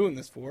ruined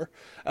this for,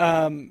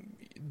 that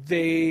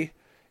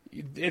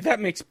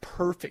makes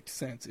perfect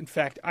sense. In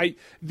fact,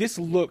 this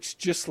looks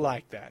just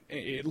like that.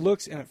 It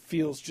looks and it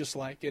feels just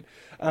like it.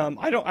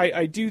 I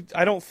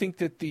don't think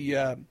that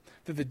the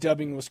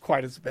dubbing was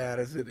quite as bad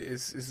as it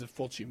is a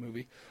Fulci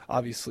movie,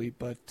 obviously,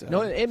 but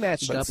no, it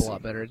matched up a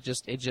lot better. It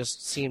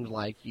just seemed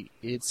like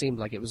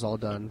it was all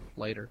done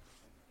later.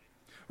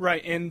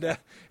 Right, and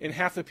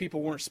half the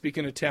people weren't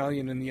speaking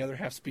Italian, and the other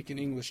half speaking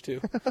English too.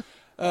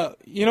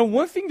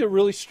 One thing that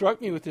really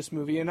struck me with this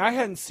movie, and I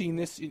hadn't seen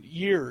this in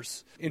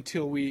years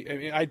until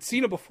I'd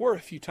seen it before a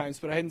few times,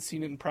 but I hadn't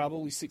seen it in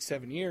probably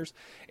 6-7 years.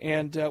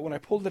 And when I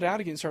pulled it out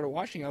again and started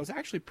watching, I was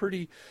actually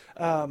pretty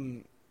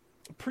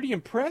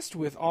impressed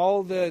with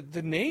all the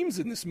names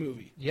in this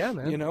movie. Yeah,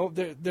 man.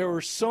 There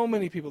were so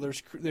many people.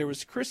 There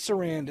was Chris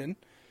Sarandon,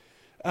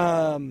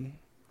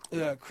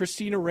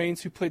 Christina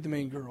Rains, who played the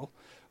main girl.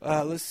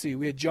 Let's see.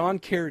 We had John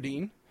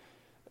Carradine,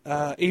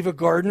 Ava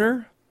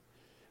Gardner.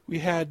 We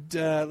had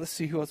let's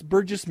see who else.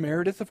 Burgess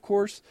Meredith, of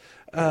course.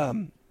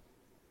 And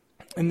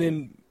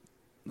then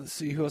let's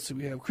see who else do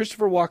we have.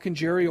 Christopher Walken,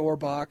 Jerry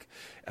Orbach.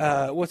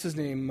 What's his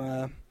name?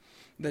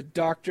 The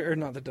doctor, or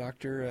not the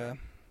doctor.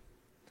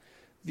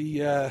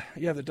 The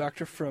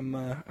doctor from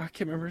I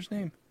can't remember his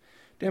name.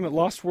 Damn it,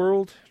 Lost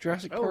World,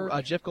 Jurassic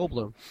Park. Jeff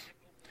Goldblum.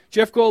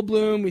 Jeff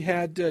Goldblum. We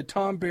had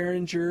Tom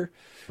Berenger.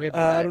 We had,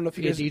 I don't know if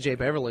you guys. DJ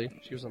Beverly.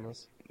 She was on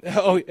this.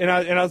 Oh, and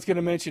I was going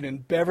to mention in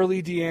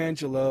Beverly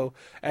D'Angelo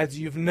as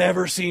you've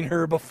never seen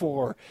her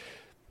before.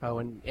 Oh,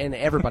 and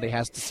everybody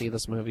has to see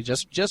this movie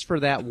just for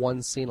that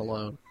one scene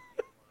alone.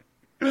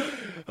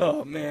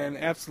 Oh man,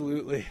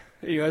 absolutely.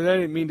 I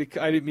didn't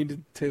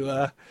mean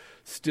to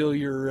steal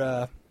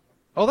your.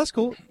 Oh, that's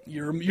cool.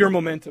 Your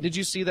momentum. Did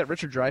you see that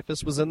Richard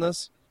Dreyfuss was in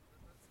this?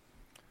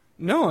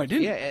 No, I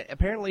didn't. Yeah,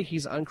 apparently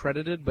he's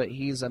uncredited, but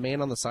he's a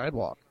man on the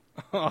sidewalk.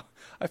 Oh,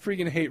 I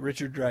freaking hate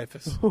Richard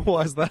Dreyfuss.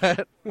 Why's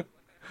that?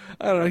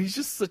 I don't know. He's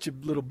just such a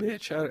little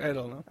bitch. I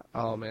don't know.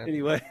 Oh man.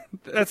 Anyway,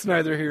 that's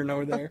neither here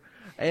nor there.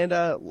 And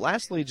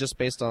lastly, just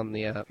based on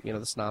the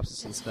the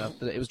synopsis and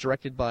stuff, it was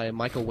directed by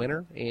Michael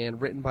Winner and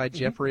written by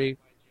Jeffrey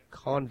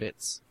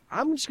Konvitz.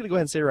 I'm just gonna go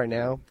ahead and say right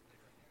now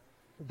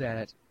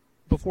that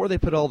before they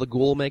put all the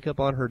ghoul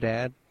makeup on her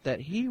dad, that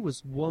he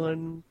was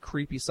one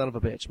creepy son of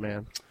a bitch,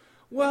 man.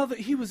 Well,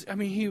 he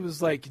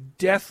was like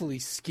deathly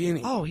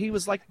skinny. Oh, he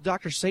was like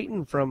Dr.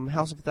 Satan from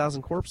House of a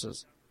Thousand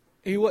Corpses.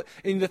 He was,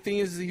 and the thing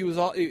is, he was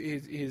all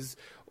his.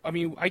 I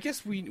mean, I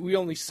guess we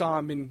only saw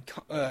him in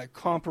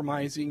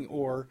compromising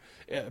or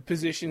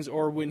positions,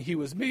 or when he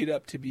was made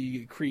up to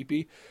be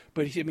creepy.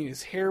 But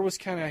his hair was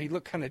he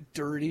looked kind of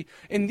dirty.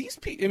 And these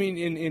people,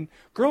 in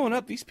growing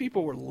up, these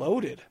people were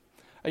loaded.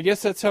 I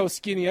guess that's how a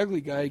skinny,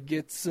 ugly guy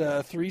gets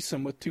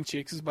threesome with two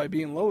chicks, is by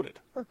being loaded.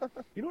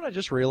 You know what I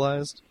just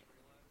realized?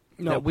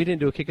 No, that we didn't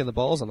do a kick in the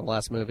balls on the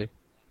last movie.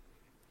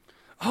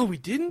 Oh, we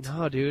didn't?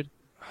 No, dude.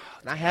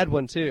 I had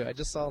one too. I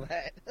just saw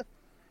that.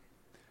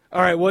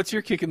 All right, what's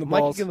your kick in the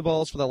balls? My kick in the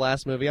balls for the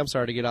last movie. I'm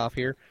sorry to get off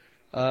here.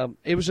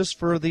 It was just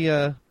for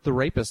the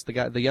rapist,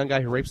 the young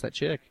guy who rapes that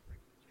chick.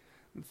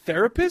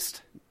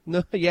 Therapist?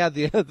 No, yeah,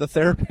 the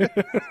therapist.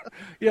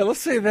 Yeah,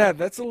 let's say that.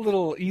 That's a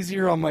little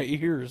easier on my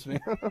ears, man.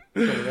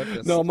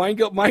 No,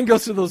 mine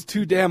goes to those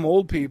two damn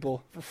old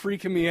people for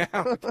freaking me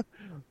out. It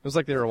was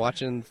like they were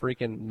watching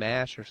freaking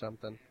MASH or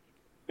something.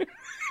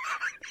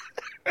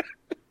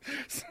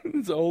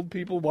 Those old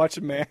people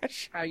watching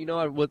MASH. You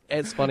know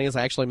what's funny is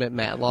I actually meant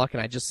Matlock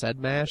and I just said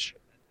MASH.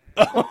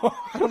 I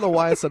don't know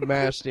why I said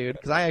MASH, dude.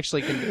 Because I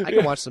actually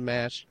can watch some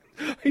MASH.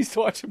 I used to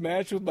watch a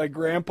MASH with my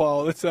grandpa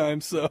all the time,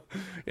 so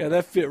yeah,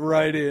 that fit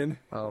right in.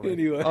 Oh, man.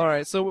 Anyway, all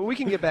right, so we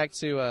can get back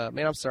to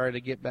man. I'm sorry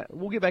to get back.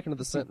 We'll get back into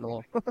the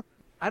Sentinel.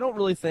 I don't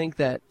really think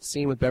that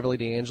scene with Beverly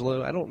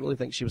D'Angelo. I don't really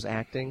think she was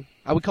acting.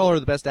 I would call her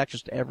the best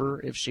actress ever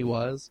if she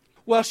was.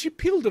 Well, she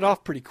peeled it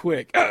off pretty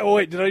quick. Oh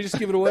wait, did I just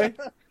give it away?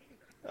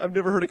 I've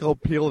never heard it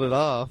called peeled it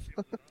off.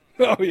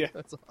 Oh yeah,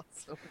 that's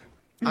awesome.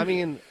 I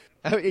mean,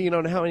 you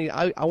know how many?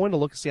 I wanted to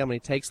look and see how many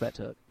takes that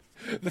took.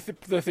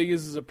 The thing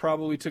is it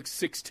probably took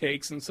 6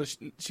 takes, and so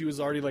she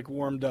was already like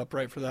warmed up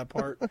right for that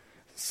part.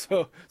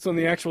 so in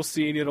the actual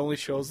scene, it only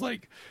shows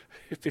like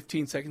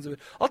 15 seconds of it.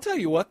 I'll tell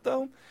you what,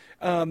 though,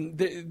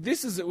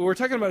 we're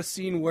talking about a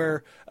scene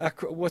where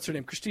what's her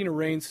name, Christina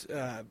Rains,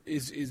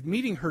 is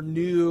meeting her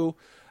new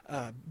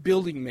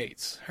building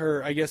mates.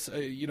 Her, I guess,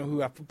 who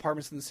have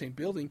apartments in the same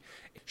building.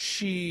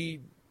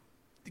 She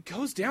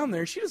goes down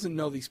there. She doesn't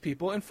know these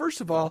people, and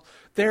first of all,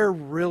 they're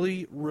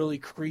really, really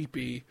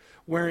creepy,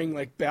 wearing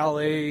like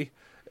ballet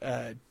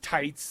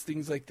tights,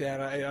 things like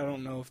that. I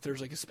don't know if there's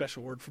like a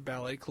special word for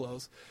ballet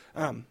clothes.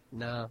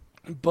 No,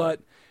 but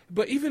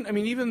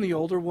even the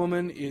older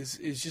woman is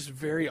just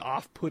very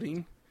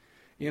off-putting,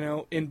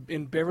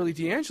 and Beverly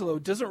D'Angelo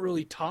doesn't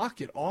really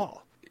talk at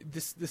all.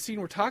 The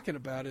scene we're talking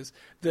about is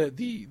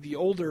the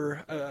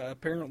older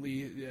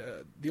apparently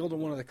the older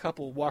one of the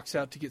couple walks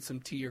out to get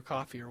some tea or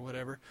coffee or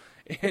whatever,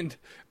 and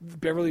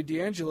Beverly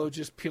D'Angelo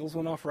just peels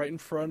one off right in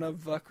front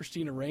of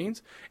Christina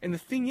Rains. And the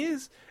thing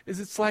is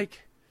it's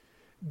like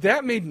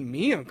that made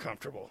me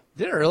uncomfortable.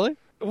 Did it really?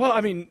 Well,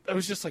 I mean, I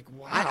was just like,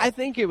 wow. I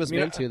think it was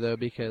meant to, though,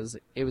 because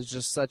it was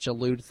just such a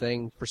lewd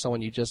thing for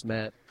someone you just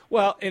met.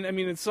 Well, and I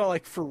mean, it's not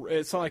like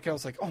I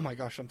was like, oh my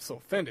gosh, I'm so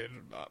offended,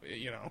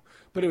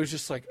 But it was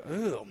just like,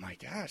 oh my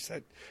gosh,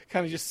 that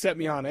kind of just set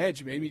me on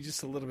edge, made me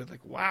just a little bit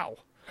like, wow.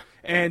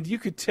 And you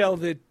could tell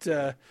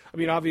that,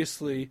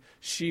 obviously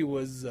she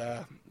was,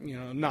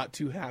 not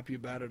too happy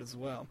about it as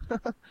well.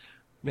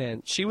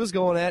 Man, she was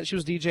going at it. She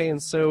was DJing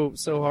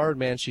so hard,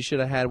 man. She should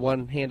have had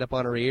one hand up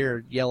on her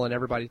ear, yelling,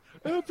 "Everybody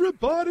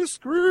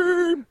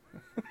scream!"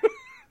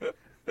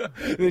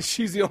 And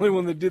she's the only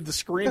one that did the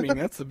screaming.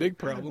 That's the big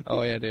problem.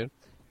 Oh yeah, dude.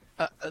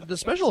 The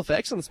special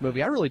effects in this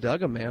movie, I really dug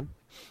them, man.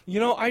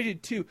 I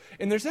did too.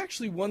 And there's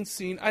actually one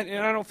scene,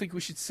 and I don't think we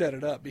should set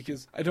it up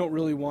because I don't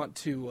really want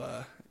to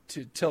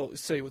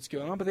say what's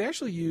going on. But they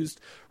actually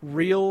used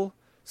real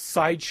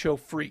sideshow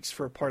freaks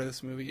for a part of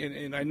this movie,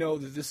 and I know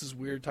that this is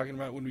weird talking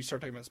about when we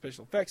start talking about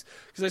special effects,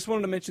 because I just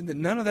wanted to mention that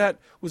none of that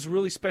was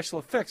really special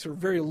effects, or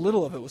very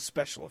little of it was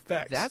special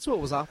effects. That's what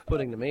was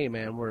off-putting to me,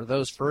 man, were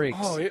those freaks.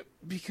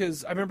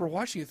 Because I remember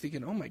watching it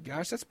thinking, oh my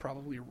gosh, that's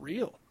probably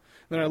real.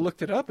 Then I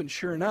looked it up, and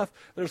sure enough,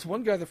 there's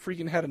one guy that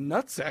freaking had a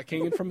nutsack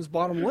hanging from his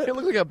bottom lip. It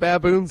looked like a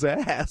baboon's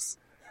ass.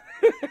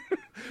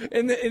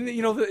 And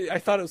I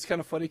thought it was kind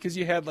of funny because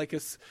you had like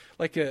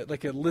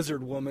a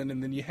lizard woman,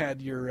 and then you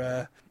had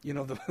your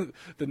the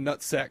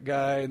nutsack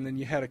guy, and then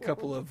you had a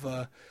couple of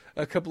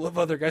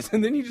other guys,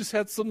 and then you just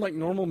had some like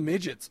normal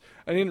midgets.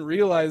 I didn't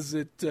realize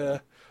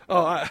that.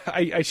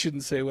 I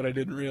shouldn't say what I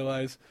didn't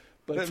realize,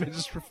 but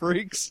midgets for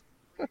freaks.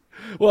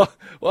 Well,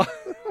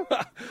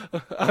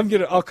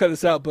 I'll cut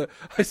this out. But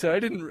I said I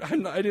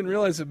didn't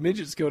realize that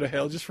midgets go to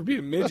hell just for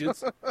being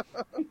midgets.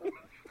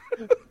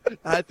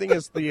 I think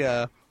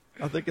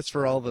it's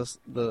for all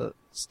the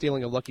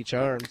stealing of Lucky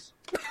Charms.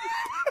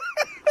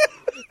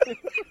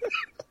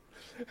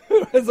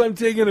 As I'm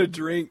taking a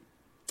drink,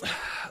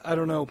 I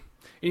don't know.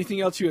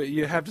 Anything else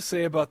you have to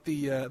say about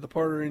the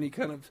part, or any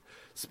kind of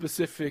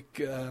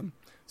specific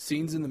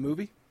scenes in the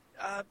movie?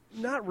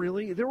 Not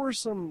really. There were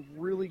some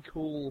really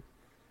cool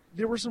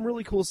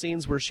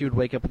scenes where she would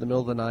wake up in the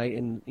middle of the night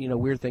and,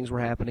 weird things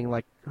were happening.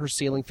 Like her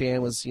ceiling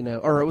fan was,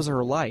 or it was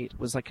her light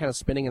was like kind of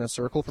spinning in a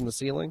circle from the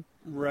ceiling.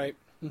 Right.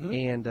 Mm-hmm.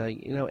 And,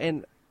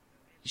 and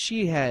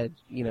she had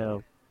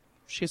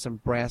some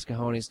brass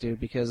cojones, dude,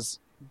 because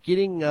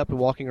getting up and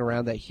walking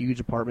around that huge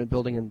apartment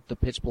building in the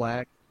pitch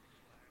black.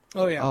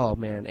 Oh yeah. Oh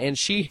man. And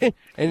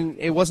and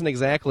it wasn't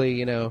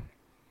exactly,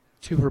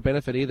 to her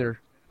benefit either,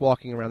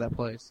 walking around that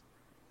place.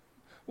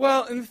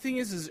 Well, and the thing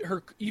is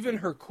even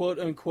her quote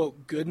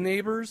unquote good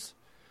neighbors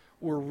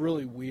were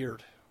really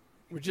weird.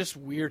 Were just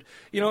weird,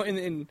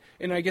 and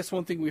I guess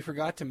one thing we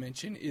forgot to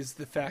mention is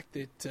the fact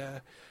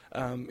that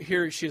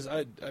here she is.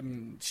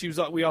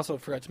 We also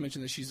forgot to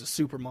mention that she's a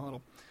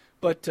supermodel.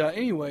 But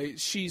anyway,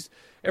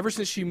 ever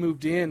since she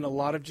moved in, a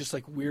lot of just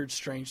like weird,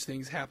 strange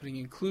things happening,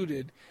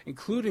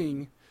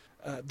 including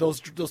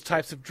those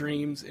types of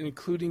dreams,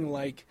 including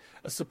like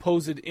a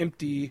supposed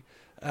empty,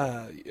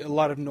 a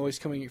lot of noise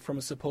coming from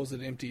a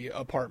supposed empty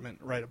apartment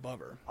right above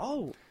her.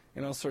 Oh.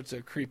 And all sorts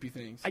of creepy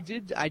things.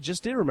 I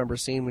just did remember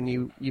seeing when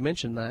you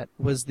mentioned that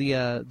was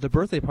the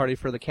birthday party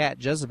for the cat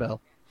Jezebel.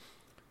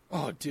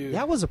 Oh, dude,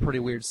 that was a pretty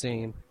weird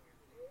scene.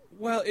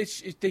 Well,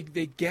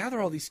 they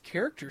gather all these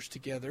characters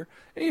together,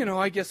 and,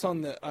 I guess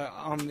on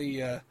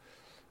the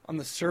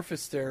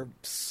surface they're,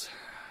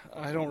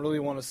 I don't really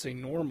want to say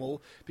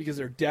normal because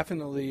they're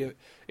definitely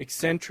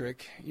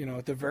eccentric,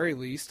 at the very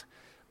least.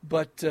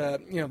 But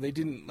they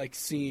didn't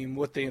seem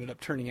what they ended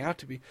up turning out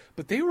to be.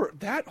 But they were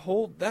that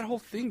whole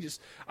thing. Just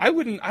I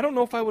don't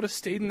know if I would have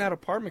stayed in that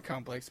apartment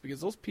complex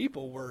because those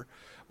people were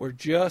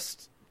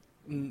just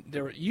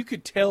there. You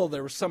could tell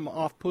there was something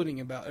off-putting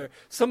about, or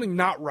something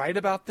not right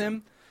about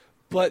them.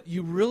 But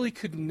you really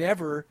could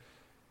never.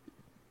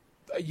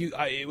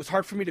 It was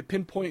hard for me to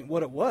pinpoint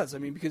what it was. I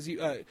mean, because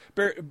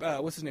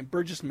what's his name,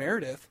 Burgess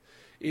Meredith,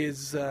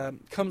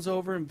 comes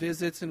over and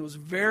visits and was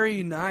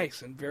very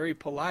nice and very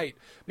polite,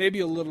 maybe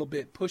a little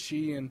bit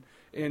pushy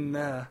and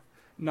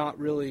not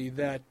really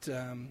that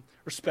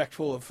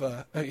respectful of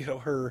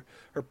her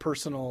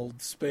personal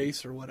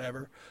space or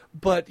whatever.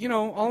 But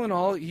all in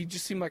all, he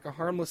just seemed like a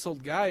harmless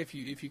old guy. If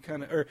you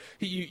kind of, or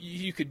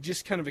you could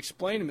just kind of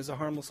explain him as a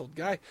harmless old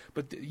guy,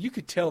 but you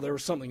could tell there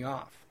was something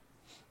off.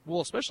 Well,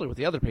 especially with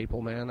the other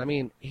people, man. I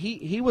mean,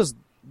 he was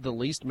the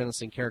least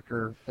menacing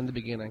character in the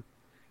beginning.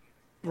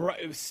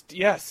 Right?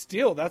 Yeah.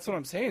 Still, that's what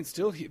I'm saying.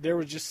 Still, there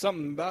was just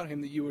something about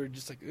him that you were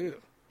just like,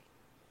 ew.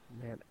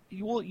 Man,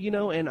 well,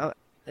 and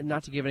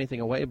not to give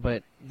anything away,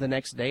 but the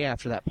next day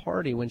after that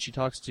party, when she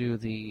talks to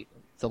the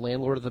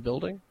landlord of the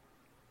building,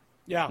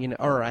 yeah,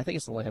 or I think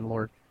it's the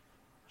landlord.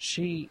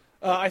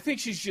 I think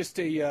she's just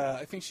a.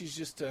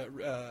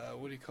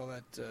 What do you call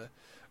that?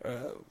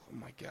 Oh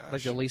my gosh.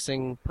 Like a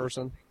leasing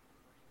person,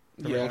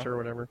 the realtor or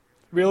whatever.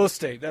 Real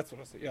estate. That's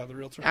what I said. Yeah, the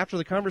realtor. After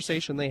the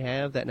conversation they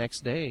have that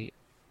next day,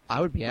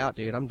 I would be out,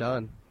 dude. I'm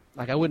done.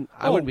 Like I wouldn't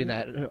be in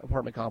that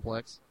apartment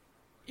complex.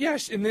 Yeah,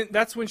 and then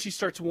that's when she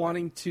starts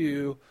wanting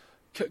to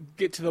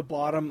get to the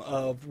bottom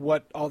of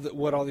what all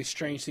these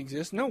strange things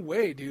is. No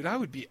way, dude. I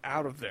would be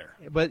out of there.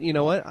 But you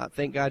know what?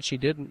 Thank God she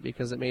didn't,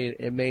 because it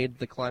made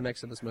the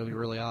climax of this movie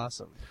really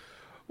awesome.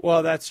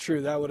 Well, that's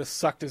true. That would have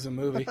sucked as a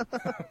movie.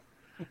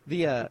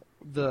 The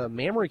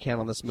memory count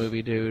on this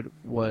movie, dude,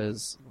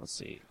 was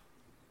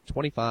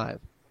 25.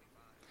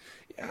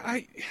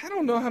 I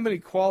don't know how many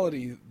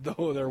quality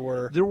though there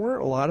were. There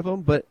weren't a lot of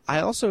them, but I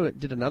also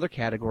did another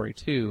category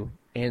too,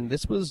 and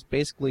this was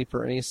basically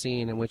for any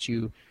scene in which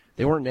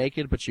they weren't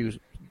naked, but you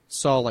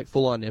saw like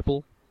full on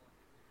nipple.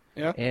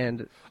 Yeah.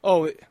 And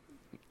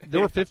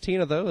there were 15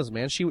 of those,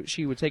 man.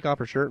 She would take off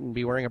her shirt and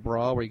be wearing a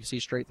bra where you could see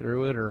straight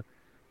through it, or.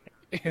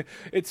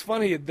 It's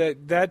funny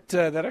that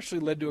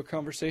actually led to a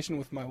conversation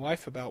with my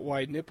wife about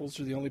why nipples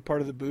are the only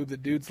part of the boob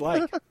that dudes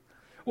like.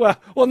 Well,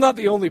 not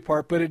the only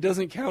part, but it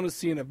doesn't count as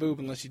seeing a boob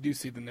unless you do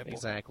see the nipple.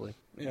 Exactly.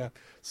 Yeah.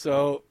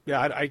 So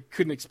I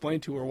couldn't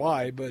explain to her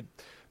why, but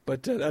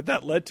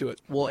that led to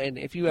it. Well, and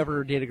if you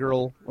ever date a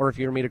girl, or if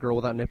you ever meet a girl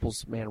without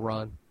nipples, man,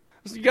 run.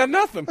 You got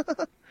nothing.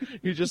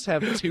 You just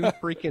have two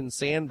freaking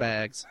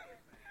sandbags.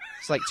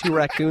 It's like two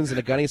raccoons in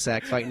a gunny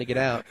sack fighting to get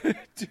out.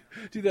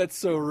 Dude, that's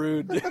so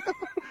rude.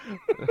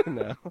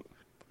 No.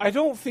 I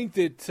don't think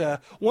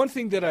that one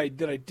thing that I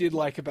did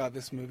like about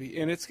this movie,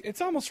 and it's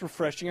almost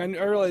refreshing. I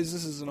realize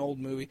this is an old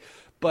movie,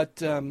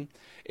 but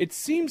it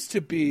seems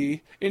to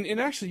be, and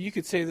actually you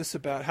could say this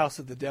about House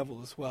of the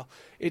Devil as well.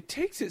 It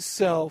takes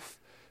itself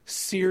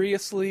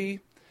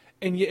seriously,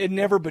 and yet it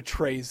never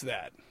betrays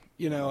that.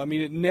 I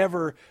mean,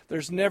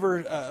 there's never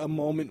a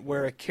moment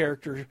where a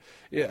character,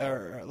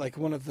 or like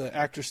one of the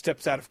actors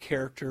steps out of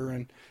character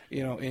and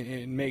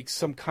makes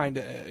some kind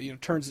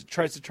of,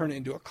 tries to turn it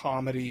into a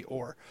comedy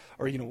or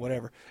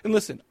whatever. And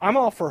listen, I'm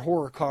all for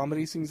horror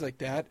comedies, things like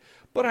that.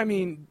 But I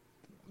mean,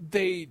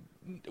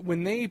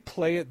 when they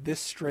play it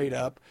this straight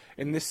up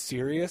and this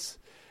serious,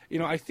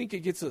 I think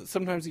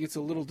sometimes it gets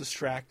a little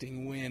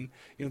distracting when,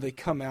 they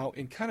come out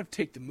and kind of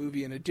take the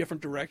movie in a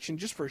different direction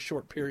just for a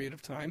short period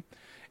of time.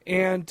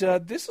 And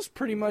this is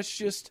pretty much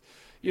just,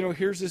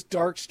 here's this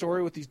dark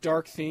story with these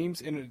dark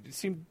themes, and it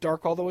seemed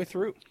dark all the way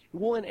through.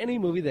 Well, in any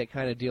movie that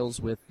kind of deals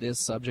with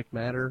this subject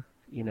matter,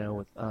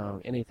 with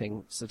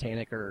anything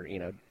satanic or,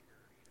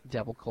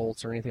 devil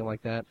cults or anything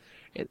like that,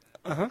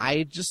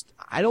 I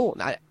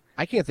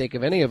can't think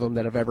of any of them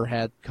that have ever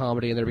had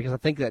comedy in there, because I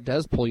think that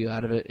does pull you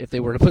out of it if they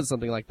were to put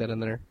something like that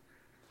in there.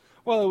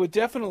 Well, it would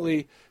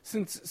definitely,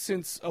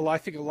 since I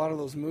think a lot of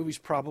those movies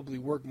probably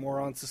work more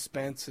on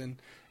suspense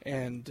and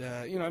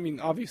I mean,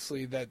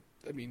 obviously the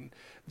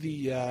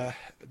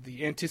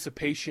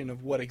anticipation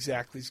of what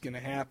exactly is going to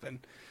happen,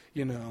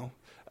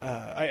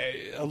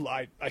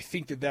 I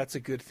think that's a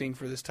good thing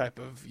for this type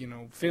of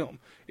film,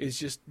 is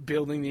just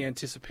building the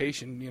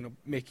anticipation,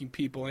 making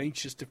people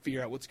anxious to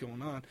figure out what's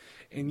going on.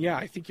 And yeah,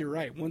 I think you're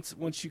right.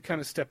 Once you kind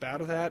of step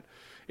out of that,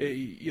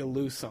 you'll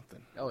lose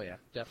something. Oh yeah,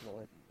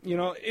 definitely.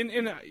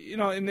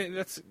 And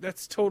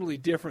that's totally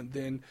different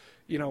than,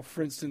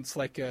 for instance,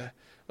 like an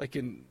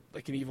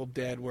Evil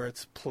Dead where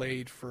it's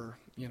played for,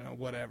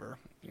 whatever,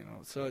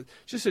 So it's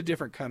just a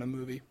different kind of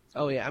movie.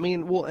 Oh yeah, I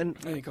mean, well, and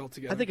I think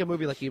altogether, I think a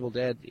movie like Evil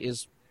Dead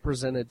is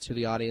presented to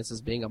the audience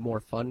as being a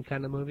more fun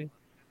kind of movie.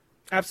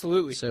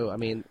 Absolutely. So I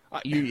mean,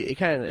 it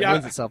kind of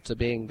lends itself to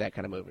being that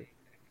kind of movie.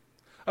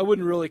 I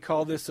wouldn't really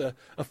call this a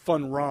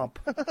fun romp.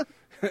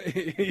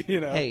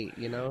 Hey,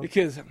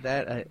 because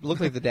that it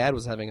looked like the dad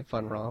was having a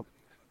fun romp.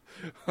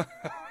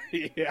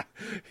 Yeah.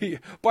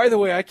 By the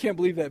way, I can't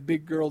believe that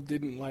big girl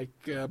didn't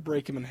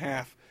break him in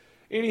half.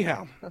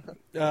 Anyhow,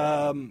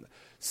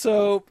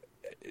 so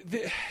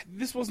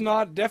this was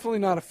definitely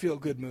not a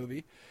feel-good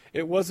movie.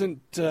 It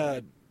wasn't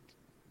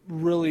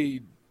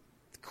really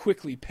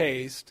quickly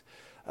paced.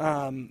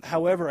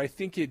 However, I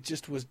think it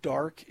just was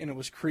dark and it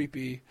was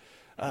creepy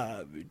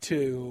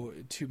to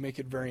make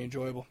it very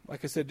enjoyable.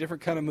 Like I said,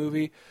 different kind of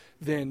movie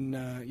than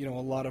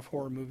a lot of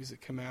horror movies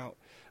that come out.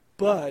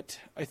 But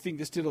I think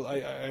this did.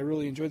 I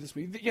really enjoyed this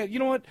movie. Yeah, you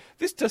know what?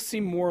 This does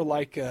seem more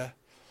like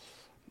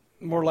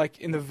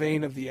in the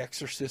vein of The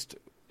Exorcist.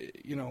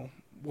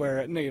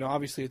 Where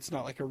obviously it's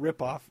not like a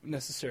ripoff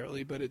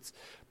necessarily, but it's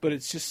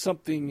just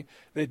something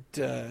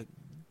that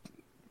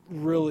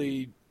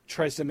really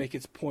tries to make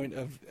its point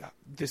of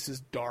this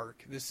is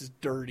dark, this is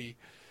dirty.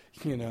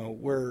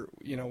 We're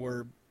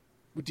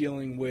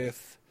dealing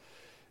with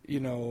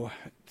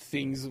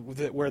things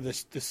where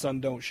the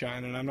sun don't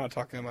shine, and I'm not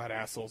talking about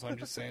assholes. I'm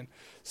just saying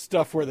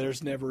stuff where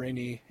there's never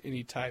any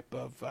type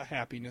of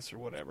happiness or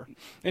whatever.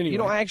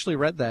 Anyway, I actually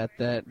read that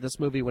this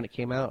movie, when it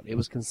came out, it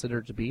was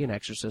considered to be an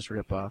Exorcist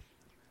ripoff.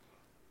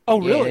 Oh,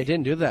 really? Yeah, it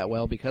didn't do that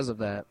well because of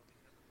that.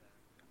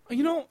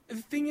 The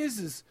thing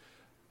is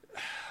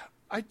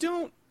I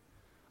don't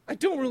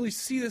really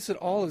see this at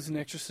all as an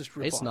Exorcist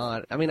ripoff. It's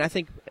not. I mean, I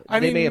think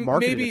they may have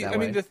marketed it that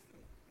way.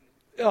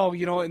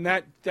 And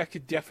that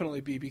could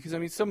definitely be because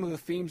some of the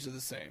themes are the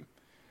same,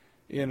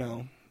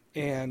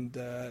 and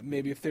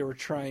maybe if they were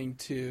trying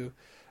to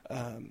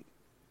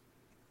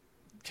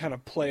kind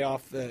of play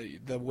off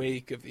the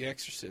wake of The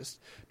Exorcist,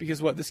 because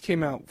this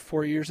came out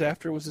 4 years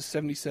after. Was this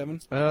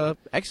 77? I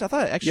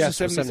thought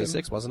Exorcist was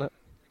 76, wasn't it?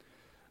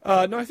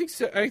 No, I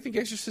think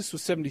Exorcist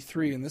was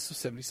 73 and this was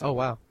 77. Oh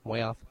wow,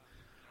 way off.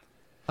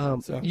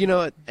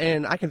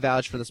 And I can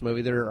vouch for this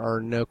movie. There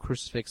are no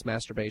crucifix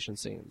masturbation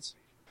scenes.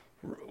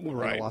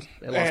 Right.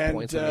 I lost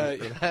points for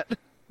that.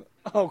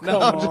 Oh,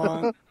 come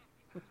on.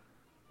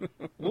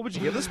 What would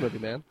you give this movie,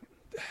 man?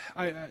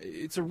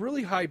 It's a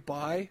really high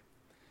buy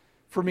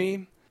for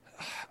me.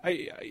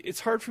 It's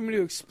hard for me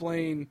to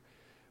explain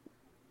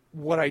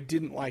what I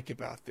didn't like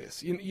about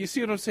this. You see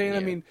what I'm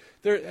saying?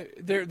 Yeah.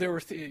 There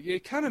were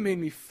it kind of made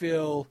me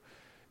feel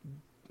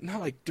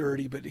not like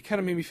dirty, but it kind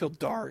of made me feel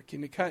dark,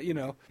 and it kind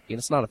of,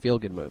 it's not a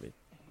feel-good movie.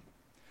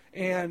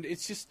 And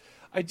it's just,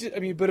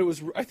 but it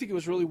was. I think it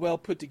was really well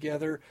put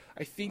together.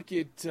 I think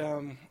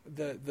the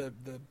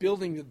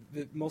building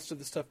that most of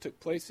the stuff took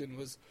place in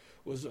was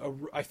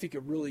I think a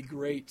really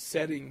great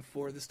setting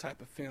for this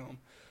type of film.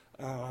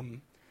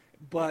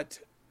 But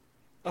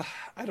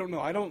I don't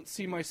know. I don't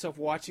see myself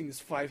watching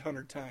this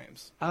 500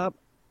 times.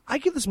 I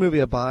give this movie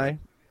a buy,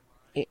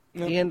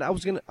 and I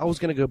was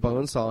gonna go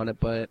bonesaw on it,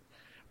 but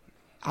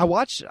I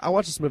watch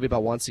this movie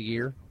about once a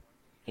year,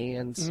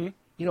 and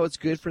it's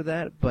good for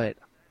that, but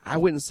I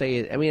wouldn't say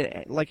it. I mean,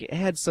 it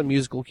had some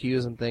musical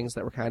cues and things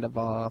that were kind of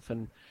off,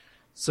 and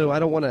so I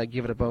don't want to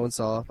give it a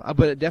bonesaw,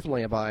 but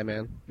definitely a buy,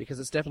 man, because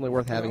it's definitely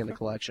worth having in the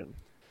collection.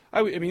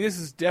 I mean, this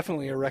is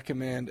definitely a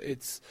recommend.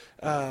 It's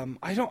I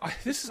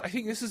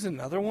think this is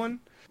another one.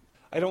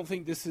 I don't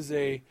think this is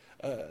a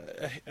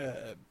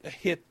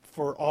hit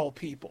for all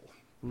people.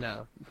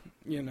 No,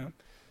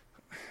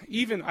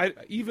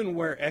 even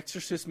where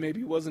Exorcist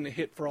maybe wasn't a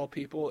hit for all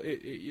people,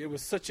 it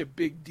was such a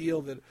big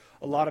deal that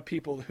a lot of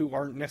people who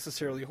aren't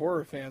necessarily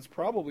horror fans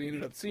probably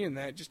ended up seeing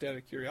that just out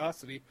of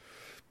curiosity.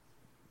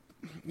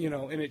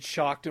 And it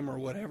shocked them or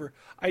whatever.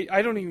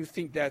 I don't even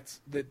think that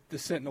the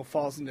Sentinel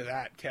falls into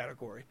that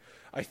category.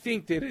 I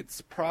think that it's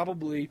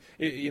probably,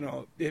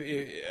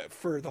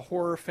 for the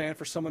horror fan,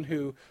 for someone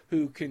who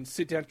can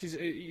sit down, because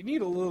you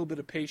need a little bit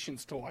of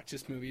patience to watch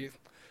this movie,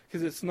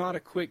 because it's not a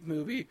quick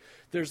movie.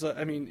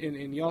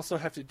 And you also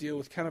have to deal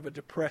with kind of a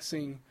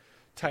depressing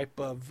type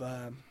of,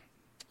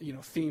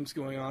 themes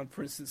going on.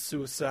 For instance,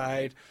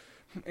 suicide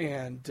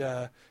and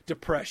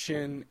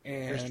depression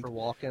and Christopher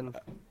Walken.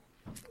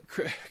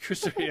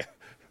 Christopher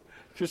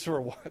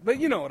Walken, but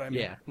you know what I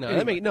mean. Yeah,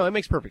 it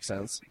makes perfect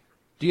sense.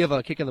 Do you have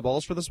a kick in the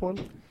balls for this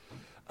one?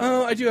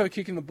 I do have a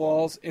kick in the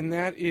balls, and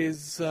that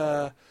is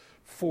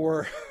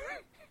for.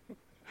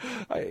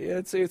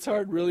 I'd say it's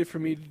hard, really, for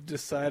me to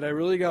decide. I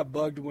really got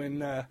bugged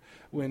when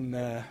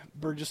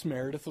Burgess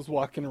Meredith was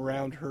walking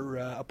around her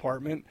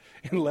apartment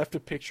and left a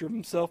picture of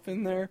himself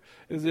in there,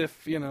 as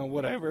if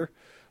whatever.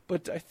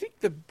 But I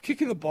think the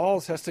kick in the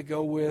balls has to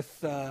go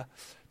with to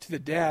the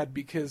dad,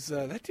 because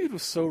that dude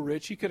was so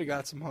rich he could have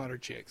got some hotter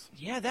chicks.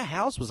 Yeah, that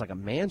house was like a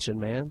mansion,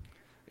 man.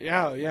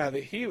 Yeah.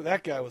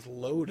 That guy was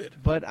loaded.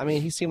 But I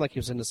mean, he seemed like he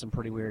was into some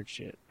pretty weird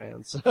shit,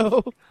 man.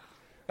 So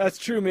that's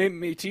true.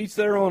 Maybe to each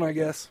their own, I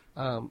guess.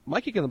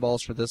 My kick in the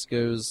balls for this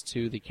goes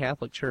to the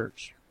Catholic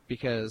Church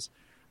because,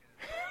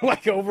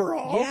 like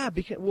overall, yeah,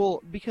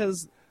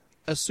 because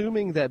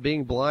assuming that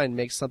being blind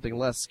makes something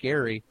less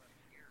scary,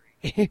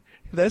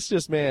 that's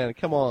just, man,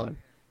 come on.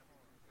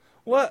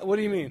 What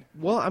do you mean?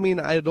 Well, I mean,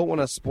 I don't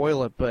want to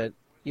spoil it, but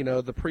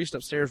the priest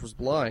upstairs was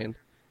blind,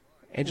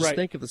 and just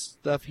think of the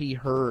stuff he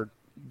heard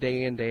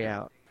day in, day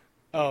out.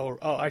 Oh,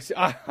 I see.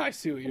 I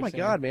see what you're saying. Oh my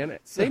God, man!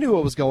 They knew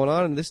what was going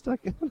on, and they stuck.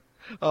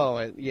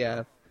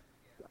 Yeah,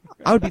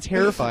 I would be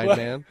terrified,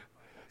 man.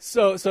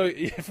 So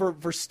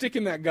for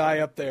sticking that guy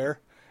up there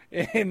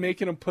and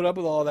making him put up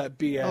with all that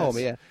BS. Oh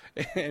yeah.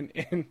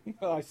 And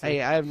I see.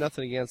 Hey, I have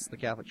nothing against the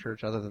Catholic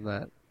Church other than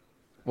that.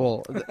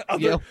 Well,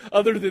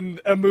 other than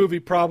a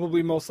movie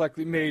probably most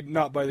likely made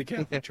not by the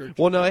Catholic Church.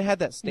 Well, no, it had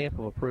that stamp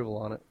of approval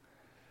on it.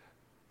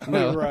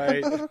 No.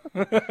 Right.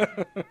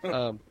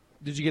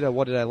 Did you get a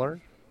what did I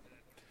learn?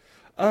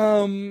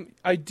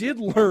 I did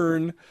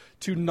learn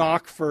to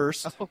knock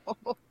first.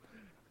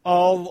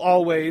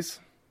 Always.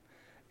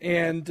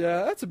 And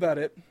that's about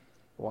it.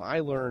 Well, I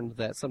learned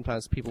that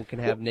sometimes people can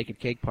have naked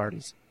cake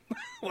parties.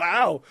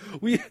 Wow,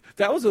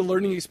 that was a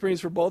learning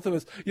experience for both of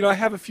us. I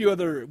have a few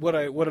other what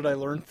did I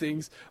learn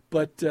things,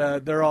 but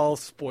they're all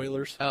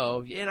spoilers.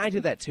 Oh, and I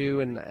did that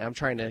too, and I'm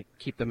trying to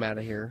keep them out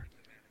of here.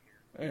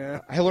 Yeah,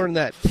 I learned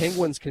that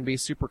penguins can be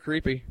super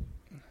creepy.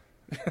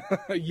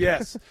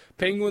 Yes,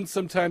 penguins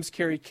sometimes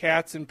carry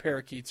cats and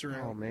parakeets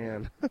around. Oh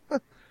man,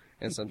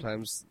 and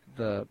sometimes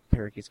the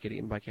parakeets get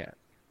eaten by cat.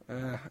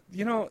 And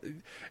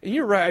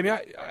you're right. I mean,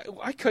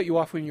 I cut you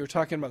off when you were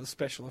talking about the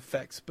special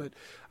effects, but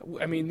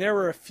I mean, there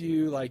were a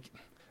few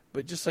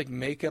but just like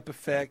makeup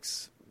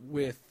effects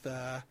with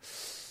the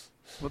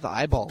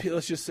eyeball.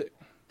 Let's just say,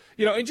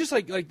 and just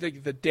like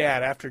the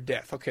dad after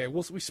death. Okay,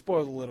 we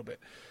spoiled a little bit,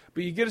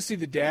 but you get to see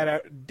the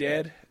dad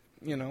dead,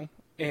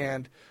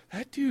 and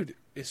that dude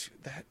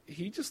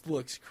he just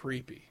looks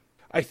creepy.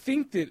 I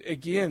think that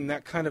again,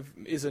 that kind of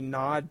is a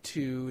nod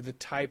to the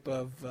type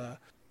of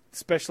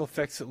special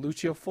effects that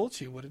Lucio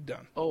Fulci would have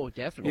done. Oh,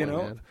 definitely.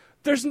 Man.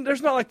 There's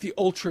not like the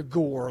ultra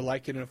gore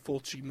like in a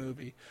Fulci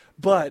movie,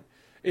 but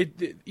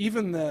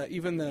even the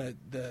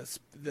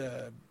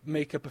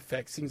makeup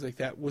effects, things like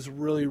that, was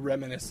really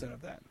reminiscent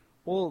of that.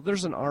 Well,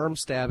 there's an arm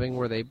stabbing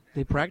where they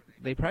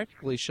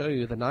practically show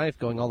you the knife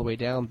going all the way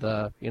down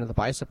the the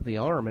bicep of the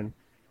arm, and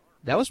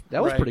that was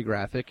Right. pretty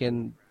graphic.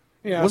 And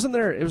wasn't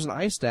there? It was an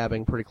eye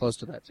stabbing pretty close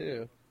to that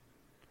too.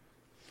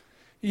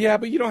 Yeah,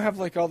 but you don't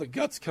have all the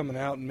guts coming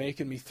out and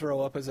making me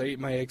throw up as I eat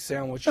my egg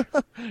sandwich.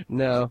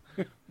 No.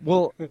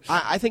 Well,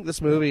 I think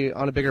this movie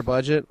on a bigger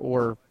budget,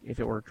 or if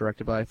it were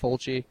directed by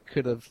Fulci,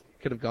 could have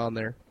gone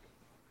there.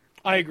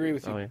 I agree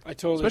with you. Oh, yeah. I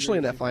totally Especially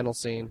in agree that final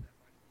scene.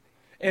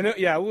 And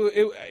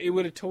it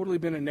would have totally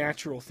been a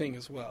natural thing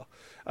as well.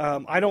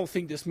 I don't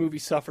think this movie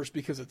suffers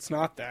because it's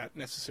not that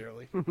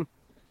necessarily.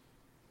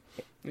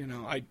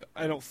 I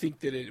don't think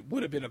that it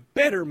would have been a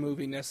better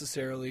movie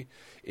necessarily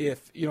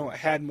if it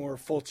had more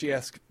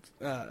Fulci-esque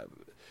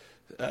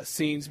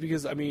scenes,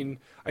 because I mean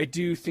I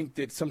do think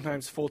that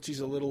sometimes Fulci's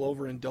a little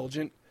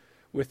overindulgent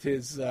with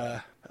his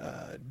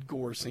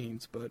gore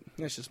scenes, but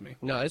that's just me.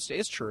 No,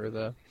 it's true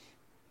though.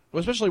 Well,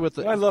 especially with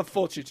the. I love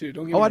Fulci too.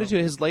 Don't get me I wrong. do too.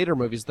 His later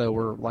movies though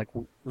were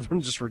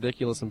just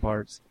ridiculous in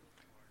parts.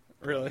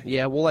 Really?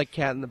 Yeah, well, like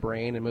Cat in the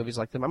Brain and movies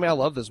like them. I mean, I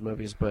love those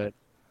movies, but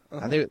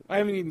I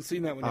haven't even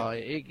seen that one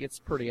yet. It gets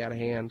pretty out of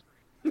hand.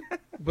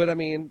 But I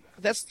mean,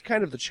 that's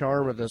kind of the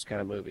charm of those kind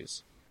of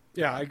movies.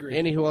 Yeah, I agree.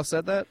 Andy, who else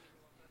said that?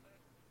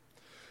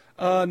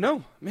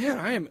 No, man,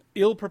 I am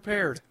ill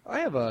prepared.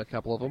 I have a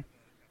couple of them.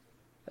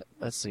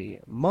 Let's see.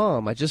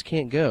 Mom, I just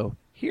can't go.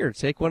 Here,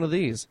 take one of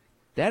these.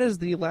 That is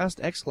the last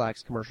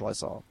X-Lax commercial I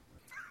saw.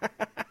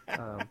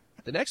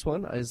 The next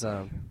one is,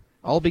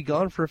 I'll be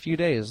gone for a few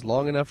days,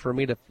 long enough for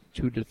me to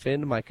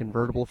defend my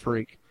convertible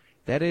freak.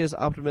 That is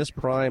Optimus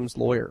Prime's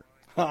lawyer.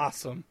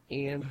 Awesome.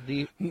 And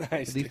the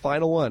nice, the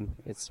final one,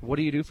 it's what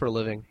do you do for a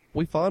living?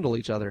 We fondle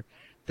each other.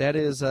 That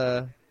is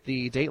the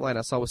Dateline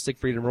I saw with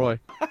Siegfried and Roy.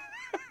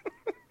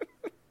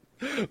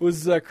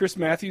 Was Chris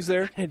Matthews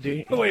there?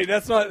 Oh, wait,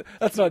 that's not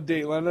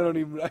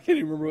Dateline. I can't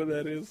even remember what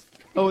that is.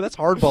 Oh, that's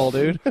Hardball,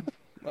 dude.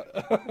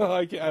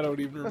 I don't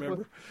even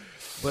remember.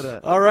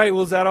 But all right,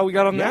 well, is that all we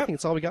got on that? I think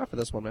it's all we got for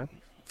this one, man.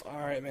 All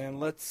right, man.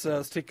 Let's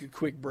take a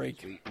quick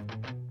break.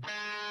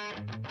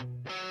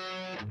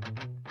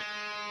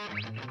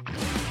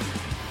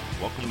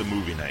 Welcome to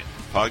Movie Night,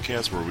 a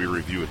podcast where we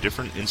review a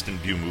different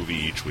instant view movie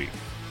each week.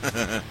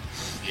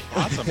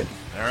 Awesome.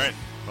 All right.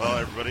 Well,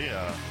 everybody,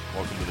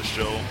 welcome to the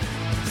show.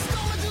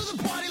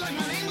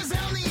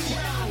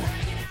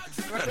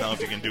 I don't know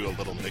if you can do a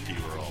little Mickey,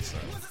 we're all set.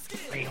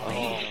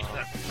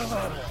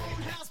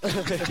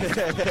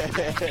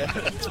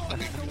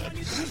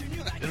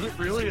 Is it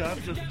really?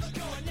 I'm just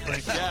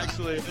like, yeah,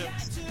 actually it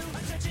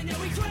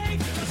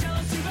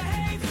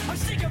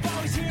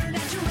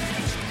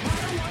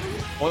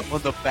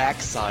On the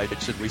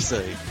backside, should we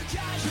say?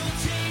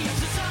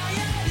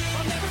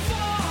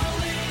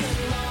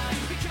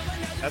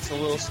 that's a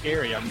little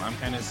scary. I'm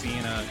kind of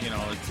seeing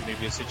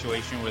maybe a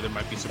situation where there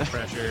might be some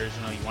pressures.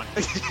 You want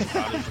to get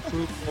out of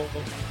approval.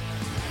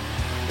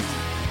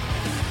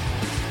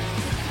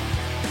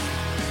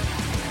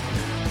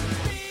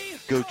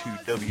 Go to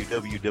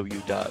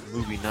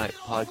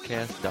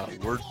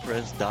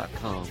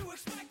www.movienightpodcast.wordpress.com.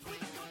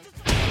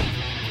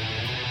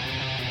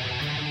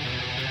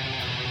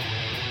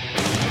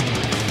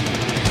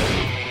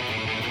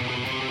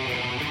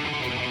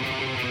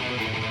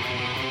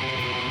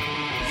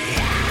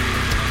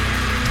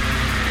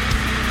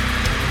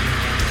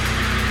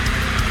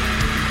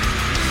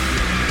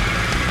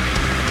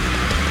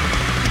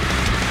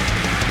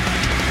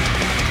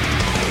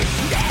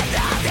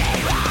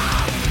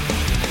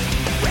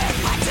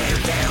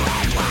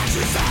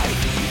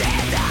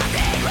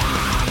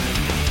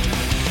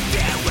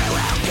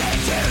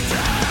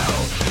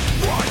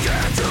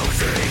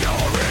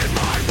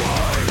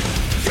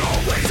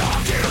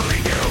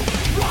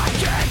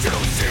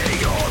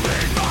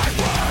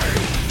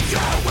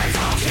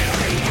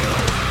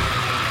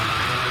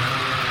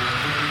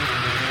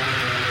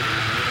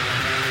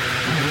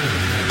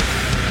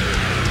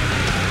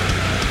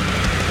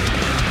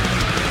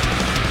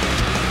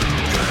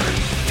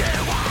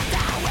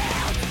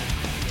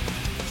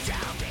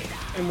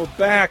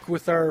 Back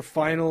with our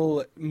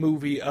final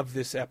movie of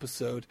this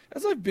episode.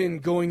 As I've been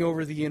going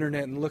over the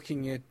internet and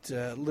looking at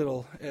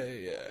little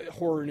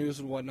horror news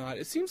and whatnot,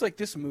 it seems like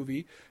this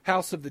movie,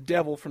 House of the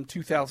Devil from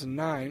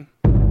 2009...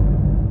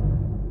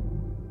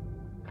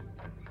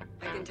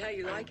 I can tell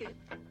you like it.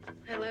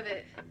 I love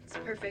it. It's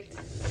perfect.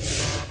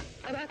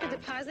 About the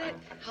deposit,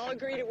 I'll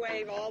agree to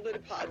waive all the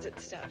deposit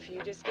stuff.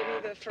 You just give me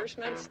the first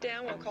month's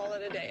down, we'll call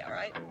it a day, all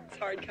right? It's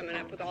hard coming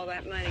up with all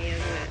that money,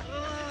 isn't it?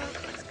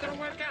 It's gonna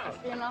work out.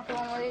 You're not the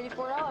one with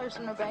 $84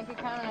 in my bank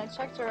account and a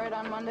check to write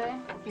on Monday.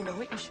 You know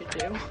what you should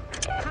do?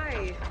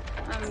 Hi,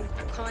 I'm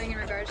calling in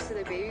regards to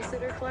the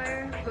babysitter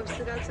flyer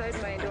posted outside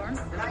my dorm.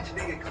 Tonight's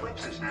big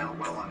eclipse is now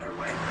well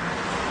underway.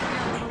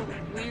 A little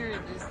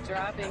weird just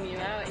dropping you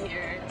out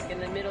here in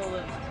the middle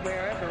of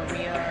wherever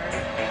we are.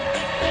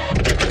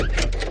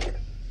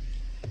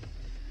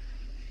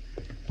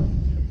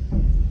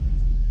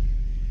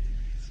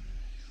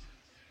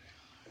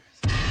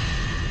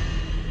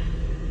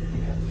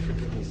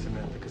 Forgive me,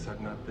 Samantha, because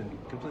I've not been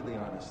completely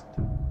honest.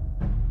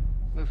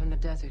 We're from the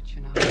desert,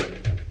 you know.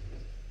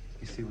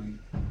 You see,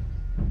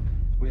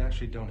 we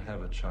actually don't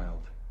have a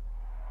child.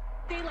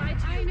 They lied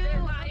to you. I know.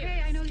 They're liars.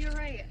 Okay, I know you're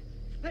right.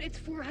 But it's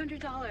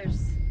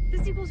 $400.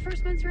 This equals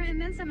first month's rent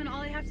and then some, and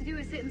all I have to do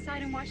is sit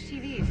inside and watch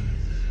TV.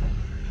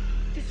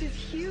 This is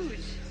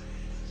huge.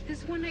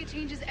 This one night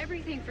changes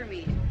everything for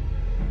me.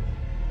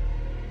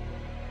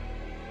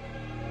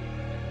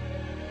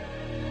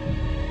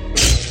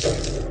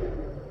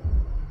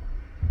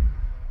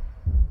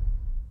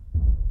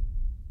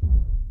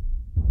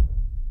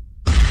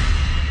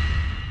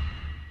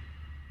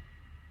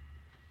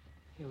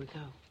 Here we go.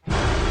 Are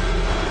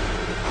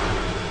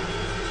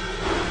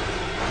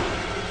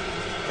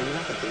you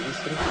not the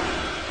babysitter?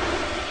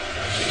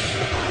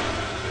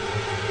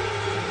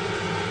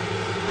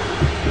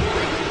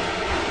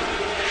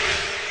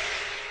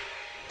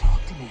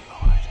 Talk to me,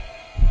 Lord.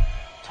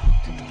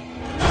 Talk to me.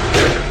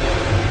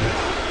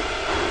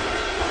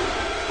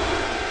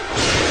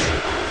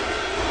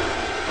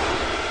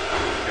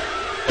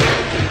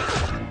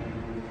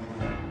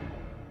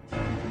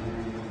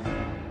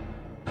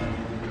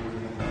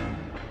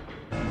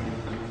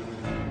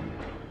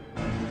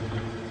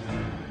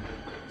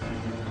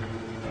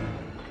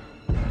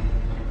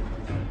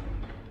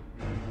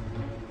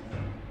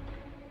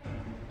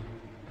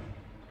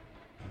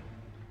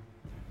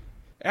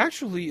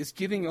 actually is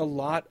getting a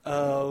lot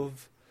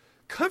of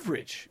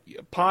coverage,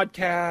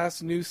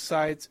 podcasts, news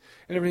sites,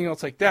 and everything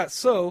else like that.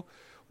 So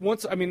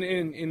once, I mean,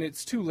 and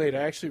it's too late. I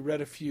actually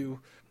read a few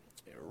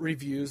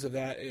reviews of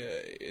that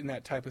in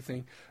that type of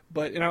thing,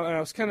 but and I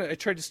was I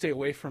tried to stay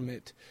away from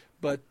it,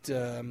 but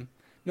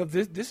no,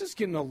 this is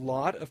getting a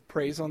lot of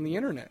praise on the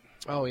internet.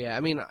 Oh yeah,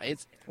 I mean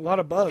it's a lot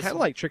of buzz. Kind of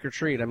like Trick or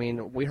Treat. I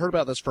mean, we heard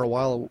about this for a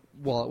while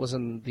it was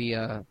in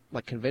the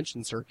like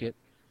convention circuit,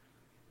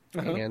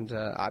 and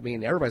I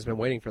mean everybody's been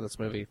waiting for this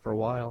movie for a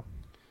while.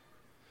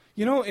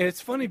 You know, and it's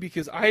funny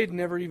because I had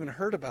never even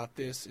heard about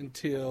this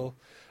until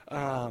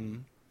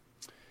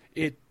did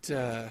this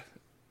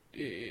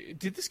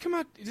come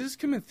out? Did this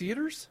come in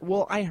theaters?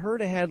 Well, I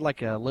heard it had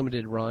like a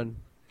limited run,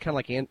 kind of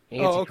like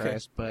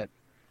Antichrist,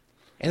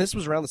 and this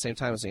was around the same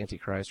time as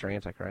Antichrist.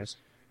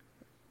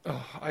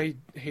 Oh, I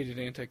hated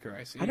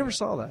Antichrist. I never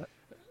saw that.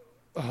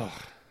 Oh,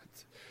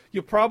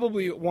 you'll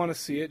probably want to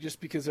see it just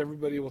because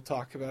everybody will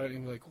talk about it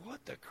and be like,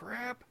 "What the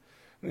crap?"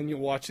 And then you'll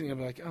watch it and you'll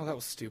be like, "Oh, that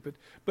was stupid."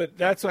 But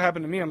that's what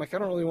happened to me. I'm like, I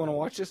don't really want to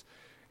watch this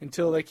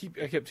until I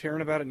kept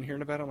hearing about it and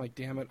hearing about it. I'm like,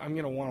 damn it, I'm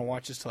gonna want to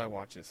watch this till I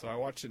watch it. So I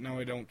watched it. Now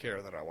I don't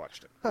care that I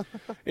watched it.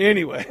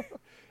 Anyway,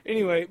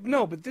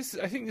 no, but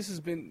I think this has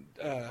been.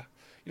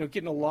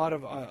 Getting a lot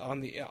of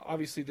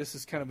obviously this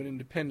is kind of an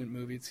independent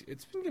movie.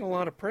 It's been getting a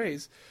lot of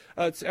praise.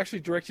 It's actually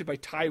directed by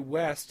Ty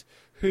West,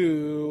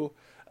 who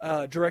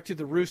directed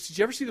The Roost. Did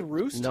you ever see The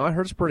Roost? No, I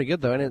heard it's pretty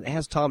good though, and it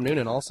has Tom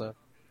Noonan also.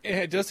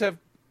 It does have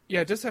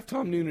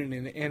Tom Noonan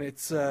in it, and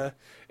it's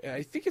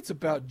I think it's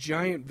about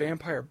giant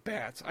vampire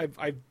bats.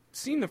 I've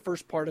seen the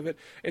first part of it,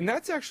 and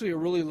that's actually a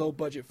really low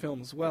budget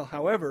film as well.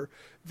 However,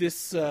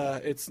 this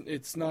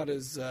it's not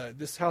as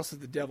this House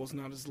of the Devil is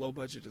not as low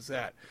budget as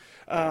that.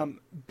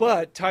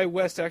 But Ty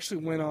West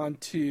actually went on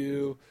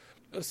to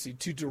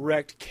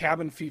direct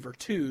Cabin Fever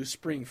 2: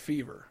 Spring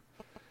Fever.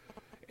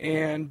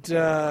 And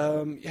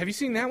have you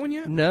seen that one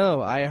yet?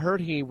 No, I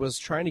heard he was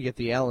trying to get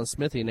the Alan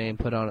Smithy name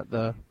put on it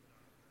though.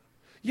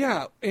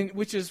 Yeah, and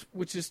which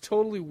is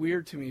totally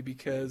weird to me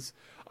because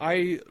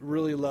I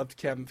really loved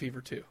Cabin Fever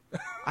 2.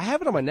 I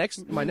have it on my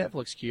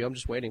Netflix queue. I'm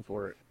just waiting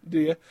for it. Do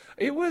you?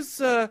 It was,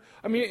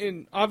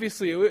 and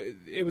obviously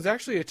it was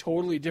actually a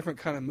totally different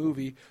kind of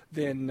movie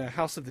than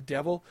House of the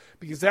Devil,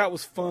 because that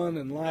was fun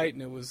and light,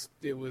 and it was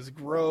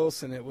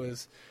gross, and it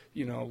was,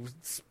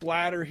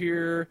 splatter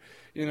here,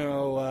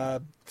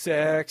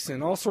 sex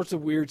and all sorts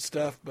of weird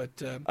stuff. But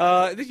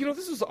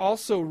this was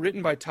also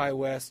written by Ty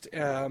West,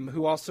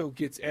 who also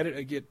get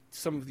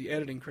some of the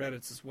editing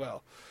credits as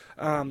well.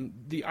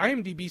 The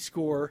IMDb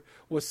score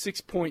was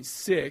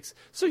 6.6,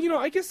 so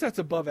I guess that's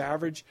above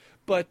average.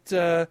 But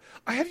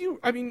have you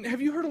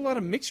heard a lot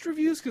of mixed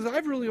reviews? Because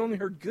I've really only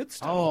heard good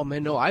stuff. Oh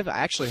man, no, I've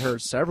actually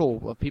heard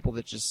several of people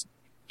that just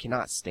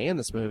cannot stand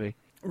this movie.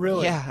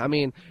 Really? Yeah, I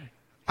mean,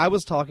 I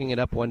was talking it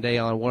up one day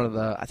on one of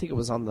the, I think it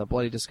was on the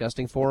Bloody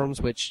Disgusting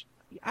forums, which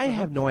I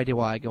have no idea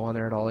why I go on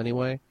there at all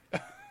anyway,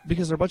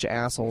 because there are a bunch of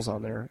assholes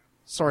on there.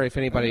 Sorry if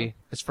anybody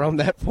is from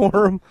that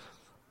forum.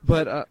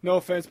 But no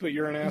offense, but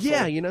you're an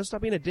asshole. Yeah,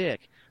 stop being a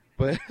dick.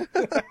 But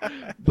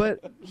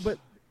but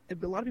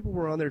a lot of people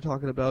were on there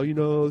talking about,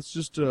 it's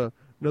just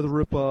another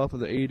ripoff of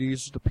the '80s,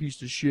 just a piece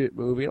of shit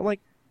movie. I'm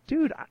like,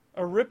 dude,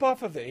 a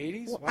ripoff of the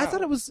 '80s? Well, wow. I thought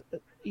it was,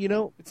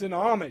 it's an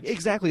homage.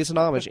 Exactly, it's an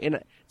homage.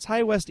 And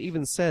Ty West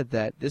even said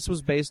that this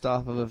was based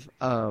off of,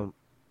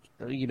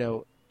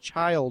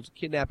 child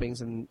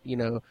kidnappings and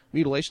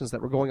mutilations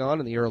that were going on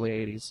in the early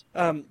 '80s.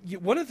 I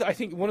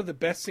think one of the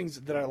best things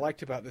that I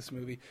liked about this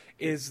movie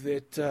is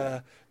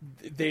that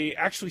they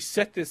actually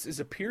set this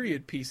as a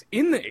period piece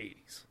in the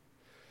 '80s,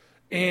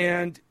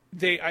 and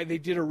they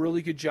did a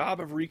really good job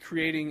of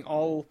recreating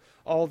all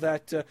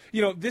that.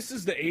 This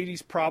is the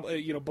 '80s,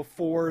 probably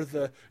before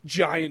the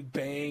giant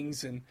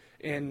bangs and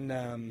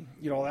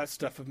all that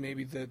stuff of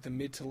maybe the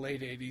mid to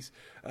late '80s.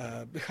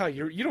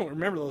 You don't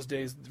remember those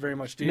days very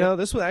much, do you? No,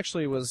 this one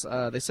actually was.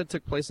 They said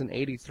took place in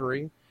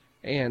 '83,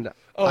 and okay.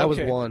 I was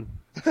one.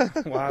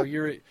 Wow,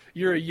 you're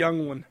a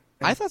young one.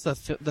 I thought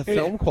the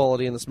film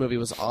quality in this movie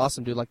was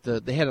awesome, dude. Like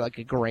they had like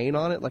a grain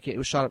on it, like it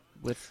was shot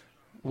with.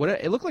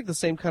 It looked like the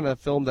same kind of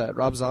film that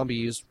Rob Zombie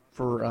used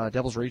for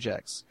Devil's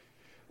Rejects.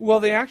 Well,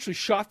 they actually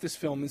shot this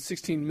film in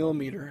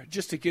 16mm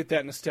just to get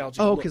that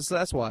nostalgic look. Okay, so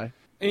that's why.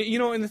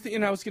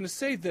 And I was going to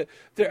say that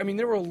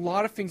there were a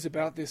lot of things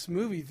about this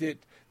movie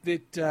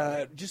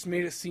that just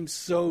made it seem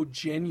so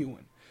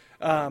genuine.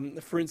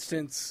 For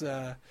instance,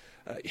 when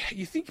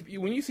you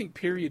think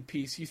period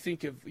piece, you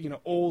think of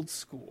old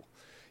school.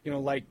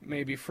 Like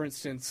maybe, for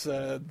instance,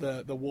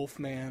 the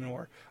Wolfman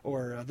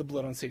or the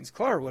Blood on Satan's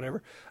Claw or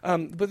whatever.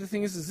 But the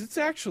thing is it's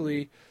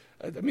actually,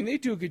 they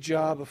do a good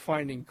job of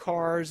finding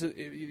cars,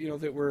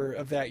 that were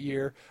of that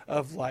year,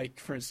 of like,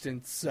 for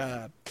instance, they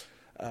had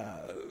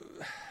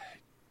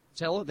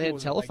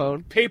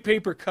telephone, like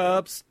paper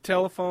cups,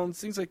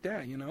 telephones, things like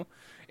that.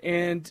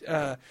 And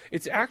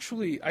it's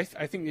actually, I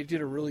think they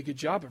did a really good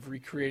job of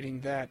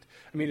recreating that.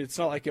 It's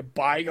not like a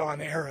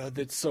bygone era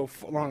that's so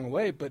long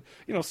away, but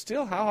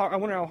still, I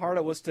wonder how hard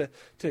it was to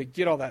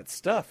get all that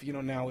stuff,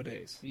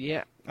 nowadays.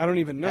 Yeah, I don't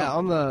even know. Yeah,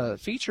 on the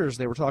features,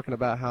 they were talking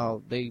about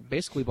how they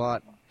basically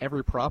bought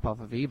every prop off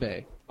of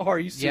eBay. Oh, are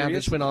you serious? Yeah, they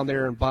just went on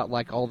there and bought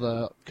like all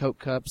the Coke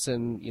cups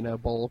and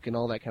bulk and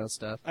all that kind of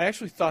stuff. I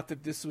actually thought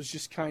that this was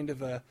just kind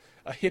of a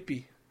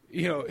hippie.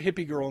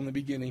 Hippie girl in the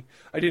beginning.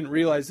 I didn't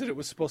realize that it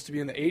was supposed to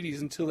be in the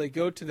 80s until they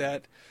go to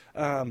that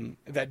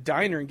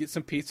diner and get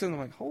some pizza, and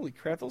I'm like, holy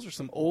crap, those are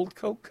some old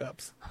Coke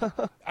cups.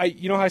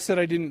 I said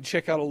I didn't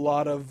check out a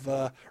lot of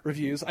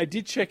reviews. I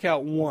did check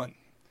out one,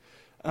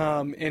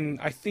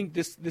 and I think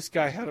this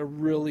guy had a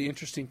really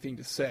interesting thing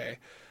to say.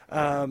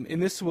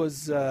 And this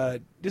was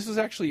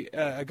actually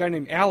a guy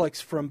named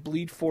Alex from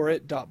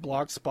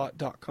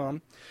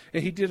bleedforit.blogspot.com,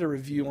 and he did a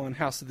review on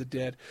House of the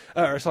Dead.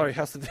 House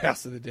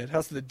of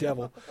the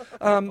Devil.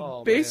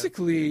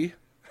 Basically,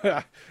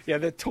 yeah,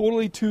 that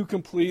totally two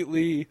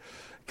completely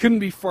couldn't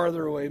be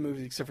farther away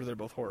movies, except for they're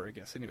both horror, I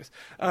guess. Anyways,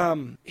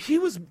 he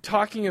was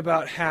talking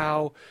about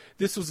how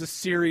this was a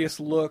serious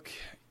look,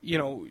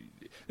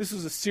 this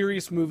was a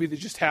serious movie that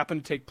just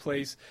happened to take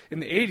place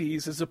in the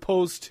 80s, as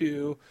opposed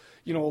to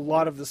a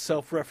lot of the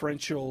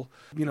self-referential,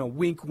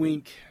 wink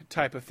wink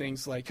type of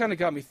things, like, kind of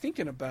got me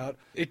thinking about,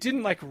 it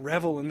didn't like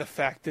revel in the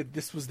fact that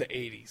this was the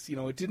 80s.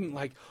 It didn't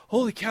like,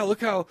 holy cow,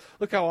 look how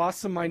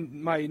awesome my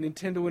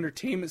Nintendo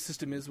Entertainment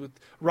System is with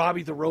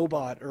Robbie the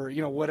Robot, or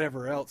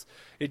whatever else.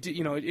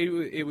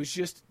 It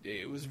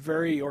was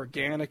very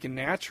organic and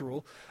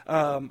natural.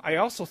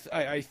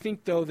 I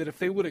think though that if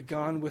they would have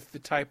gone with the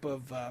type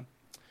of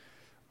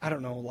I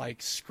don't know,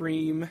 like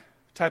Scream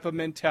type of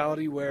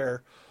mentality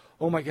where,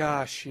 oh my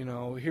gosh,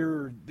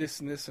 here this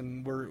and this,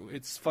 and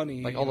it's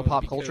funny, like all the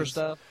pop culture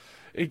stuff.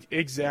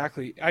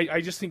 Exactly.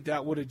 I just think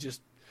that would have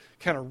just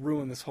kind of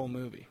ruined this whole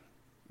movie,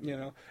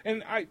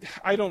 And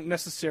I don't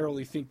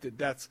necessarily think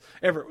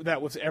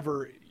that was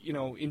ever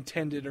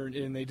intended,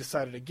 and they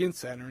decided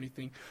against that or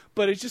anything.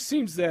 But it just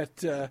seems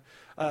that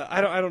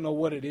I don't know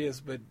what it is,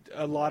 but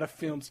a lot of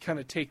films kind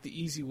of take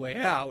the easy way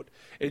out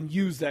and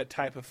use that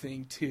type of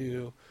thing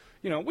to.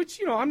 Which,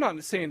 I'm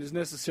not saying is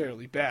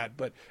necessarily bad,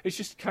 but it's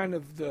just kind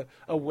of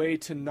a way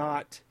to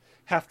not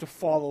have to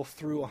follow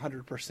through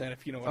 100%,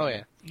 if you know what I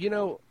mean.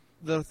 Yeah.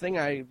 The thing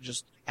I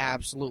just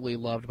absolutely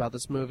loved about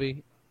this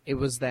movie, it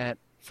was that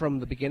from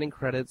the beginning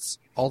credits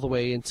all the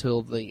way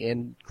until the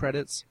end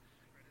credits,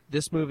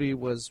 this movie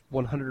was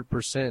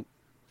 100%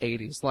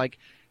 80s. Like,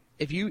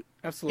 if you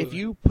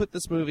put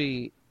this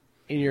movie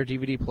in your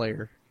DVD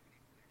player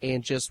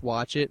and just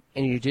watch it,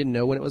 and you didn't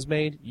know when it was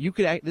made,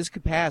 this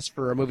could pass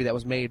for a movie that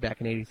was made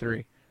back in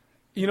 '83.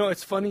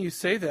 It's funny you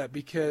say that,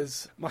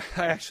 because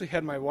I actually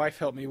had my wife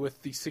help me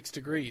with the 6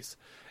 Degrees,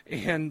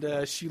 and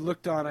she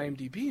looked on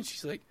IMDb, and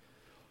she's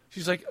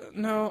like,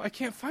 no, I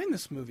can't find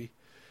this movie,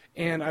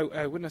 and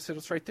I wouldn't have said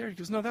it's right there. He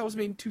goes, no, that was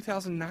made in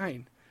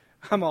 2009.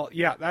 I'm all,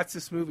 yeah, that's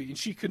this movie, and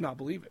she could not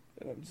believe it.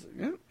 And I'm just like,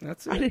 yeah,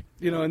 that's it.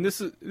 And this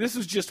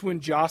is just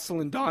when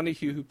Jocelyn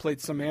Donahue, who played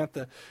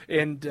Samantha,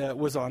 and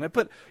was on it.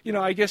 But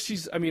I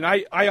guess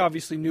I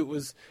obviously knew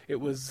it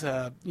was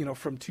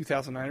from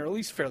 2009, or at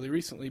least fairly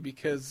recently,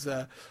 because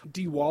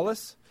Dee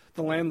Wallace,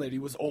 the landlady,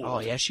 was old. Oh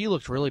yeah, she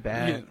looked really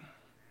bad.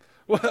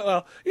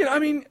 Well,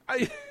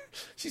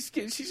 she's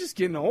just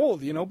getting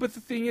old, But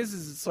the thing is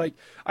it's like,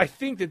 I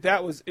think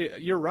that was.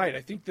 You're right.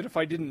 I think that if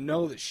I didn't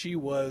know that she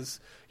was,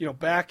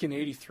 back in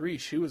 '83,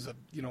 she was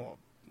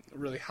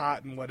really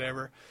hot and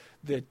whatever,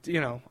 that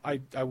I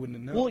wouldn't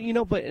have known.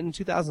 Well, but in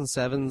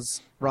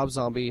 2007's Rob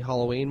Zombie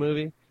Halloween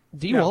movie,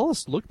 Dee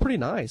Wallace looked pretty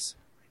nice.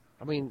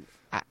 I mean,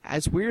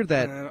 it's weird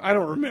that I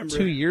don't remember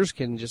 2 years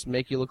can just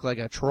make you look like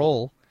a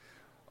troll.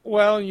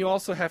 Well, and you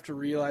also have to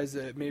realize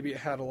that maybe it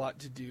had a lot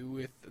to do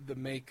with the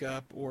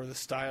makeup or the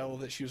style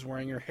that she was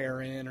wearing her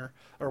hair in, or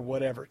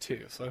whatever,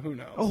 too. So who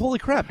knows? Oh, holy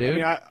crap,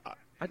 dude. I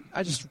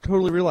just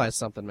totally realized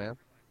something, man.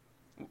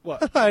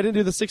 What? I didn't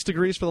do the 6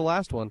 Degrees for the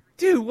last one.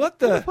 Dude, what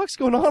the fuck's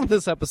going on in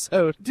this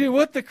episode? Dude,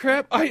 what the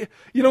crap?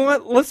 You know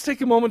what? Let's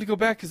take a moment to go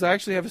back, because I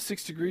actually have a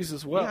 6 Degrees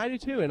as well. Yeah, I do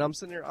too, and I'm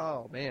sitting there,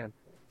 oh, man.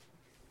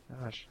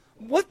 Gosh.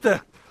 What?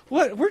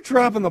 We're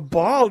dropping the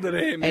ball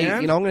today, man. Hey,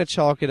 I'm going to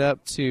chalk it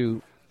up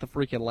to the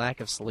freaking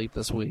lack of sleep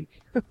this week.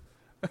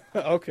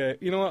 Okay,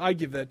 you know what? I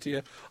give that to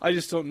you. I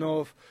just don't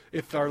know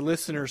if our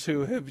listeners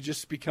who have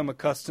just become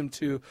accustomed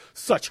to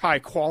such high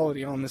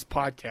quality on this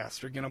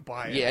podcast are going to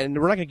buy it. Yeah, and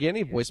we're not going to get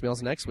any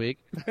voicemails next week.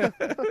 Let's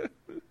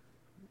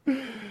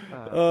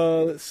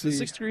see. The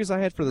 6 Degrees I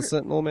had for the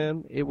Sentinel,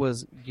 man, it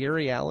was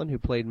Gary Allen, who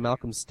played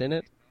Malcolm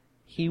Stinnett.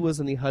 He was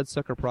in the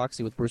Hudsucker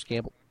Proxy with Bruce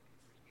Campbell.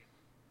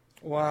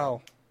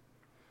 Wow.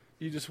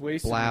 You just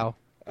wasted Wow.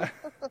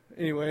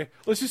 Anyway,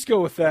 let's just go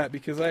with that,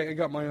 because I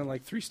got mine on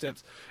like 3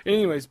 steps.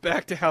 Anyways,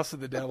 back to House of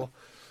the Devil.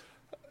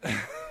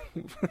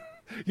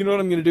 You know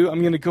what I'm going to do?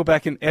 I'm going to go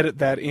back and edit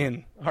that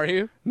in. Are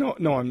you? No,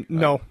 I'm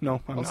not.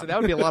 So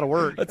that would be a lot of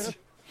work.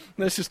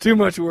 That's just too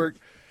much work.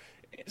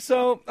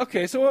 So,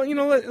 okay,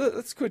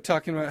 let's quit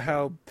talking about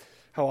how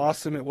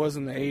awesome it was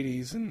in the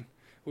 80s, and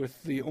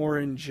with the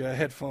orange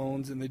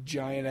headphones and the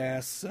giant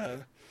ass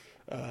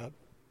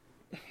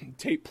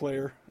tape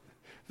player.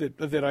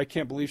 That I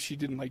can't believe she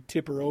didn't like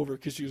tip her over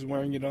because she was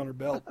wearing it on her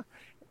belt.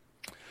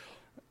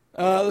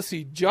 Let's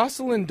see.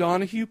 Jocelyn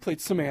Donahue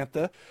played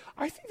Samantha.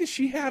 I think that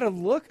she had a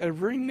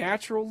very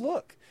natural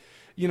look,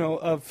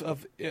 of the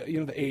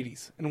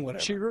 80s and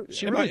whatever.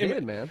 She really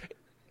did, man.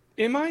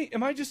 Am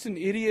I just an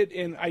idiot,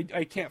 and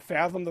I can't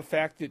fathom the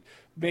fact that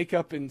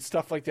makeup and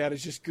stuff like that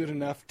is just good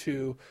enough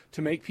to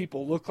make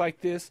people look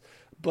like this?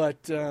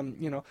 But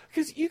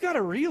because you got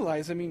to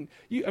realize,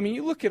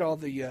 you look at all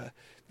the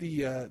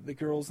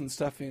girls and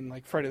stuff in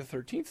like Friday the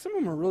 13th. Some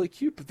of them are really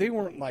cute, but they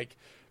weren't like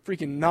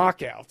freaking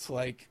knockouts,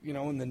 like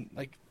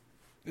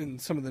in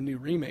some of the new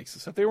remakes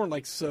and stuff. They weren't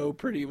like so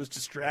pretty. It was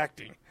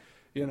distracting,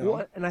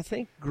 Well, and I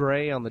think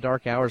Gray on the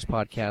Dark Hours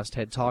podcast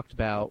had talked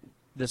about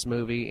this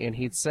movie, and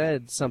he'd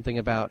said something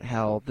about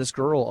how this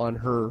girl on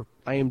her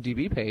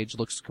IMDb page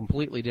looks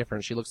completely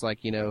different. She looks like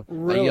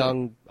Really? a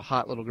young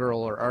hot little girl,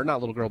 or not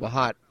little girl, but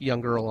hot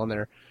young girl on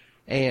there.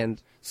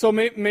 And so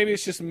maybe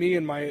it's just me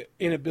and my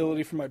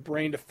inability for my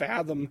brain to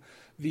fathom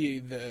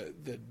the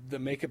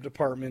makeup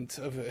department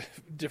of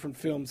different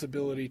films'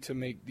 ability to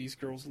make these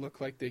girls look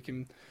like they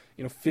can,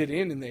 fit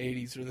in the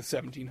 80s or the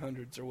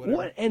 1700s or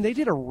whatever. And they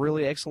did a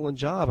really excellent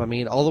job. I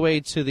mean, all the way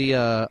to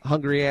the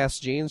hungry ass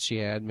jeans she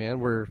had, man,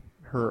 where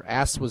her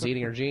ass was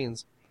eating her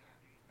jeans.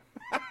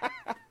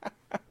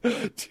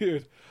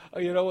 Dude,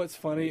 you know what's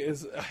funny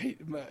is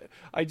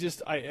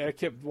I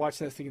kept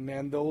watching this thinking,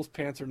 man, those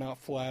pants are not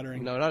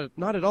flattering. No,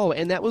 not at all.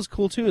 And that was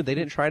cool too. They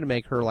didn't try to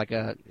make her like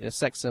a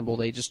sex symbol.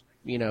 They just,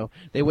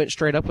 they went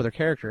straight up with her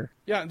character.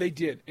 Yeah, they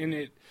did.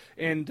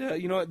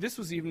 This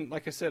was even,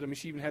 like I said, I mean,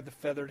 she even had the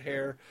feathered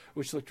hair,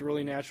 which looked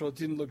really natural. It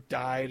didn't look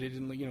dyed. It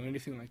didn't look,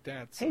 anything like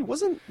that. So. Hey,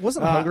 wasn't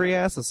Hungry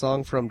Ass a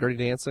song from Dirty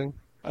Dancing?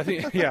 I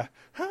think, yeah.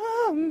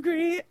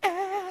 Hungry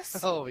Ass.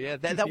 Oh, yeah,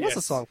 that was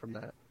a song from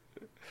that.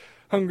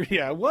 Hungry,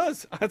 yeah, it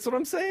was. That's what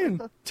I'm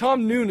saying.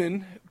 Tom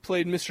Noonan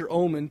played Mr.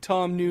 Omen.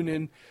 Tom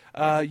Noonan,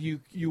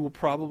 you will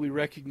probably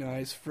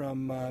recognize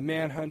from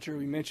Manhunter.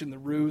 We mentioned The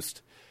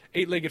Roost,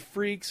 Eight-Legged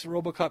Freaks,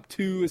 RoboCop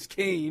 2 as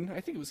Kane. I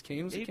think it was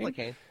Kane. Was it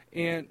Kane?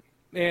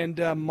 And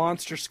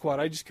Monster Squad.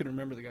 I just couldn't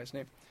remember the guy's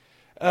name.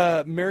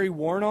 Mary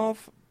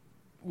Warnoff,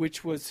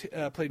 which was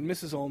played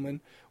Mrs.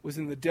 Ullman, was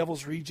in The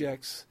Devil's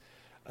Rejects,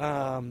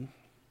 and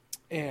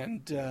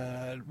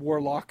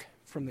Warlock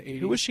from the 80s.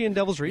 Who was she in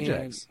Devil's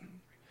Rejects?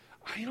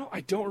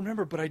 I don't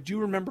remember, but I do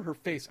remember her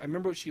face. I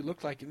remember what she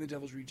looked like in The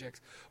Devil's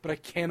Rejects, but I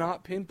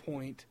cannot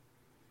pinpoint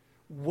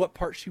what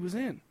part she was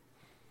in.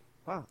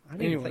 Wow, I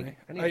didn't even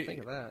think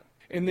of that.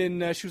 And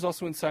then she was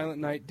also in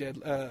Silent Night,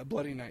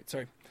 Bloody Night.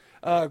 Sorry.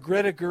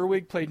 Greta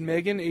Gerwig played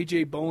Megan.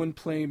 A.J. Bowen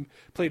played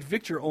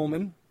Victor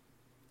Ullman.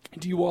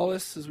 Dee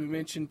Wallace, as we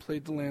mentioned,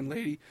 played the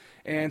landlady,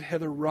 and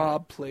Heather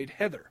Robb played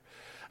Heather.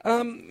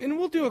 And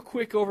we'll do a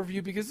quick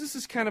overview because this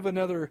is kind of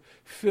another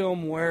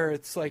film where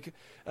it's like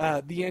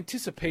the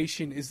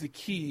anticipation is the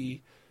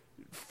key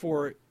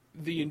for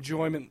the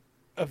enjoyment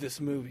of this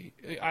movie,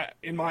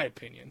 in my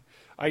opinion.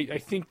 I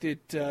think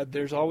that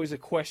there's always a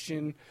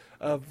question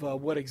of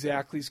what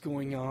exactly is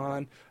going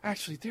on.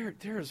 Actually,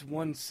 there is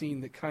one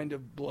scene that kind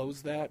of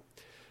blows that,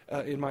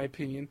 in my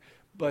opinion,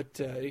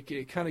 but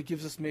it kind of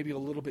gives us maybe a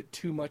little bit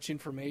too much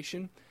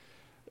information.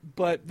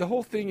 But the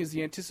whole thing is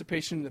the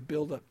anticipation and the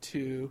build-up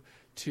to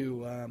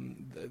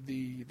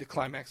the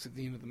climax at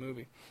the end of the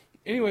movie.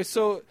 Anyway,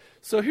 so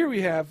here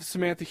we have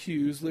Samantha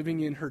Hughes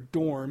living in her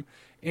dorm,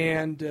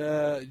 and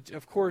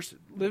of course,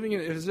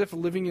 as if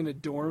living in a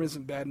dorm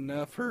isn't bad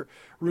enough. Her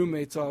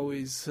roommate's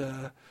always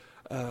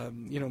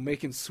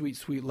making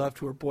sweet love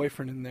to her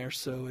boyfriend in there,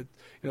 so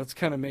it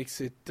kind of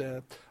makes it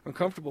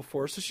uncomfortable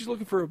for her. So she's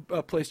looking for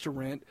a place to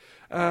rent.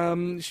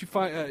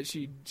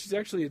 She's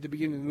actually at the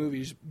beginning of the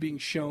movie being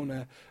shown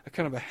a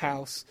kind of a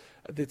house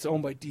that's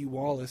owned by Dee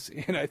Wallace,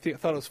 and I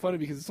thought it was funny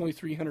because it's only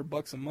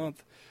 $300 a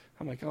month.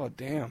 I'm like, oh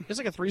damn! It's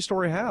like a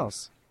 3-story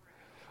house.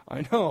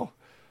 I know.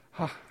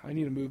 I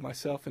need to move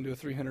myself into a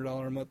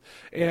 $300 a month.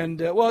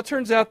 And, it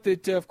turns out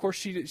that, of course,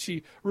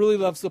 she really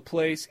loves the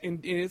place, and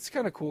it's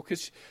kind of cool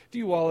because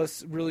Dee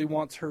Wallace really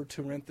wants her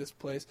to rent this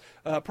place.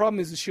 Problem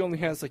is that she only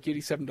has like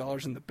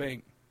 $87 in the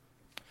bank.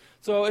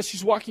 So as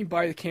she's walking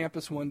by the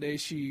campus one day,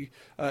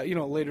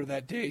 later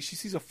that day, she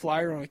sees a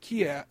flyer on a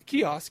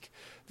kiosk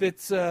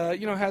that's,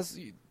 has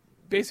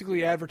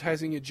basically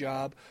advertising a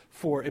job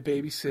for a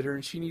babysitter,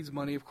 and she needs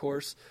money, of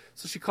course.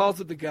 So she calls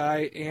up the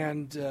guy,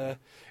 and it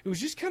was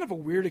just kind of a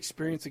weird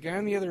experience. The guy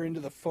on the other end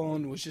of the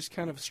phone was just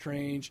kind of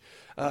strange.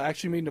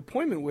 Actually made an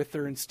appointment with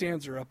her and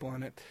stands her up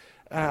on it.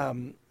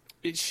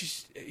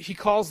 He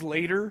calls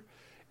later,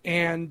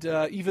 and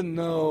even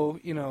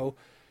though,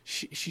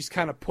 she's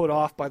kind of put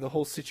off by the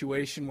whole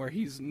situation where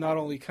he's not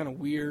only kind of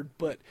weird,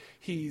 but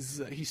he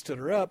stood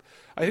her up.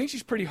 I think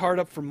she's pretty hard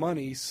up for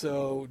money,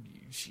 so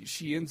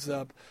she ends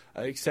up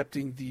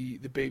accepting the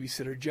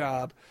babysitter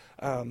job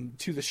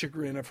to the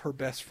chagrin of her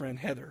best friend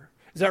Heather.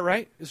 Is that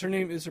right? Is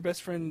her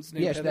best friend's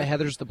name? Yeah,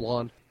 Heather's the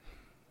blonde.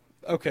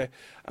 Okay.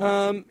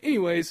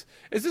 Anyways,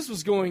 as this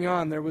was going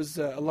on, there was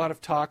a lot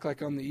of talk,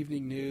 like on the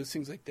evening news,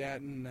 things like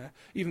that, and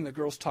even the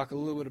girls talk a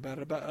little bit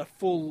about a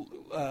full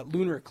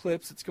lunar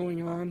eclipse that's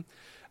going on.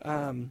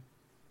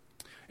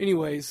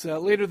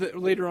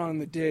 Later on in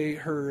the day,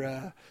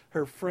 her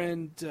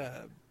friend,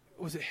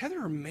 was it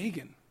Heather or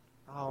Megan?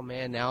 Oh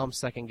man, now I'm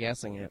second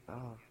guessing it.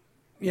 Oh.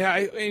 Yeah,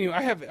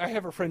 I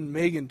have her friend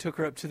Megan took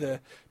her up to the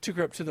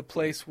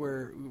place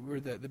where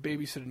the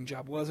babysitting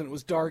job was, and it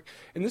was dark.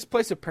 And this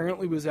place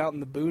apparently was out in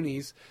the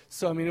boonies,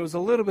 so I mean it was a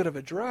little bit of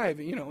a drive,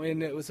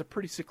 and it was a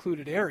pretty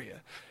secluded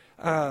area.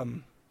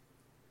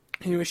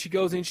 Anyway, she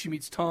goes in, she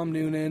meets Tom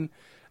Noonan,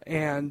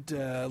 and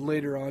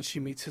later on she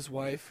meets his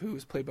wife, who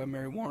is played by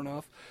Mary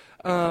Warnoff.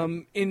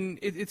 And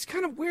it's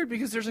kind of weird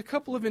because there's a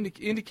couple of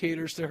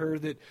indicators to her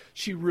that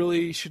she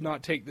really should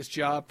not take this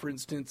job. For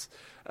instance,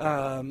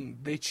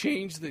 they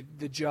changed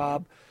the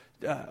job,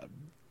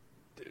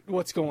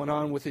 what's going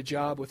on with the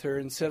job with her.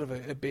 Instead of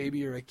a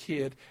baby or a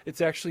kid,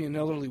 it's actually an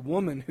elderly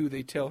woman who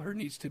they tell her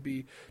needs to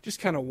be just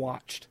kind of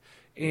watched.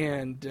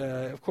 And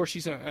of course,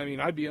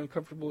 I'd be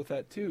uncomfortable with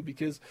that too,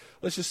 because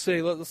let's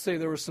say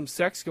there was some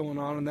sex going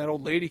on and that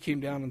old lady came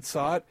down and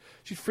saw it,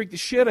 she'd freak the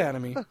shit out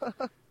of me.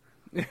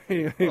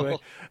 Anyway,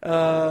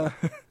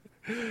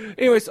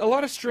 Anyways, a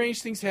lot of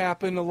strange things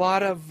happen. A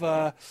lot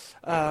of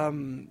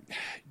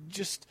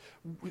just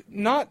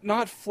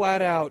not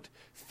flat out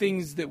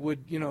things that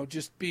would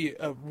just be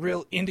a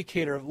real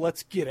indicator of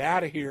let's get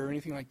out of here or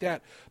anything like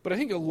that. But I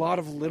think a lot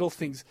of little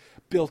things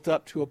built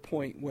up to a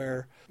point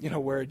where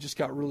where it just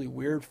got really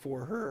weird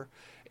for her.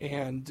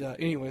 And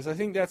anyways, I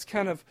think that's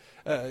kind of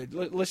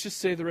let's just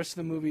say the rest of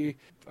the movie.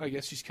 I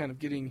guess she's kind of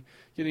getting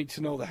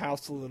to know the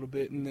house a little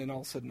bit, and then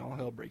all of a sudden all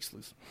hell breaks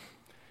loose.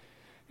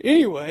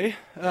 Anyway,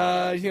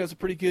 it's a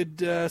pretty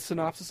good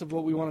synopsis of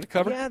what we wanted to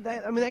cover. Yeah,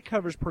 that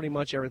covers pretty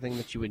much everything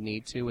that you would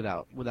need to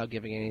without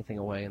giving anything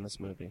away in this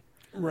movie.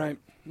 Right.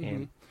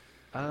 Mm-hmm.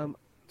 And,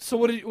 so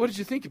what did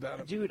you think about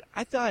it, dude?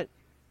 I thought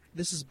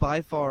this is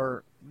by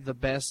far the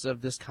best of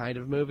this kind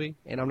of movie,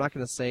 and I'm not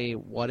going to say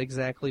what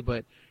exactly,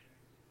 but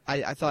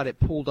I thought it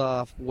pulled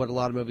off what a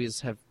lot of movies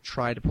have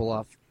tried to pull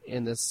off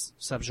in this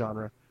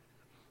subgenre,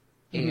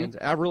 and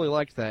I really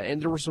liked that.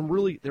 And there was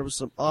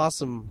some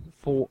awesome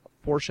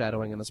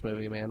foreshadowing in this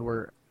movie, man,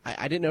 where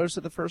I didn't notice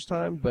it the first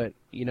time, but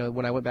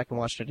when I went back and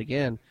watched it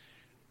again,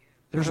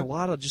 there's a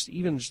lot of just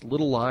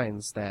little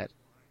lines that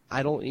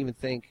I don't even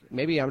think,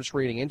 maybe I'm just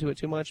reading into it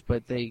too much,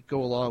 but they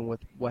go along with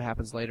what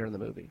happens later in the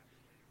movie.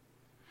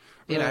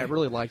 And Right. I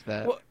really liked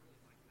that. Well,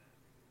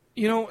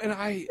 and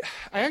I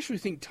actually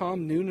think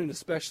Tom Noonan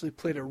especially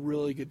played a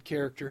really good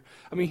character.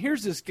 I mean,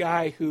 here's this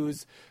guy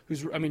who's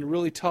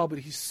really tall, but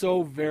he's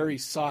so very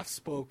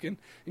soft-spoken,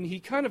 and he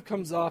kind of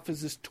comes off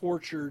as this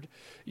tortured,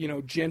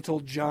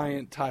 gentle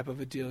giant type of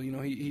a deal.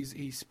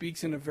 He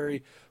speaks in a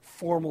very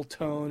formal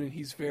tone, and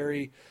he's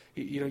very,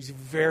 he's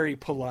very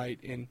polite,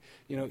 and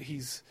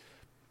he's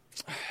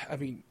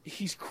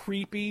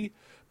creepy,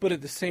 but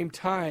at the same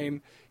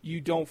time, you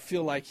don't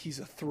feel like he's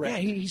a threat.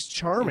 Yeah, he's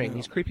charming.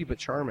 He's creepy but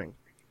charming.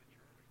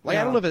 Like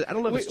Yeah. I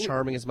don't know if it's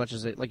charming as much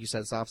as it, like you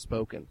said, soft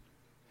spoken.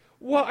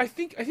 Well, I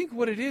think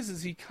what it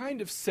is he kind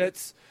of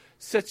sets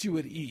you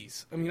at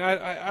ease. I mean,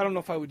 I don't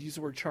know if I would use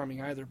the word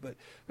charming either, but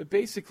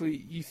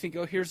basically you think,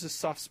 oh, here's this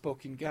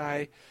soft-spoken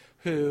guy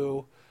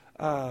who,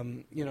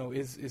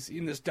 is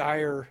in this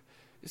dire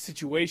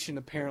situation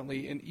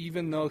apparently, and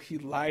even though he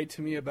lied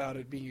to me about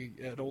it being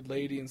an old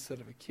lady instead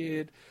of a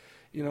kid,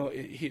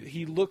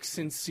 he looks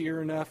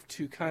sincere enough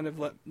to kind of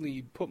let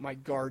me put my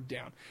guard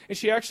down. And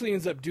she actually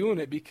ends up doing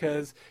it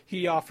because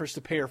he offers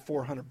to pay her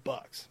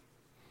 $400.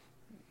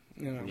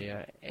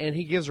 Yeah, and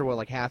he gives her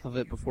like half of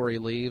it before he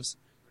leaves.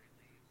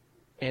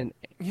 And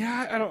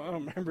yeah, I don't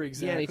remember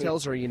exactly. Yeah, and he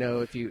tells her,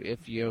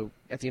 if you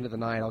at the end of the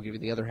night, I'll give you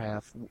the other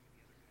half.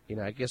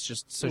 I guess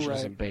just so she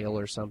doesn't bail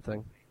or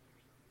something.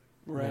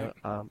 Right.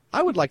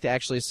 I would like to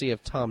actually see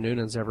if Tom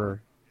Noonan's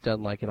ever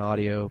done like an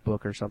audio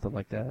book or something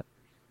like that.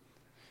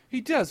 He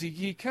does.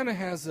 He kind of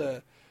has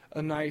a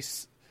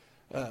nice,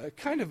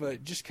 kind of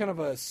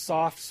a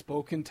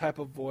soft-spoken type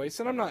of voice.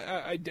 And I'm not.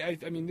 I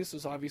mean, this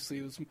was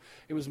obviously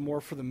it was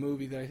more for the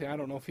movie. That I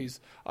don't know if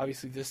he's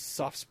obviously this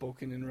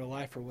soft-spoken in real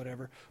life or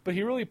whatever. But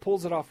he really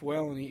pulls it off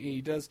well, and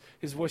he does.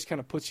 His voice kind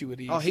of puts you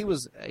at ease. Oh, he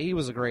was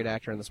a great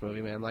actor in this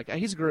movie, man. Like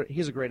he's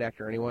a great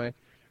actor anyway.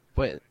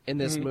 But in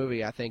this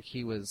movie, I think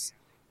he was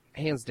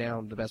hands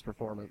down the best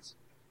performance.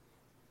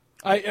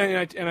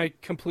 I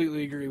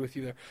completely agree with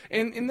you there,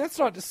 and that's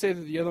not to say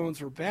that the other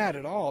ones were bad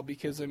at all,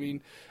 because I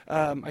mean,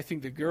 I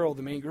think the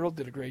main girl,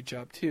 did a great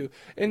job too,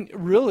 and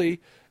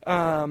really,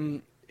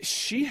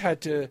 she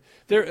had to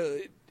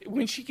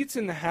when she gets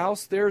in the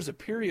house, there's a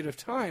period of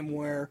time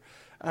where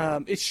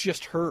it's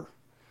just her,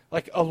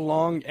 like a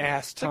long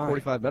ass time,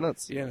 like 45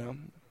 minutes,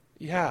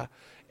 yeah,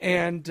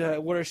 and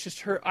where it's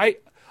just her. I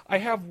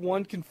have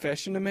one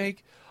confession to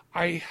make.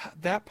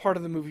 That part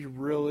of the movie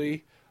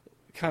really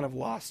kind of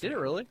lost. Did it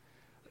really?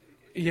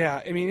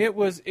 Yeah, I mean,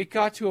 it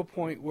got to a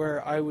point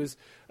where I was,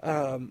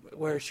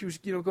 where she was,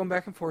 going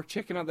back and forth,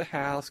 checking out the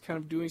house, kind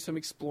of doing some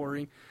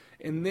exploring,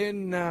 and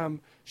then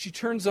she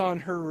turns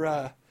on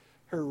her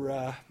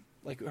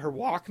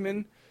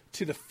Walkman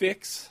to the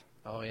fix.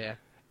 Oh yeah.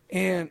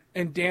 And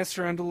danced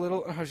around a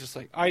little, and I was just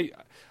like, I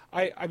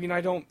mean, I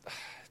don't.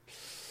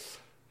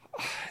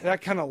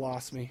 That kind of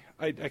lost me.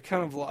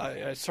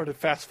 I started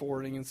fast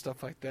forwarding and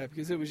stuff like that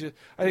because I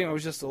think it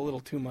was just a little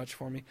too much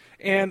for me.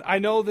 And I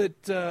know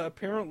that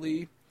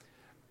apparently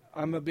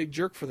I'm a big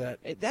jerk for that.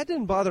 That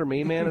didn't bother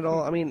me, man, at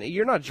all. I mean,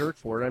 you're not a jerk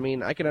for it. I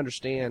mean, I can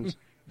understand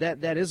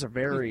that is a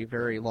very,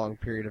 very long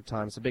period of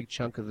time. It's a big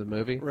chunk of the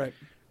movie. Right.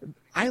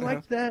 I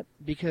liked that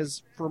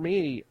because for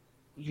me,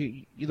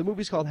 the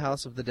movie's called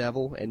House of the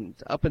Devil, and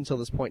up until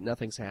this point,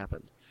 nothing's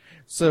happened.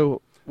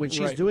 So when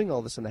she's doing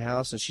all this in the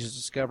house and she's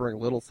discovering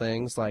little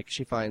things, like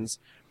she finds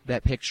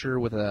that picture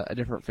with a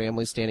different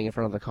family standing in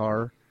front of the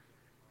car,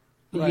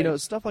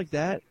 stuff like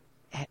that,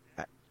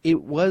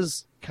 it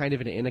was kind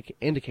of an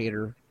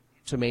indicator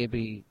to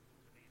maybe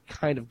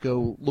kind of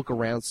go look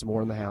around some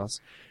more in the house.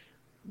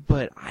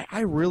 But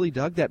I really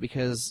dug that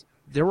because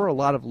there were a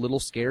lot of little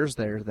scares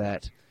there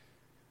that...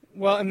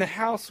 Well, and the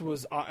house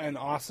was an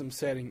awesome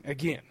setting,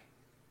 again,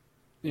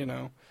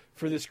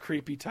 for this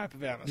creepy type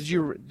of atmosphere. Did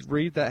you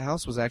read that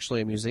house was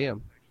actually a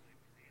museum?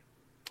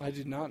 I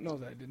did not know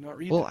that. I did not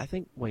read that. Well, I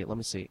think... Wait, let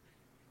me see.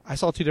 I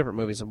saw two different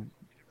movies.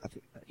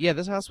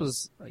 This house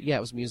was it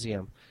was a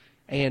museum,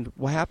 and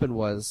what happened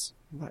was,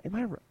 am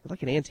I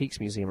like an antiques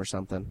museum or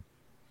something?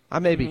 I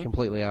may be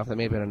completely off. That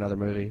may have been another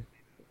movie.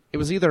 It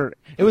was either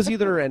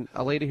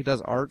a lady who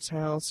does art's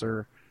house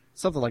or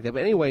something like that.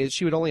 But anyways,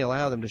 she would only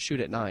allow them to shoot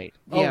at night.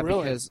 Oh, yeah,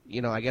 really? Because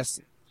I guess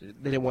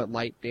they didn't want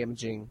light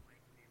damaging.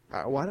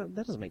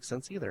 That doesn't make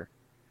sense either.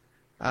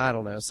 I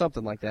don't know,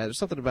 something like that. There's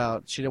something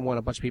about she didn't want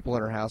a bunch of people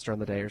in her house during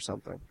the day or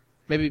something.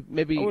 Maybe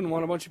I wouldn't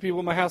want a bunch of people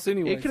in my house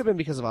anyway. It could have been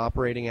because of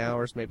operating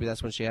hours. Maybe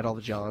that's when she had all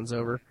the Johns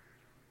over.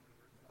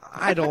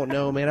 I don't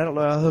know, man. I don't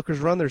know how hookers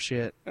run their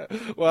shit.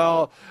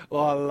 Well,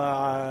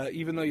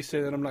 even though you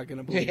say that, I'm not going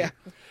to believe Yeah.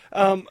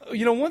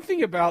 it. One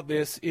thing about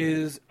this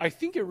is I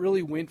think it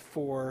really went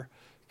for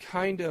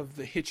kind of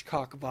the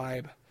Hitchcock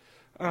vibe.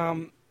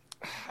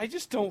 I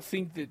just don't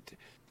think that,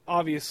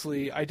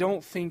 obviously, I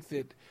don't think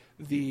that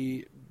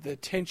the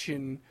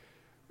tension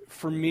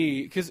for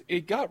me, because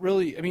it got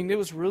really, it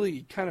was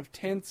really kind of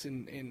tense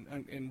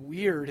and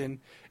weird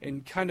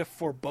and kind of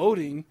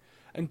foreboding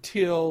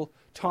until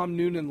Tom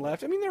Noonan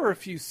left. There were a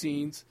few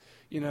scenes,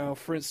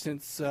 for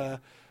instance,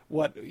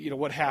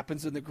 what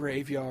happens in the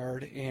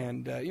graveyard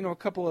and, a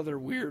couple other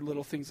weird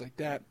little things like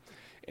that.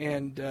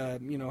 And,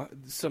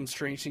 some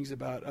strange things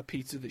about a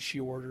pizza that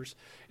she orders.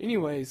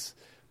 Anyways,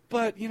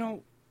 but,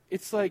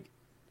 it's like,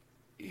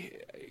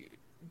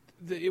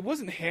 it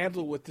wasn't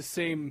handled with the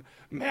same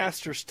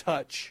master's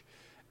touch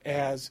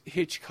as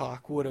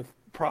Hitchcock would have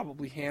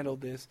probably handled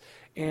this.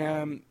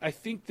 And I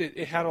think that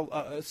it had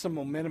some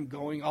momentum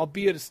going,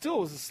 albeit it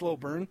still was a slow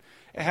burn.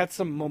 It had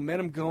some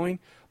momentum going,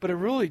 but it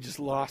really just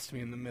lost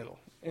me in the middle.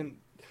 And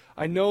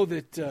I know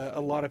that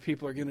a lot of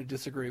people are going to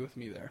disagree with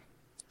me there.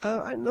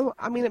 I know.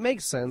 It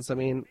makes sense.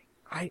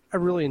 I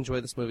really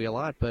enjoyed this movie a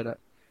lot, but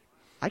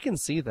I can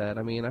see that.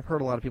 I've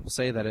heard a lot of people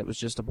say that it was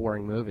just a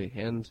boring movie,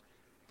 and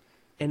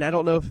I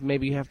don't know if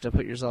maybe you have to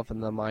put yourself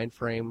in the mind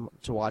frame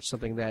to watch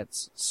something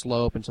that's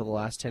slow up until the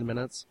last 10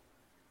 minutes.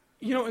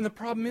 And the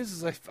problem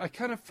is I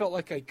kind of felt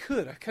like I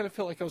could. I kind of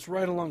felt like I was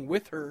right along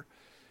with her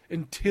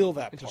until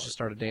that part. Until she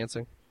started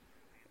dancing.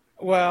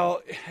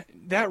 Well,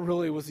 that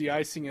really was the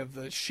icing of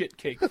the shit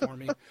cake for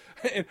me.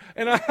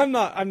 and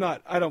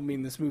I don't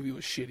mean this movie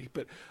was shitty,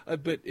 but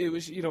it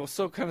was,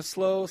 so kind of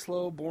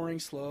slow, boring,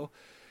 slow.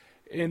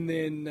 And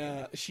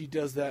then she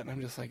does that, and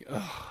I'm just like,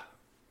 ugh.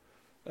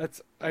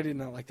 I did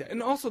not like that.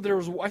 And also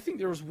I think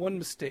there was one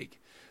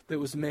mistake that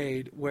was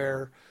made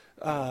where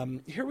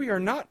here we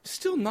are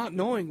still not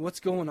knowing what's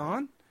going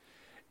on,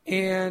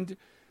 and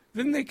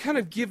then they kind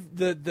of give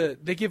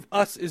they give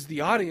us as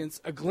the audience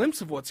a glimpse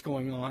of what's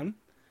going on,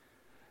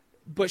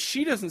 but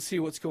she doesn't see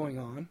what's going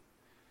on,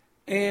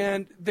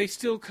 and they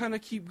still kind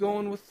of keep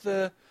going with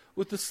the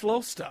slow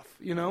stuff,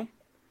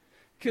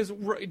 Because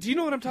do you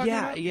know what I'm talking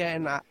about? Yeah,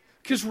 and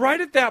because right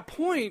at that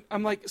point,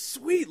 I'm like,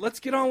 sweet, let's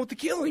get on with the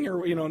killing,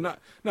 or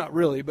not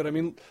really, but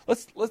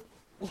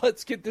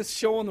let's get this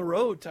show on the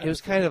road. It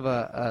was kind of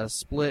a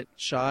split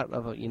shot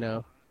of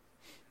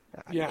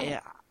Yeah.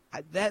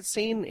 That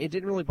scene, it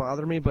didn't really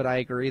bother me, but I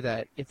agree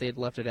that if they had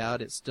left it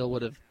out, it still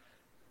would have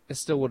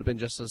been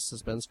just as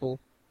suspenseful.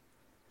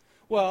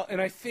 Well, and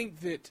I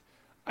think that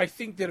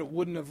it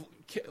wouldn't have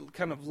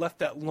kind of left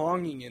that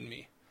longing in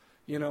me.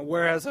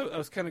 Whereas I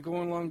was kind of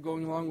going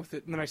along with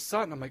it, and then I saw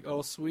it, and I'm like,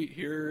 oh, sweet,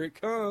 here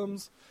it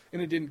comes.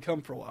 And it didn't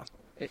come for a while.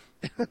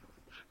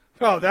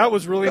 Oh, that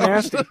was really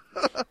nasty.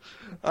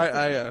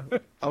 I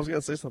was going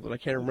to say something. I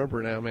can't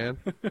remember now, man.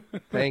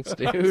 Thanks,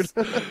 dude.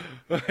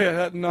 Yeah,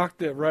 that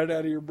knocked it right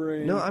out of your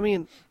brain. No,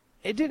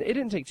 it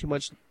didn't take too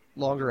much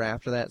longer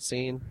after that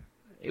scene.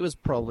 It was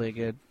probably a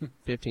good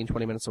 15,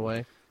 20 minutes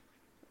away.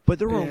 But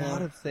there were a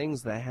lot of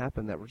things that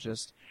happened that were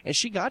just... And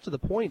she got to the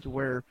point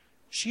where...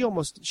 She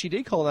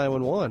did call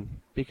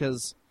 911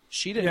 because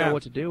she didn't know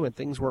what to do and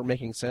things weren't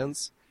making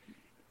sense.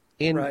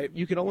 And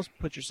you can almost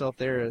put yourself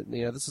there.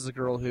 This is a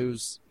girl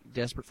who's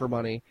desperate for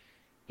money,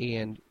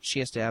 and she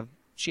has to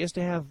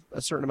have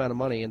a certain amount of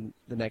money in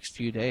the next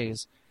few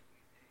days.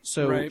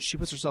 So she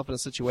puts herself in a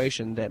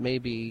situation that may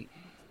be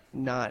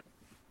not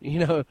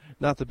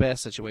the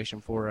best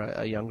situation for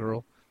a young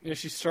girl. Yeah,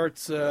 she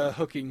starts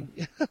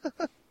hooking.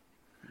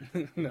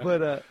 No.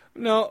 But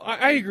no,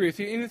 I agree with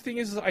you. And the thing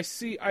is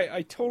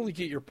I totally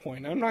get your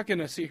point. I'm not going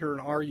to sit here and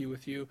argue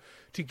with you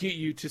to get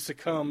you to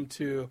succumb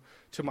to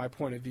my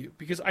point of view,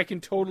 because I can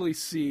totally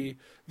see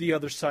the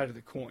other side of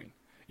the coin,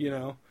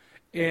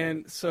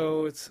 And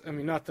so it's,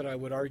 not that I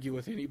would argue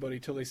with anybody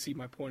till they see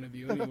my point of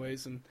view,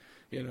 anyways. And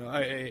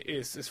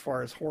as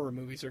far as horror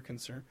movies are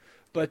concerned,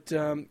 but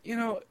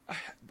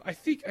I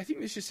think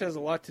this just has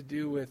a lot to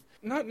do with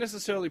not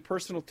necessarily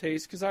personal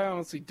taste, because I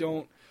honestly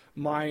don't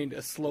mind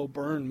a slow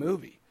burn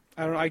movie.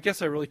 I don't know. I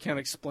guess I really can't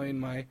explain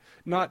my,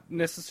 not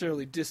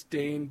necessarily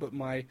disdain, but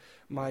my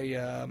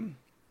one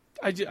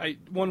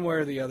way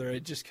or the other.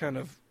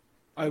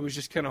 I was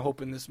just kind of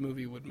hoping this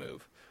movie would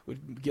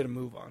get a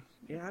move on.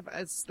 Yeah,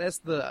 that's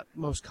the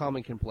most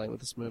common complaint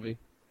with this movie.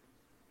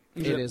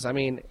 It is.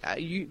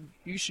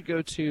 You should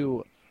go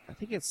to, I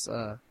think it's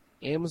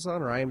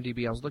Amazon or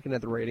IMDb. I was looking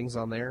at the ratings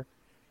on there,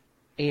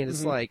 and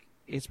it's like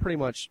it's pretty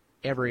much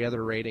every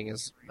other rating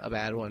is a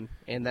bad one,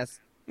 and that's.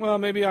 Well,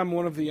 maybe I'm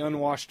one of the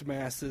unwashed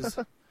masses,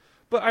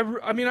 but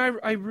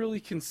I really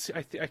can see,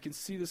 I can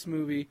see this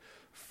movie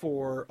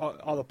for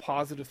all the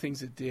positive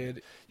things it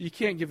did. You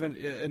can't give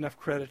enough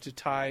credit to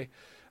Ty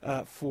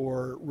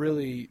for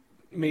really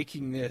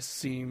making this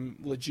seem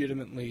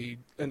legitimately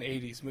an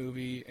 80s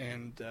movie,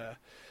 and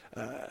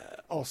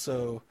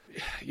also,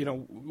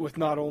 with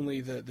not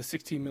only the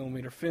 16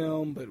 millimeter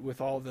film, but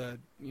with all the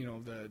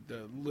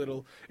the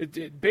little,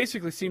 it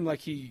basically seemed like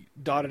he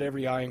dotted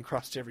every I and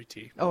crossed every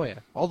T. Oh yeah,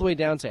 all the way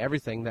down to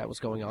everything that was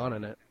going on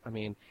in it. I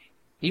mean,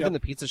 even the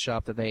pizza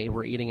shop that they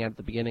were eating at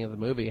the beginning of the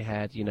movie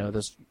had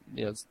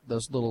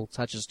those little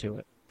touches to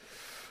it.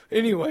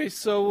 Anyway,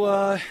 so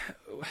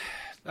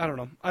I don't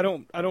know. I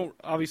don't.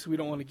 Obviously, we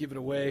don't want to give it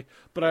away,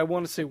 but I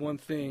want to say one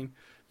thing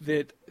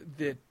that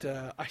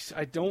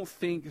I don't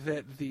think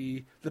that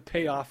the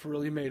payoff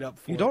really made up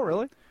for. You don't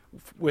really?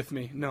 With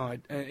me, no.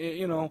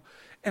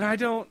 And I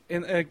don't.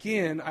 And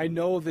again, I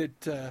know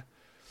that.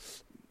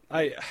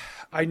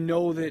 I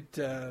know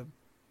that.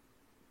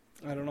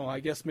 I don't know. I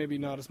guess maybe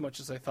not as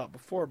much as I thought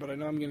before, but I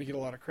know I'm going to get a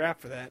lot of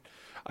crap for that.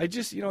 I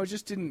just, it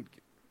just didn't.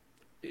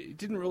 It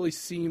didn't really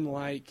seem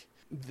like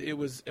it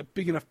was a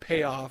big enough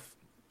payoff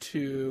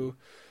to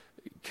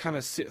kind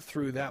of sit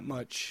through that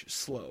much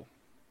slow.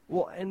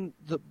 Well, and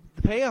the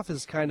payoff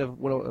is kind of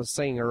what I was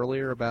saying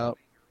earlier about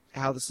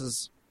how this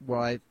is what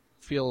I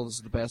feel is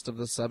the best of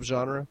the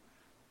subgenre.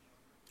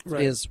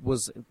 Right.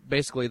 Was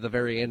basically the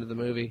very end of the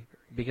movie,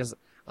 because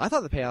I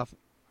thought the payoff.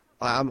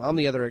 I'm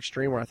the other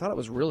extreme where I thought it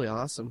was really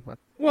awesome.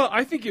 Well,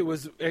 I think it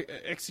was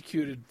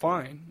executed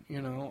fine.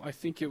 I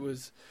think it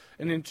was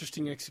an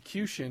interesting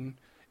execution.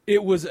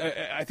 It was.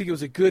 I think it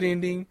was a good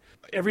ending.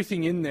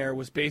 Everything in there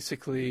was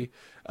basically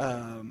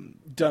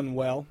done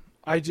well.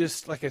 I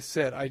just, like I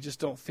said, I just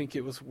don't think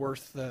it was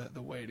worth the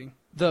waiting.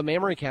 The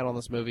memory count on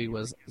this movie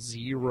was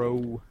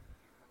 0.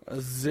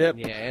 A zip.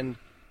 Yeah, and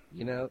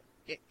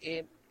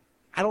it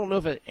I don't know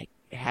if it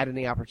had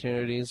any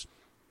opportunities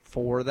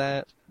for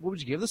that. What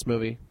would you give this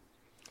movie?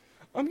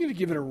 I'm going to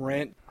give it a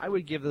rent. I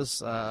would give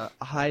this a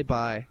high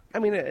buy. I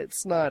mean,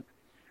 it's not.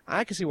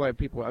 I can see why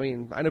people. I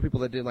mean, I know people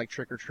that did like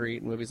Trick or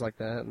Treat and movies like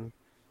that, and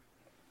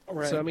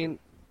right. So I mean,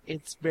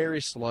 it's very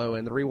slow,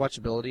 and the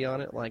rewatchability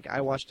on it. Like, I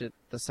watched it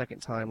the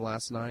second time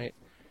last night,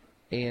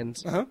 and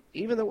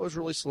even though it was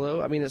really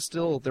slow, I mean, it's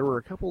still, there were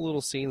a couple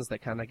little scenes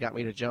that kind of got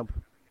me to jump.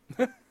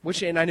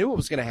 And I knew what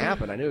was going to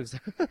happen. I knew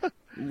exactly.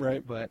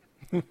 Right. But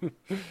do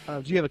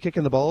you have a kick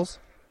in the balls?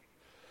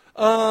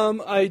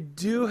 I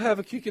do have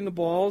a kick in the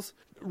balls.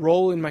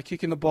 Roll in my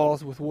kick in the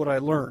balls with what I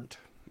learned.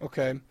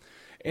 Okay.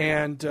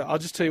 And I'll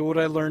just tell you what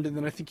I learned, and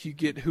then I think you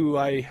get who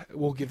I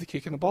will give the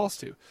kick in the balls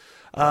to.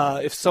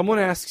 If someone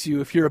asks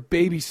you if you're a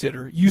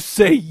babysitter, you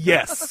say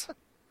yes.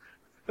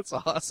 That's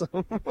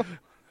awesome.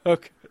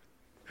 Okay.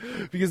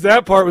 Because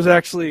that part was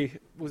actually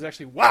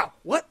wow.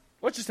 What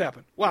just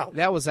happened? Wow.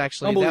 That was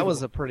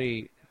a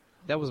pretty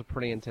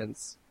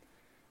intense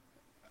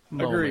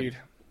moment. Agreed.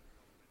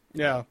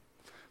 Yeah.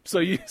 So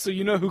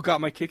you know who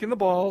got my kick in the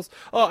balls.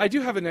 Oh, I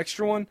do have an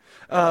extra one.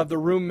 The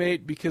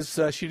roommate, because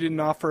she didn't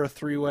offer a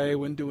three-way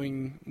when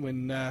doing it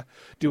in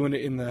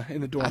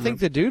the dorm. I think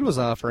the dude was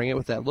offering it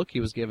with that look he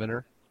was giving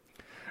her.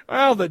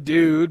 Well, the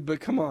dude,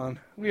 but come on.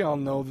 We all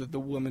know that the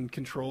woman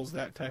controls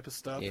that type of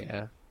stuff.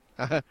 Yeah.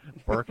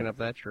 Barking up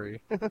that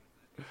tree.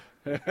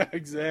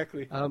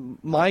 Exactly.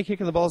 My kick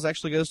in the balls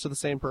actually goes to the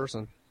same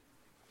person.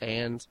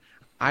 And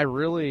I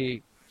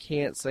really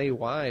can't say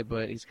why,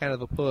 but he's kind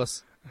of a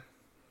puss.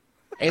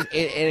 And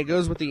it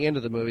goes with the end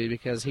of the movie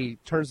because he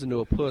turns into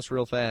a puss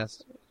real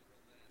fast.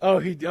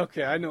 Oh,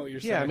 okay, I know what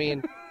you're saying. Yeah, I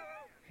mean,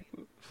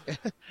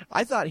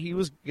 I thought he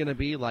was going to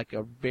be like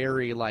a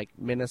very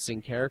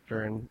menacing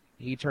character, and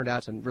he turned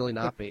out to really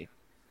not be.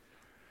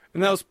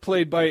 And that was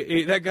played by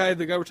the guy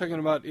we're talking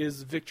about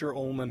is Victor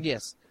Ullman.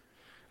 Yes.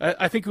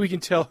 I think we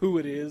can tell who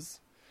it is.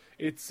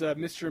 It's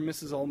Mr. and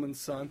Mrs. Ullman's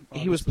son.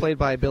 Obviously. He was played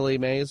by Billy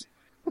Mays.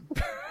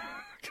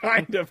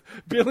 Kind of.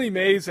 Billy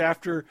Mays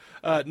after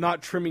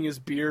not trimming his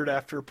beard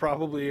after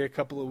probably a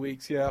couple of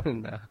weeks, yeah.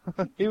 No.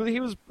 He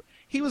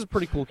was a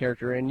pretty cool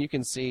character, and you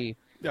can see...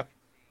 Yeah.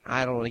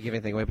 I don't want to give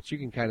anything away, but you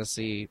can kind of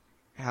see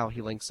how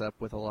he links up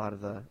with a lot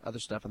of the other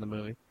stuff in the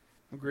movie.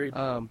 Agreed.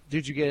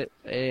 Did you get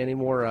any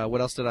more,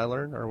 what else did I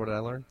learn, or what did I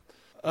learn?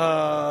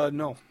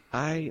 No.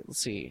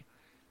 Let's see.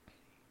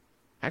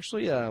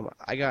 Actually,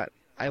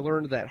 I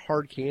learned that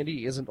hard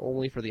candy isn't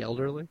only for the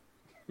elderly.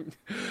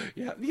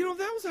 Yeah,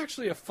 that was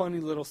actually a funny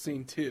little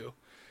scene, too.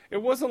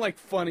 It wasn't like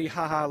funny,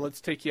 haha,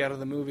 let's take you out of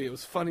the movie. It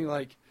was funny,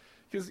 like,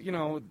 because,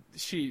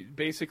 she,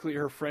 basically,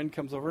 her friend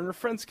comes over, and her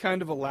friend's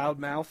kind of a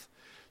loudmouth.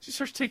 She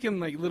starts taking,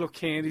 little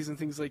candies and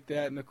things like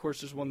that, and, of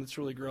course, there's one that's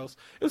really gross.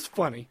 It was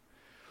funny.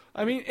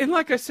 I mean, and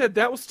like I said,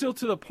 that was still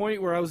to the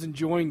point where I was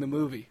enjoying the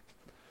movie.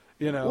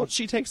 Well,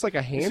 she takes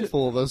a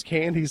handful of those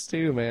candies,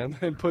 too, man.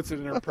 And puts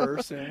it in her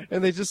purse. Yeah.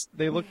 And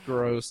they look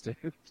gross,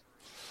 dude.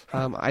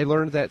 I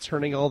learned that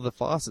turning all the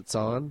faucets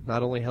on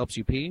not only helps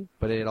you pee,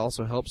 but it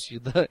also helps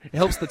it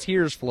helps the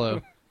tears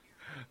flow.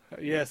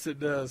 Yes, it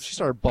does. She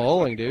started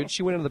bawling, dude.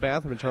 She went into the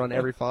bathroom and turned on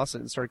every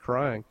faucet and started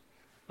crying.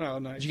 Oh,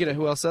 nice. Did you get it?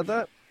 Who else said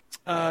that?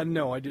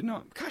 No, I did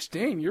not. Gosh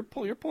dang, you're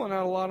pulling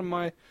out a lot of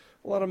my.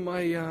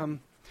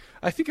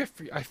 I think I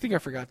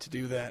forgot to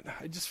do that.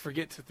 I just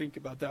forget to think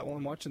about that while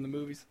I'm watching the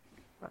movies.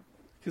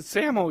 Because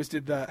Sam always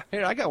did that.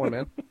 Here, I got one,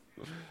 man.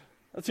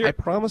 Let's hear it. I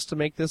promise to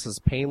make this as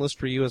painless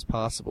for you as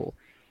possible.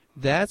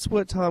 That's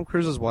what Tom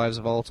Cruise's wives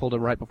have all told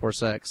him right before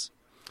sex.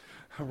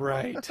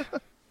 Right.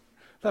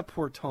 That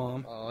poor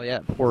Tom. Oh, yeah,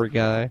 poor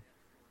guy.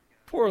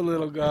 Poor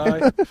little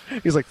guy.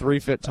 He's like 3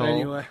 feet tall.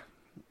 Anyway.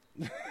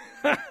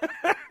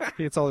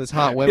 He gets all these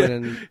hot women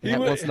and he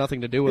wants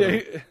nothing to do with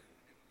them.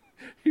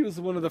 He was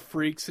one of the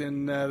freaks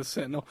in the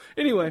Sentinel.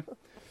 Anyway,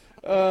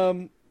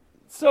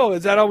 so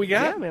is that all we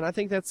got? Yeah, man, I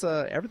think that's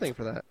everything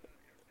for that.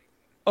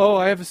 Oh,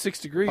 I have a 6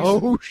 degrees.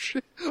 Oh,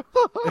 shit.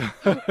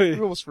 We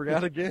almost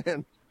forgot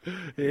again.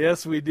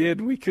 Yes, we did.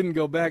 We couldn't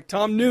go back.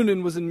 Tom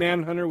Noonan was in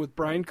Manhunter with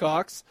Brian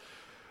Cox.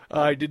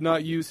 I did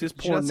not use his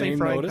porn name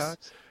notice.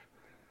 Cox?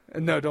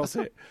 No, don't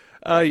say it.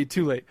 You're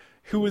too late.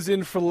 Who was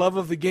in For Love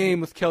of the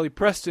Game with Kelly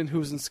Preston, who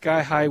was in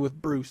Sky High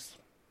with Bruce.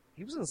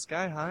 He was in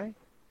Sky High?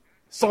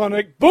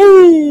 Sonic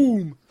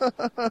Boom!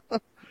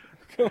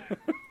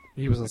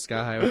 He was in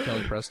Sky High with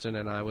Kelly Preston,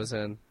 and I was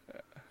in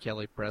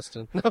Kelly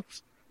Preston.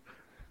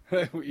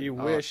 You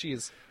wish.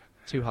 She's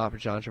too hot for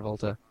John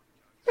Travolta.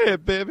 Hey,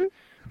 baby.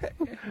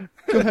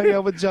 Go hang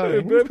out with Johnny.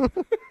 Hey, baby.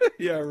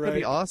 Yeah, right.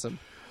 That'd be awesome.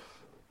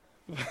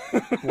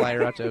 Fly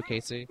her out to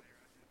OKC.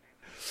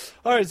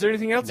 All right, is there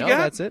anything else you No, got?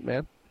 that's it,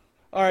 man.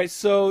 All right,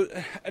 so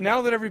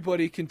now that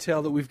everybody can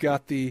tell that we've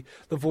got the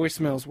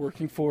voicemails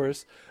working for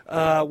us,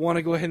 want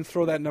to go ahead and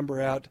throw that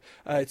number out.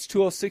 It's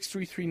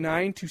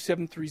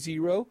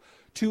 206-339-2730,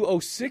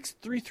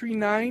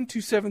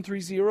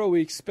 206-339-2730.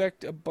 We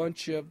expect a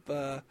bunch of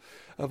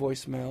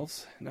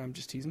voicemails. No, I'm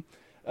just teasing.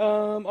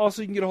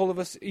 Also, you can get a hold of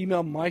us.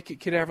 Email Mike at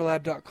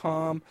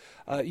cadaverlab.com.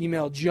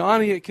 Email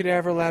Johnny at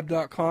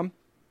cadaverlab.com.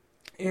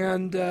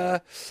 And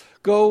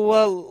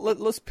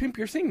let's pimp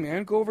your thing,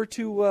 man. Go over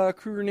to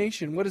Kruger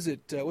Nation. What is it?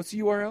 What's the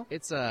URL?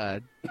 It's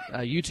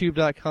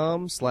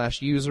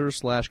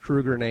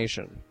youtube.com/user/Kruger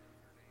Nation.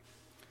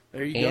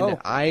 There you go.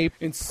 I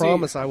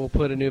promise I will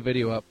put a new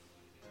video up.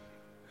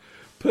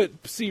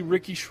 See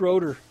Ricky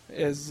Schroeder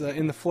as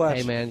in the flesh.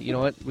 Hey, man, you know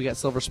what? We got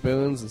silver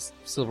spoons and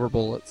silver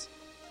bullets.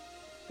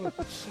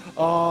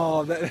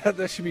 Oh,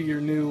 that should be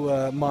your new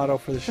motto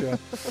for the show.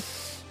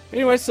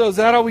 Anyway, so is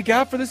that all we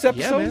got for this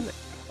episode? Yeah, man.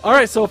 All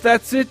right, so if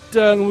that's it,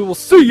 we will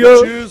see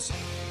you. Cheers.